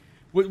 Actually,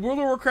 what World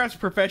of Warcraft's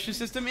profession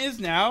system is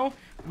now,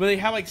 where they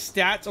have like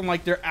stats on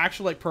like their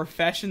actual like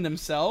profession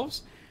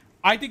themselves.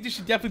 I think they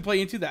should definitely play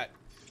into that.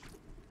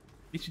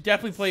 It should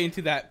definitely play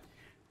into that,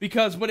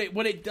 because what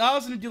it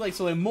does and do, like,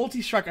 so a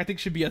multi-strike I think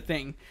should be a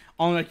thing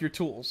on like your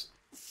tools.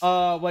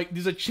 Like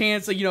there's a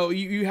chance, like, you know,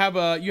 you have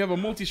a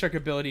multi-strike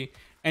ability,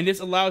 and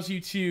this allows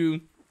you to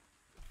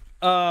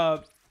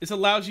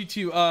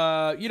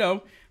you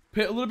know,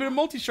 put a little bit of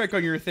multi-strike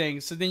on your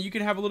thing, so then you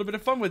can have a little bit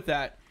of fun with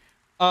that.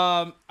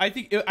 I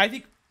think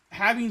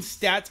having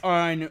stats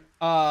on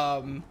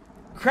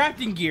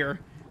crafting gear,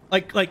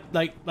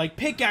 like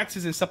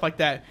pickaxes and stuff like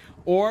that,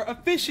 or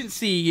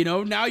efficiency, you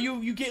know, now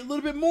you get a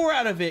little bit more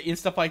out of it and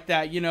stuff like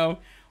that, you know,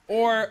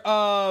 or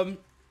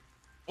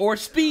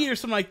speed or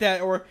something like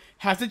that, or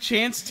has a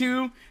chance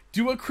to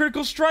do a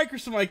critical strike or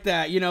something like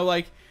that, you know,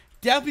 like,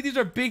 definitely these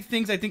are big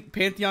things I think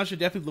Pantheon should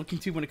definitely look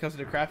into when it comes to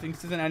the crafting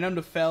system. I know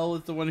Nefel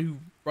is the one who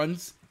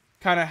runs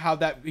kind of how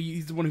that,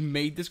 he's the one who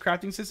made this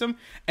crafting system,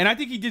 and I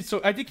think he did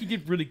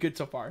really good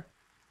so far.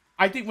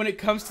 I think when it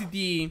comes to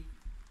the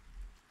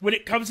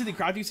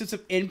crafting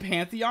system in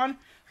Pantheon,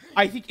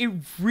 I think it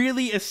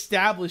really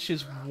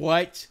establishes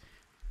what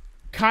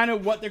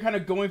they're kind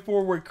of going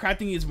for, where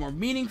crafting is more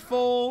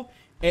meaningful.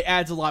 It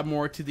adds a lot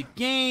more to the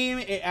game.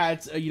 It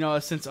adds, you know,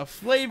 a sense of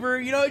flavor.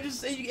 You know,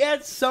 it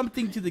adds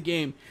something to the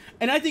game.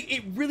 And I think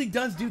it really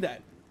does do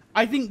that.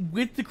 I think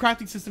with the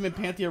crafting system in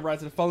Pantheon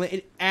Rise of the Fallen,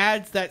 it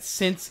adds that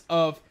sense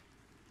of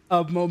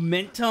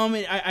momentum.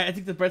 I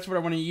think the best word I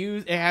want to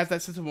use, it has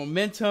that sense of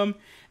momentum.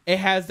 It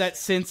has that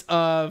sense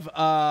of,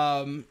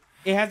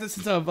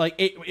 like,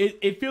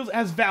 it feels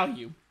as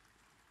value.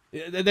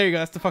 There you go.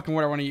 That's the fucking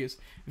word I want to use.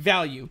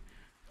 Value.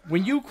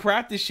 When you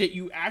craft this shit,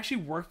 you actually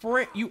work for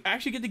it, you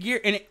actually get the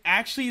gear, and it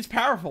actually is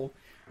powerful.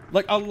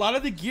 Like, a lot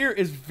of the gear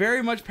is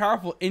very much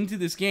powerful into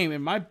this game,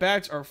 and my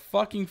bags are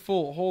fucking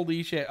full.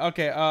 Holy shit.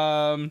 Okay, you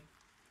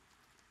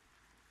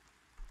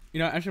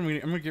know, actually,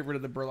 I'm gonna get rid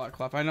of the burlap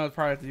cloth. I know I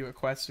probably have to do a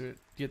quest to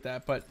get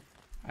that, but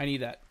I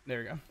need that. There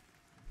we go.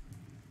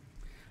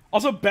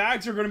 Also,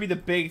 bags are gonna be the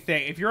big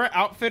thing. If you're an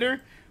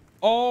outfitter,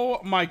 oh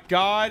my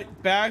god,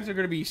 bags are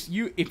gonna be...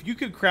 If you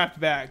could craft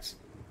bags,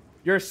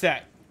 you're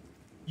set.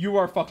 You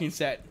are fucking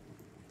set.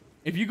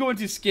 If you go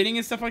into skinning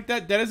and stuff like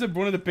that, that is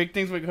one of the big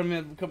things when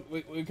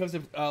it comes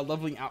to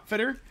leveling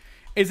outfitter,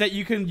 is that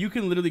you can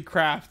literally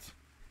craft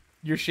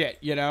your shit,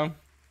 you know?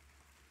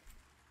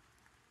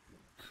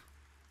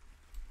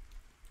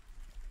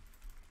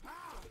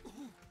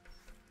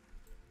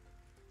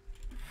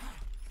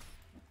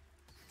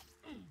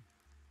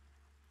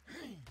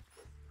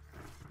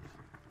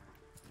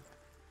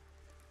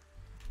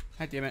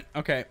 God damn it.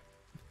 Okay.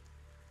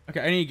 Okay,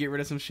 I need to get rid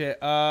of some shit.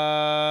 I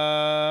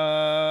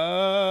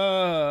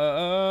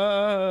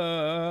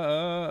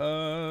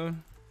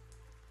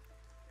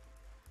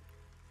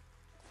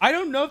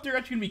don't know if they're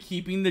actually going to be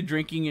keeping the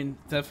drinking and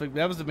stuff. Like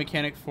that was the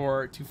mechanic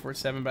for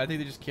 247, but I think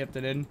they just kept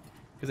it in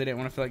because they didn't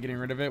want to feel like getting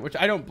rid of it, which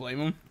I don't blame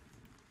them.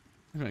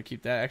 I'm going to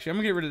keep that. Actually, I'm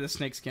going to get rid of the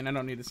snake skin. I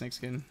don't need the snake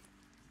skin.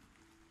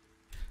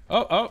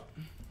 Oh.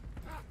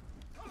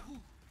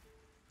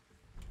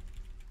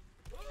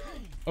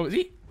 Oh, is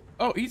he?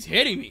 Oh, he's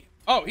hitting me.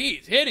 Oh,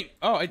 he's hitting.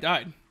 Oh, I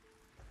died.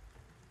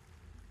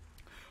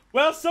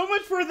 Well, so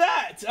much for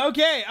that.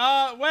 Okay,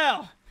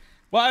 well,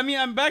 I mean,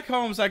 I'm back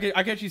home, so I can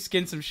actually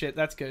skin some shit.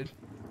 That's good.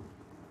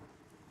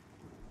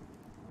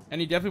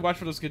 And you definitely watch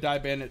for those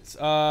Godai bandits.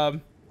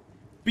 But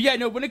yeah,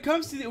 no. When it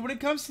comes to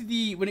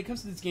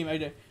this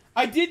game,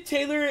 I did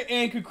tailor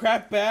and could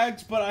craft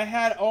bags, but I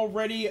had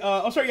already.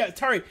 Oh, sorry, yeah,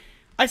 sorry.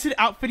 I said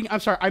outfitting. I'm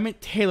sorry. I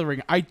meant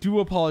tailoring. I do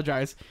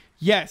apologize.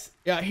 Yes,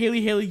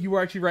 Haley, you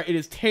are actually right. It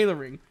is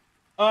tailoring.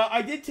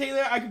 I did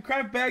tailor. I could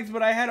craft bags,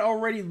 but I had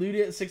already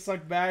looted a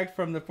 6-luck bag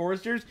from the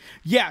Foresters.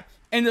 Yeah,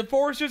 and the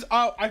Foresters.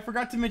 Oh, I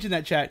forgot to mention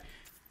that, chat.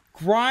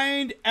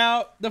 Grind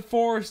out the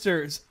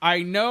Foresters.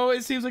 I know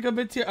it seems like a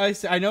bit.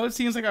 I know it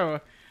seems like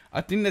a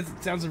thing that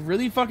sounds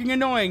really fucking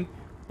annoying,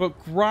 but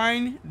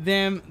grind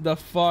them the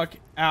fuck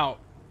out.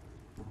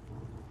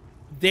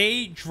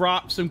 They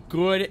drop some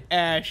good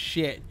ass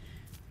shit.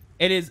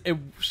 It is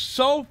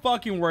so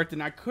fucking worth it,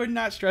 and I could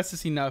not stress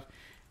this enough.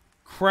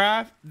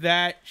 Craft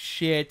that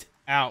shit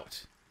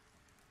out.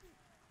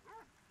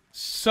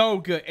 So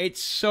good.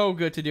 It's so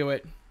good to do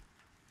it.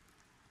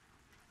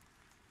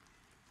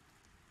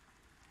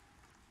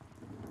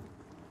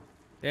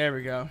 There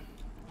we go.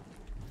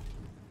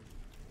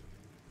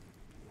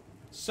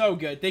 So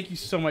good. Thank you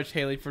so much,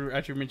 Haley, for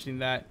actually mentioning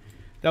that.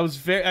 That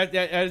was that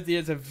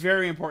is a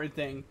very important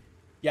thing.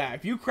 Yeah,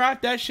 if you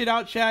craft that shit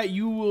out, chat,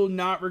 you will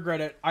not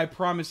regret it. I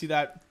promise you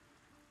that.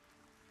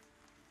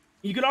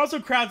 You can also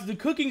craft the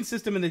cooking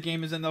system in the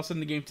game, is also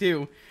in the game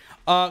too.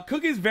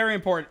 Cooking is very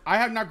important. I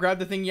have not grabbed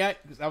the thing yet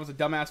because that was a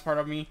dumbass part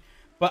of me.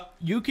 But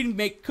you can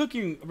make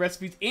cooking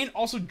recipes and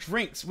also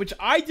drinks, which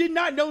I did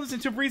not know this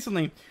until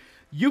recently.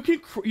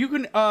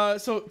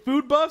 So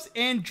food buffs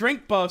and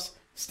drink buffs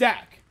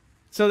stack.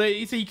 So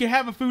you can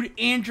have a food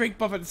and drink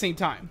buff at the same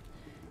time.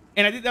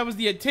 And I think that was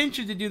the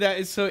intention to do that,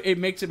 is so it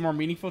makes it more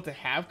meaningful to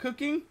have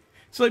cooking.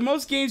 So like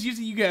most games,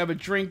 usually you can have a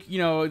drink, you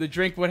know, the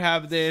drink would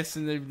have this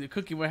and the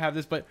cooking would have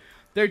this, but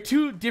they're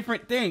two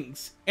different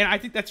things. And I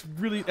think that's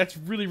really,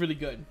 really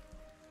good.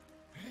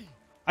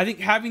 I think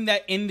having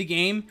that in the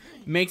game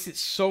makes it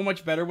so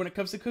much better when it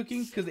comes to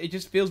cooking, because it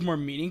just feels more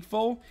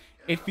meaningful.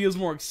 It feels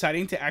more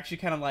exciting to actually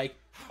kind of like,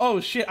 oh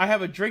shit, I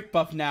have a drink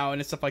buff now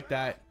and stuff like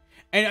that.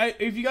 And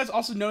if you guys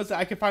also notice that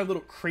I can find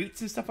little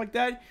crates and stuff like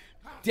that,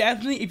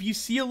 definitely if you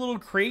see a little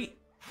crate,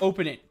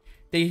 open it.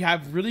 They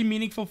have really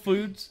meaningful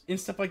foods and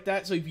stuff like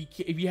that. So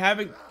if you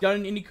haven't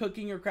done any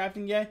cooking or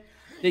crafting yet,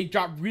 they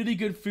drop really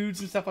good foods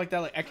and stuff like that,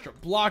 like extra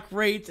block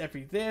rates,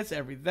 every this,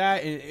 every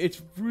that.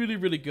 It's really,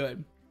 really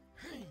good.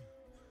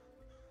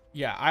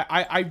 Yeah,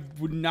 I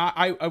would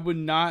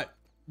not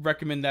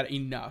recommend that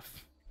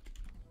enough.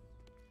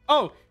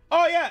 Oh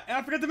yeah, and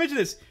I forgot to mention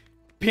this.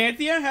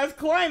 Pantheon has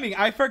climbing.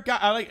 I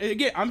forgot.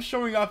 Again, I'm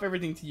showing off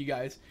everything to you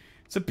guys.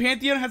 So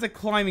Pantheon has a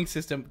climbing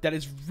system that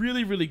is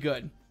really, really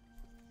good.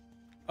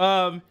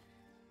 And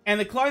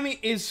the climbing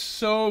is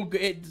so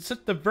good.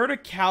 The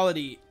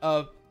verticality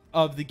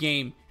of the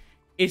game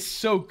is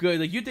so good.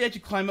 Like, you have to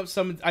actually climb up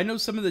some. I know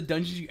some of the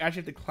dungeons you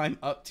actually have to climb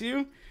up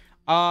to.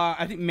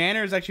 I think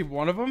Manor is actually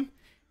one of them.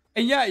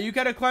 And yeah, you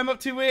gotta climb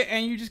up to it,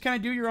 and you just kind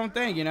of do your own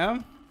thing, you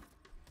know.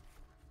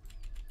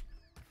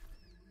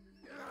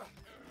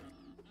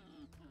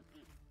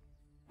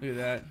 Look at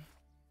that.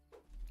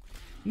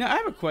 Now I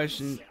have a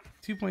question.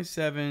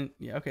 2.7.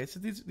 Yeah, okay. So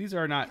these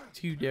are not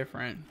too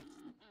different.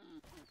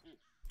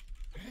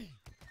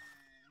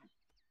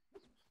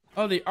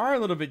 Oh, they are a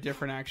little bit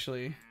different,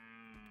 actually.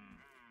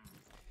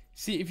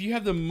 See, if you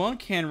have the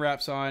monk hand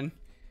wraps on.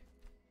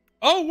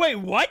 Oh, wait,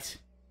 what?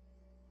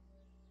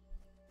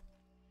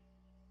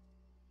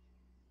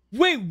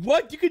 Wait,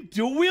 what? You could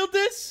dual wield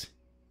this?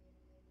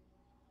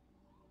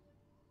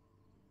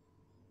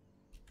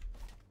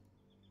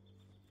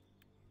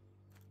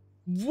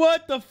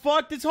 What the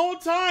fuck? This whole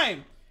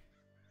time?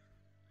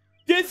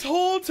 This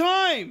whole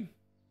time?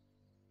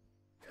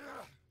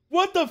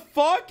 What the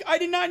fuck? I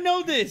did not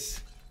know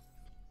this.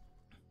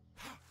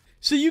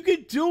 So you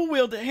could dual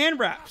wield the hand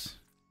wraps.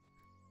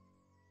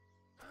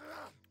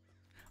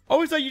 I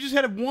always thought you just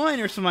had one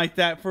or something like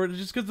that for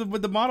just because of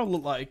what the model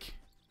looked like.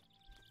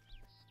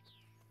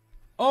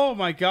 Oh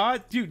my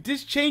god, dude,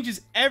 this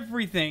changes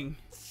everything.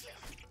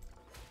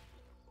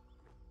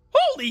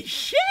 Holy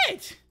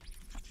shit!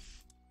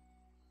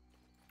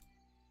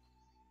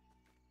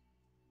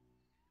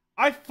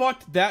 I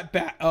fucked that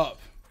bat up.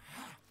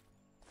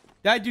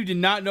 That dude did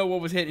not know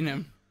what was hitting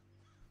him.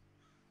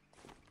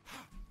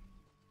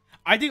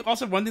 I think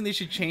also one thing they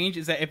should change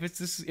is that if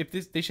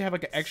this they should have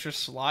like an extra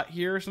slot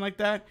here or something like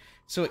that,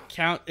 so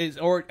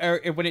it or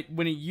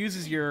when it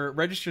uses your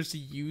registers to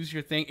use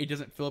your thing, it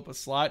doesn't fill up a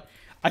slot.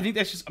 I think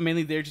that's just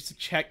mainly there just to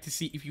check to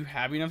see if you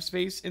have enough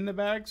space in the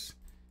bags.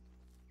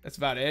 That's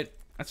about it.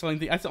 That's the only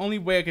thing. That's the only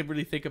way I could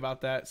really think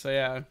about that. So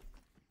yeah.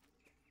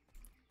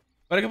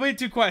 But I completed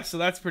 2 quests, so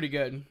that's pretty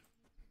good.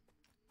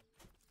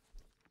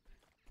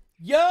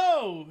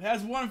 Yo,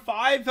 has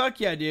 1.5. Fuck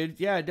yeah, dude.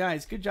 Yeah,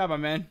 nice. Good job, my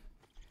man.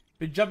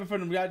 Been jumping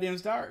from the goddamn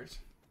stars.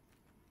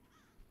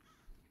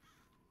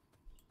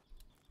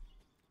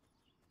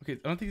 Okay,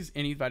 I don't think there's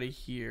anybody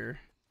here.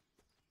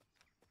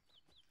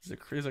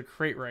 There's a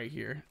crate right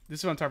here. This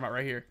is what I'm talking about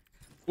right here.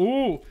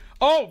 Ooh.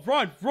 Oh,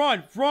 run,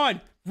 run,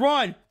 run,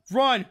 run,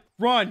 run,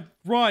 run,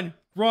 run,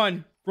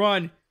 run,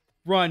 run,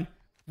 run,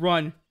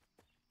 run.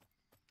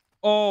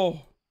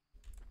 Oh.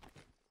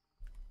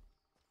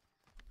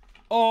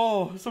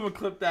 Oh, someone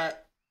clipped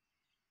that.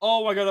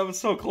 Oh my god, that was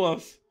so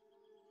close.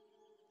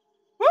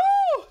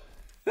 Woo!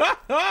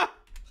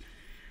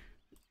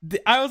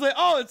 I was like,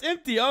 oh, it's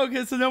empty. Oh,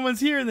 okay, so no one's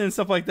here and then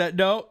stuff like that.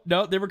 No,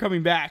 they were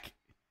coming back.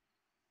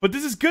 But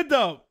this is good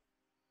though.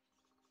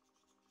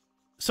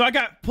 So I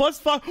got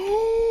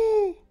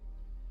 +5.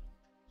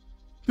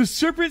 The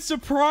Serpent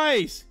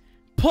Surprise.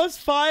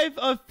 +5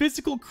 of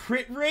physical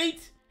crit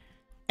rate.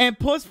 And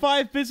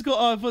 +5 physical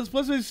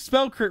 +5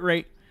 spell crit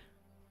rate.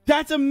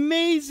 That's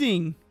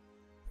amazing.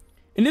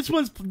 And this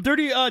one's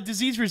 30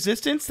 disease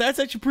resistance. That's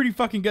actually pretty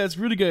fucking good. It's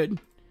really good.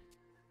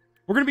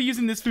 We're gonna be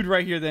using this food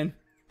right here then.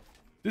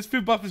 This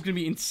food buff is gonna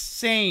be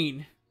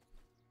insane.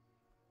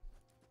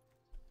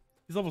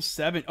 He's level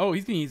 7. Oh,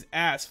 he's getting his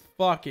ass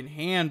fucking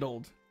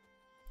handled.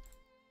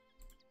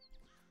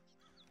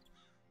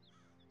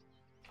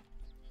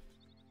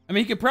 I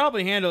mean, he could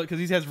probably handle it because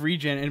he has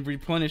regen, and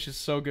replenish is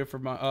so good for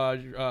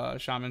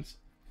shamans.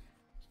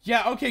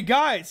 Yeah, okay,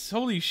 guys.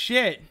 Holy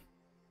shit.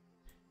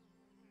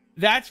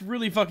 That's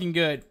really fucking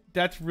good.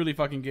 That's really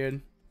fucking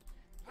good.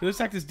 Okay, let's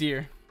attack this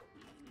deer.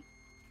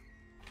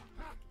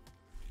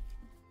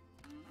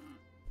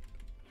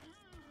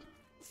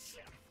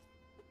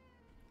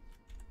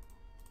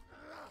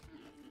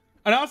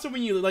 And also,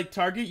 when you like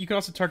target, you can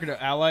also target an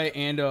ally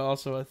and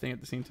also a thing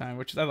at the same time,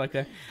 which I like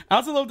that. I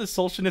also love the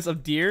socialness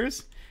of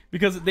deers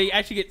because they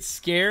actually get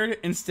scared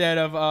instead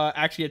of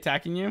actually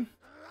attacking you.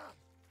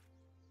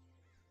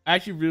 I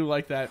actually really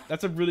like that.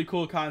 That's a really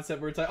cool concept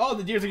where it's like, oh,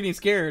 the deers are getting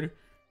scared.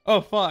 Oh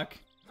fuck.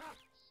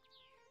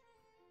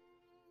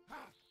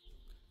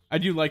 I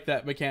do like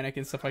that mechanic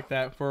and stuff like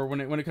that for when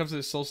it comes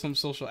to some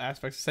social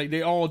aspects. It's like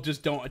they all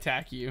just don't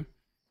attack you.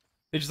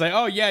 They're just like,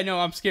 oh yeah, no,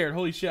 I'm scared.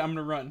 Holy shit, I'm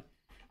gonna run.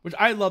 Which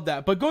I love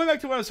that. But going back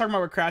to what I was talking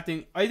about with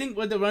crafting, I think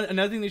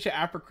another thing they should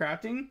add for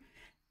crafting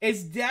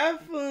is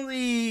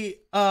definitely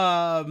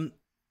now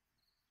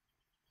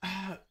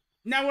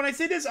when I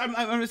say this,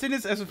 I'm saying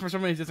this as for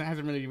somebody who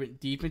hasn't really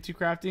went deep into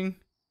crafting.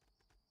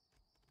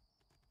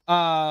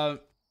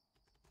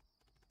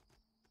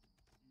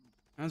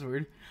 That's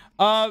weird.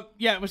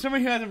 Yeah, with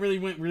somebody who hasn't really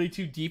went really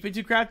too deep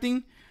into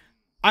crafting,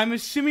 I'm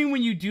assuming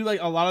when you do like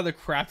a lot of the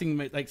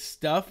crafting like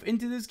stuff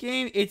into this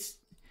game,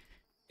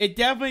 it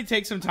definitely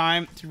takes some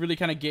time to really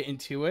kind of get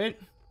into it.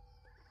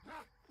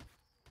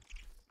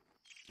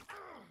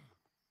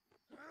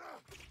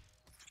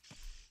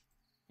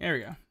 There we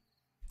go.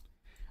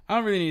 I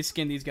don't really need to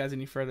skin these guys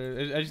any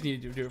further. I just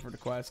need to do it for the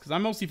quest because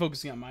I'm mostly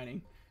focusing on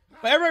mining.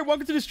 But everybody,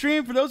 welcome to the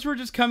stream. For those who are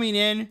just coming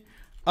in,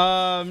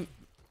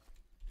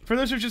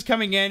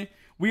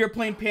 we are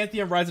playing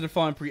Pantheon Rise of the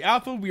Fallen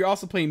pre-alpha. We are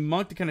also playing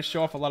Monk to kind of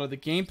show off a lot of the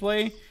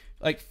gameplay,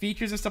 like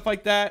features and stuff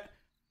like that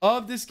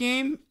of this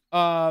game.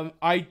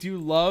 I do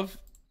love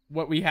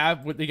what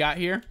they got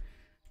here.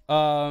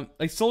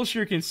 Like Soul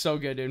Shuriken's so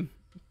good, dude.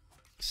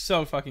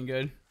 So fucking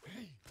good.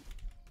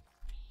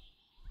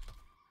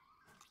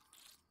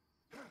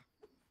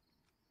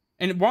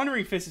 And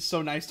Wandering Fist is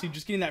so nice too.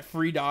 Just getting that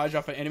free dodge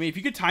off an enemy. If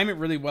you could time it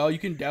really well, you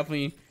can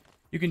definitely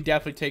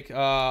take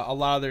a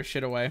lot of their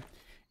shit away.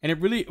 And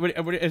it really, what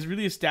it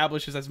really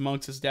establishes as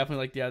monks is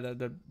definitely like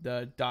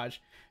the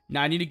dodge.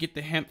 Now I need to get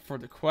the hemp for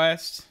the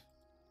quest.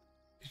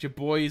 Cause your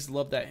boys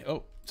love that.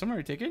 Oh, someone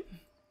already take it?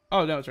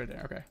 Oh no, it's right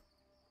there. Okay.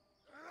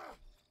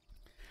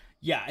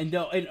 Yeah, and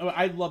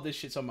I love this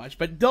shit so much.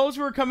 But those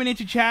who are coming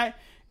into chat,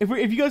 if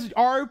you guys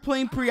are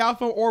playing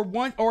pre-alpha or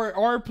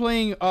are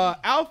playing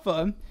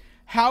alpha.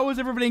 How is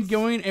everybody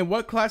going, and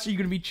what class are you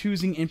going to be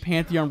choosing in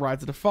Pantheon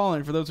Rise of the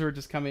Fallen? For those who are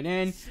just coming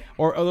in,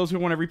 or those who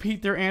want to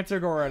repeat their answer,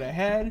 go right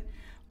ahead.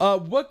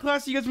 What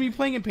class are you guys going to be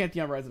playing in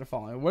Pantheon Rise of the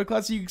Fallen? What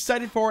class are you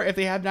excited for if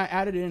they have not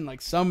added in,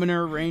 like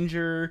Summoner,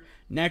 Ranger,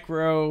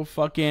 Necro,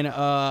 fucking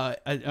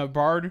a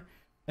Bard,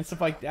 and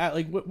stuff like that?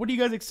 Like, what are you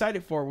guys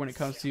excited for when it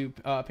comes to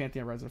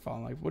Pantheon Rise of the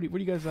Fallen? Like, what are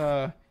you guys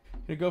going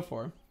to go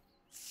for?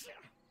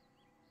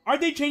 Are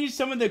they changing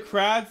some of the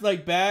crafts,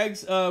 like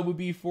bags would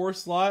be 4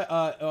 slot,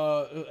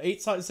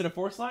 8 slot instead of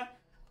 4 slot?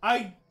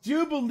 I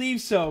do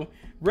believe so.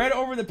 Read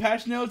over the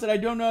patch notes, and I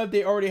don't know if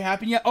they already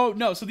happened yet. Oh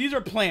no, so these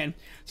are planned.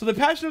 So the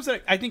patch notes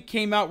that I think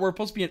came out were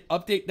supposed to be an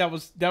update that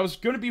was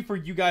going to be for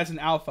you guys in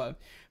alpha.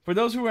 For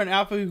those who are in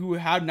alpha who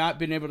have not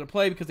been able to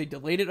play because they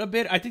delayed it a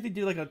bit, I think they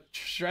did like a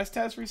stress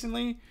test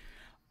recently.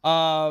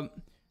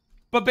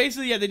 But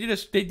basically, yeah, they did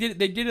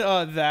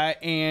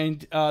that,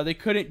 and they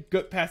couldn't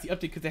go past the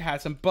update because they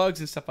had some bugs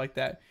and stuff like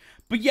that.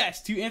 But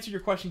yes, to answer your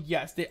question,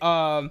 yes, they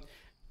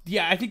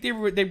yeah, I think they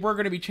were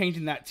going to be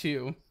changing that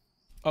too.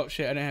 Oh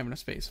shit, I didn't have enough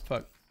space.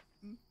 Fuck.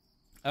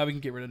 We can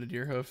get rid of the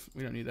deer hoof.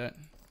 We don't need that.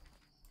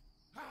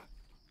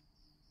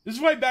 This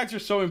is why bags are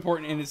so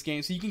important in this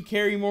game, so you can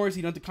carry more, so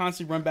you don't have to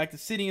constantly run back to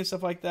city and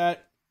stuff like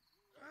that.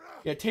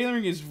 Yeah,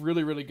 tailoring is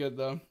really, really good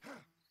though.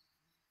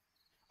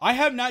 I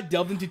have not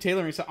delved into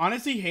tailoring, so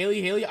honestly,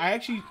 Haley, I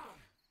actually,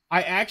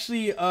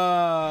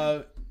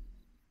 yeah,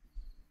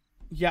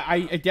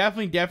 I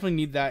definitely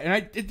need that,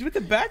 and with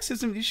the back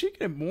system, you should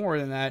get more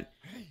than that.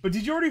 But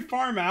did you already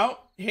farm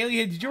out, Haley?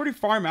 Did you already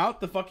farm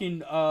out the fucking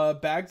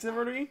bags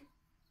already?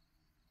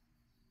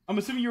 I'm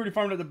assuming you already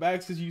farmed out the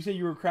bags because you said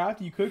you were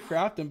crafting. You could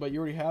craft them, but you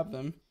already have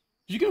them.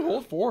 You can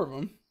hold 4 of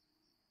them.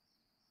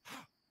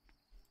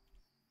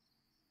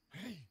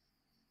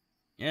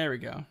 There we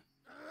go.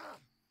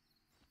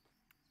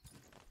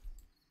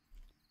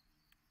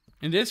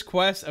 In this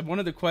quest, one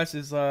of the quests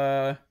is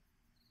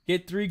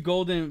get 3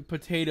 golden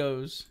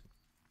potatoes.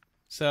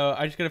 So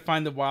I just gotta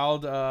find the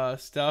wild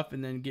stuff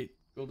and then get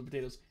golden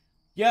potatoes.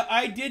 Yeah,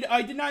 I did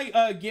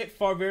not get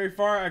very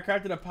far. I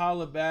crafted a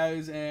pile of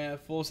bags and a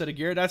full set of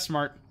gear. That's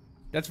smart.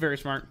 That's very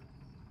smart.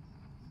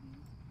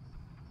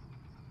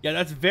 Yeah,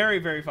 that's very,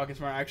 very fucking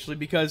smart actually,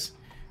 because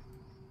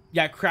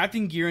yeah,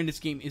 crafting gear in this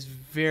game is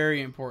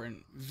very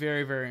important.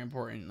 Very, very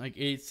important. Like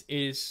it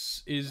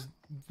is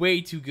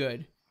way too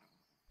good.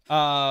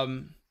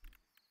 And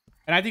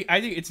I think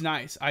it's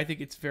nice. I think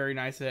it's very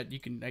nice that you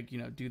can, like, you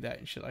know, do that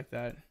and shit like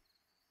that.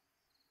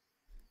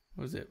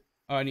 What was it?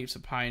 Oh, I need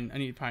some pine. I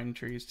need pine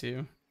trees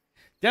too.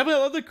 Definitely,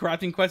 I love the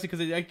crafting quest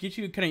because it gets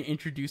you kind of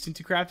introduced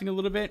into crafting a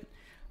little bit.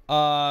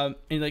 And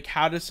like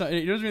how to,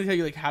 it doesn't really tell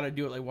you like how to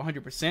do it like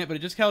 100%, but it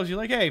just tells you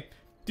like, hey,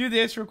 do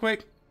this real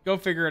quick, go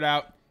figure it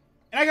out.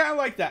 And I kind of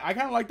like that. I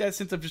kind of like that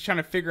sense of just trying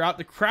to figure out.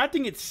 The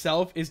crafting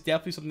itself is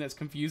definitely something that's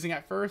confusing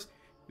at first.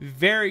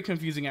 Very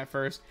confusing at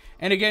first.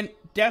 And again,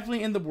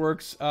 definitely in the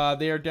works.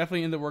 They are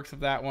definitely in the works of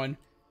that one.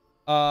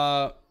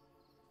 But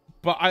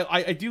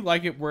I do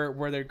like it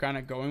where they're kind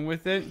of going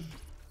with it.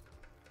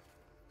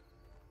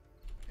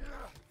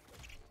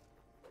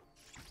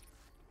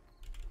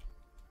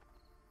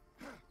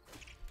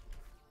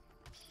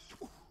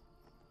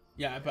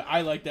 Yeah, but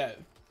I like that.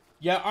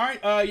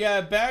 Yeah,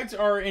 yeah, bags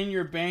are in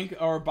your bank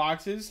or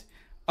boxes.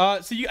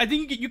 So I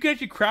think you can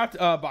actually craft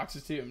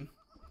boxes too.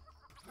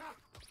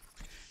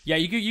 Yeah,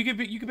 you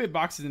could put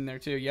boxes in there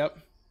too. Yep.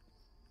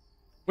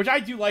 Which I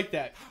do like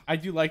that. I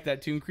do like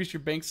that to increase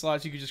your bank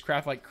slots. You could just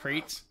craft like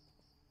crates.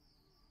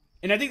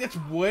 And I think that's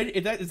wood.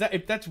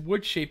 If that's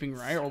wood shaping,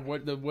 right? Or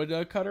wood, the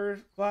wood cutter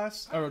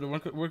class, or the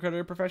wood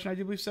cutter profession, I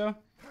do believe so.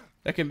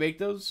 That can make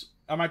those.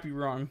 I might be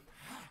wrong.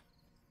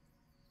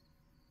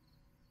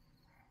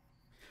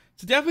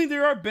 So definitely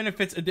there are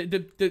benefits.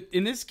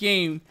 In this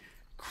game,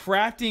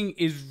 crafting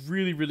is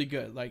really, really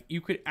good. Like,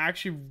 you could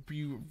actually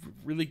be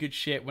really good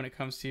shit when it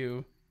comes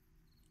to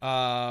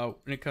a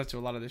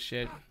lot of this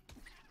shit.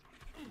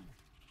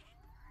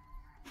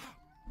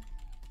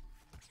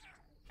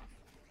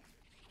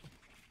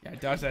 Yeah,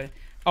 dodge that.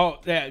 Oh,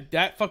 yeah,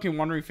 that fucking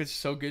wandering fist is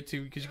so good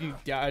too, because you can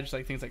dodge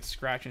like things like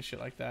scratch and shit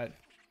like that.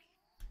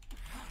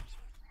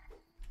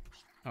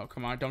 Oh,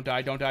 come on, don't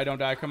die, don't die, don't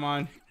die, come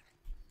on.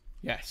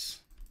 Yes.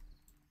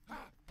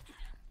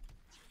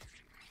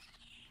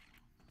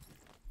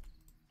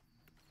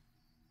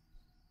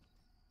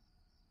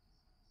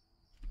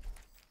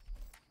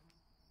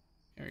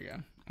 There we go.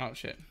 Oh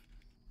shit.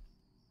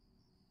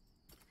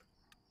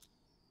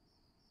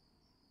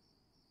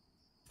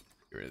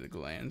 Get rid of the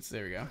glands.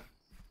 There we go.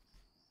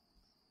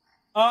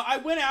 I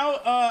went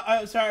out.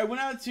 I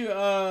went out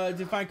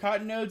to find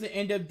cotton nodes and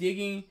end up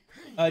digging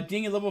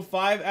level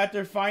 5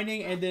 after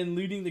finding and then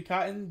looting the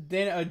cotton.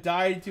 Then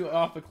died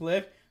off a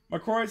cliff. My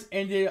course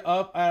ended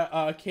up at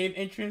a cave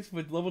entrance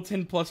with level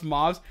 10 plus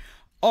mobs.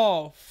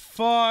 Oh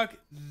fuck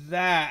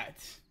that!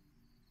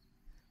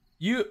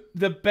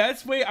 The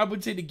best way I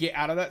would say to get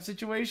out of that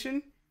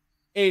situation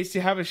is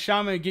to have a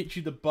shaman get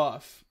you the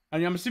buff. I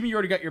mean, I'm assuming you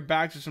already got your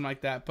backs or something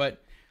like that,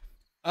 but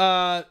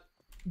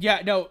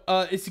yeah, no,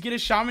 it's to get a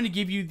shaman to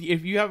give you the,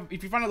 if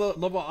you find a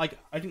level, like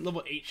I think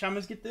level 8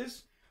 shamans get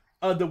this,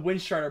 the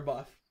wind strider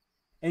buff.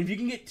 And if you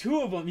can get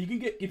 2 of them,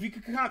 if you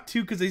can count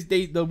 2, because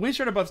the wind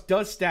strider buffs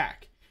does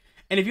stack.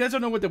 And if you guys don't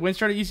know what the wind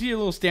strider, you see a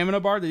little stamina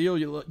bar, the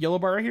yellow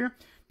bar right here.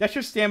 That's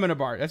your stamina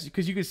bar. That's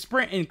because you can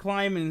sprint and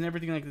climb and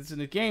everything like this in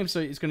the game, so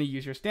it's going to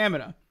use your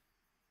stamina.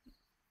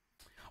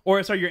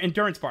 Or sorry, your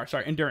endurance bar.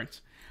 Sorry,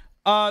 endurance.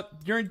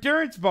 Your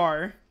endurance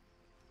bar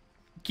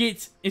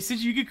gets,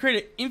 essentially you could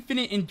create an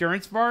infinite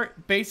endurance bar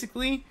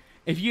basically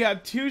if you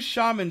have 2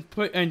 shamans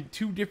put in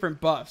 2 different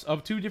buffs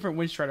of 2 different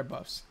wind strider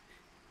buffs,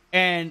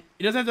 and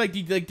it doesn't have to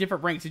be like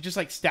different ranks. It just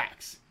like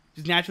stacks,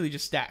 just naturally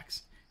just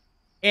stacks,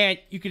 and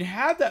you can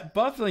have that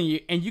buff on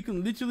you, and you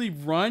can literally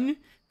run,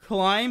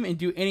 climb, and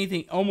do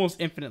anything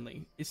almost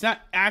infinitely. It's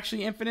not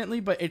actually infinitely,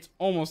 but it's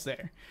almost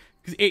there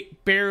because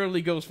it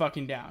barely goes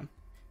fucking down.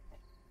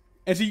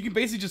 And so you can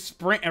basically just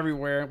sprint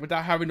everywhere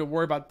without having to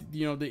worry about,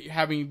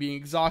 being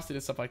exhausted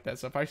and stuff like that.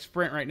 So if I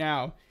sprint right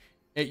now,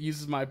 it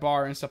uses my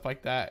bar and stuff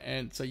like that.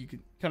 And so you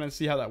can kind of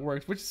see how that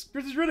works, which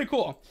is really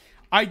cool.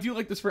 I do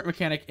like the sprint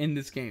mechanic in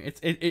this game.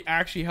 It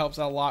actually helps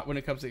a lot when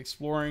it comes to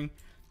exploring.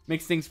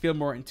 Makes things feel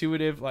more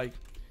intuitive. Like,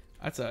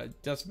 that's a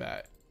dust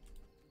bat.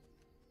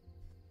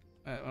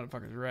 That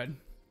motherfucker's red.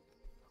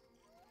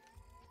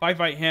 If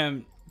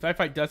I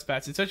fight dust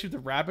bats, especially with the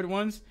rabbit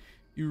ones,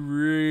 you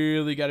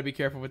really got to be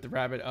careful with the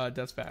rabbit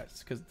dust bats,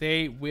 because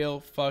they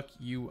will fuck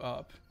you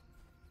up.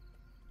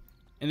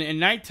 And in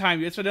nighttime,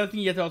 that's another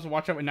thing you have to also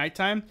watch out with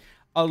nighttime.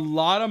 A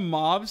lot of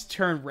mobs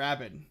turn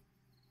rabid.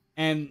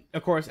 And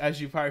of course, as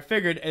you probably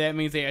figured, that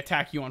means they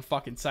attack you on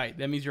fucking sight.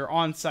 That means you're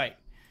on site.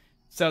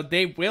 So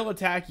they will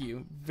attack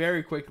you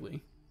very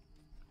quickly.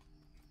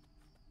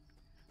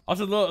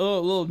 Also, a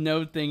little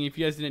node thing, if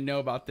you guys didn't know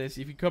about this,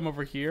 if you come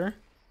over here,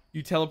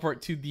 you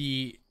teleport to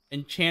the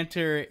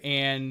enchanter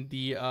and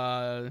the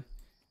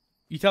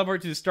you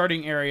teleport to the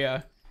starting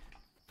area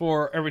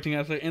for everything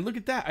else. And look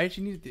at that, I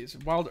actually needed these.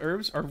 Wild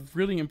herbs are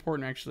really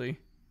important, actually.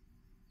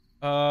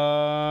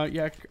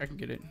 Yeah, I can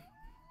get it.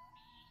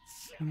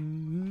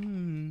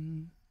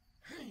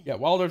 Yeah,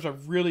 wild herbs are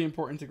really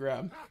important to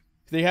grab.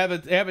 They have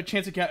a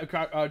chance of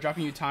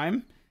dropping you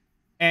time,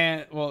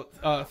 and well,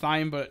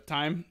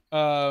 time.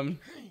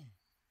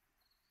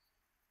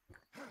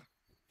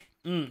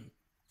 And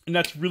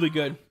that's really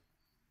good.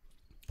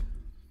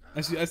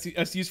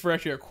 That's used for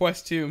actually a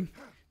quest too,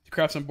 to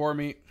craft some boar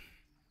meat.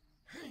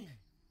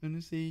 I'm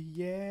gonna say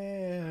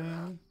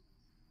yeah,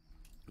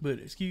 but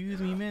excuse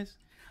me, miss,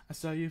 I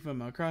saw you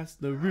from across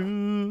the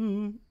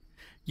room.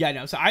 Yeah,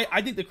 no. So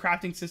I think the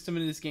crafting system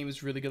in this game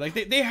is really good. Like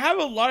they have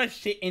a lot of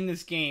shit in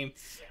this game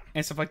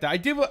and stuff like that.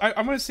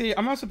 I'm gonna say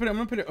I'm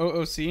gonna put it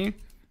OOC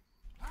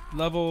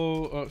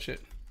level. Oh shit,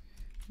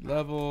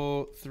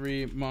 level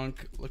 3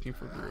 monk looking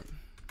for group.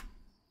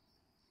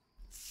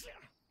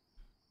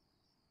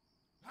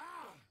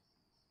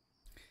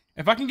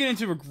 If I can get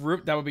into a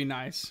group, that would be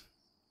nice.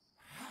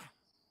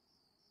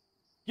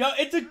 Yo,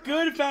 it's a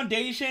good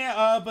foundation,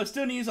 but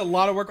still needs a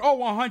lot of work. Oh,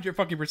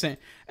 100%.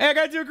 Hey, I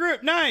got to a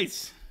group.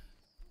 Nice.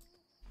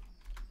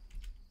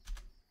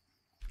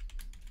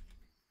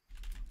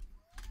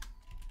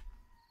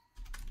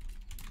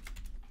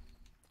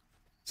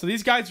 So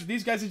these guys have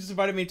just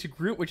invited me to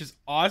group, which is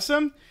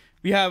awesome.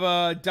 We have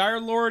a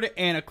Dire Lord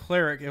and a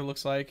Cleric, it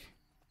looks like.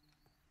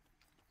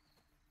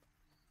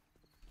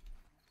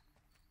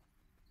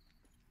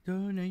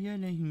 Don't know your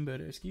name,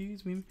 but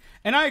excuse me.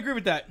 And I agree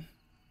with that.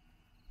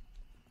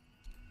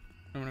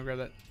 I'm gonna grab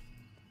that.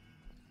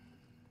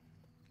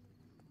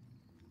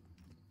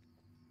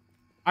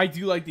 I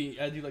do like the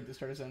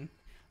starter zone,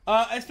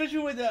 especially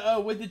with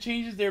the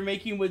changes they're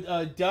making with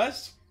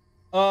dust.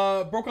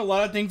 Broke a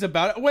lot of things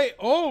about it. Wait,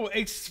 oh,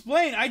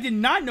 explain. I did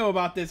not know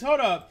about this.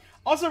 Hold up.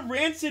 Also,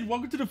 Rancid,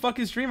 welcome to the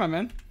fucking stream, my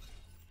man.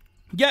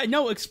 Yeah,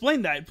 no,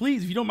 explain that,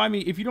 please. If you don't mind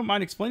me, if you don't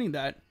mind explaining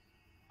that.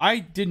 I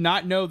did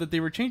not know that they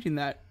were changing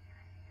that.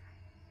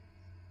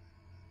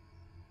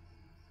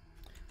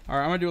 All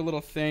right, I'm gonna do a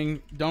little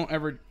thing. Don't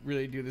ever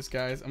really do this,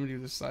 guys. I'm gonna do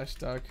this slash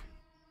duck.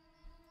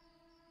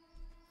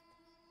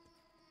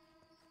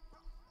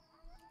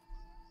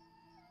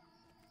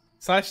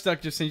 Slash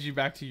duck just sends you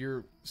back to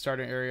your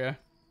starting area.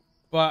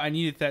 Well, I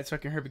needed that so I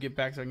can hurry get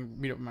back so I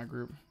can meet up with my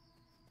group.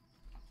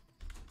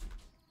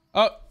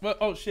 Oh, well,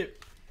 oh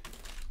shit.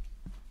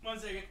 1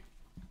 second.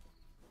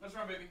 What's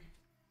wrong, baby?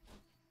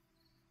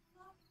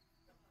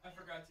 I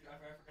forgot to. I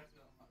forgot to.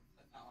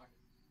 Not like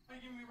it. Are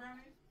you giving me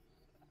brownies?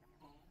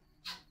 Oh,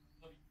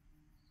 love you.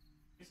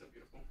 You're so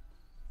beautiful.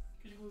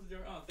 Could you close the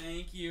door? Oh,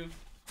 thank you.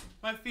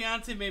 My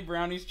fiance made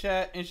brownies,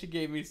 chat, and she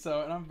gave me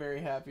so, and I'm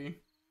very happy.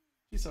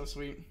 She's so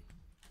sweet.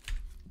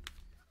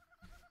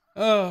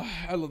 Oh,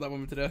 I love that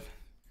woman to death.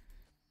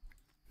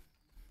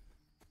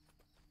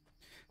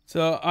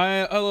 So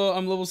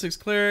I'm level 6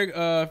 cleric.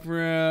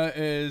 Farah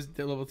is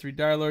the level 3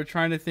 dire lord.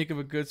 Trying to think of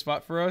a good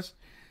spot for us.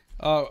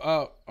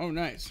 Oh,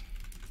 nice.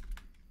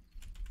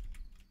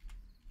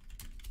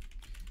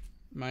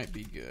 Might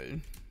be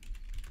good.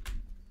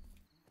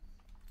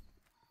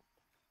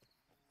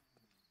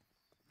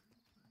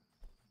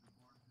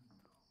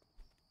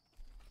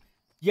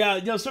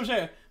 Yeah, no, so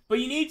sorry. But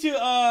you need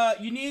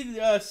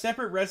a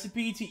separate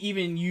recipe to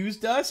even use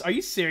dust. Are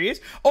you serious?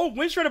 Oh,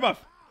 Windstrider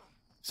buff.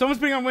 Someone's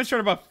putting on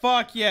Windstrider buff.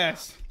 Fuck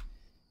yes.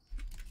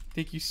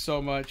 Thank you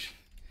so much.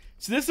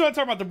 So this is what I'm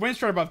talking about, the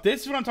Windstrider buff.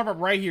 This is what I'm talking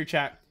about right here,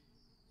 chat.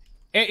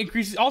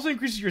 It also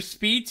increases your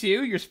speed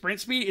too. Your sprint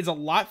speed is a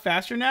lot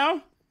faster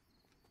now.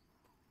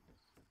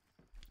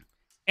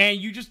 And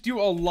you just do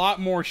a lot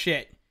more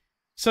shit.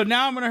 So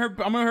now I'm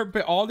gonna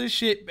put all this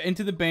shit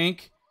into the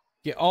bank.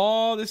 Get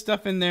all this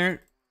stuff in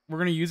there. We're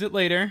gonna use it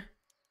later.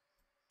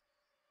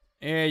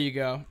 There you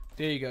go.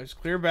 There you go. Just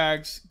clear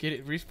bags. Get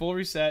it full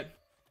reset.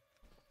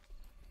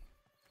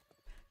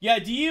 Yeah,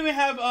 do you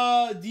have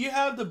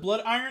the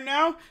blood iron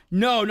now?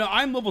 No,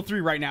 I'm level 3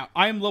 right now.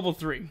 I'm level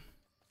 3.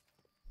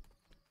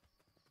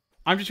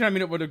 I'm just trying to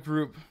meet up with a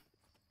group.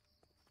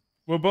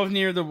 We're both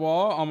near the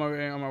wall. On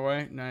my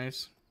way.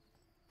 Nice.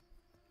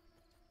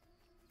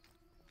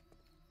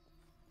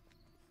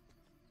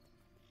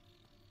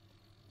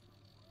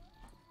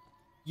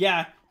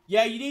 Yeah,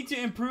 you need to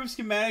improve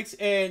schematics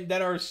and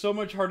that are so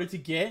much harder to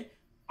get.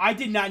 I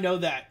did not know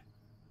that.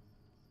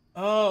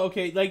 Oh,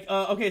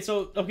 okay.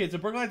 So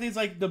Brooklyn things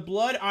like the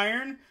blood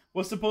iron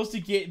was supposed to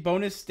get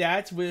bonus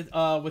stats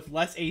with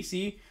less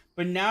AC,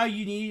 but now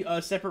you need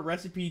a separate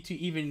recipe to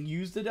even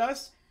use the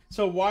dust.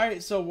 So why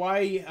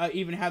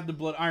even have the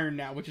blood iron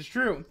now, which is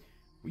true.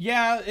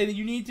 Yeah, and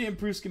you need to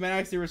improve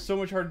schematics. They were so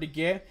much harder to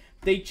get.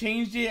 They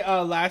changed it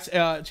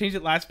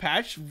last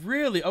patch.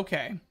 Really?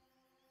 Okay.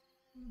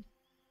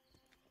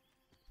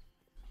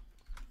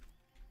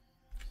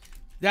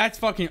 That's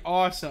fucking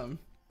awesome.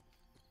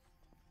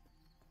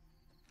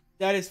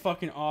 That is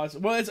fucking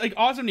awesome. Well, it's like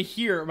awesome to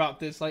hear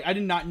about this. Like, I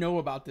did not know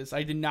about this.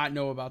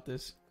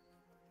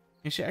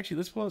 And shit, actually,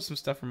 let's pull out some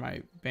stuff from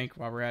my bank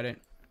while we're at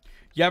it.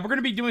 Yeah, we're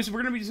gonna be doing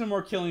some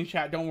more killing,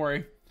 chat. Don't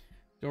worry.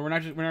 So we're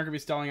not gonna be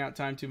stalling out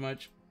time too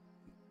much.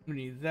 We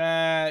need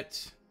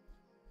that.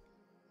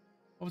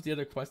 What was the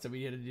other quest that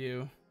we had to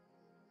do?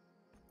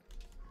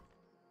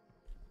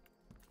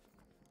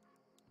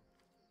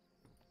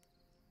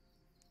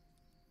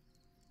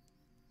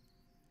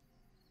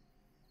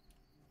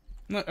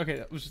 No, okay,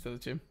 that was just the other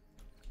two.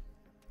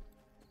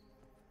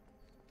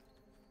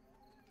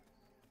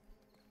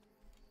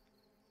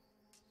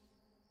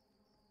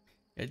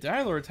 Yeah,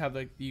 Dire Lords have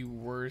like the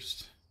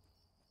worst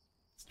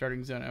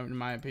starting zone, in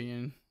my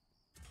opinion.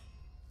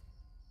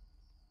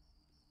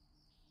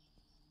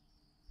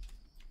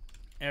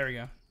 There we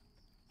go.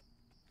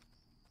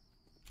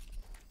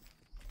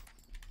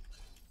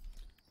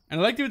 And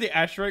I like to do the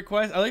asteroid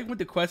quest. I like with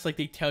the quest, like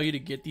they tell you to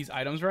get these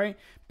items right,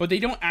 but they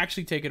don't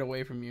actually take it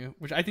away from you,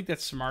 which I think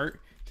that's smart.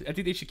 I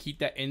think they should keep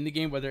that in the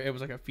game, whether it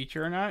was like a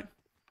feature or not.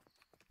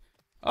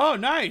 Oh,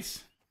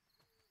 nice.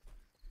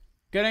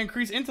 Got to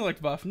increase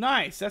intellect buff.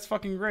 Nice. That's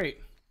fucking great.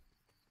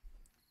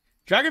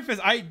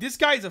 Dragonfist, this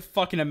guy is a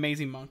fucking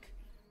amazing monk.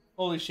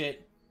 Holy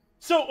shit.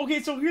 So,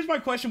 okay, so here's my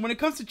question. When it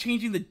comes to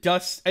changing the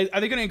dust, are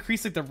they going to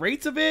increase like the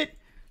rates of it?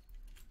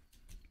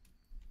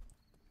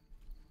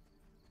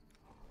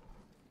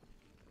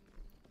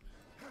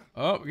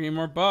 Oh, we're getting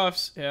more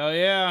buffs. Hell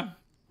yeah.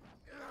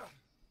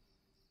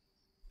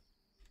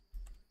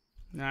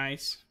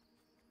 Nice.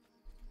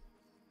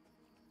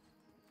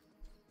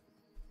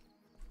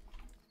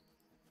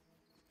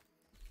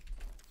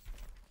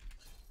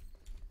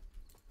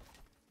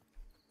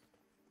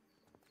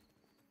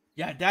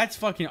 Yeah, that's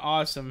fucking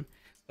awesome.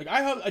 Like,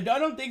 I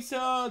don't think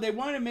so. They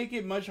want to make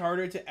it much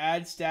harder to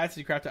add stats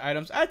to crafted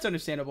items. That's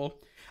understandable.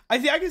 I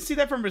think I can see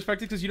that from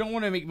perspective because you don't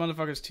want to make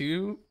motherfuckers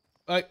too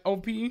like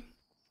OP.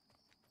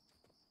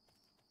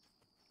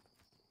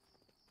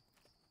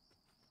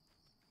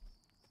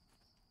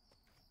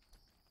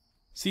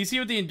 So you see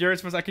with the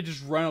endurance, I could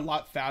just run a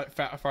lot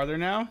farther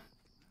now.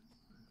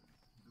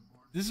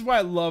 This is why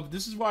I love.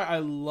 This is why I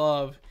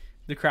love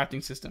the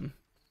crafting system.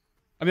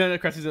 I mean, the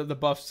crafting, the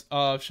buffs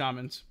of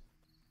shamans.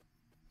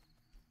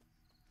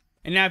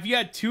 And now, if you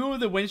had 2 of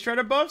the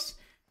Windstrider buffs,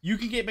 you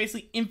can get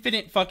basically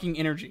infinite fucking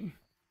energy,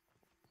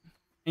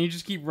 and you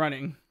just keep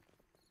running.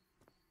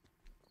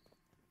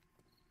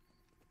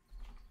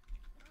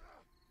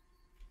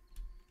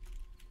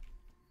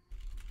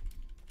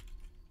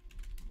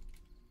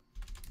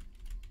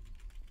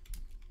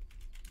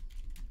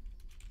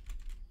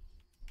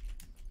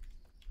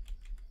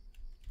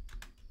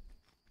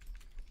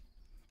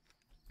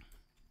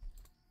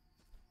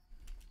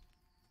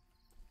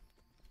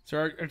 So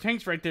our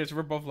tank's right there, so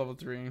we're both level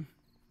 3.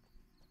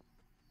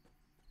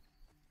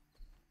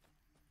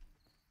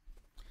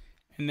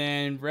 And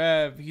then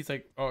Rev, he's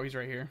like, oh, he's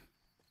right here.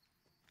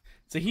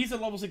 So he's a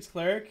level 6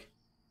 cleric.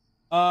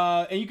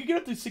 And you can get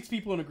up to 6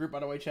 people in a group, by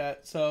the way,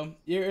 chat. So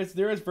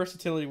there is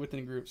versatility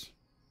within groups.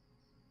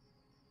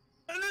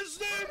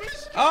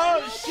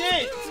 Oh,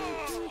 shit!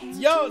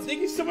 Yo, thank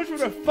you so much for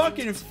the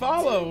fucking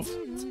follow.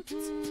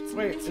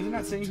 Wait, is it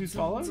not saying who's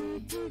followed?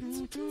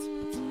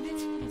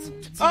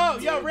 Oh,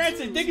 yo,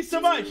 Rancid, thank you so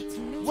much.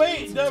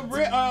 Wait, the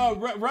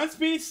run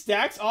speed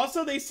stacks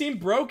also, they seem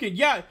broken.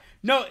 Yeah,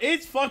 no,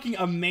 it's fucking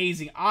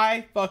amazing.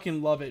 I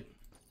fucking love it.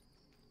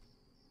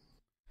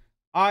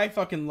 I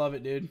fucking love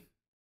it, dude.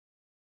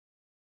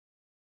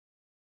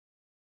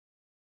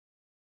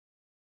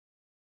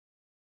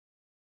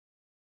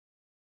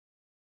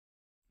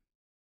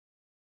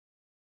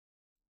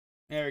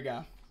 There we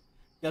go.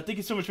 Yo, thank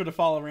you so much for the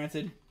follow,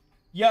 Rancid.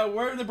 Yo,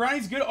 where are the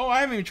brownies good? Oh, I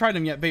haven't even tried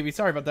them yet, baby.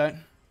 Sorry about that.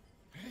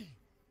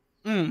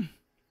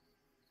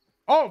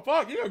 Oh,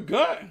 fuck, these are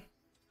good.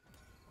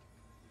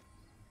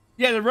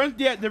 Yeah,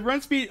 the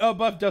run speed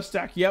buff does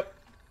stack. Yep.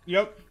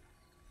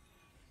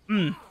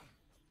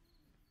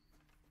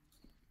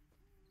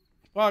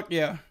 Fuck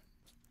yeah.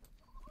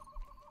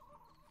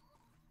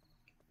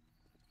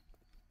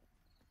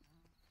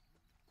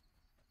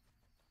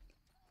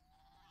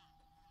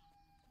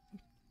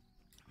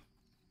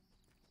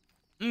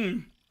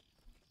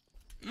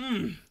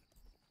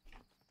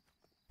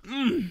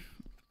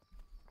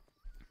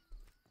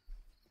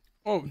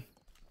 Oh.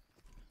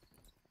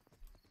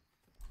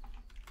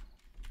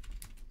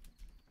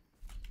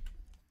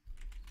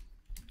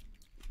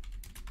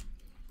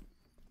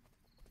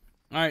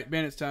 Alright,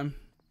 bandits time.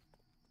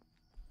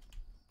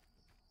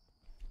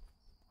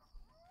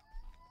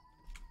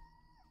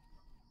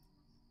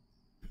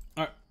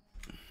 Alright.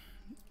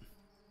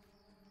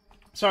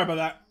 Sorry about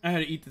that. I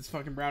had to eat this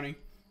fucking brownie.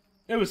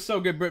 It was so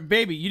good, but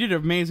baby, you did an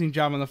amazing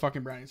job on the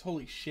fucking brownies.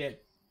 Holy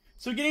shit.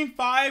 So getting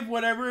 5,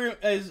 whatever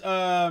is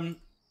the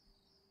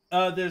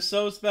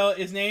soul spell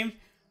is named,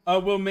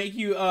 will make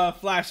you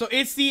flash. So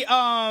it's the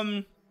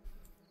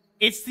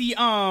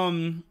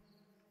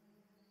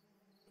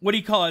what do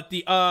you call it?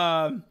 The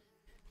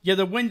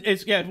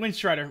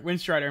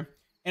Windstrider.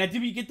 And I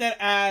think you get that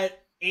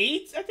at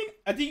 8.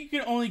 I think you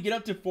can only get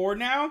up to 4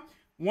 now.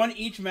 1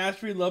 each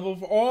mastery level.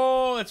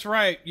 Oh, that's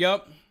right.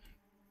 Yep.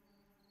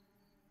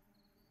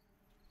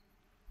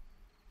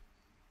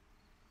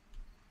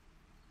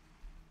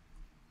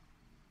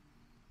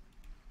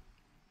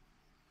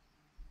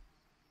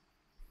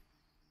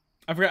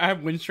 I forgot I have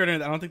Windstrider.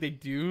 I don't think they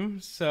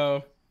do.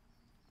 So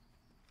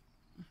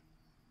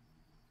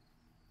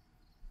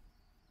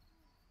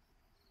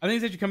I think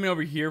it's actually coming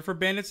over here for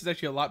bandits is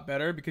actually a lot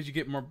better because you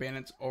get more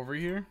bandits over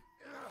here.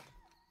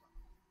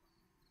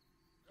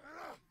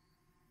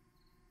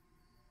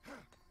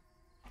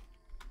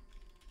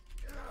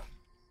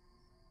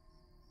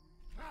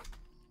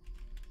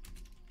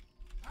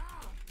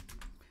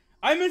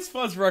 I miss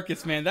Fuzz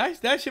Ruckus, man.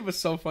 That shit was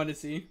so fun to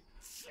see.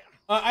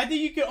 I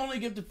think you can only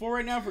give to 4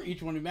 right now for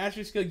each one of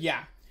mastery skill.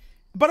 Yeah.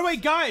 By the way,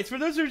 guys, for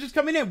those who are just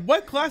coming in,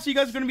 what class are you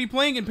guys going to be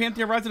playing in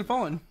Pantheon Rise of the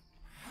Fallen?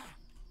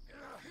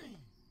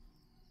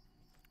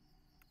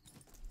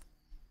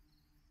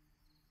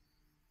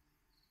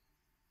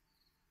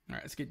 All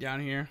right, let's get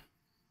down here.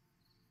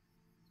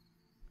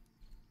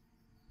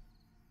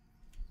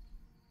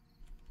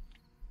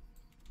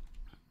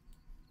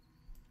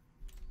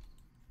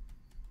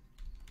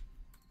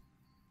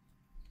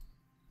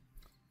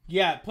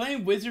 Yeah,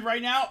 playing Wizard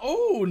right now.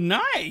 Oh,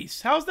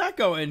 nice. How's that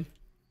going?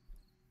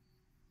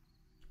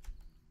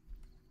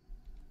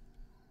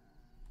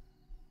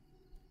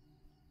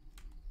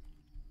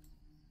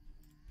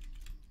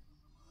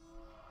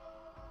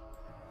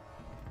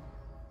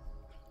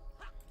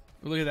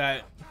 Look at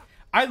that.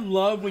 I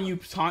love when you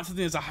taunt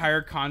something that's a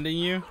higher con than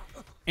you,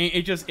 and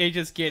it just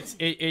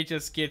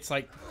gets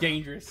like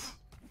dangerous.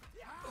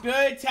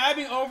 Good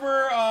tabbing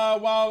over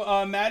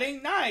while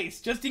matting.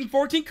 Nice. Justin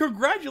 14.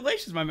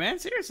 Congratulations, my man.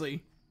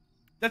 Seriously.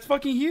 That's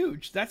fucking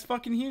huge. That's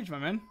fucking huge, my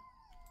man.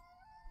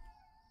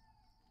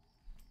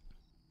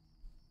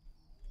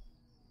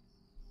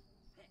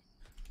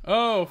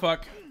 Oh,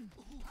 fuck.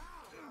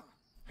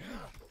 I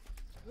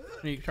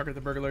need to target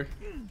the burglar.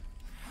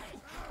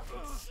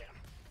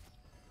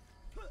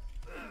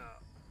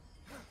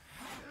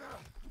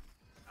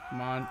 Come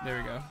on. There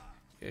we go.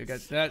 Okay, we got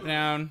that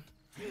down.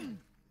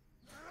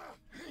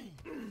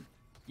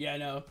 Yeah, I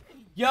know.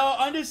 Yo,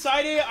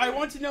 Undecided, I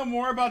want to know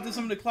more about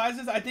some of the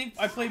classes. I think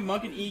I played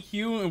Monk and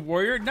EQ and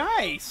Warrior.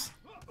 Nice!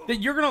 That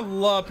you're gonna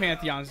love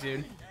Pantheons,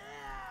 dude.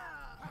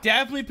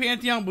 Definitely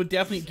Pantheon would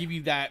definitely give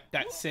you that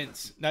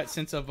sense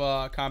of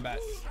combat.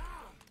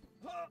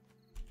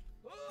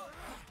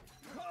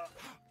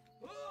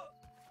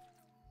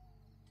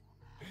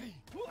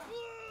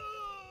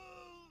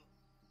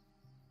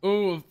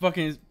 Ooh,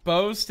 fucking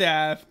bow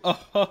staff.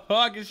 Oh,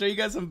 I can show you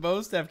guys some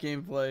bow staff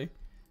gameplay.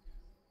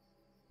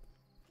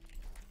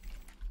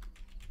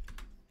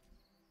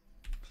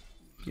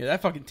 Yeah,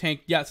 that fucking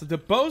tank. Yeah, so the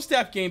bow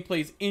staff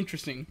gameplay is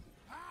interesting.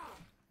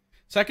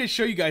 So I can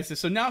show you guys this.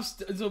 So now,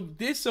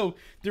 so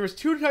there was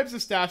two types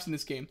of staffs in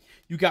this game.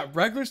 You got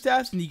regular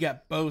staffs and you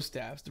got bow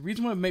staffs. The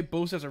reason why I make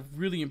bow staffs are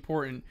really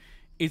important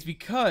is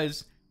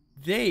because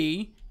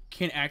they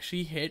can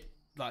actually hit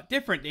a lot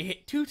different. They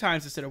hit 2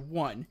 times instead of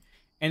 1,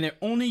 and they're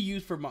only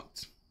used for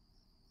monks.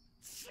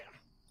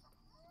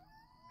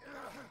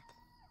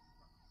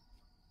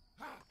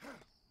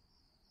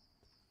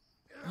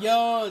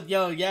 Yo,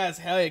 yes,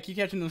 hell yeah. Keep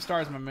catching those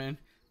stars, my man.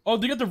 Oh,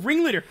 they got the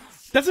ringleader.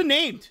 That's a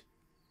named.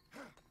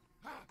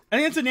 I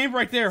think that's a name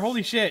right there.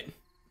 Holy shit.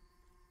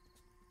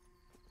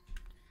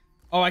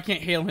 Oh, I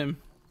can't hail him.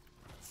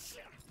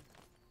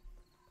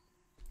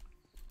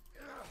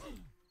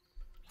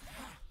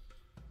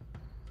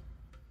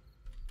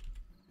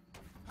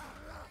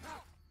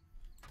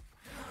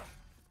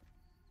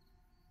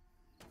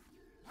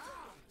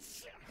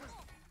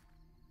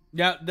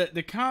 Yeah,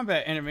 the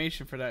combat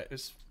animation for that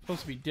is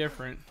supposed to be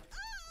different.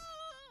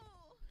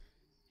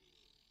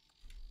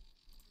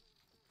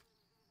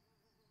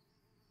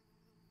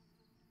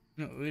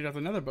 No, we got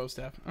another bow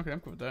staff. Okay, I'm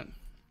cool with that.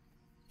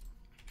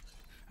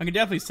 I can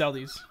definitely sell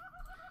these.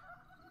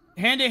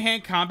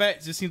 Hand-to-hand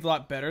combat just seems a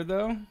lot better,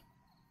 though.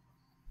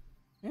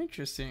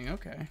 Interesting.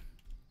 Okay.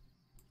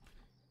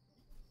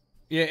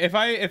 Yeah, if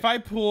I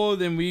pull,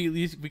 then we at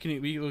least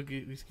we'll at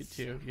least get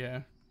 2.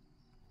 Yeah.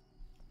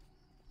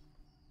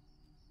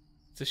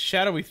 It's a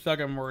shadowy thug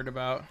I'm worried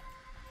about.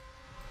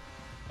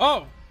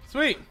 Oh,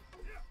 sweet.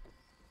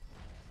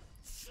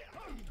 So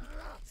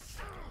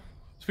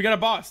we got a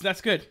boss. That's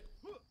good.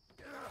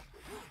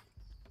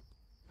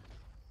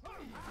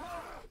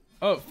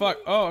 Oh, fuck.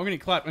 Oh, I'm getting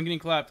clapped. I'm getting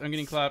clapped. I'm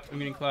getting clapped. I'm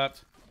getting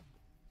clapped.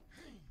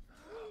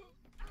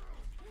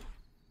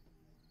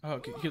 Oh,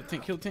 okay. Heal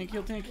tank, heal tank,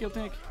 heal tank, heal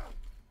tank.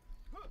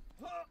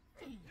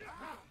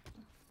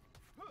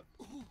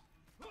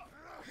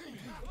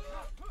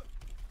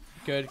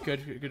 Good,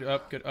 good, good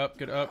up, good up,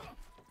 good up.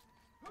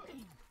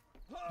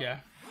 Yeah.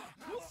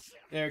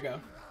 There we go.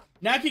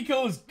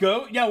 Nakiko is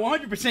GOAT. Yeah,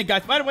 100%,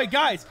 guys. By the way,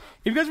 guys, if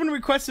you guys want to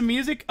request some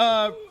music,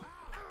 come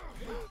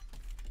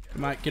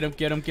on, get him,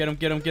 get him, get him,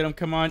 get him, get him.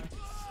 Come on.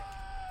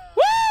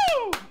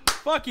 Woo!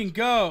 Fucking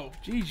go.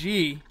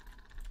 GG.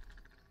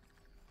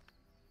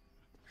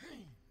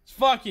 Let's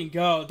fucking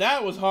go.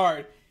 That was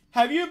hard.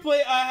 Have you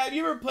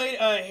ever played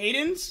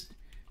Hades?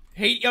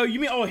 Oh, you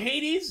mean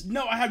Hades?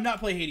 No, I have not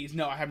played Hades.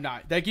 No, I have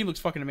not. That game looks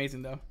fucking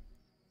amazing though.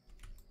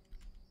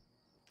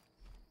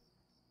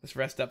 Let's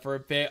rest up for a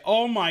bit.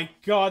 Oh my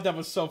god, that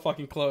was so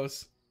fucking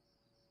close.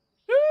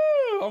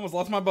 Woo! Almost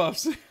lost my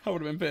buffs. I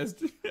would have been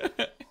pissed.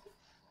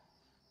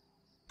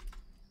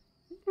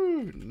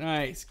 Ooh,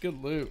 nice.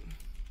 Good loot.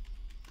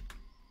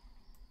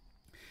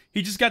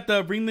 He just got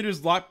the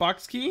ringleader's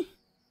lockbox key.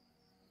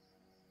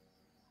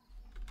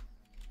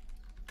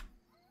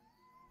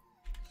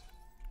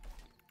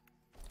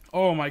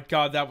 Oh my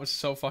god, that was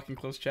so fucking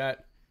close,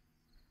 chat.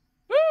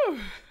 Woo!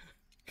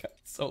 Got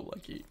so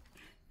lucky.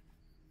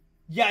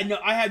 Yeah, no,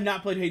 I have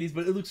not played Hades,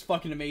 but it looks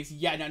fucking amazing.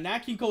 Yeah, now Nat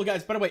King Cole,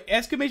 guys, by the way,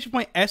 exclamation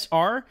point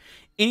SR,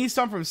 any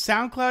song from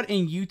SoundCloud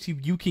and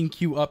YouTube, you can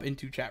queue up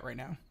into chat right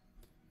now.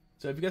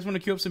 So if you guys want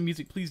to queue up some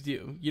music, please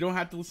do. You don't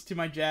have to listen to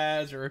my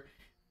jazz or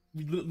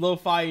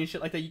lo-fi and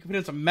shit like that. You can put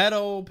in some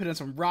metal, put in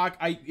some rock.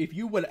 If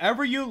you,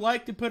 whatever you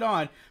like to put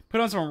on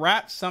some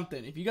rap,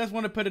 something. If you guys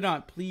want to put it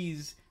on,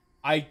 please,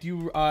 I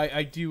do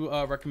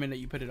recommend that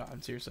you put it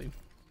on, seriously.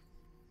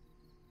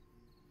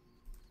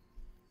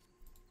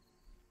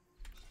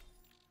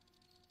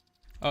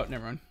 Oh,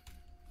 never mind.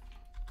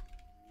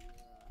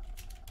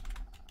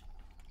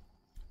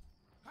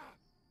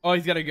 Oh,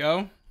 he's gotta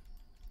go.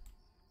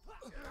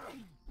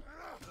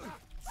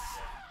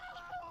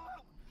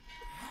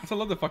 I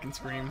love the fucking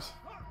screams.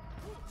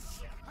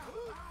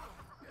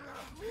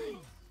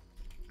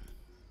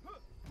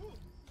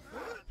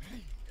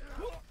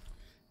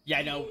 Yeah,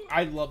 I know.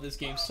 I love this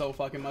game so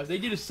fucking much. They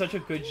did such a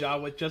good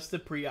job with just the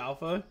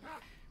pre-alpha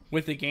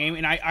with the game,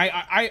 and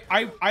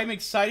I'm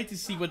excited to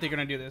see what they're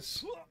gonna do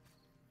this.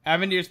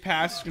 Avenir's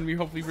Pass is gonna be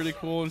hopefully really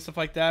cool and stuff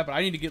like that, but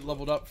I need to get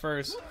leveled up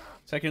first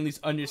so I can at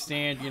least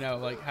understand, you know,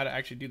 like how to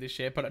actually do this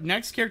shit. But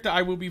next character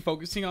I will be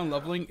focusing on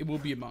leveling, it will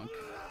be a monk.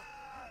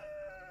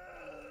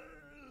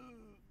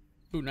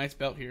 Ooh, nice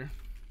belt here.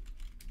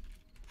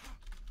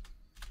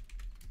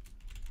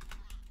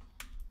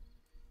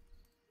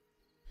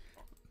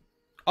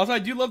 Also, I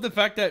do love the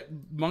fact that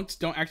monks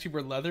don't actually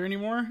wear leather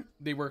anymore.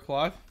 They wear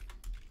cloth.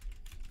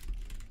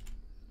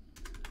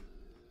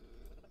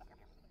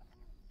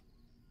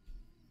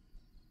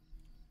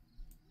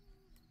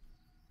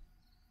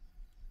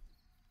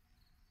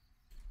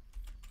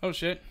 Oh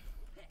shit.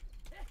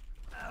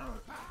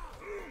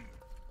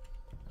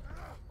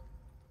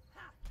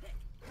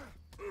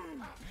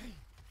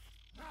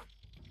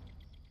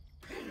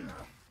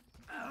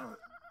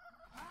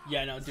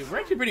 Yeah, no, dude,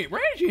 we're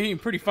actually hitting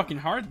pretty fucking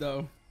hard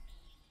though.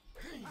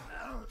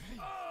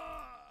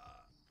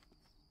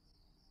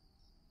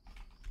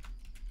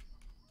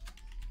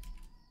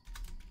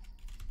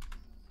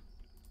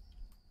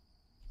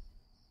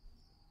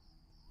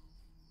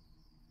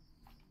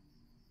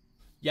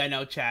 Yeah,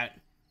 no, chat.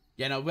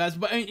 Yeah, no,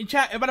 but in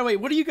chat. By the way,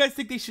 what do you guys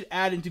think they should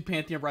add into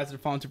Pantheon Rise of the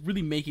Fallen to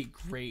really make it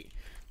great?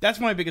 That's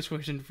my biggest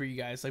question for you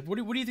guys. Like, what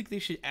do you think they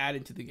should add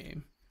into the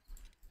game?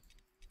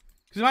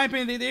 Because in my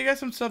opinion, they got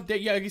some stuff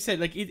that, yeah, like I said,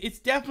 like it's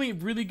definitely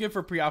really good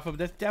for pre-alpha, but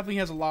that definitely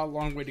has a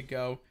long way to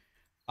go.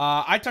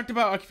 I talked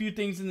about a few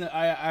things in the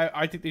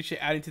I think they should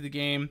add into the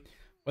game,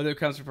 whether it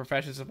comes to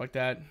professions, stuff like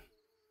that.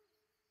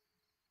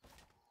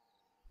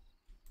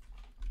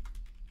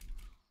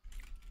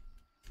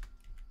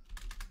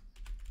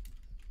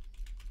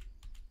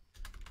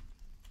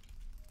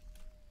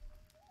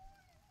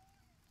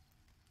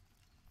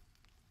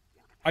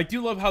 I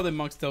do love how the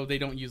monks, though, they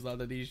don't use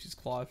leather, they use just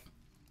cloth,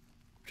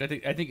 which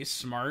I think is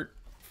smart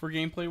for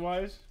gameplay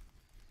wise.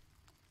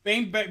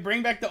 Bring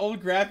back the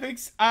old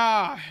graphics.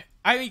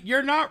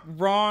 You're not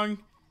wrong.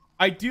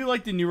 I do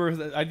like the newer.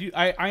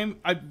 I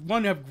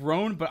want to have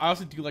grown, but I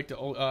also do like the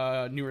old,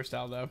 newer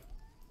style though.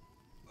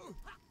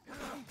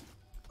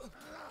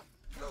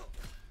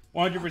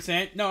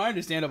 100%. No,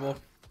 understandable.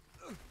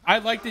 I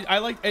like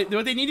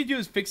what they need to do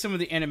is fix some of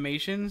the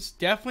animations.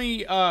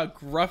 Definitely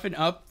gruffen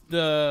up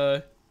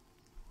the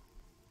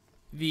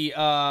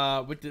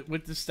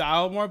with the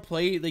style more.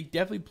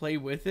 Definitely play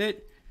with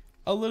it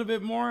a little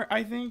bit more,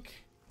 I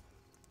think.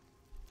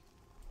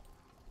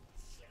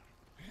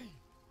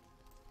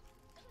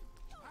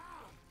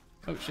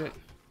 Oh shit.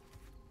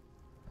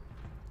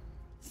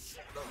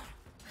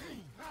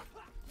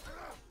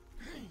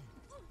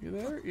 You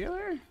there? You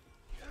there?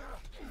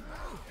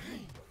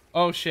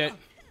 Oh shit.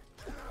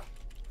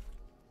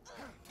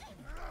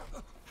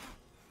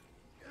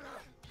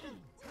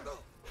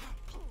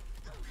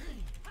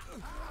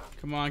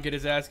 Come on, get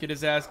his ass, get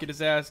his ass, get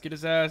his ass, get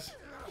his ass.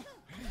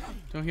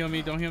 Don't heal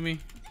me, don't heal me.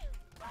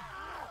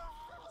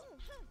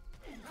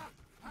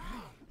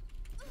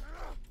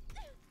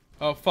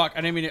 Oh fuck, I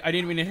didn't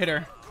mean to hit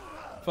her.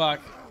 Fuck.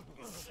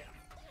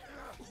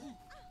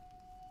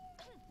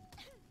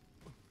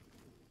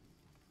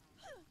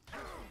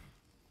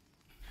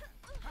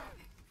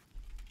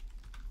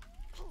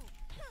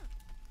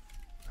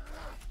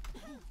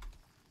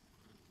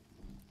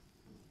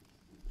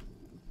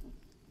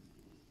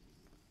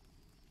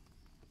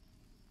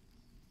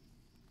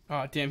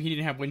 Oh damn, he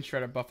didn't have Wind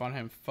Strider buff on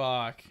him.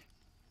 Fuck.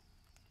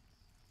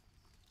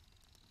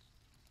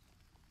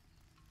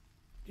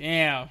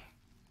 Damn.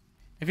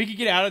 If he could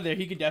get out of there,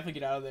 he could definitely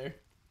get out of there.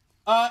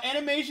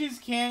 Animations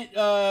can't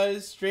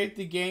strafe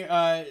the game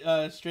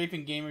strafe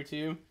in game or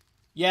two.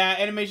 Yeah,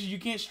 animations you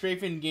can't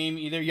strafe in game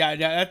either.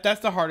 Yeah,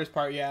 that's the hardest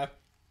part, yeah.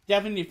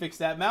 Definitely need to fix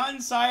that.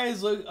 Mountain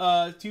size look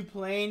too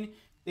plain.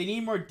 They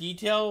need more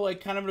detail,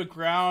 like kind of the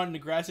ground, the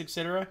grass,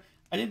 etc.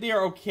 I think they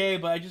are okay,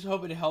 but I just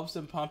hope it helps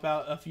them pump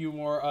out a few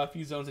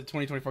zones in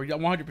 2024. Yeah,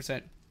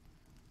 100%.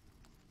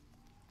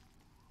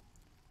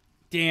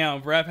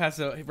 Damn,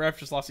 Ref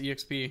just lost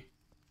EXP.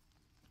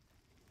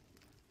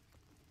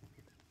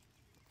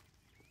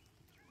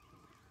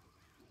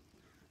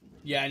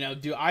 Yeah, no,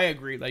 dude, I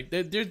agree. Like,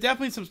 there's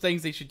definitely some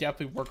things they should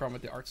definitely work on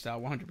with the art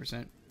style, 100%.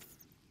 I'm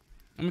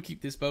gonna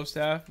keep this bow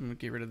staff. I'm gonna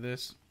get rid of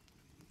this.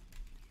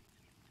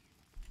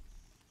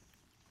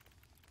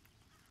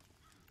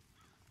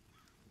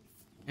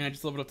 And I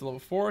just leveled up to level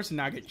 4, so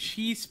now I get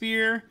Chi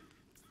Spear.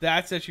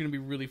 That's actually gonna be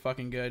really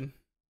fucking good.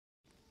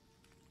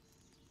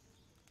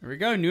 There we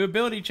go, new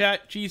ability,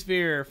 chat. Chi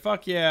Spear,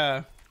 fuck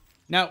yeah.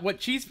 Now,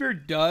 what Chi Spear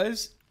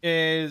does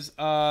is,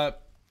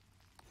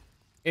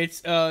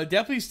 it's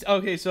definitely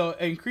okay. So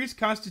increased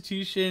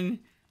Constitution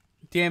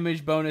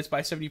damage bonus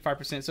by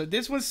 75%. So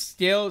this one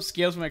scales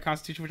with my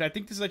Constitution, which I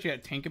think this is actually a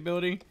tank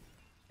ability,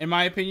 in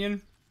my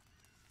opinion.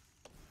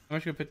 I'm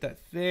just gonna put that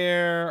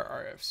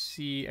there.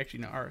 RFC,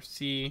 actually no,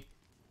 RFC,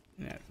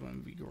 and that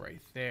one we go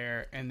right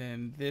there, and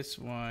then this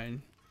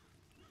one.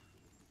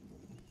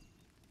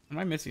 Am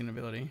I missing an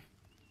ability?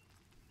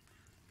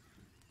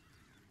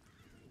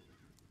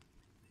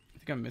 I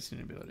think I'm missing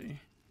an ability.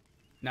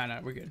 No,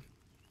 we're good.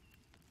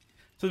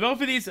 So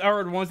both of these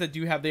are the ones that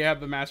they have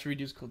the master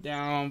reduce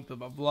cooldown, blah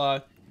blah blah,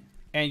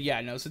 and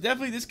yeah, no. So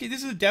definitely this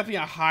is definitely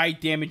a high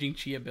damaging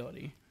chi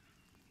ability,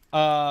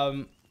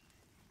 and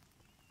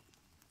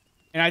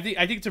I think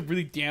it's a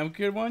really damn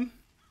good one.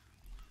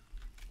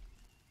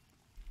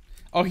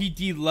 Oh, he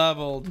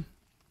de-leveled.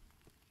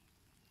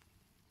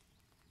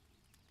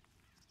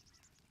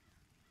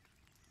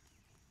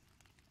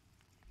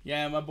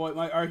 Yeah, my boy,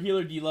 our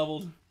healer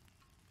de-leveled.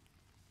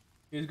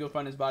 He's go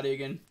find his body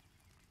again.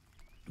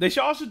 They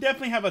should also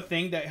definitely have a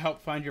thing that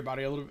help find your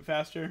body a little bit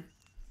faster.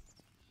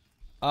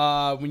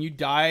 When you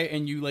die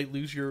and you like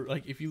lose your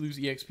if you lose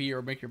EXP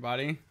or make your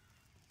body.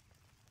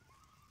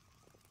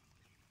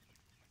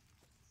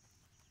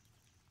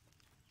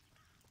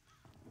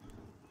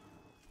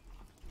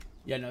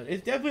 Yeah, no,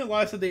 it's definitely a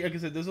lot of stuff they, like I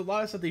said, there's a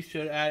lot of stuff they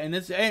should add, and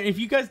and if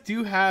you guys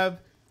do have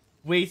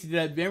ways to do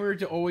that, remember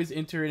to always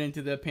enter it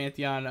into the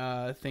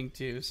Pantheon thing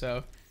too.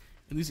 So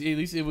at least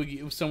it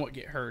would somewhat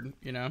get heard,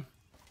 you know.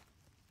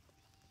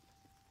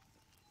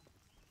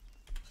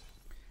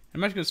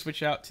 I'm actually gonna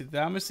switch out to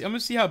that. I'm gonna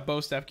see how bow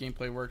staff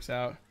gameplay works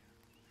out.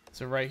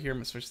 So right here, I'm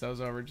gonna switch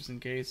those over just in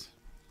case.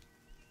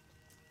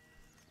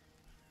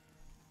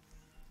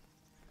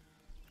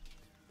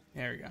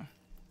 There we go.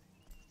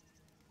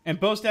 And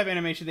bow staff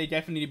animation, they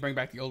definitely need to bring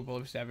back the old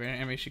bow staff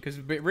animation because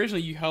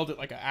originally you held it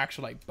like an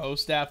actual like bow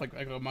staff, like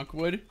a monk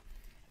would,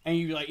 and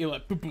you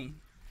like boom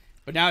boom,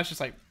 but now it's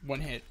just like one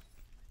hit.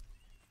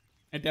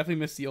 I definitely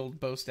miss the old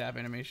bow staff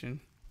animation.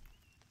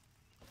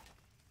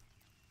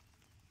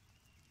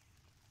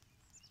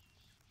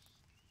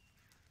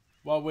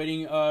 While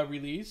waiting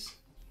release.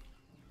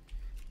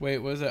 Wait,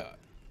 what is that?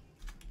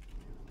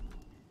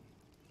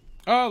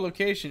 Oh,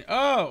 location.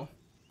 Oh,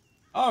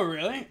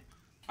 really?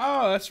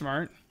 Oh, that's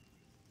smart.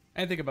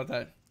 I didn't think about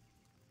that.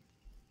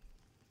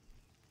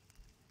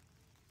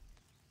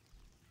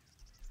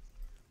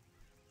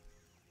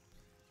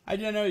 I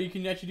didn't know you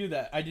can actually do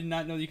that. I did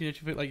not know you can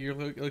actually put like your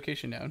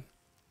location down.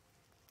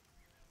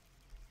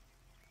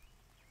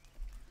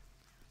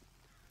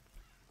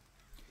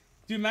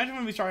 Dude, imagine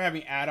when we start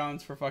having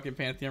add-ons for fucking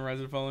Pantheon Rise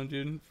of the Fallen,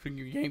 dude. When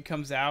your game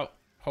comes out,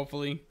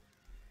 hopefully.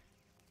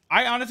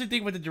 I honestly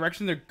think with the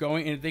direction they're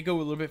going, and if they go a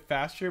little bit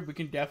faster, we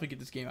can definitely get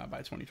this game out by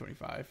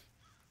 2025.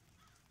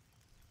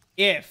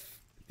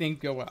 If things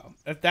go well.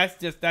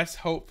 That's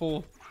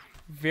hopeful,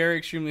 very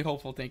extremely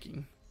hopeful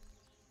thinking.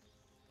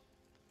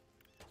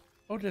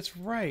 Oh, that's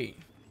right.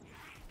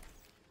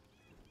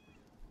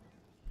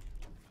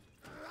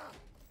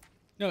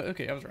 No,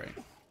 okay, I was right.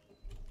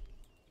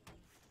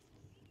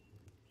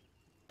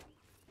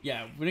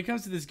 Yeah, when it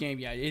comes to this game,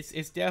 yeah, it's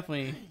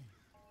definitely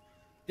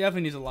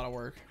needs a lot of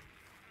work.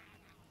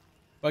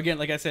 But again,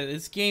 like I said,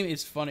 this game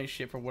is fun as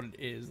shit for what it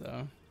is,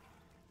 though.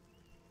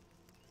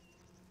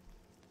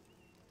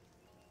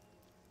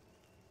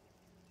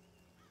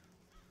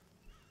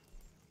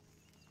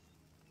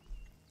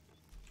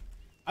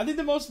 I think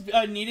the most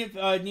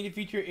needed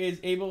feature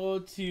is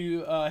able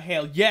to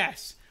hail.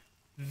 Yes,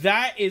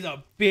 that is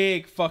a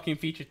big fucking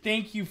feature.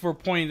 Thank you for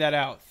pointing that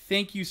out.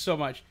 Thank you so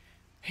much.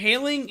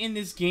 Hailing in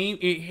this game,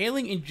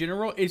 hailing in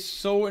general is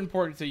so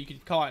important. So you can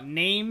call out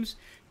names,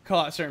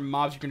 call out certain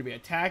mobs you're going to be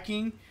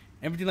attacking,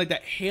 everything like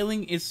that.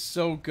 Hailing is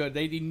so good.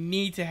 They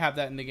need to have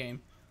that in the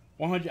game.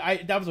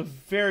 100. That was a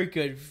very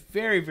good,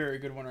 very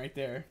good one right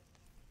there.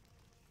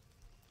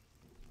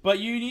 But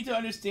you need to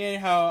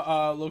understand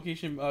how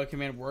location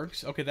command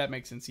works. Okay, that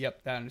makes sense.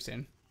 Yep, that I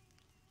understand.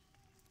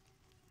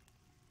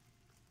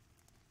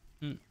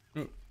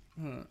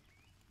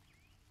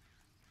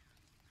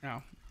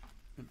 Now,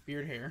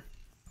 beard hair.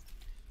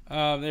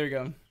 There we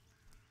go.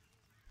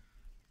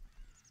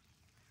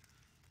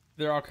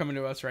 They're all coming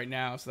to us right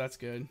now, so that's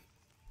good.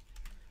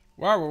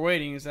 While we're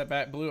waiting, is that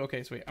bat blue?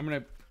 Okay, so wait, I'm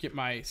gonna get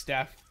my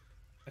staff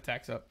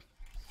attacks up.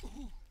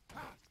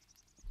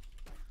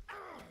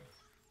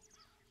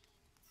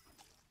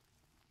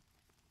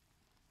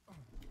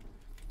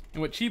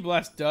 And what Chi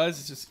Blast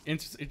does is it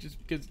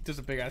just does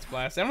a big ass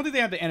blast. I don't think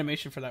they have the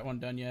animation for that one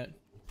done yet.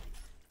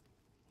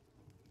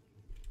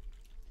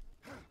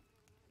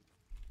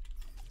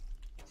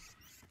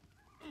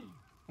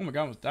 Oh my god,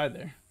 I almost died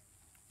there.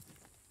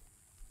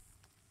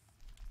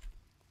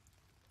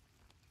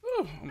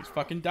 Ooh, almost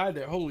fucking died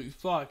there. Holy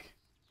fuck.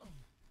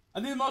 I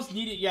think the most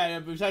needed, yeah,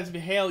 besides the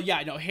hail,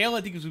 yeah, no, hail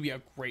I think is gonna be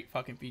a great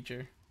fucking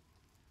feature.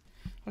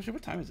 Oh shit,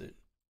 what time is it?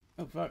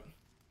 Oh fuck.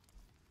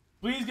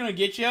 Bleed's gonna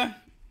get you.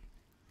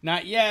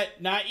 Not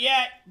yet. Not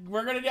yet.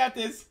 We're gonna get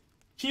this.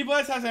 Chi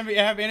Blast has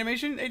have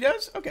animation? It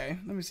does? Okay.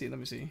 Let me see. Let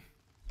me see.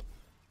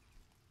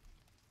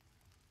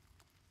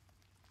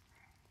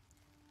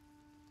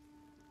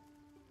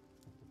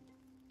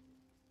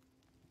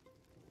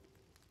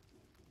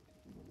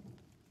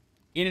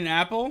 In an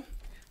apple?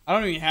 I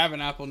don't even have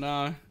an apple,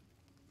 nah.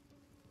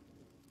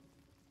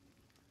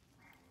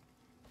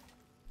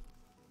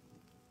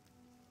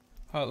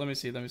 Oh, let me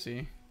see. Let me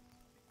see.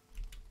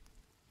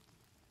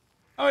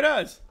 Oh, it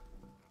does.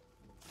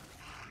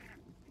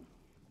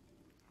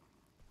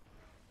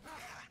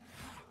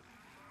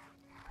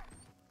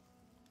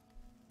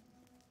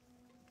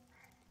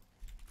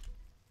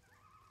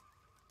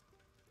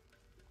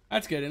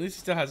 That's good. At least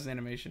it still has his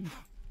animation.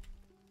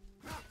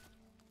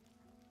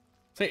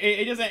 So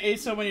it doesn't.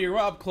 So when you're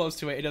up close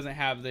to it, it doesn't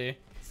have the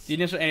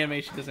initial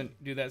animation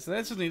doesn't do that. So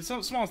that's something.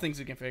 Some small things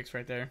we can fix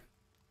right there.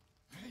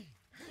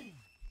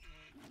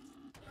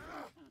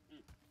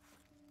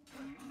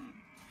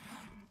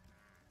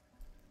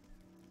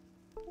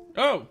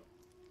 Oh.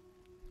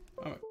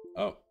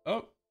 Oh.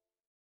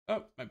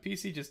 My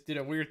PC just did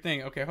a weird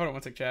thing. Okay, hold on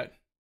one sec, chat.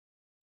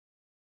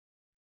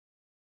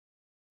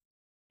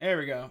 There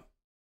we go.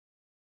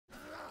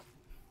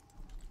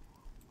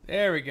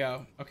 There we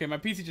go. Okay, my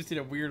PC just did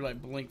a weird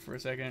like blink for a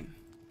second.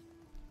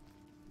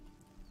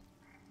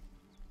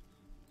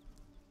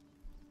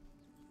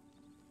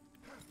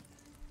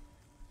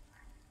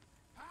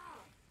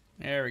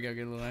 There we go.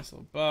 Get a little nice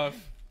little buff.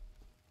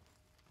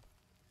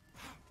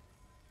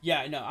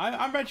 Yeah, no,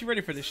 I'm actually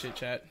ready for this shit,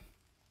 chat.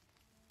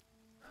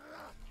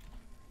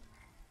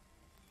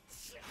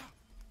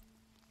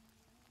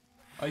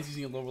 Oh, he's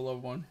using a lower level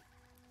one.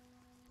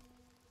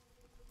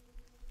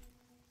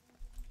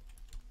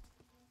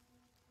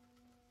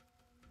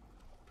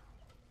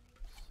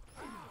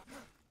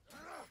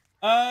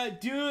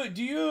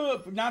 Do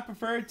you not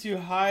prefer to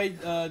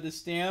hide the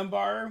stand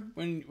bar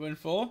when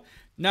full?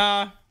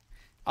 Nah,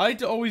 I like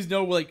to always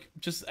know like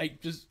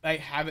I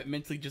have it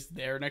mentally just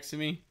there next to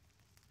me.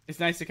 It's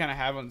nice to kind of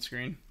have on the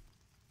screen.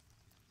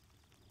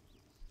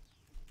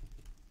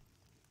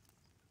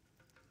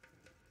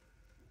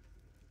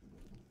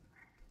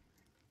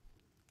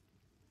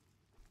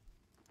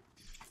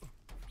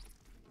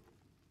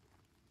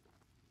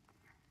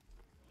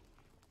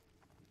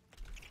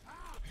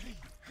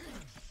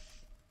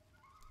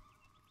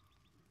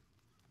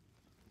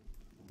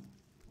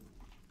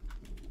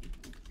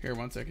 Here,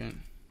 1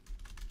 second.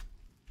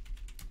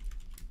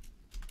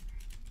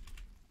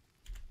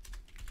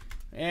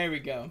 There we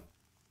go.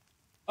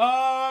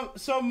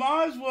 So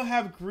mobs will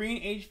have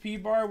green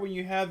HP bar when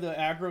you have the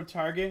aggro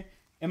target.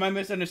 Am I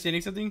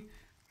misunderstanding something?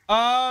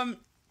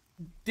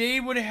 They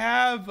would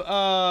have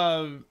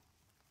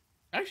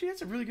actually,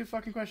 that's a really good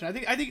fucking question.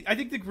 I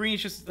think the green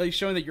is just like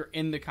showing that you're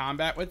in the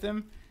combat with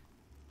them.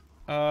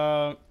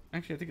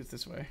 Actually, I think it's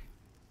this way.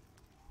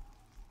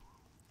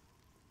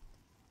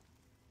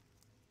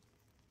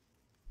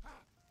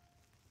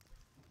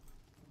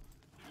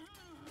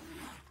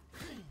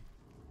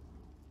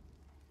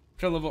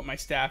 Try to level up my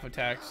staff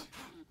attacks.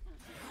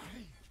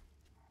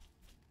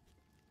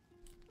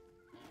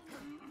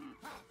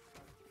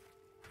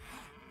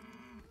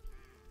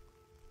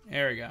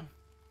 There we go.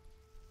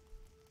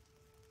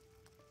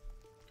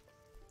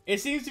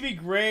 It seems to be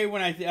gray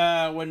when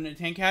when the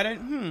tank had it.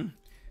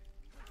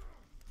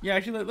 Yeah,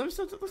 actually, let's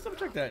double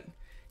check that,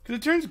 because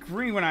it turns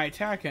green when I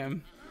attack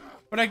him.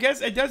 But I guess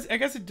it does.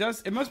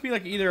 It must be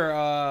like either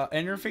an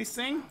interface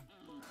thing.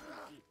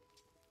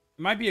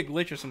 It might be a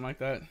glitch or something like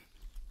that.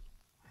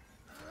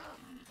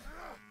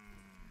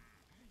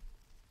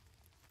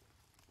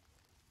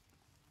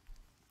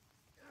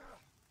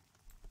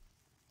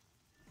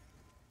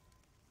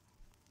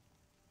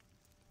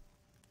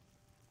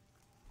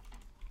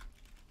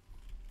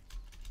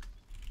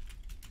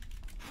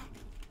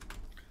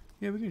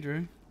 Yeah, we can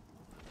try.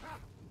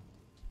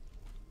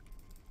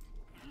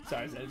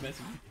 Sorry, I was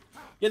messing.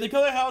 Yeah, the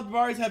color health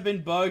bars have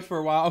been bugged for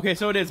a while. Okay,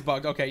 so it is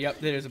bugged. Okay, yep,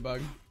 it is a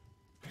bug.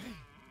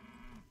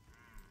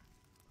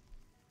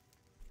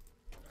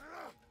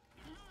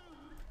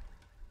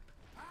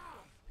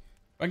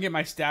 If I can get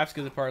my staff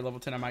skills apart at level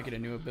 10, I might get a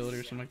new ability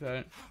or something like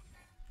that.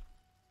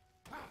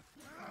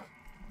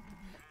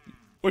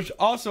 Which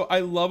also, I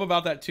love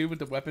about that too, with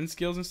the weapon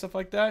skills and stuff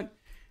like that,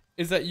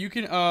 is that you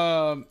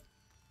can,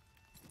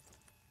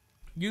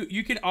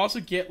 you can also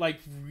get like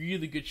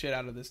really good shit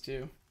out of this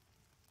too.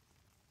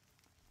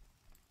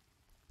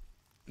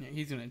 Yeah,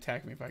 he's gonna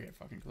attack me if I get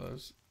fucking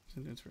close.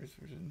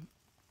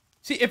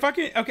 See, if I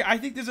can, okay, I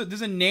think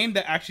there's a name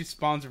that actually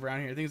spawns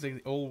around here. I think it's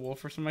like the old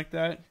wolf or something like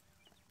that.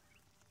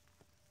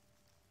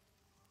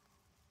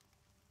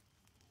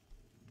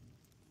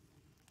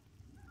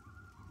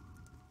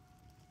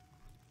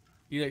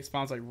 He like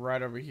spawns like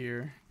right over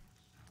here.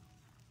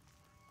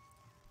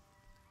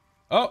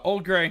 Oh,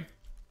 old gray.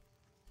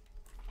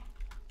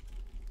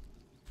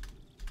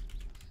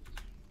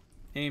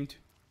 Aimed.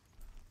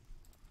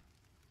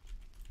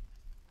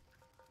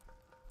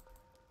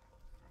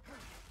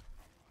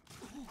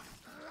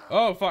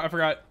 Oh, fuck, I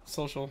forgot.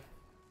 Social.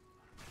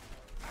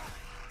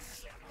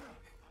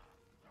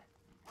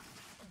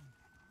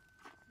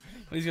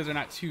 These guys are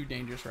not too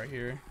dangerous right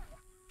here.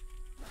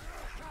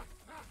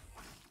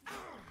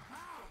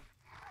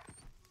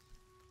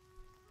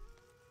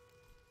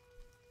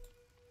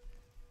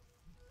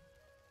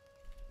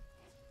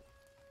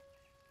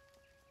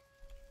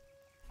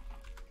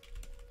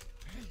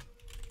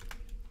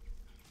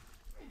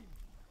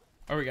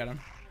 Oh, we got him.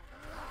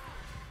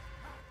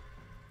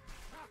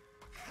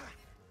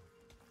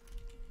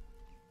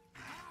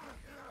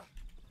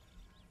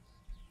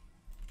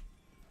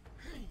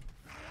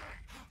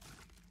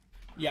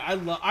 Yeah,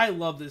 I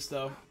love this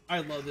though.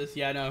 I love this.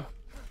 Yeah, I know.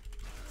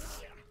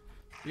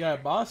 Yeah,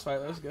 boss fight.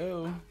 Let's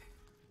go.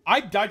 I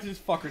died to this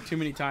fucker too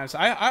many times.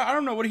 I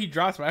don't know what he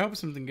drops, but I hope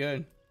it's something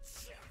good.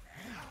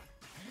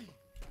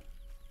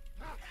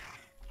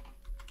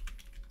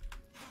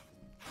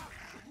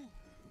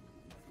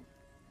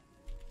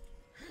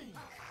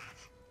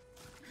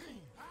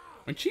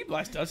 When Chi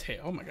Blast does hit,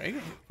 oh my god, he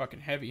hit fucking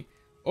heavy.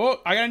 Oh,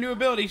 I got a new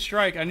ability,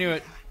 Strike. I knew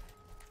it.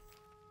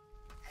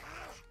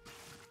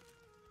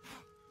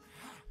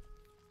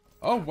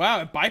 Oh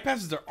wow, it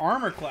bypasses their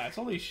armor class.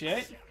 Holy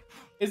shit.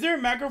 Is there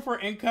a macro for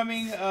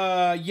incoming?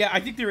 Yeah, I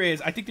think there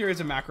is. I think there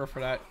is a macro for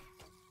that.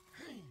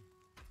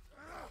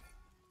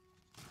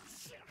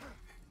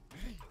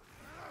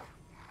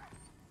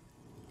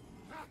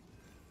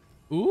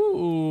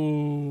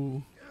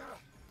 Ooh.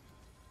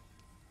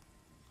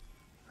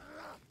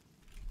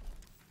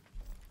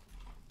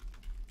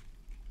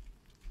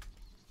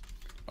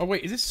 Oh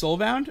wait, is this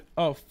soulbound?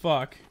 Oh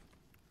fuck.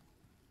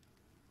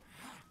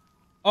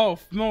 Oh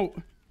no.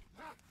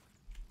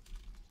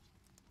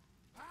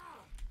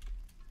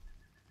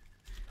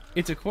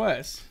 It's a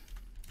quest.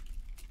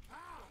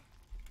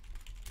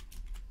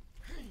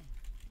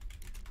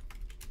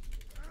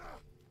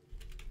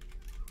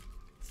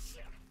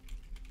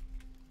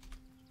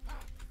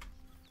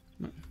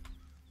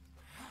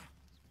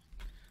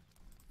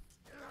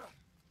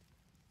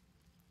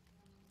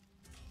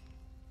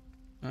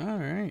 All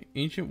right,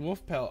 ancient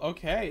wolf pelt.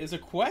 Okay, it's a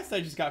quest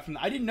I just got from.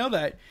 I didn't know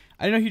that.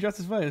 I didn't know he dropped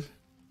his voice.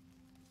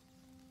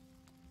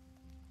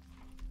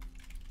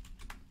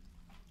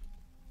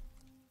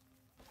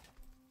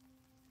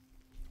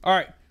 All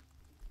right,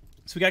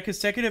 so we got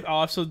consecutive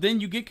off. So then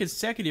you get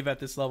consecutive at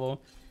this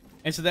level,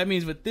 and so that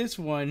means with this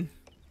one,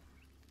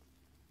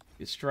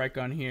 get strike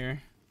on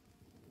here.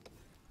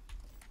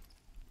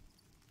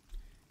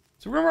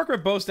 So we're gonna work our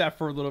bow staff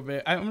for a little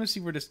bit. I'm gonna see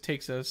where this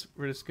takes us,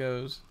 where this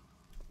goes.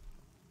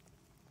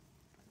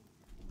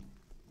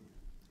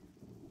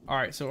 All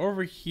right, so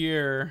over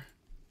here.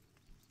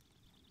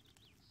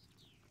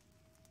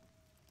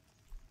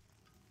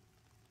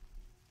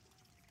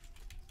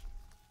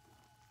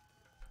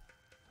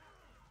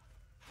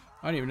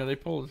 I didn't even know they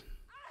pulled.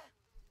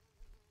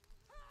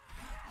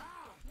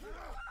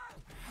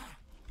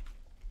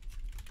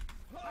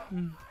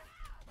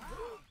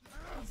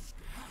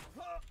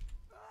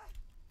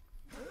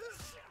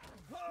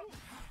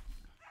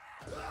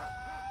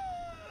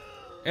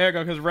 There we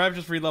go, because Rev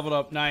just re-leveled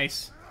up.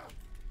 Nice.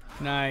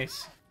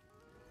 Nice.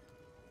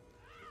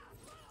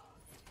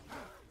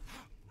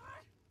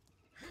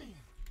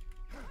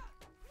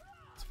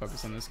 Let's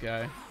focus on this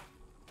guy.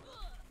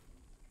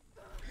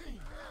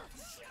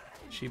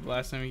 She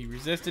blasted him. He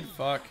resisted.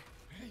 Fuck.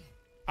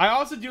 I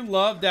also do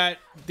love that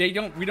we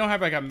don't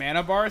have like a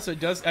mana bar, so it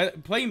does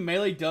playing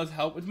melee does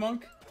help with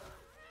Monk.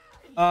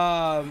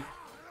 And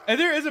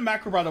there is a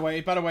macro by the way.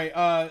 Is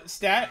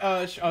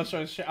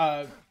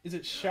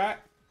it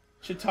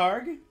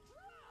Shatarg?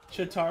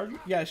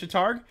 Yeah,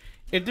 Shatarg.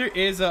 If there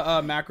is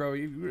a macro,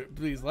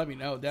 please let me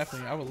know.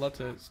 Definitely, I would love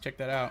to check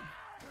that out.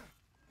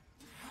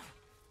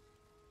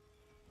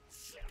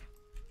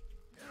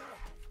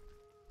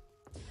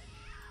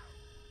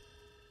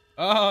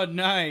 Oh,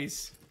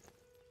 nice.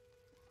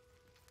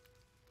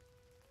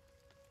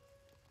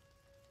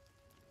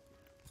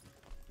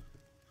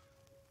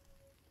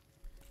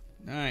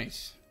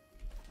 Nice.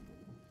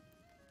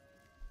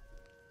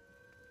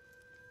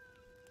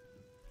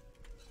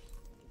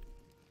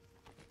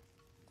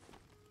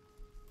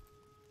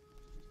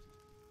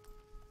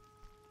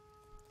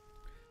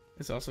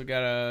 It's also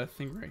got a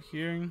thing right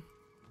here.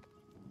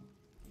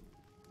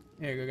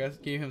 There you go, guys.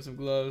 Gave him some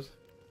gloves.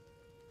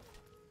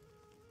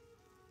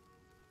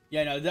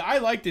 Yeah, no, I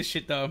like this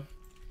shit though.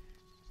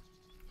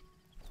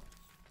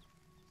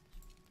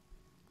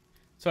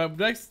 So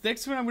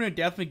next one I'm gonna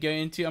definitely get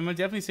into. I'm gonna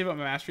definitely save up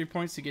my mastery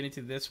points to get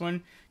into this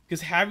one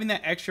because having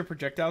that extra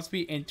projectile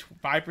speed and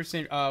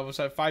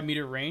 5% 5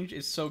 meter range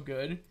is so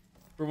good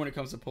for when it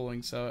comes to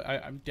pulling. So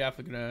I'm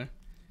definitely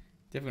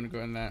gonna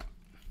go in that.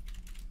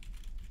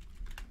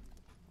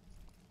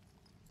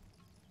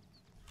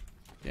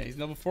 Yeah, he's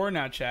level 4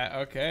 now, chat.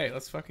 Okay,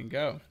 let's fucking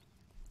go.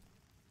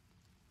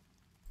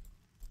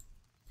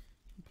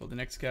 Pull the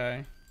next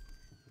guy.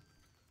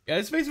 Yeah,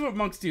 that's basically what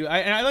monks do.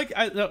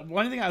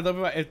 One thing I love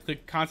about it, the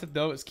concept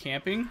though is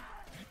camping.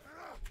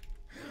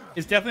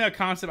 It's definitely a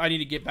concept I need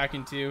to get back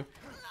into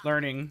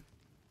learning.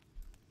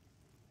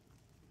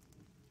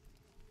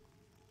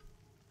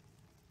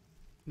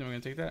 No, we're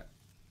gonna take that.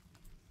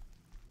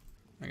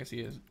 I guess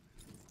he is.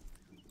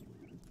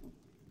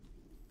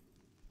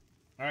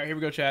 All right, here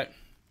we go, chat.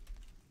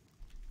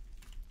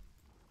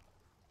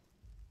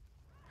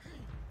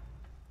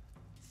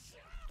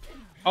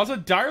 Also,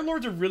 Dire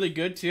Lords are really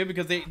good too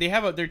because they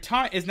have their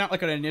taunt is not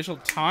like an initial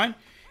taunt.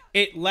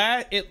 It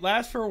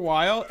lasts for a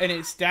while and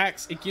it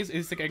stacks.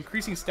 It's like an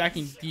increasing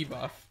stacking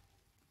debuff,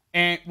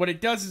 and what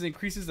it does is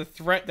increases the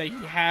threat that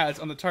he has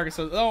on the target.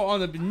 So on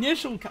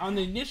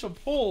the initial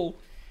pull,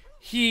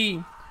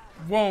 he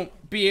won't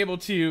be able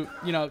to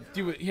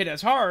hit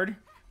as hard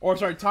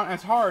taunt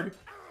as hard,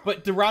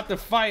 but throughout the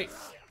fight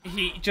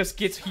he just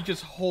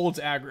holds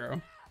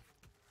aggro.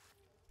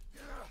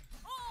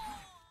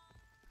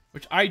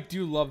 Which I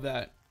do love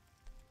that.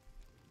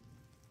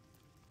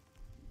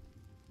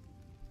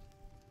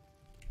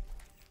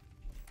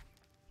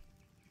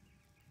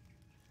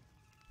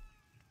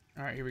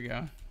 Alright, here we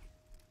go.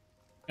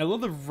 I love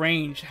the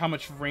range, how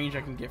much range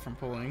I can get from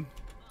pulling.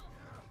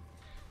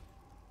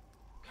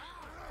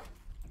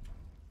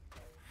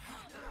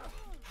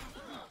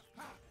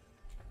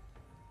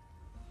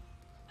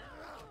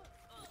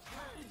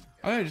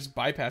 I'm gonna just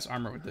bypass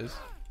armor with this.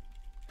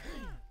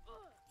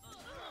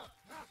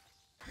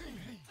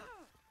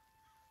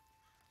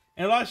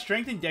 And a lot of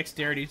strength and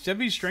dexterity.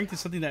 Definitely strength is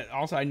something that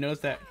also I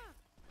noticed that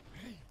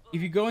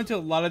if you go into a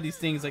lot of these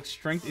things, like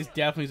strength is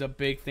definitely a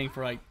big thing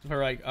for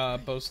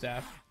bow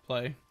staff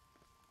play.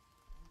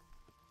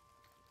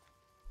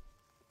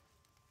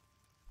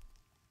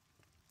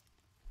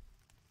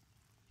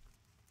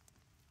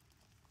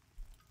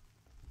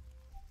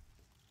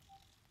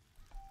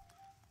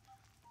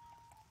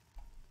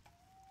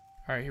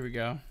 Alright, here we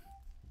go.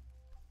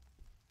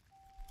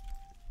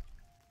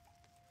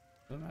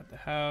 I'm at the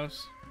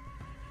house.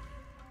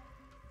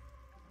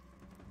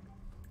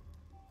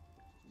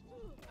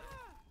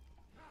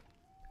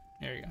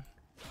 There you go.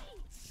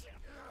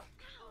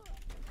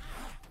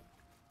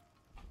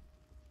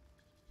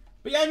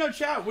 But yeah, no,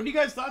 chat. What are you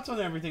guys' thoughts on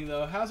everything,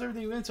 though? How's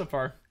everything been so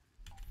far?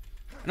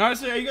 And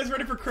honestly, are you guys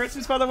ready for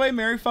Christmas, by the way?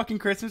 Merry fucking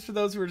Christmas for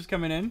those who are just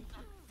coming in.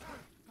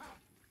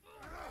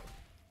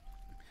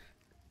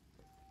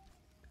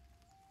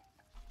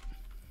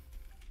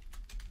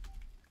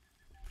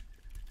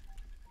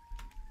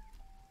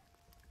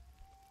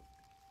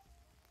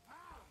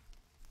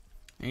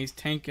 And he's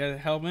tank a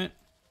helmet.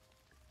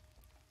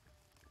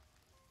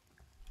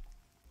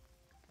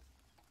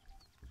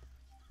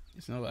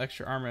 There's no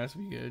extra armor. That's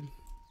be good.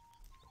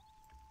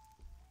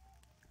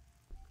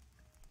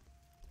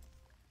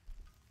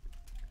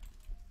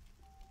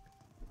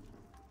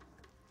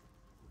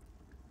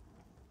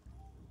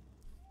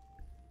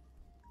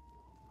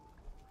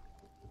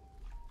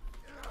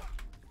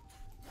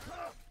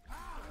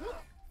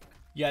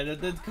 Yeah,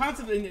 the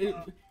concept.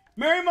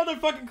 Merry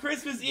motherfucking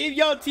Christmas Eve,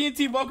 yo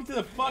TNT. Welcome to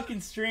the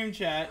fucking stream,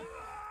 chat.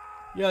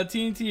 Yo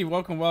TNT,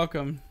 welcome,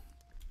 welcome.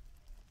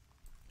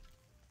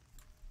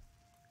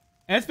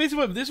 And that's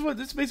basically what this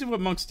is basically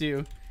what monks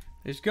do.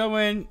 They just go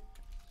in.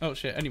 Oh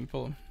shit, I didn't even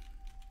pull him.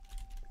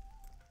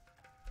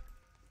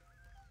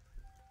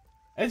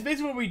 That's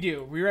basically what we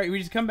do. We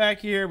just come back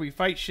here, we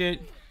fight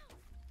shit.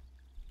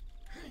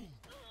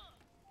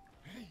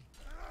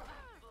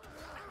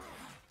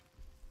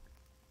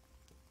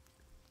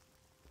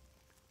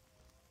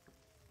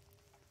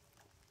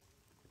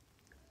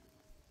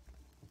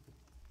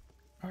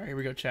 Alright, here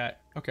we go, chat.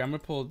 Okay, I'm gonna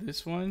pull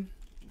this one.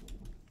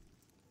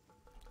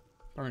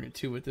 I'm gonna get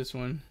 2 with this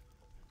one.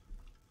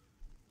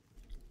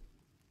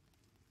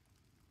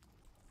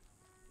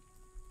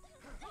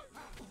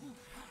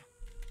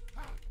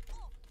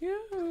 You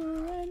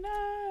and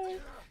I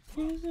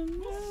is a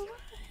new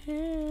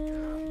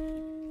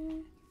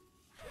hand.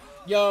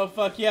 Yo,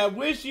 fuck yeah.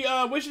 Wish you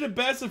the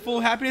best of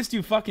full happiness to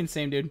you. Fucking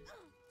same, dude.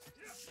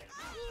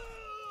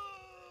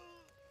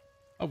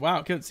 Oh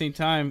wow, kill at the same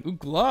time. Ooh,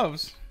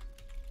 gloves.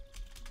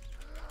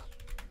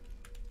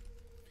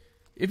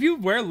 If you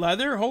wear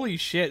leather, holy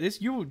shit,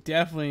 you will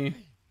definitely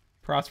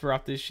prosper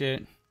off this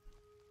shit.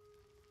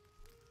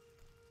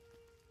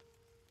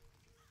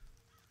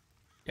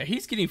 Yeah,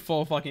 he's getting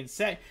full fucking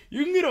set.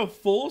 You can get a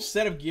full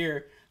set of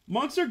gear.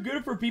 Monks are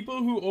good for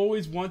people who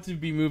always want to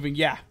be moving.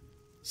 Yeah,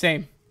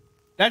 same.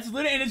 That's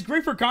lit, and it's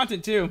great for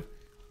content too.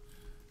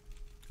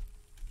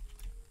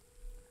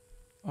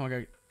 Oh my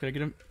god, can I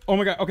get him? Oh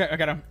my god, okay, I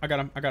got him. I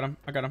got him. I got him.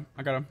 I got him.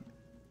 I got him.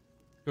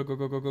 Go, go,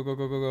 go, go, go, go,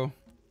 go, go, go.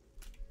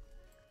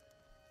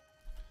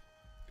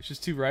 It's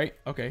just 2 right?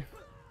 Okay.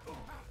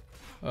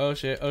 Oh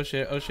shit, oh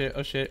shit, oh shit,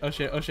 oh shit, oh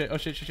shit, oh shit, oh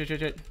shit, shit, shit, shit,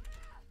 shit.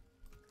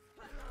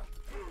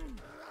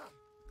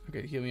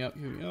 Okay, heal me up,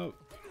 heal me up.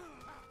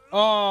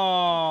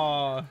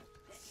 Oh.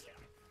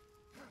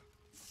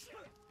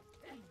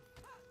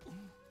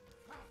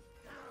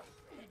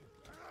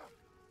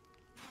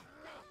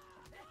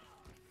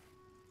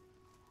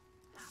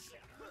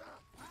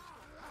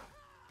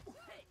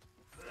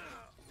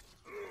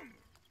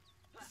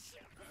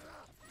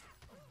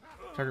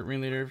 Target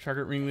ringleader,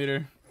 target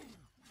ringleader.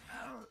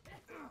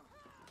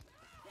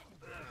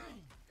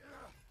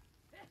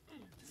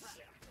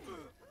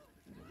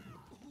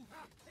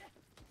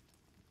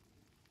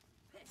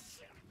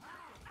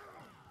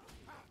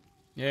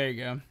 There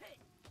you go. I'm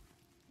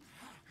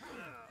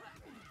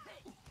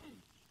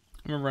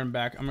gonna run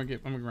back. I'm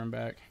gonna run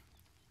back.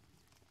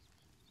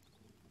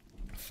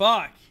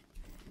 Fuck.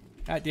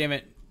 God damn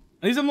it.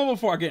 At least I'm level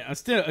 4.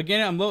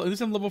 Again, I'm low. At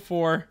least I'm level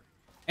 4.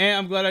 And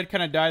I'm glad I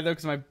kind of died though,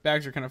 because my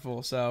bags are kind of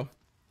full. So,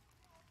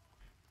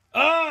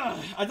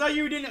 I thought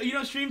you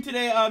don't stream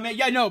today, man.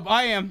 Yeah, no,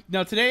 I am.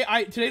 No, today's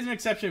an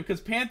exception because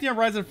Pantheon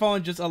Rise and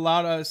Fallen just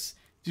allowed us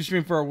to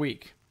stream for a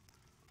week.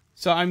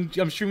 So I'm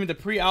streaming the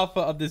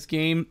pre-alpha of this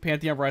game,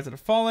 Pantheon Rise and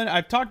Fallen.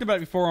 I've talked about it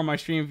before on my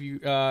stream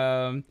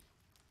to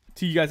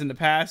you guys in the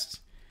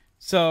past.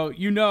 So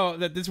you know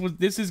that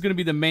this is going to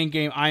be the main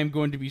game I am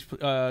going to be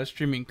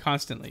streaming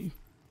constantly.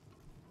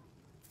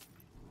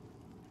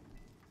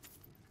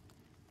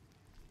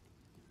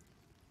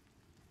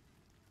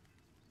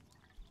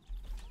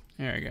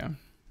 There we go.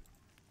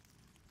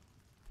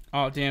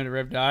 Oh, damn, did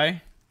Rev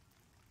die?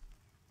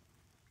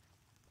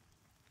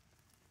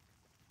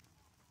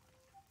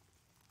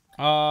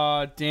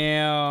 Oh,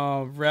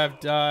 damn, Rev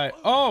died.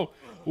 Oh,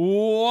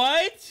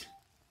 what?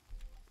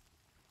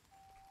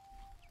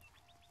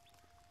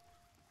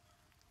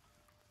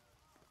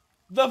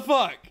 The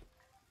fuck?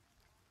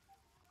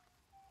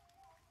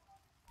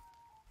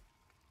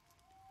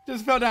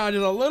 Just fell down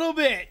just a little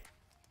bit.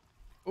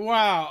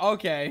 Wow,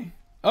 okay.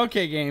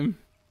 Okay, game.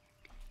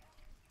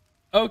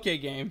 Okay,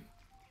 game.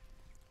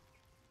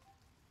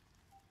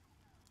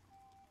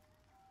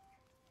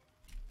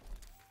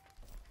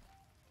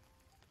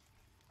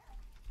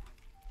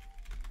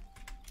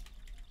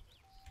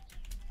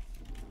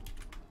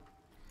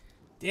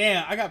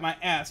 Damn, I got my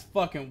ass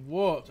fucking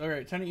whooped.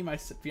 Alright, time to eat my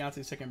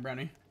fiance's second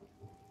brownie.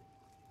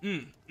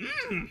 Mmm.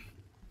 Mmm.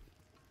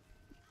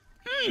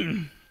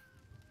 Mmm.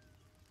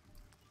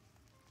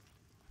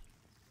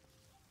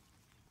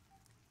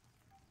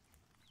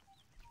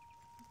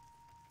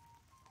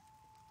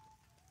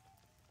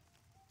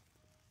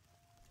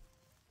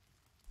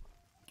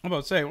 I'm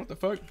about to say, what the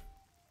fuck?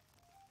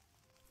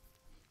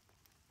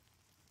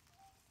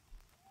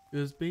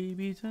 Cause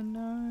baby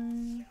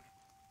tonight.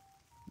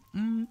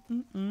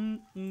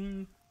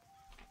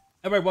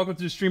 Everybody, welcome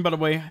to the stream, by the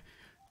way.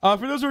 For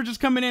those who are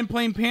just coming in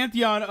playing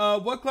Pantheon,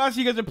 what class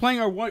you guys are playing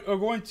or what are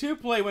going to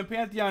play when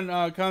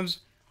Pantheon comes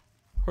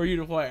for you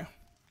to play?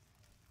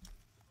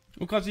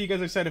 What class are you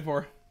guys excited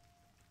for?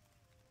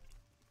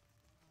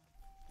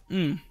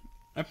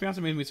 My fiance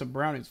made me some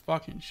brownies.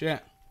 Fucking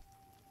shit.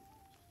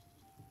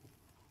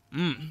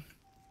 Mmm.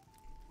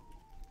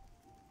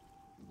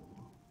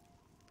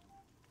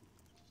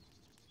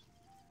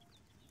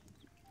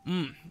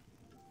 Mmm.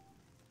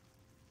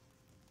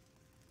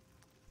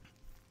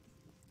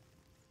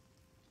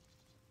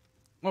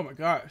 Oh my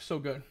god, so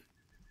good.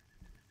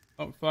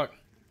 Oh fuck.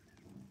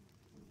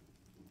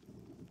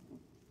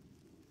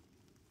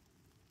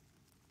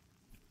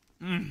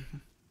 Mmm.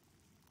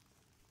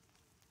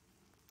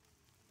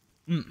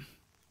 Mmm.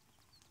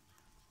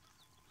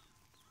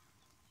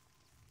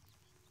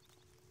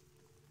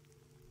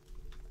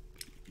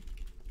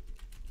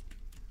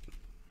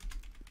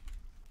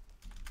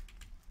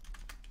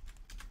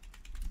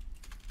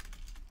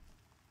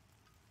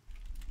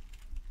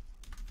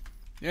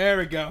 There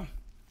we go.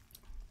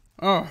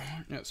 Oh,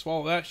 yeah,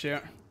 swallow that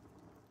shit.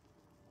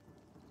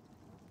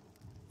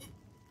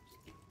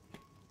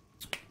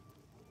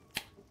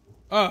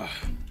 Oh,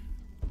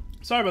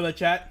 sorry about that,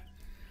 chat.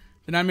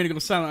 Did not mean to go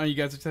silent on you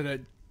guys. I tried to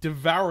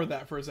devour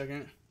that for a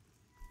second.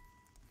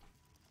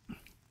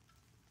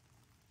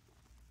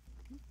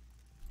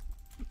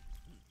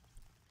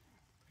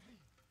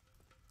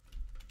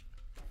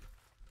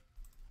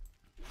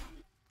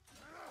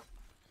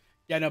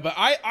 Yeah, no, but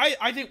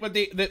I think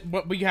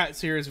what we got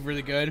here is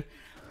really good.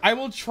 I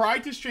will try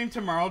to stream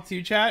tomorrow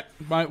too, chat.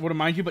 Would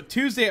remind you, but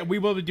Tuesday we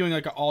will be doing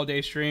like an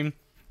all-day stream.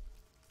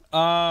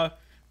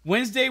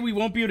 Wednesday we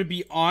won't be able to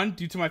be on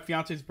due to my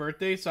fiance's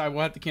birthday, so I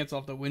will have to cancel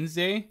off the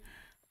Wednesday.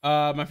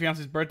 My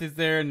fiance's birthday's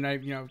there, and I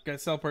gotta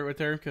celebrate with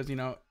her because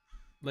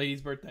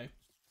lady's birthday.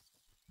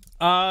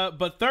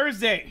 But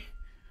Thursday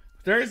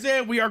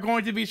we are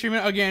going to be streaming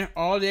again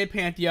all day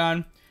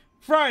Pantheon.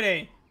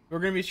 Friday we're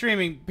going to be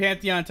streaming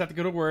Pantheon to have to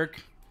go to work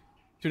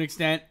to an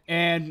extent.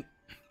 And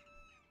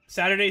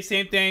Saturday,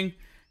 same thing.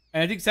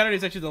 And I think Saturday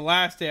is actually the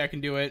last day I can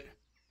do it.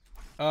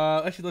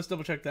 Actually, let's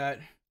double check that.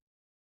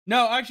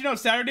 No, actually, no.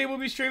 Saturday we'll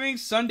be streaming.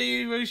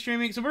 Sunday we'll be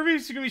streaming. So we're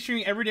basically going to be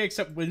streaming every day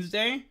except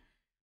Wednesday.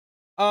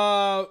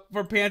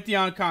 For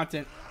Pantheon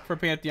content. For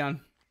Pantheon.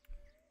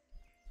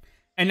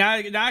 And now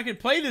I can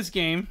play this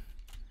game.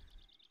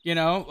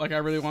 Like I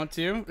really want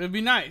to. It'd be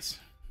nice.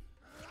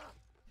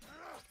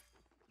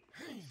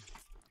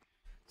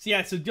 So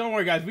yeah, so don't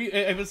worry, guys.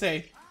 I would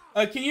say,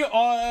 can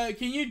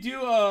you do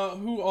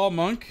Who All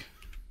Monk?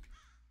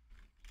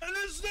 And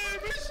his name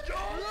is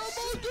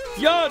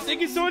Yo,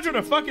 thank you so much for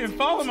the fucking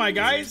follow, my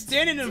guys.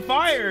 Standing in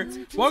fire.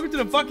 Welcome to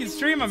the fucking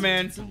stream, my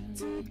man.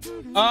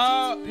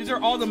 These are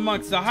all the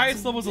monks. The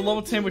highest level is a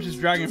level 10, which is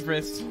Dragon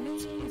Fist.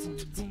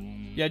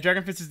 Yeah,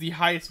 Dragon Fist is the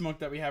highest monk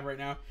that we have right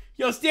now.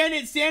 Yo, stand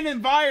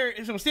in fire.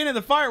 So stand in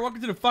the fire.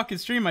 Welcome to the fucking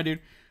stream, my dude.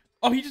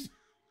 Oh, he just.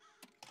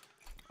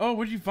 Oh,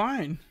 what'd you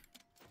find?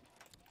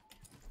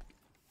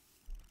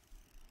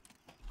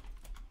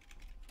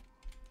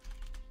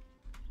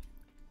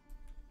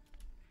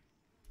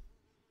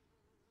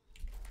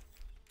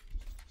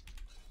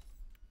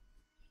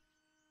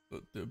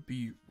 The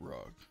beat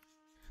rock.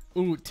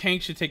 Ooh,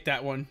 Tank should take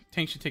that one.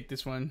 Tank should take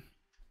this one.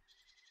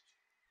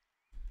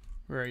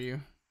 Where are you?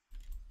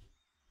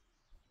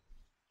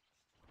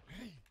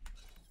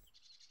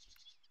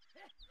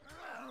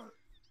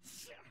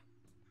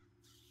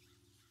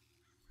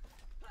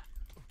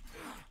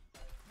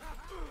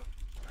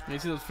 You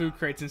see those food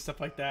crates and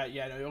stuff like that?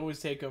 Yeah, no, you always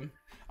take them.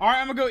 All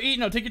right, I'm gonna go eat.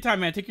 No, take your time,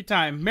 man. Take your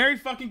time. Merry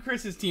fucking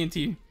Christmas,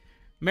 TNT.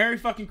 Merry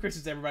fucking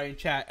Christmas, everybody in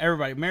chat.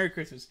 Everybody, Merry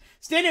Christmas.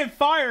 Stand in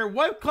fire.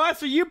 What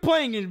class are you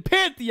playing in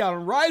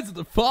Pantheon Rise of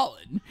the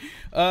Fallen?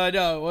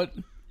 No, what?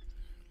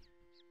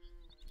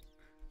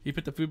 You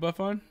put the food buff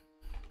on?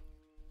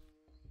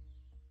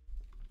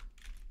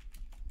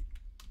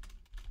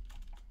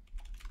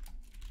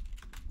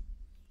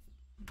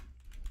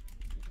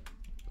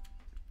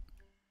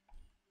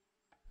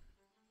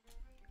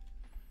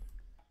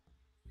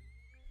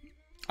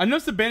 I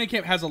noticed the bandit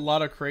camp has a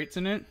lot of crates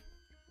in it.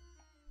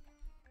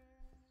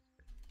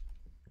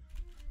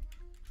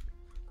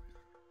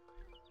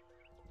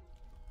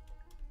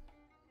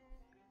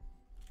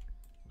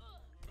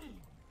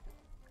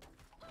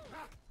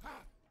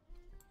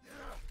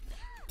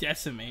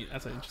 Decimate.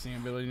 That's an interesting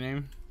ability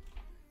name.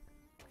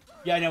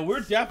 Yeah, no, we're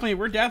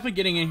definitely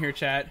getting in here,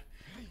 chat.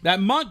 That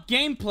monk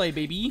gameplay,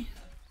 baby.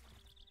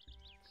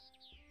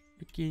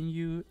 Looking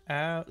you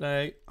out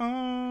like,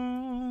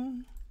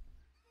 oh.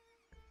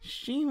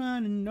 She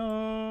wanna know.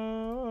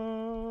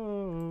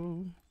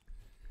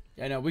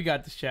 Yeah, no, we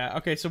got this, chat.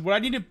 Okay, so what I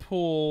need to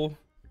pull.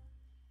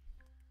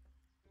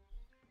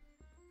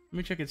 Let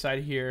me check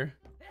inside here.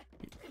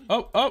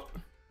 Oh, oh.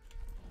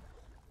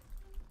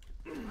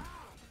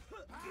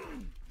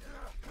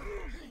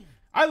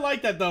 I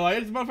like that though.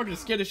 This motherfucker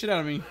just scared the shit out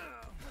of me.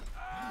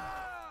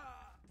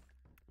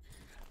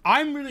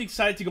 I'm really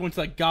excited to go into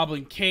like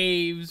Goblin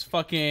Caves,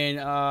 fucking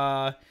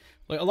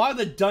like a lot of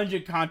the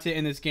dungeon content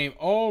in this game.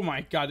 Oh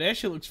my god, that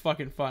shit looks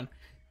fucking fun.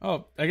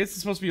 Oh, I guess it's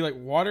supposed to be like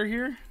water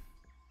here.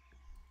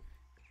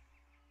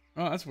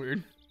 Oh, that's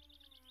weird.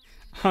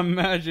 I'm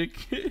magic.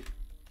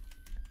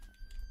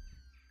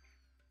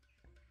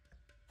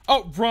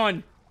 Oh,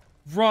 run,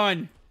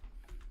 run,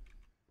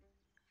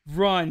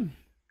 run,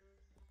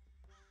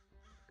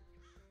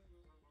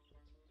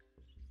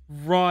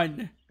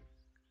 run.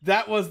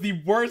 That was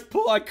the worst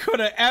pull I could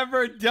have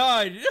ever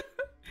done.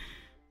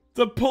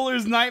 The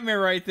puller's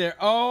nightmare right there.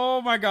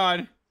 Oh my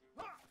god.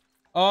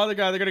 Oh the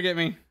god, they're gonna get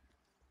me.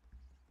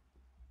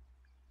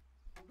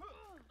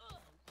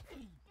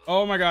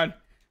 Oh my god.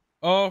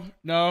 Oh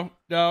no,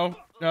 no,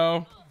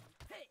 no,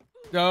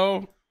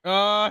 no.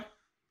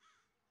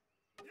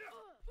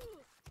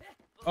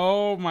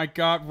 Oh my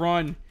god,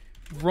 run,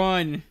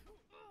 run.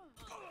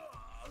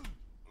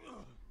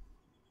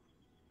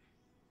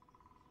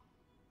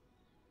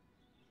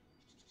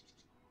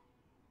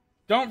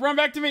 Don't run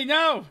back to me,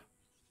 no!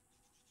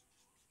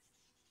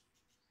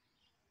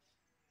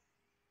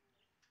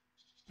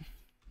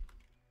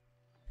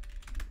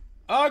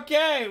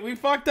 Okay, we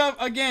fucked up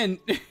again.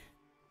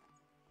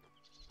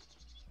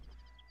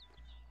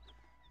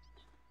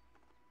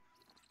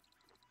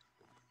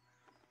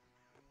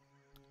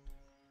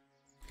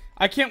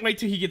 I can't wait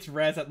till he gets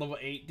res at level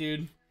 8,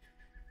 dude.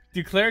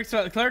 Dude, clerics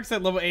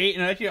at level 8,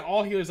 and actually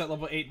all healers at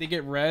level 8, they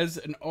get res,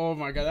 and oh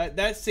my god,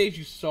 that saves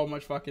you so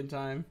much fucking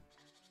time.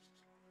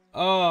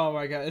 Oh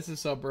my god, this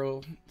is so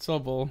bro, so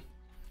bull.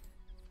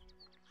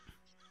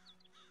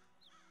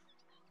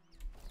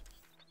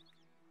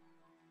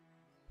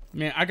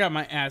 Man, I got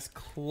my ass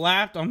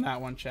clapped on that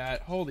one,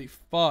 chat. Holy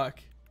fuck.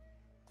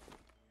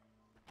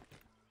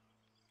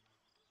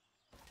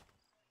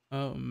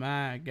 Oh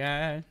my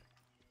god.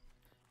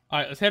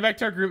 Alright, let's head back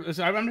to our group.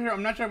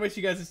 I'm not trying to waste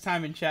you guys'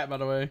 time in chat, by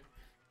the way.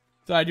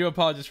 So I do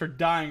apologize for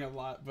dying a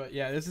lot, but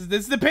yeah, this is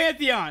the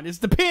Pantheon. It's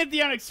the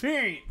Pantheon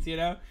experience, you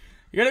know?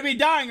 You're gonna be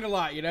dying a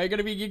lot, you know? You're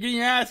getting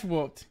your ass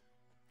whooped.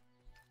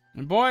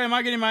 And boy, am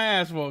I getting my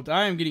ass whooped.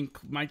 I am getting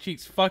my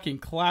cheeks fucking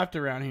clapped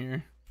around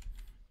here.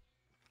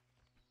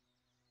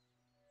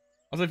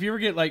 Also, if you ever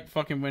get, like,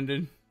 fucking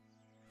winded.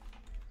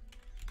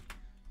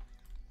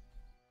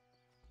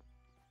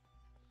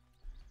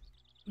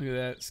 Look at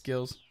that.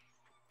 Skills.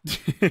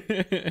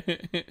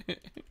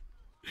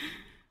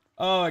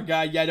 Oh, my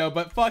God. Yeah, no,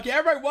 but fuck it.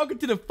 Everybody, welcome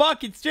to the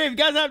fucking stream. If you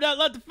guys have not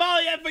left to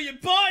follow yet, but your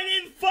boy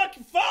didn't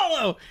fucking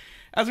follow.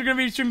 As we're going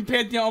to be streaming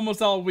Pantheon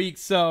almost all week,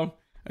 so.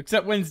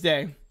 Except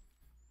Wednesday.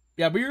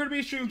 Yeah, but you're going to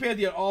be streaming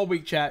Pantheon all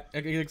week, chat.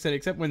 Like I said,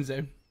 except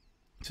Wednesday.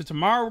 So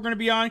tomorrow we're going to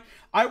be on.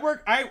 I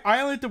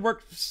only have to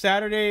work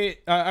Saturday.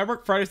 I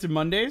work Fridays through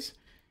Mondays.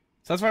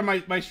 So that's why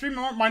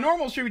my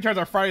normal streaming times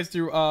are Fridays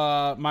through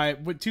my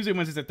Tuesday,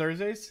 Wednesdays, and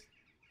Thursdays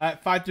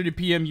at 5:30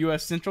 p.m.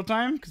 U.S. Central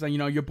Time, because you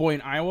know your boy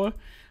in Iowa.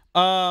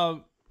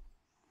 But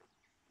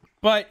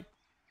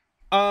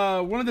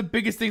one of the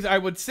biggest things I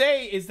would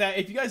say is that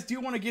if you guys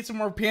do want to get some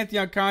more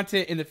Pantheon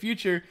content in the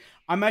future,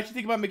 I'm actually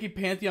thinking about making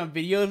Pantheon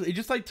videos. It's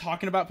just like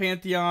talking about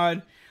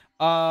Pantheon,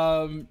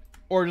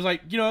 or just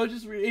like, you know,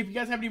 just if you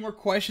guys have any more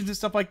questions and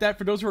stuff like that,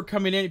 for those who are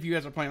coming in, if you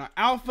guys are playing on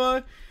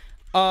alpha,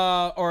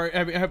 or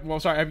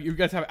if you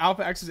guys have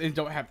alpha access and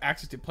don't have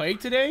access to play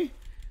today,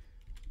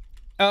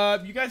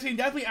 you guys can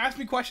definitely ask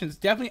me questions.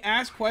 Definitely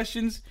ask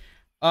questions.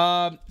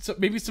 So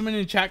maybe someone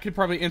in the chat could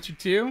probably answer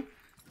too.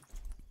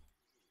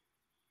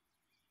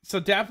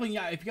 So definitely,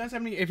 yeah, if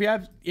you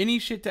have any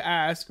shit to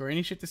ask or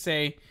any shit to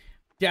say,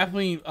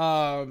 definitely,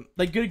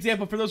 like, good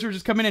example for those who are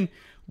just coming in.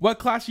 What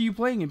class are you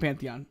playing in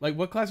Pantheon? Like,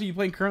 what class are you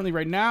playing currently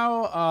right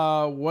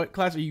now? What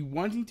class are you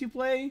wanting to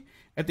play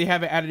if they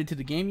haven't added it to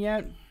the game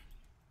yet?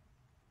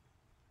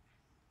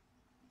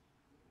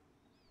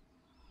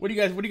 What are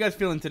you guys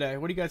feeling today?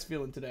 What are you guys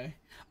feeling today?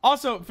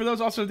 Also, for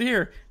those also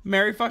here,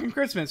 Merry fucking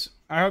Christmas.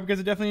 I hope you guys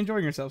are definitely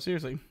enjoying yourselves.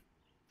 Seriously.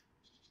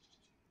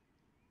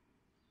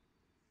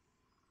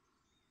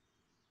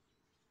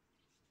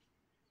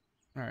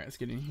 All right, let's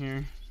get in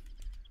here.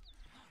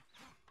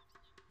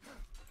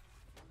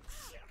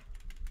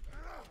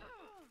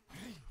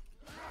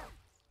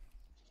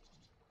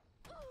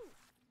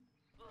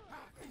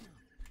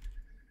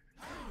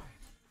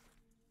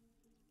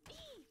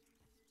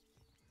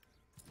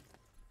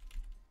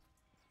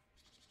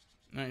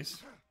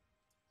 Nice.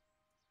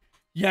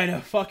 Yeah, no,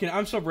 fucking,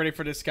 I'm so ready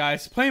for this,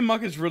 guys. Playing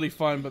Muck is really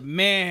fun, but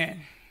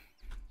man,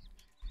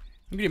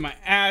 I'm getting my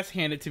ass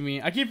handed to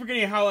me. I keep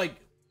forgetting how, like,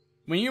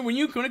 when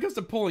it comes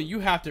to pulling,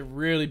 you have to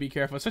really be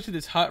careful. Especially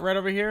this hut right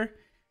over here.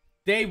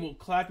 They will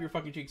clap your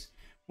fucking cheeks.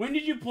 When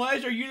did you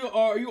pledge? Are you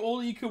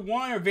old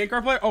EQ1 or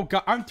Vanguard player? Oh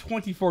god, I'm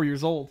 24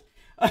 years old.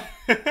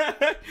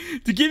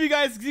 to give you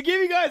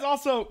guys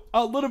also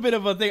a little bit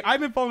of a thing. I've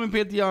been following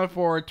Pantheon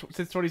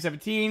since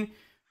 2017.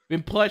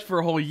 Been pledged for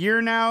a whole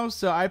year now.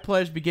 So I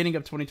pledged beginning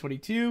of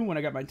 2022 when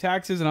I got my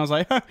taxes, and I was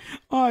like, oh,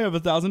 I have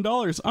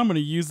 $1,000. I'm gonna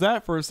use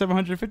that for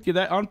 750 of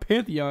that on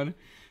Pantheon.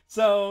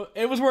 So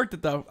it was worth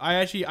it though. I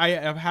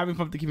am having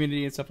fun with the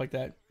community and stuff like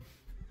that.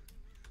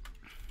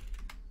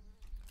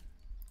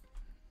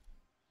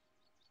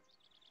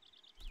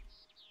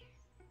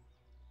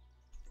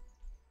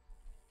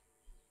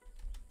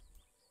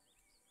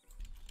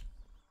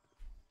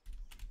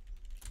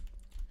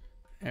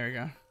 There we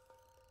go.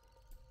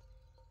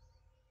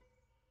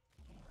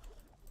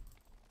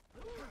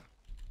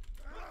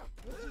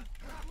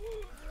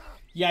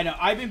 Yeah, no,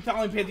 I've been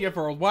following Pantheon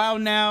for a while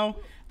now.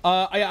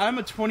 I'm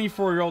a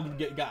 24-year-old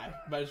guy,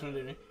 but I just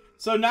wanted to.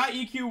 So not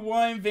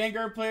EQ1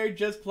 Vanguard player,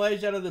 just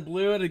pledged out of the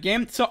blue of the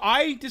game. So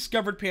I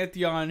discovered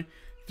Pantheon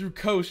through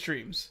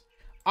co-streams.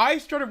 I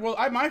started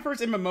my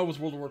first MMO was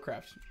World of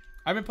Warcraft.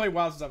 I've been playing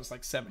WoW since I was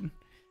like 7.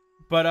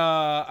 But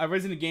I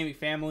was in a gaming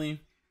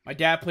family. My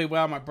dad played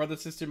WoW, my brother and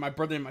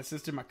my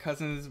sister, my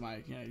cousins, my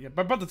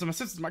brothers and my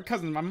sisters, my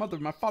cousins, my mother,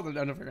 my father. I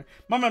don't know.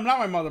 My mom, not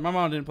my mother. My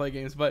mom didn't play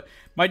games, but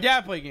my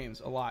dad played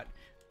games a lot.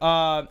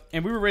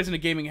 And we were raised in a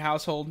gaming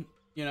household.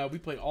 You know, we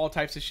played all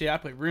types of shit. I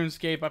played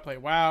RuneScape. I played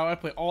WoW. I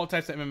played all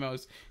types of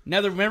MMOs.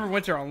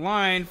 Neverwinter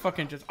Online.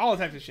 Fucking just all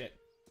types of shit.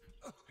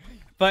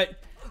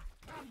 But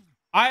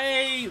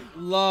I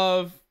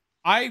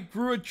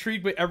grew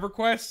intrigued with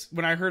EverQuest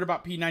when I heard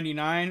about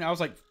P99. I was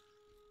like,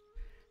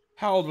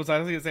 how old was I?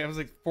 I was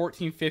like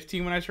 14,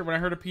 15 when I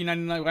heard of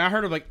P99. When I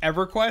heard of like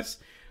EverQuest,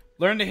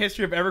 learned the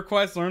history of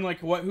EverQuest, learned like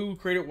who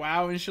created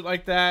WoW and shit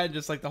like that, and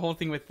just like the whole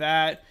thing with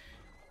that.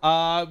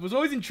 Was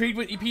always intrigued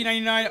with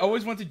P99.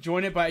 Always wanted to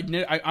join it, but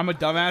I'm a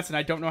dumbass and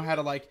I don't know how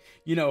to like,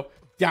 you know,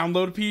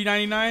 download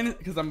P99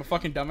 because I'm a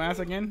fucking dumbass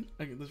again.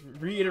 Let's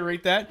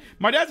reiterate that.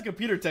 My dad's a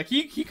computer tech.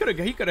 He could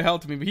have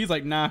helped me, but he's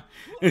like, nah.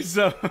 And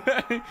so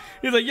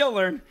he's like, you'll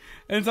learn.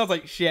 And so I was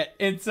like, shit.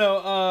 And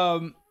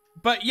so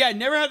but yeah,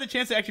 never had the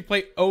chance to actually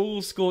play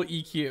old school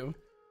EQ.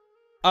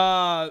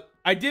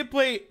 I did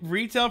play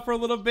retail for a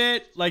little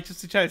bit, like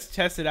just to try to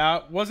test it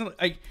out. Wasn't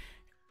like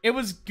it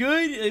was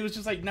good. It was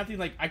just like nothing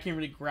like I can't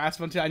really grasp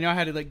until I know I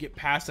had to like get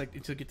past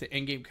like to get to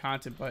end game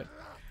content. But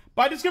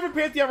I discovered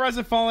Pantheon Rise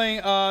and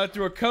Falling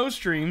through a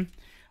co-stream.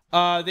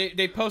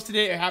 They posted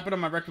it. It happened on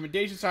my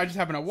recommendation, so I just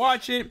happened to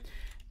watch it,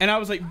 and I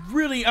was like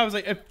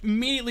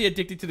immediately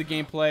addicted to the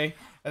gameplay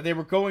that they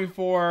were going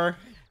for.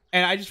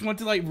 And I just wanted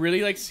to like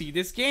really like see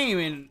this game.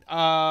 And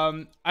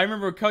I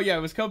remember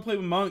it was co-play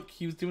with Monk.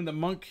 He was doing the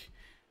Monk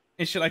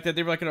and shit like that.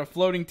 They were like in a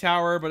floating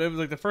tower, but it was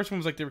like the first one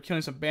was like they were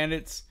killing some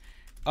bandits.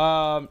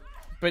 But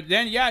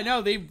then yeah,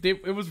 no,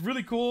 it was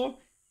really cool.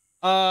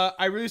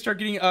 I really started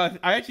getting I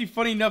actually,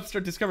 funny enough,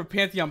 started discover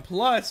Pantheon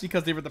Plus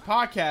because they were the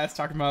podcast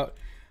talking about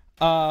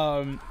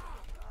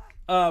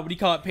what do you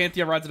call it,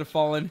 Pantheon Rise of the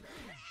Fallen.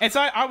 And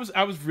so I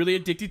was really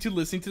addicted to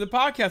listening to the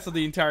podcast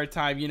the entire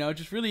time, you know,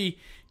 just really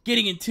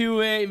getting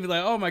into it and be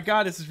like, oh my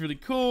god, this is really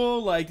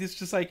cool. Like this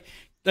just like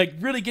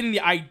really getting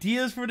the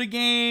ideas for the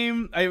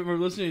game. I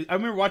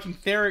remember watching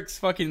Theric's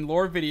fucking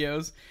lore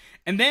videos.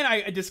 And then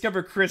I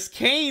discovered Chris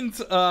Kane's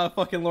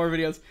fucking lore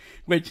videos,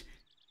 which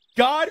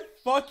God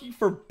fucking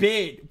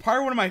forbid,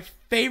 probably one of my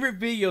favorite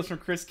videos from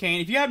Chris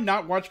Kane. If you have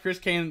not watched Chris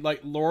Kane like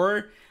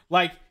lore,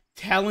 like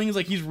tellings,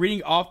 like he's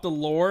reading off the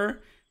lore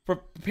for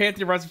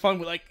Pantheon Rise of Fun,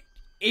 with like,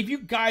 if you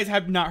guys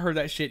have not heard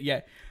that shit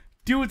yet,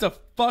 dude's a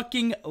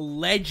fucking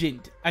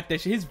legend at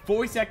this shit. His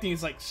voice acting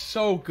is like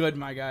so good,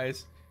 my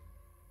guys.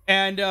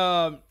 And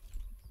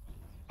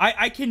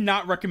I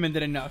cannot recommend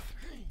it enough.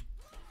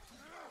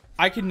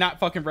 I cannot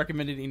fucking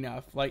recommend it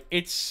enough. Like,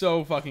 it's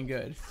so fucking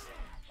good.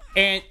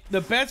 And the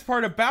best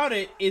part about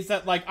it is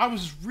that, like, I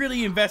was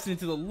really invested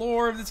into the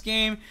lore of this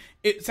game.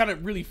 It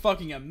sounded really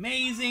fucking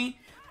amazing.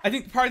 I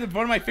think probably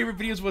one of my favorite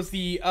videos was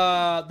the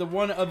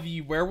one of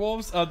the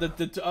werewolves,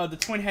 the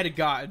twin-headed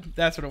god.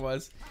 That's what it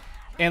was.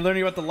 And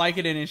learning about the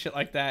Lycaon and shit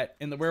like that,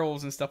 and the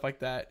werewolves and stuff like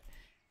that.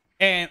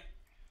 And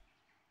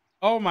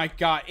oh my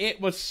god, it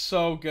was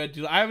so good,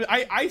 dude.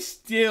 I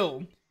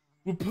still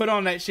would put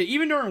on that shit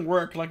even during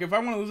work. Like if I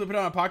want to put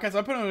on a podcast,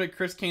 I put on like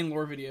Chris Kane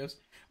lore videos,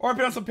 or I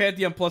put on some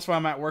Pantheon Plus while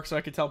I'm at work, so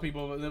I could tell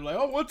people. And they're like,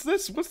 "Oh, what's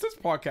this? What's this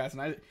podcast?"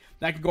 And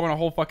I could go on a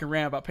whole fucking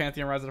rant about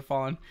Pantheon Rise of the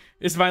Fallen.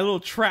 It's my little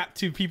trap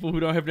to people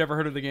who have never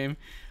heard of the game.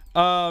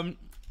 But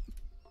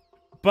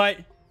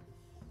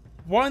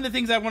one of the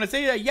things I want to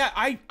say is that,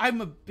 yeah,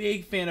 I'm a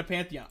big fan of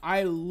Pantheon.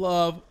 I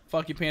love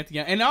fucking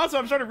Pantheon. And also,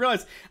 I'm starting to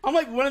realize I'm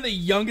like one of the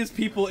youngest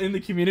people in the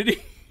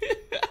community.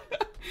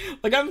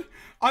 Like, I'm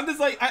just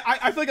like,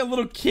 I feel like a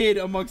little kid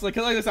amongst, like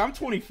I said, I'm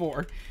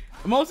 24.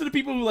 Most of the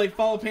people who like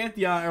follow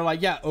Pantheon are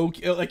like, yeah,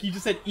 okay, like you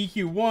just said,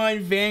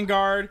 EQ1,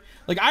 Vanguard.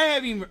 Like, I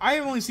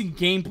have only seen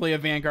gameplay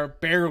of Vanguard,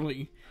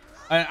 barely.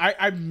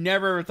 I've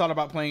never thought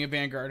about playing a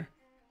Vanguard.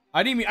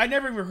 I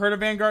never even heard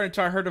of Vanguard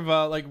until I heard of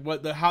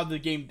like how the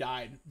game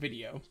died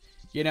video.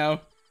 You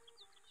know,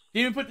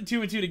 didn't even put the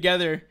 2 and 2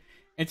 together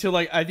until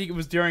like I think it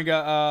was during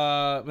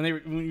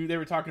when they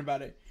were talking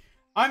about it.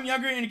 I'm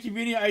younger in the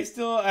community. I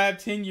have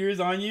 10 years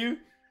on you.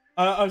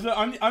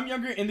 I'm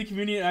younger in the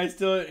community, and I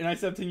still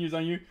have 10 years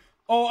on you.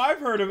 Oh, I've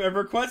heard of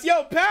EverQuest.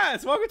 Yo,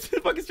 Pass, welcome to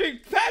the fucking stream.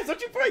 Pass,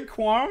 don't you play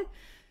Quam?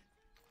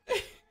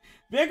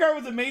 Vanguard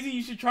was amazing.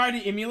 You should try the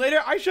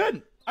emulator. I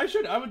should. I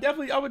would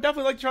definitely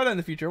like to try that in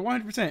the future.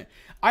 100%.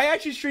 I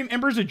actually stream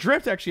Embers of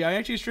Drift. Actually, I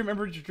actually stream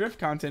Embers of Drift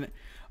content.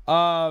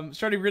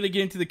 Started really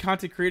getting into the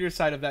content creator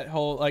side of that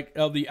whole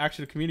of the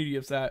actual community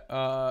of that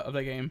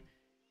game.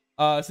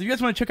 So if you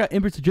guys want to check out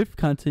Embers of Drift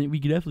content, we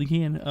definitely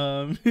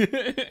can.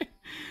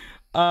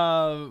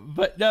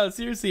 But no,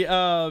 seriously.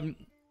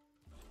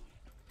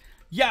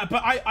 Yeah,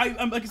 but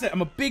I'm like I said,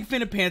 I'm a big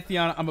fan of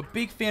Pantheon. I'm a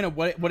big fan of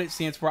what it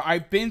stands for.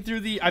 I've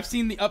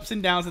seen the ups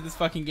and downs of this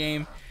fucking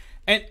game,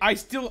 and I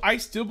still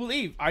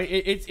believe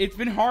it's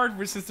been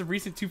hard since the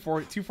recent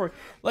 2.4.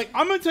 Like,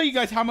 I'm gonna tell you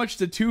guys how much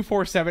the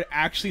 2.47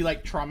 actually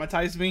like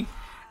traumatized me,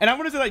 and I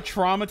want to say like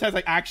traumatized,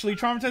 like actually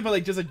traumatized, but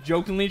like just like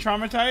jokingly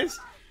traumatized.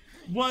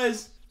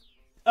 Was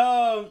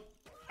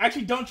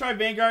actually don't try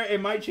Vanguard.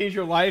 It might change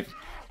your life.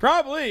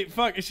 Probably.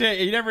 Fuck shit.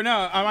 You never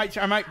know.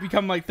 I might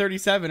become like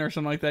 37 or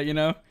something like that. You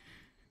know.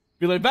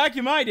 Be like, back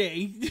in my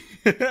day.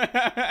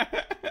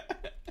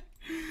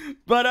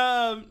 But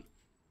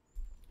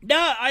no,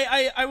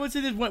 I would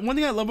say this one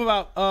thing I love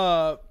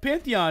about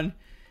Pantheon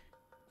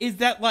is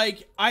that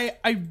like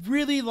I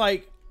really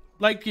like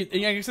it.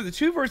 Like I said, the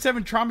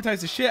 2.47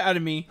 traumatized the shit out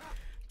of me,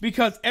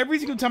 because every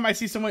single time I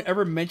see someone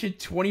ever mention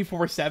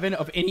 24/7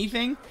 of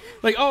anything,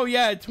 like, oh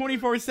yeah,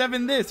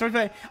 24/7 this,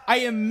 I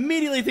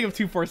immediately think of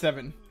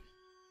 2.47.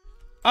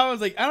 I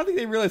was like, I don't think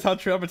they realized how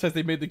traumatized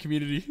they made the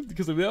community,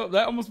 because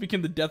that almost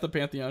became the death of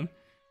Pantheon.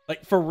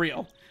 Like, for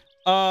real.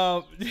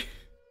 And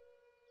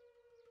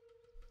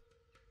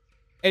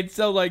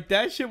so, like,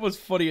 that shit was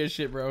funny as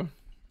shit, bro.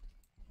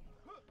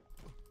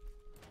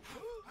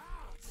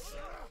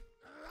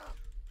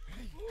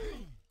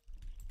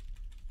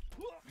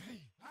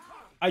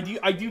 I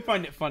do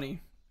find it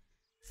funny.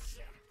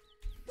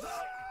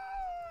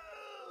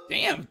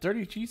 Damn,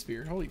 30 cheese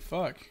spear. Holy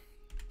fuck.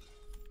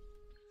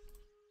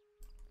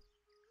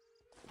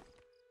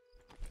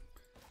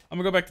 I'm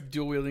gonna go back to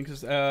dual wielding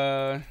because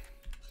the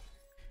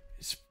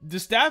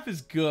staff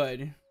is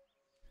good,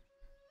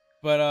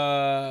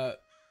 but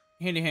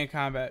hand-to-hand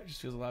combat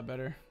just feels a lot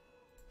better.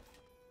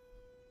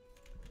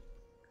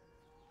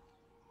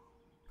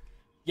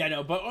 Yeah,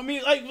 no, but I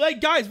mean,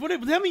 like guys,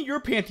 tell me your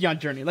Pantheon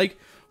journey. Like,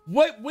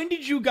 when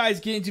did you guys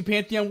get into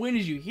Pantheon? When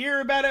did you hear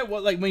about it?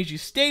 When did you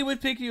stay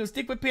with Pantheon?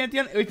 Stick with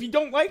Pantheon? If you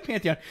don't like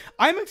Pantheon,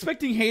 I'm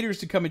expecting haters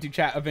to come into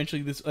chat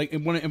eventually. This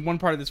in one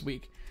part of this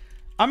week,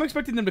 I'm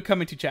expecting them to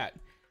come into chat.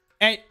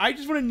 And I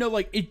just want to know,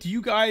 like, do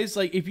you guys,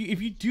 like, if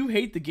you do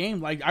hate the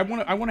game, like, I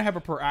want to have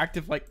a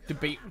proactive, like,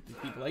 debate with the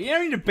people. Like, not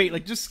even debate,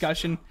 like,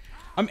 discussion.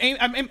 I'm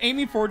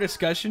aiming for a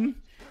discussion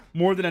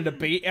more than a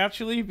debate,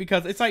 actually,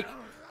 because it's like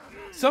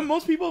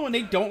most people, when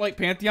they don't like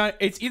Pantheon,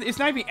 it's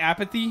not even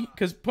apathy,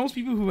 because most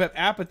people who have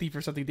apathy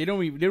for something, they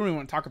don't even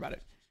want to talk about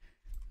it.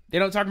 They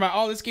don't talk about,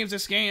 oh, this game's a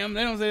scam.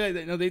 They don't say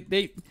that. No,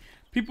 they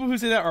people who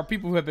say that are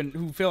people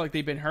who feel like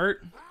they've been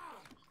hurt.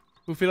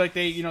 Who feel like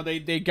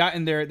they got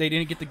in there, they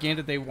didn't get the game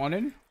that they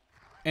wanted,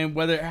 and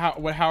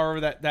however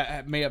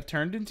that may have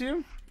turned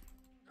into.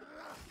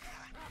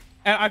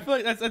 And I feel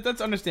like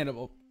that's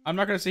understandable. I'm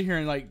not gonna sit here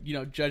and, like,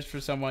 judge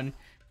for someone,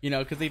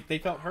 because they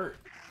felt hurt.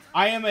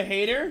 I am a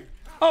hater.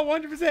 Oh,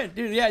 100%,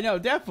 dude. Yeah, no,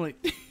 definitely.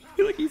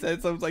 Like he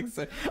said, something like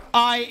this.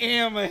 I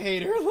am a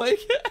hater. Like,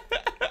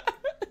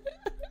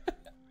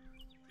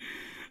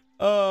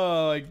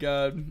 oh my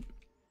god.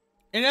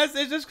 And it's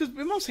just because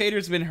most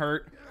haters have been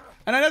hurt.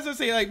 And I also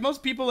say, like,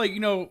 most people, like,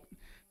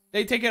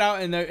 they take it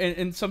out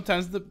in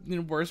sometimes the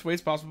worst ways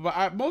possible.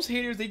 But most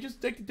haters, they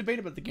just like to debate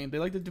about the game. They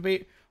like to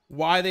debate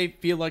why they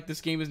feel like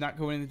this game is not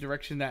going in the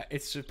direction that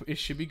it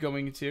should be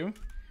going into.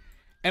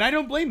 And I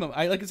don't blame them.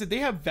 Like I said,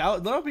 a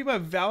lot of people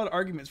have valid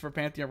arguments for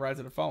Pantheon Rise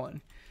of the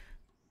Fallen.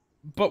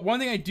 But one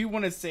thing I do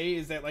want to say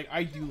is that, like,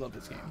 I do love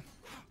this game.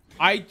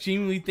 I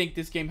genuinely think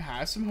this game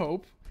has some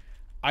hope.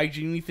 I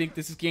genuinely think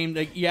this game,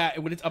 like, yeah,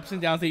 with its ups and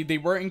downs, they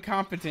were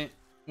incompetent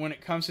when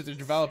it comes to their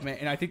development,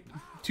 and I think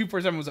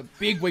 2.47 was a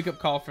big wake-up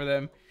call for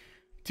them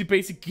to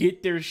basically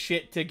get their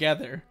shit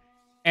together.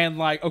 And,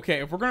 like,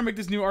 okay, if we're gonna make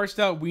this new art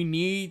style, we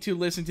need to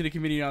listen to the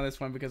community on this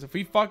one, because if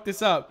we fuck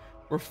this up,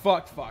 we're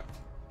fucked.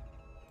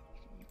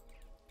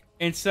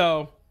 And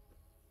so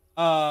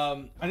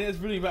I think that's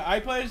really bad.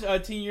 I played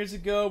 10 years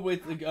ago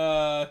with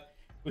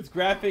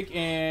graphics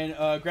and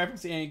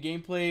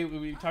gameplay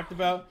we talked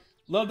about.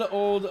 Loved the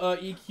old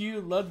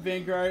EQ, loved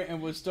Vanguard,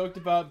 and was stoked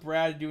about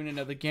Brad doing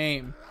another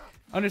game.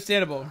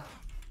 Understandable.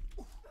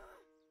 Yeah,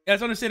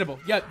 that's understandable.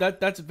 Yeah,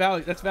 that's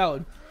valid. That's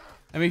valid.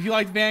 I mean, if you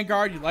liked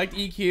Vanguard, you liked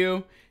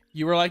EQ,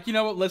 you were like, you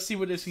know what, let's see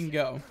where this can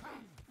go.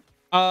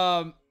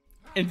 And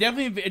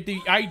definitely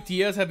the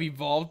ideas have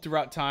evolved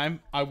throughout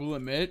time, I will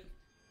admit.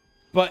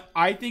 But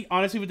I think,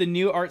 honestly, with the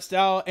new art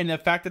style and the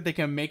fact that they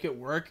can make it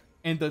work,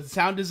 and the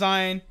sound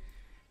design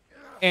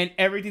and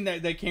everything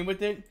that came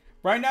with it,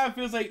 right now it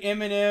feels like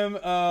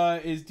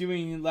Eminem is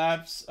doing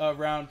laps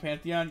around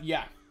Pantheon.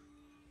 Yeah,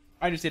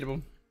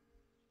 understandable.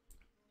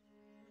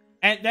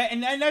 And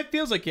that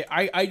feels like it.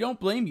 I don't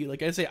blame you.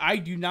 Like I say, I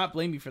do not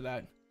blame you for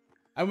that.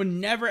 I would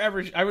never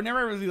ever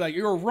be like,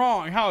 you're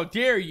wrong. How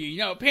dare you? You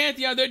know,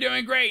 Pantheon, they're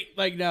doing great.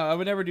 Like, no, I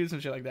would never do some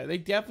shit like that. They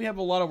definitely have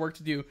a lot of work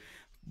to do.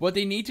 What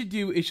they need to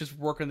do is just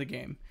work on the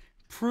game.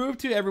 Prove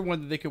to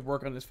everyone that they could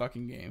work on this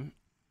fucking game.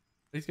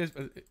 These guys.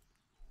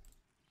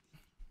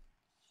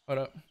 Hold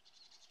up. I'm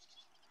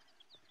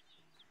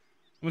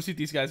gonna see what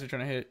these guys are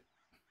trying to hit.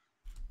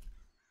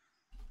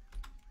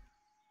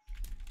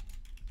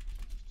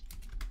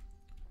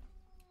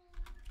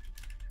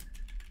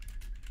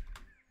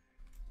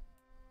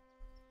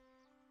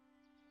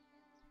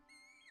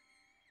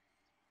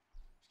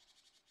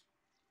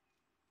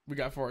 We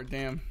got 4.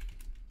 Damn.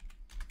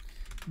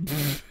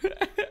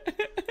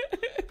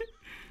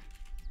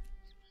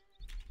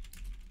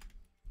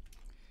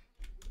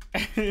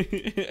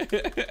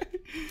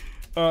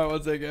 Alright,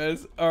 what's that,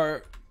 guys?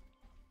 Alright.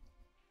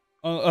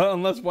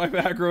 Unless wipe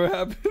aggro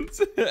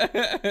happens.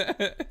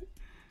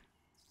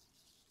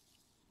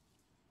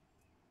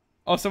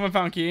 Oh, someone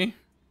found key.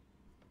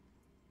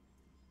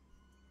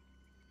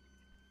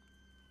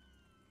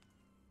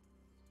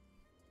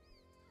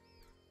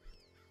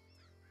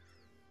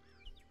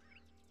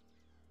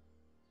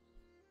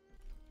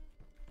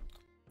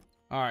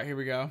 Alright, here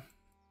we go.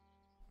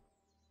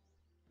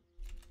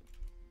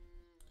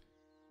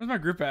 Where's my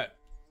group at?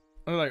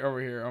 Oh, like over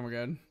here. Oh my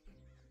god.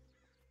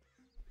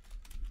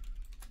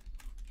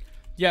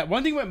 Yeah,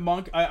 one thing with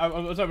Monk,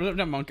 sorry,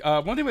 not Monk.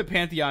 One thing with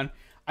Pantheon,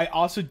 I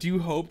also do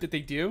hope that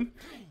they do,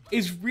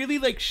 is really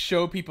like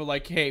show people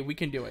like, hey, we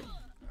can do it.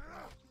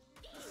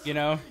 You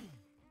know,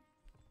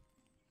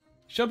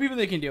 show people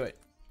they can do it.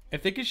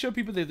 If they can show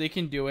people that they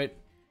can do it,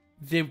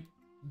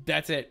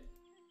 that's it.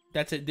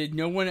 That's it.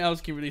 No one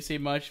else can really say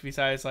much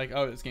besides like,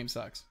 oh, this game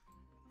sucks.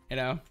 You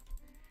know.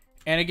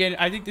 And again,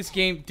 I think this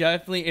game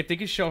definitely, if they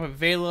could show off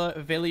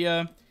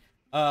Avelia,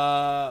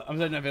 I'm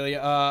sorry, not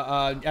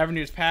Avelia,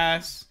 Avenues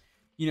Pass,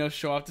 you know,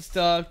 show off the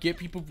stuff, get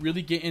people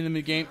really get into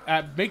the game,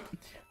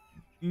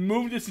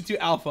 move this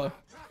into alpha.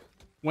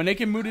 When they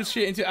can move this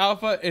shit into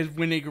alpha is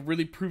when they can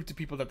really prove to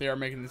people that they are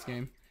making this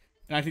game.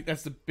 And I think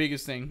that's the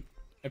biggest thing.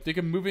 If they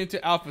can move it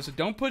into alpha, so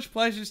don't push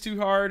pledges too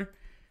hard.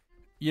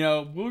 You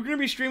know, we're going to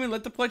be streaming,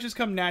 let the pledges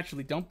come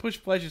naturally. Don't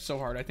push pledges so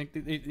hard. I think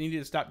they need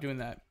to stop doing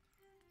that.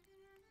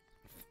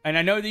 And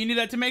I know that you need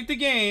that to make the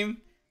game,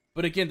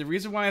 but again, the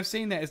reason why I'm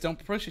saying that is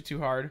don't push it too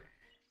hard,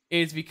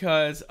 is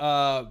because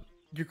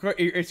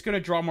it's gonna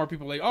draw more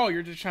people. Like, oh,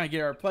 you're just trying to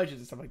get our pledges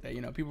and stuff like that.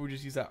 You know, people would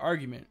just use that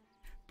argument.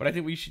 But I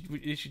think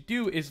what you should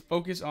do is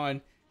focus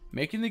on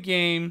making the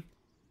game,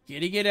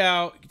 getting it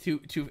out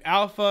to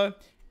alpha,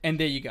 and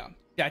there you go.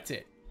 That's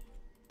it.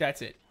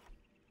 That's it.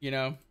 You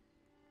know,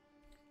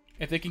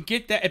 if they can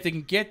get that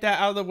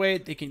out of the way,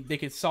 they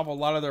can solve a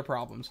lot of their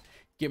problems.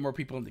 Get more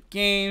people in the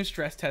game,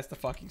 stress test the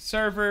fucking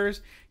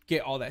servers,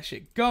 get all that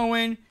shit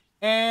going,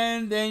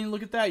 and then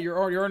look at that, you're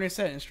already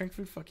set in strength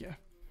food. Fuck yeah.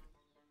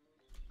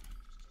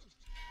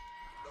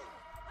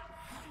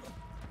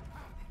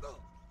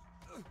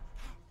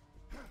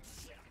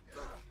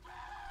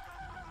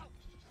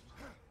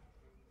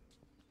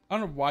 I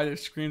don't know why their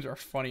screams are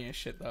funny as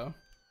shit though.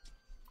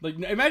 Like,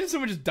 imagine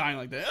someone just dying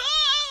like that.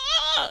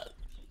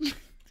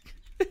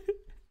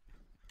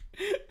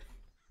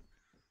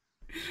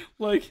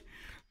 Like,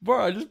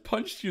 bro, I just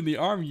punched you in the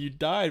arm and you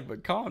died,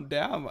 but calm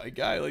down, my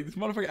guy. Like, this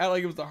motherfucker acted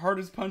like it was the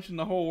hardest punch in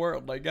the whole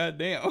world. Like,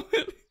 goddamn.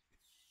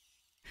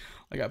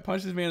 Like, I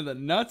punched this man in the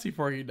nuts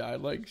before he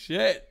died. Like,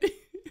 shit.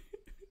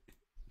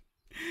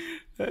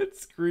 That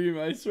scream,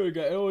 I swear to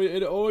God,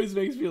 it always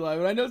makes me laugh.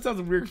 And I know it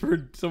sounds weird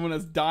for someone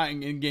that's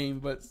dying in game,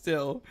 but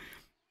still,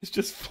 it's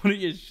just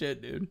funny as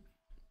shit, dude.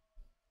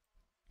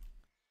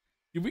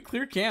 Did we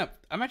clear camp?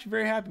 I'm actually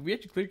very happy. We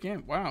actually cleared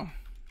camp. Wow.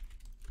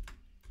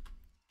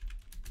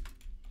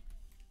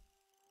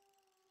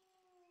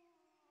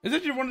 This is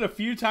actually one of the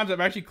few times I've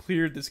actually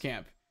cleared this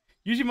camp.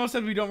 Usually most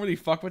times we don't really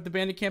fuck with the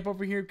bandit camp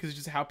over here because it's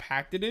just how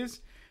packed it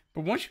is.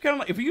 But once you kind of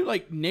like, if you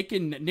like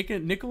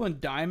nickel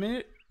and dime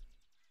it,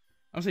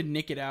 I don't say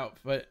nick it out,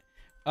 but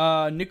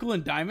nickel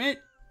and dime it,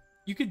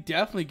 you could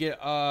definitely get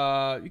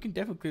you can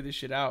definitely clear this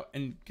shit out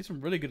and get some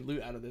really good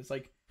loot out of this.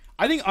 Like,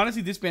 I think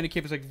honestly this bandit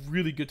camp is like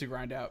really good to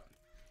grind out.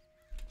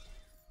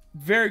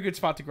 Very good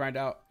spot to grind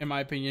out in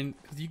my opinion,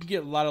 because you can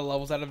get a lot of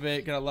levels out of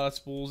it, get a lot of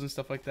spools and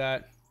stuff like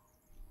that.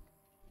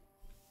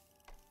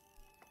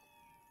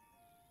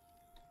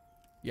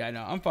 Yeah, I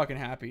know. I'm fucking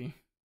happy.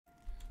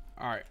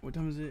 Alright, what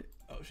time is it?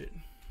 Oh, shit.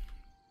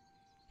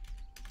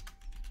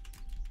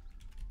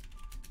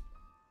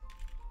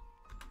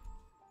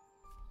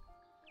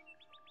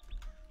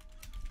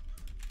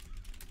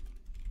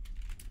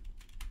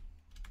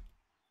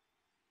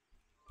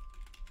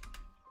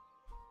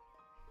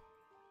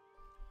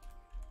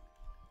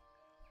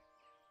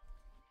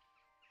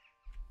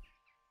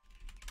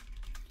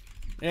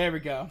 There we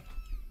go.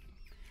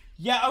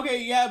 Yeah,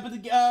 okay, yeah,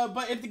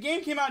 but if the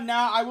game came out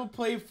now, I will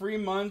play free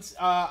months.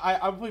 I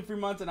will play free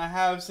months, and I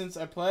have since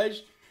I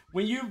pledged.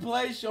 When you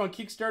pledged on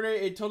Kickstarter,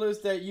 it told us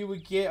that you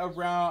would get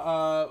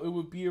around, it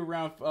would be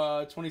around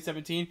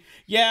 2017.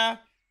 Yeah,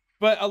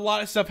 But a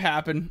lot of stuff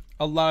happened.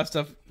 A lot of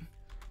stuff.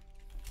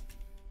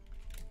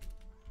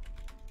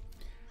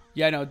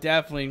 Yeah, no,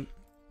 definitely.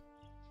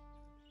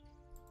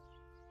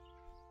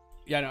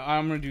 Yeah, no,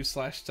 I'm going to do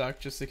 /stuck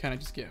just to kind of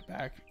just get it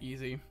back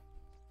easy.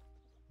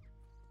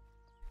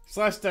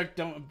 /stuck,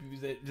 don't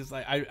abuse it. Just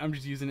like, I'm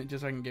just using it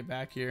just so I can get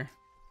back here.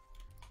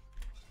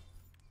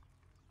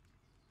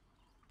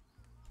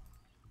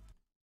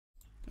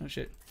 Oh,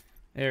 shit.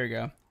 There we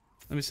go.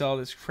 Let me sell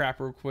this crap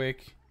real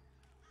quick.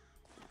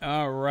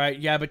 All right.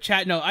 Yeah, but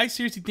chat, no, I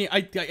seriously think,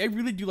 I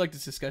really do like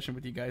this discussion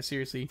with you guys.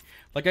 Seriously.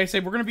 Like I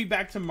said, we're going to be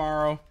back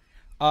tomorrow.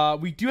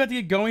 We do have to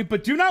get going,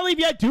 but do not leave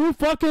yet. Do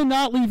fucking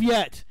not leave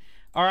yet.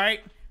 All right.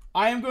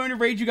 I am going to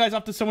raid you guys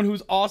off to someone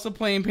who's also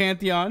playing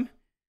Pantheon.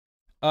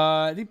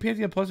 I think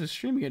Pantheon Plus is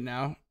streaming it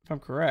now, if I'm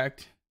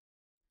correct.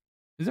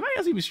 Is anybody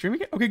else even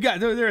streaming it? Okay,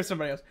 guys, there is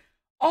somebody else.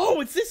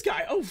 Oh, it's this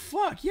guy. Oh,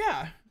 fuck,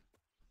 yeah.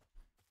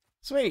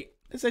 Sweet.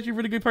 This is actually a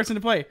really good person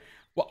to play.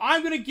 Well,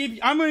 I'm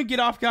gonna get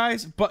off,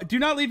 guys, but do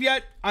not leave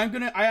yet. I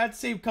have to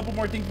say a couple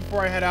more things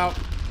before I head out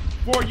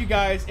for you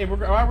guys. And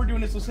while we're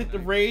doing this, let's hit the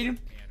raid.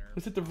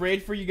 Let's hit the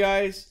raid for you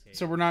guys,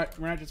 so we're not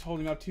just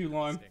holding up too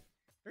long.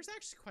 There's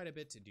actually quite a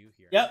bit to do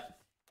here. Yep.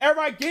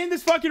 Everybody, get in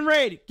this fucking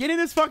raid. Get in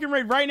this fucking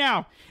raid right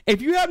now.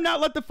 If you have not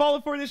left the follow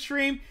for this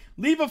stream,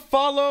 leave a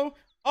follow.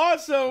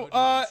 Also,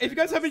 if you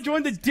guys haven't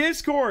joined the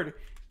Discord,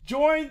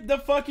 join the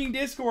fucking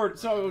Discord.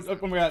 So,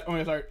 oh my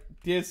god, sorry.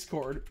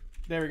 Discord.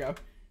 There we go.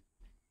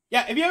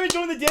 Yeah, if you haven't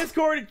joined the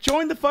Discord,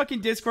 join the fucking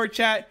Discord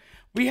chat.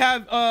 We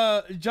have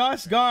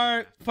Josh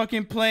Gar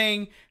fucking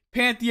playing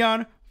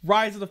Pantheon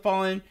Rise of the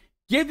Fallen.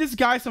 Give this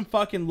guy some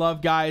fucking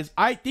love, guys.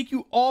 I thank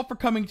you all for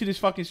coming to this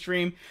fucking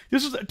stream.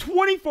 This was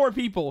 24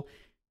 people.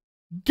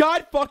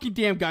 God fucking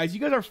damn, guys.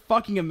 You guys are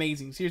fucking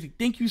amazing. Seriously,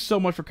 thank you so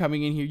much for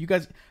coming in here. You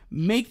guys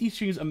make these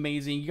streams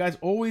amazing. You guys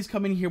always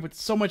come in here with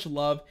so much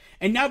love.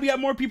 And now we have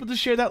more people to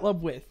share that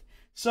love with.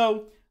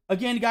 So,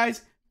 again,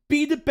 guys,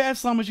 be the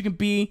best Llamas you can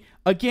be.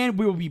 Again,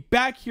 we will be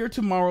back here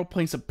tomorrow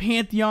playing some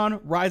Pantheon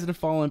Rise of the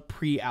Fallen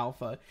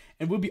pre-alpha.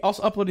 And we'll be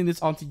also uploading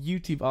this onto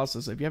YouTube also.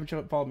 So if you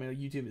haven't followed me on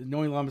YouTube,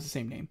 Knowing Llama is the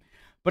same name.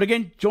 But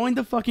again, join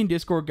the fucking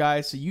Discord,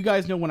 guys, so you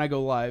guys know when I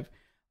go live.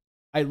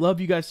 I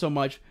love you guys so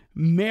much.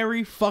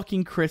 Merry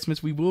fucking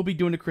Christmas. We will be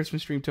doing a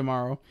Christmas stream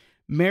tomorrow.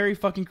 Merry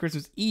fucking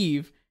Christmas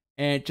Eve.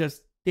 And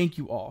just thank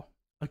you all.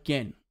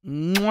 Again.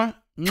 Mwah,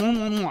 mwah,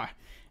 mwah, mwah.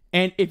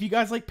 And if you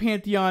guys like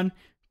Pantheon,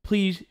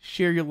 please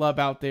share your love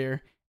out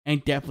there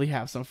and definitely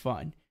have some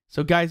fun.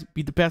 So guys,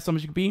 be the best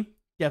Llamas you can be.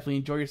 Definitely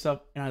enjoy yourself.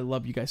 And I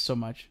love you guys so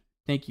much.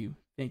 Thank you.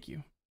 Thank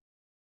you.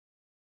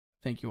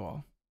 Thank you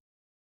all.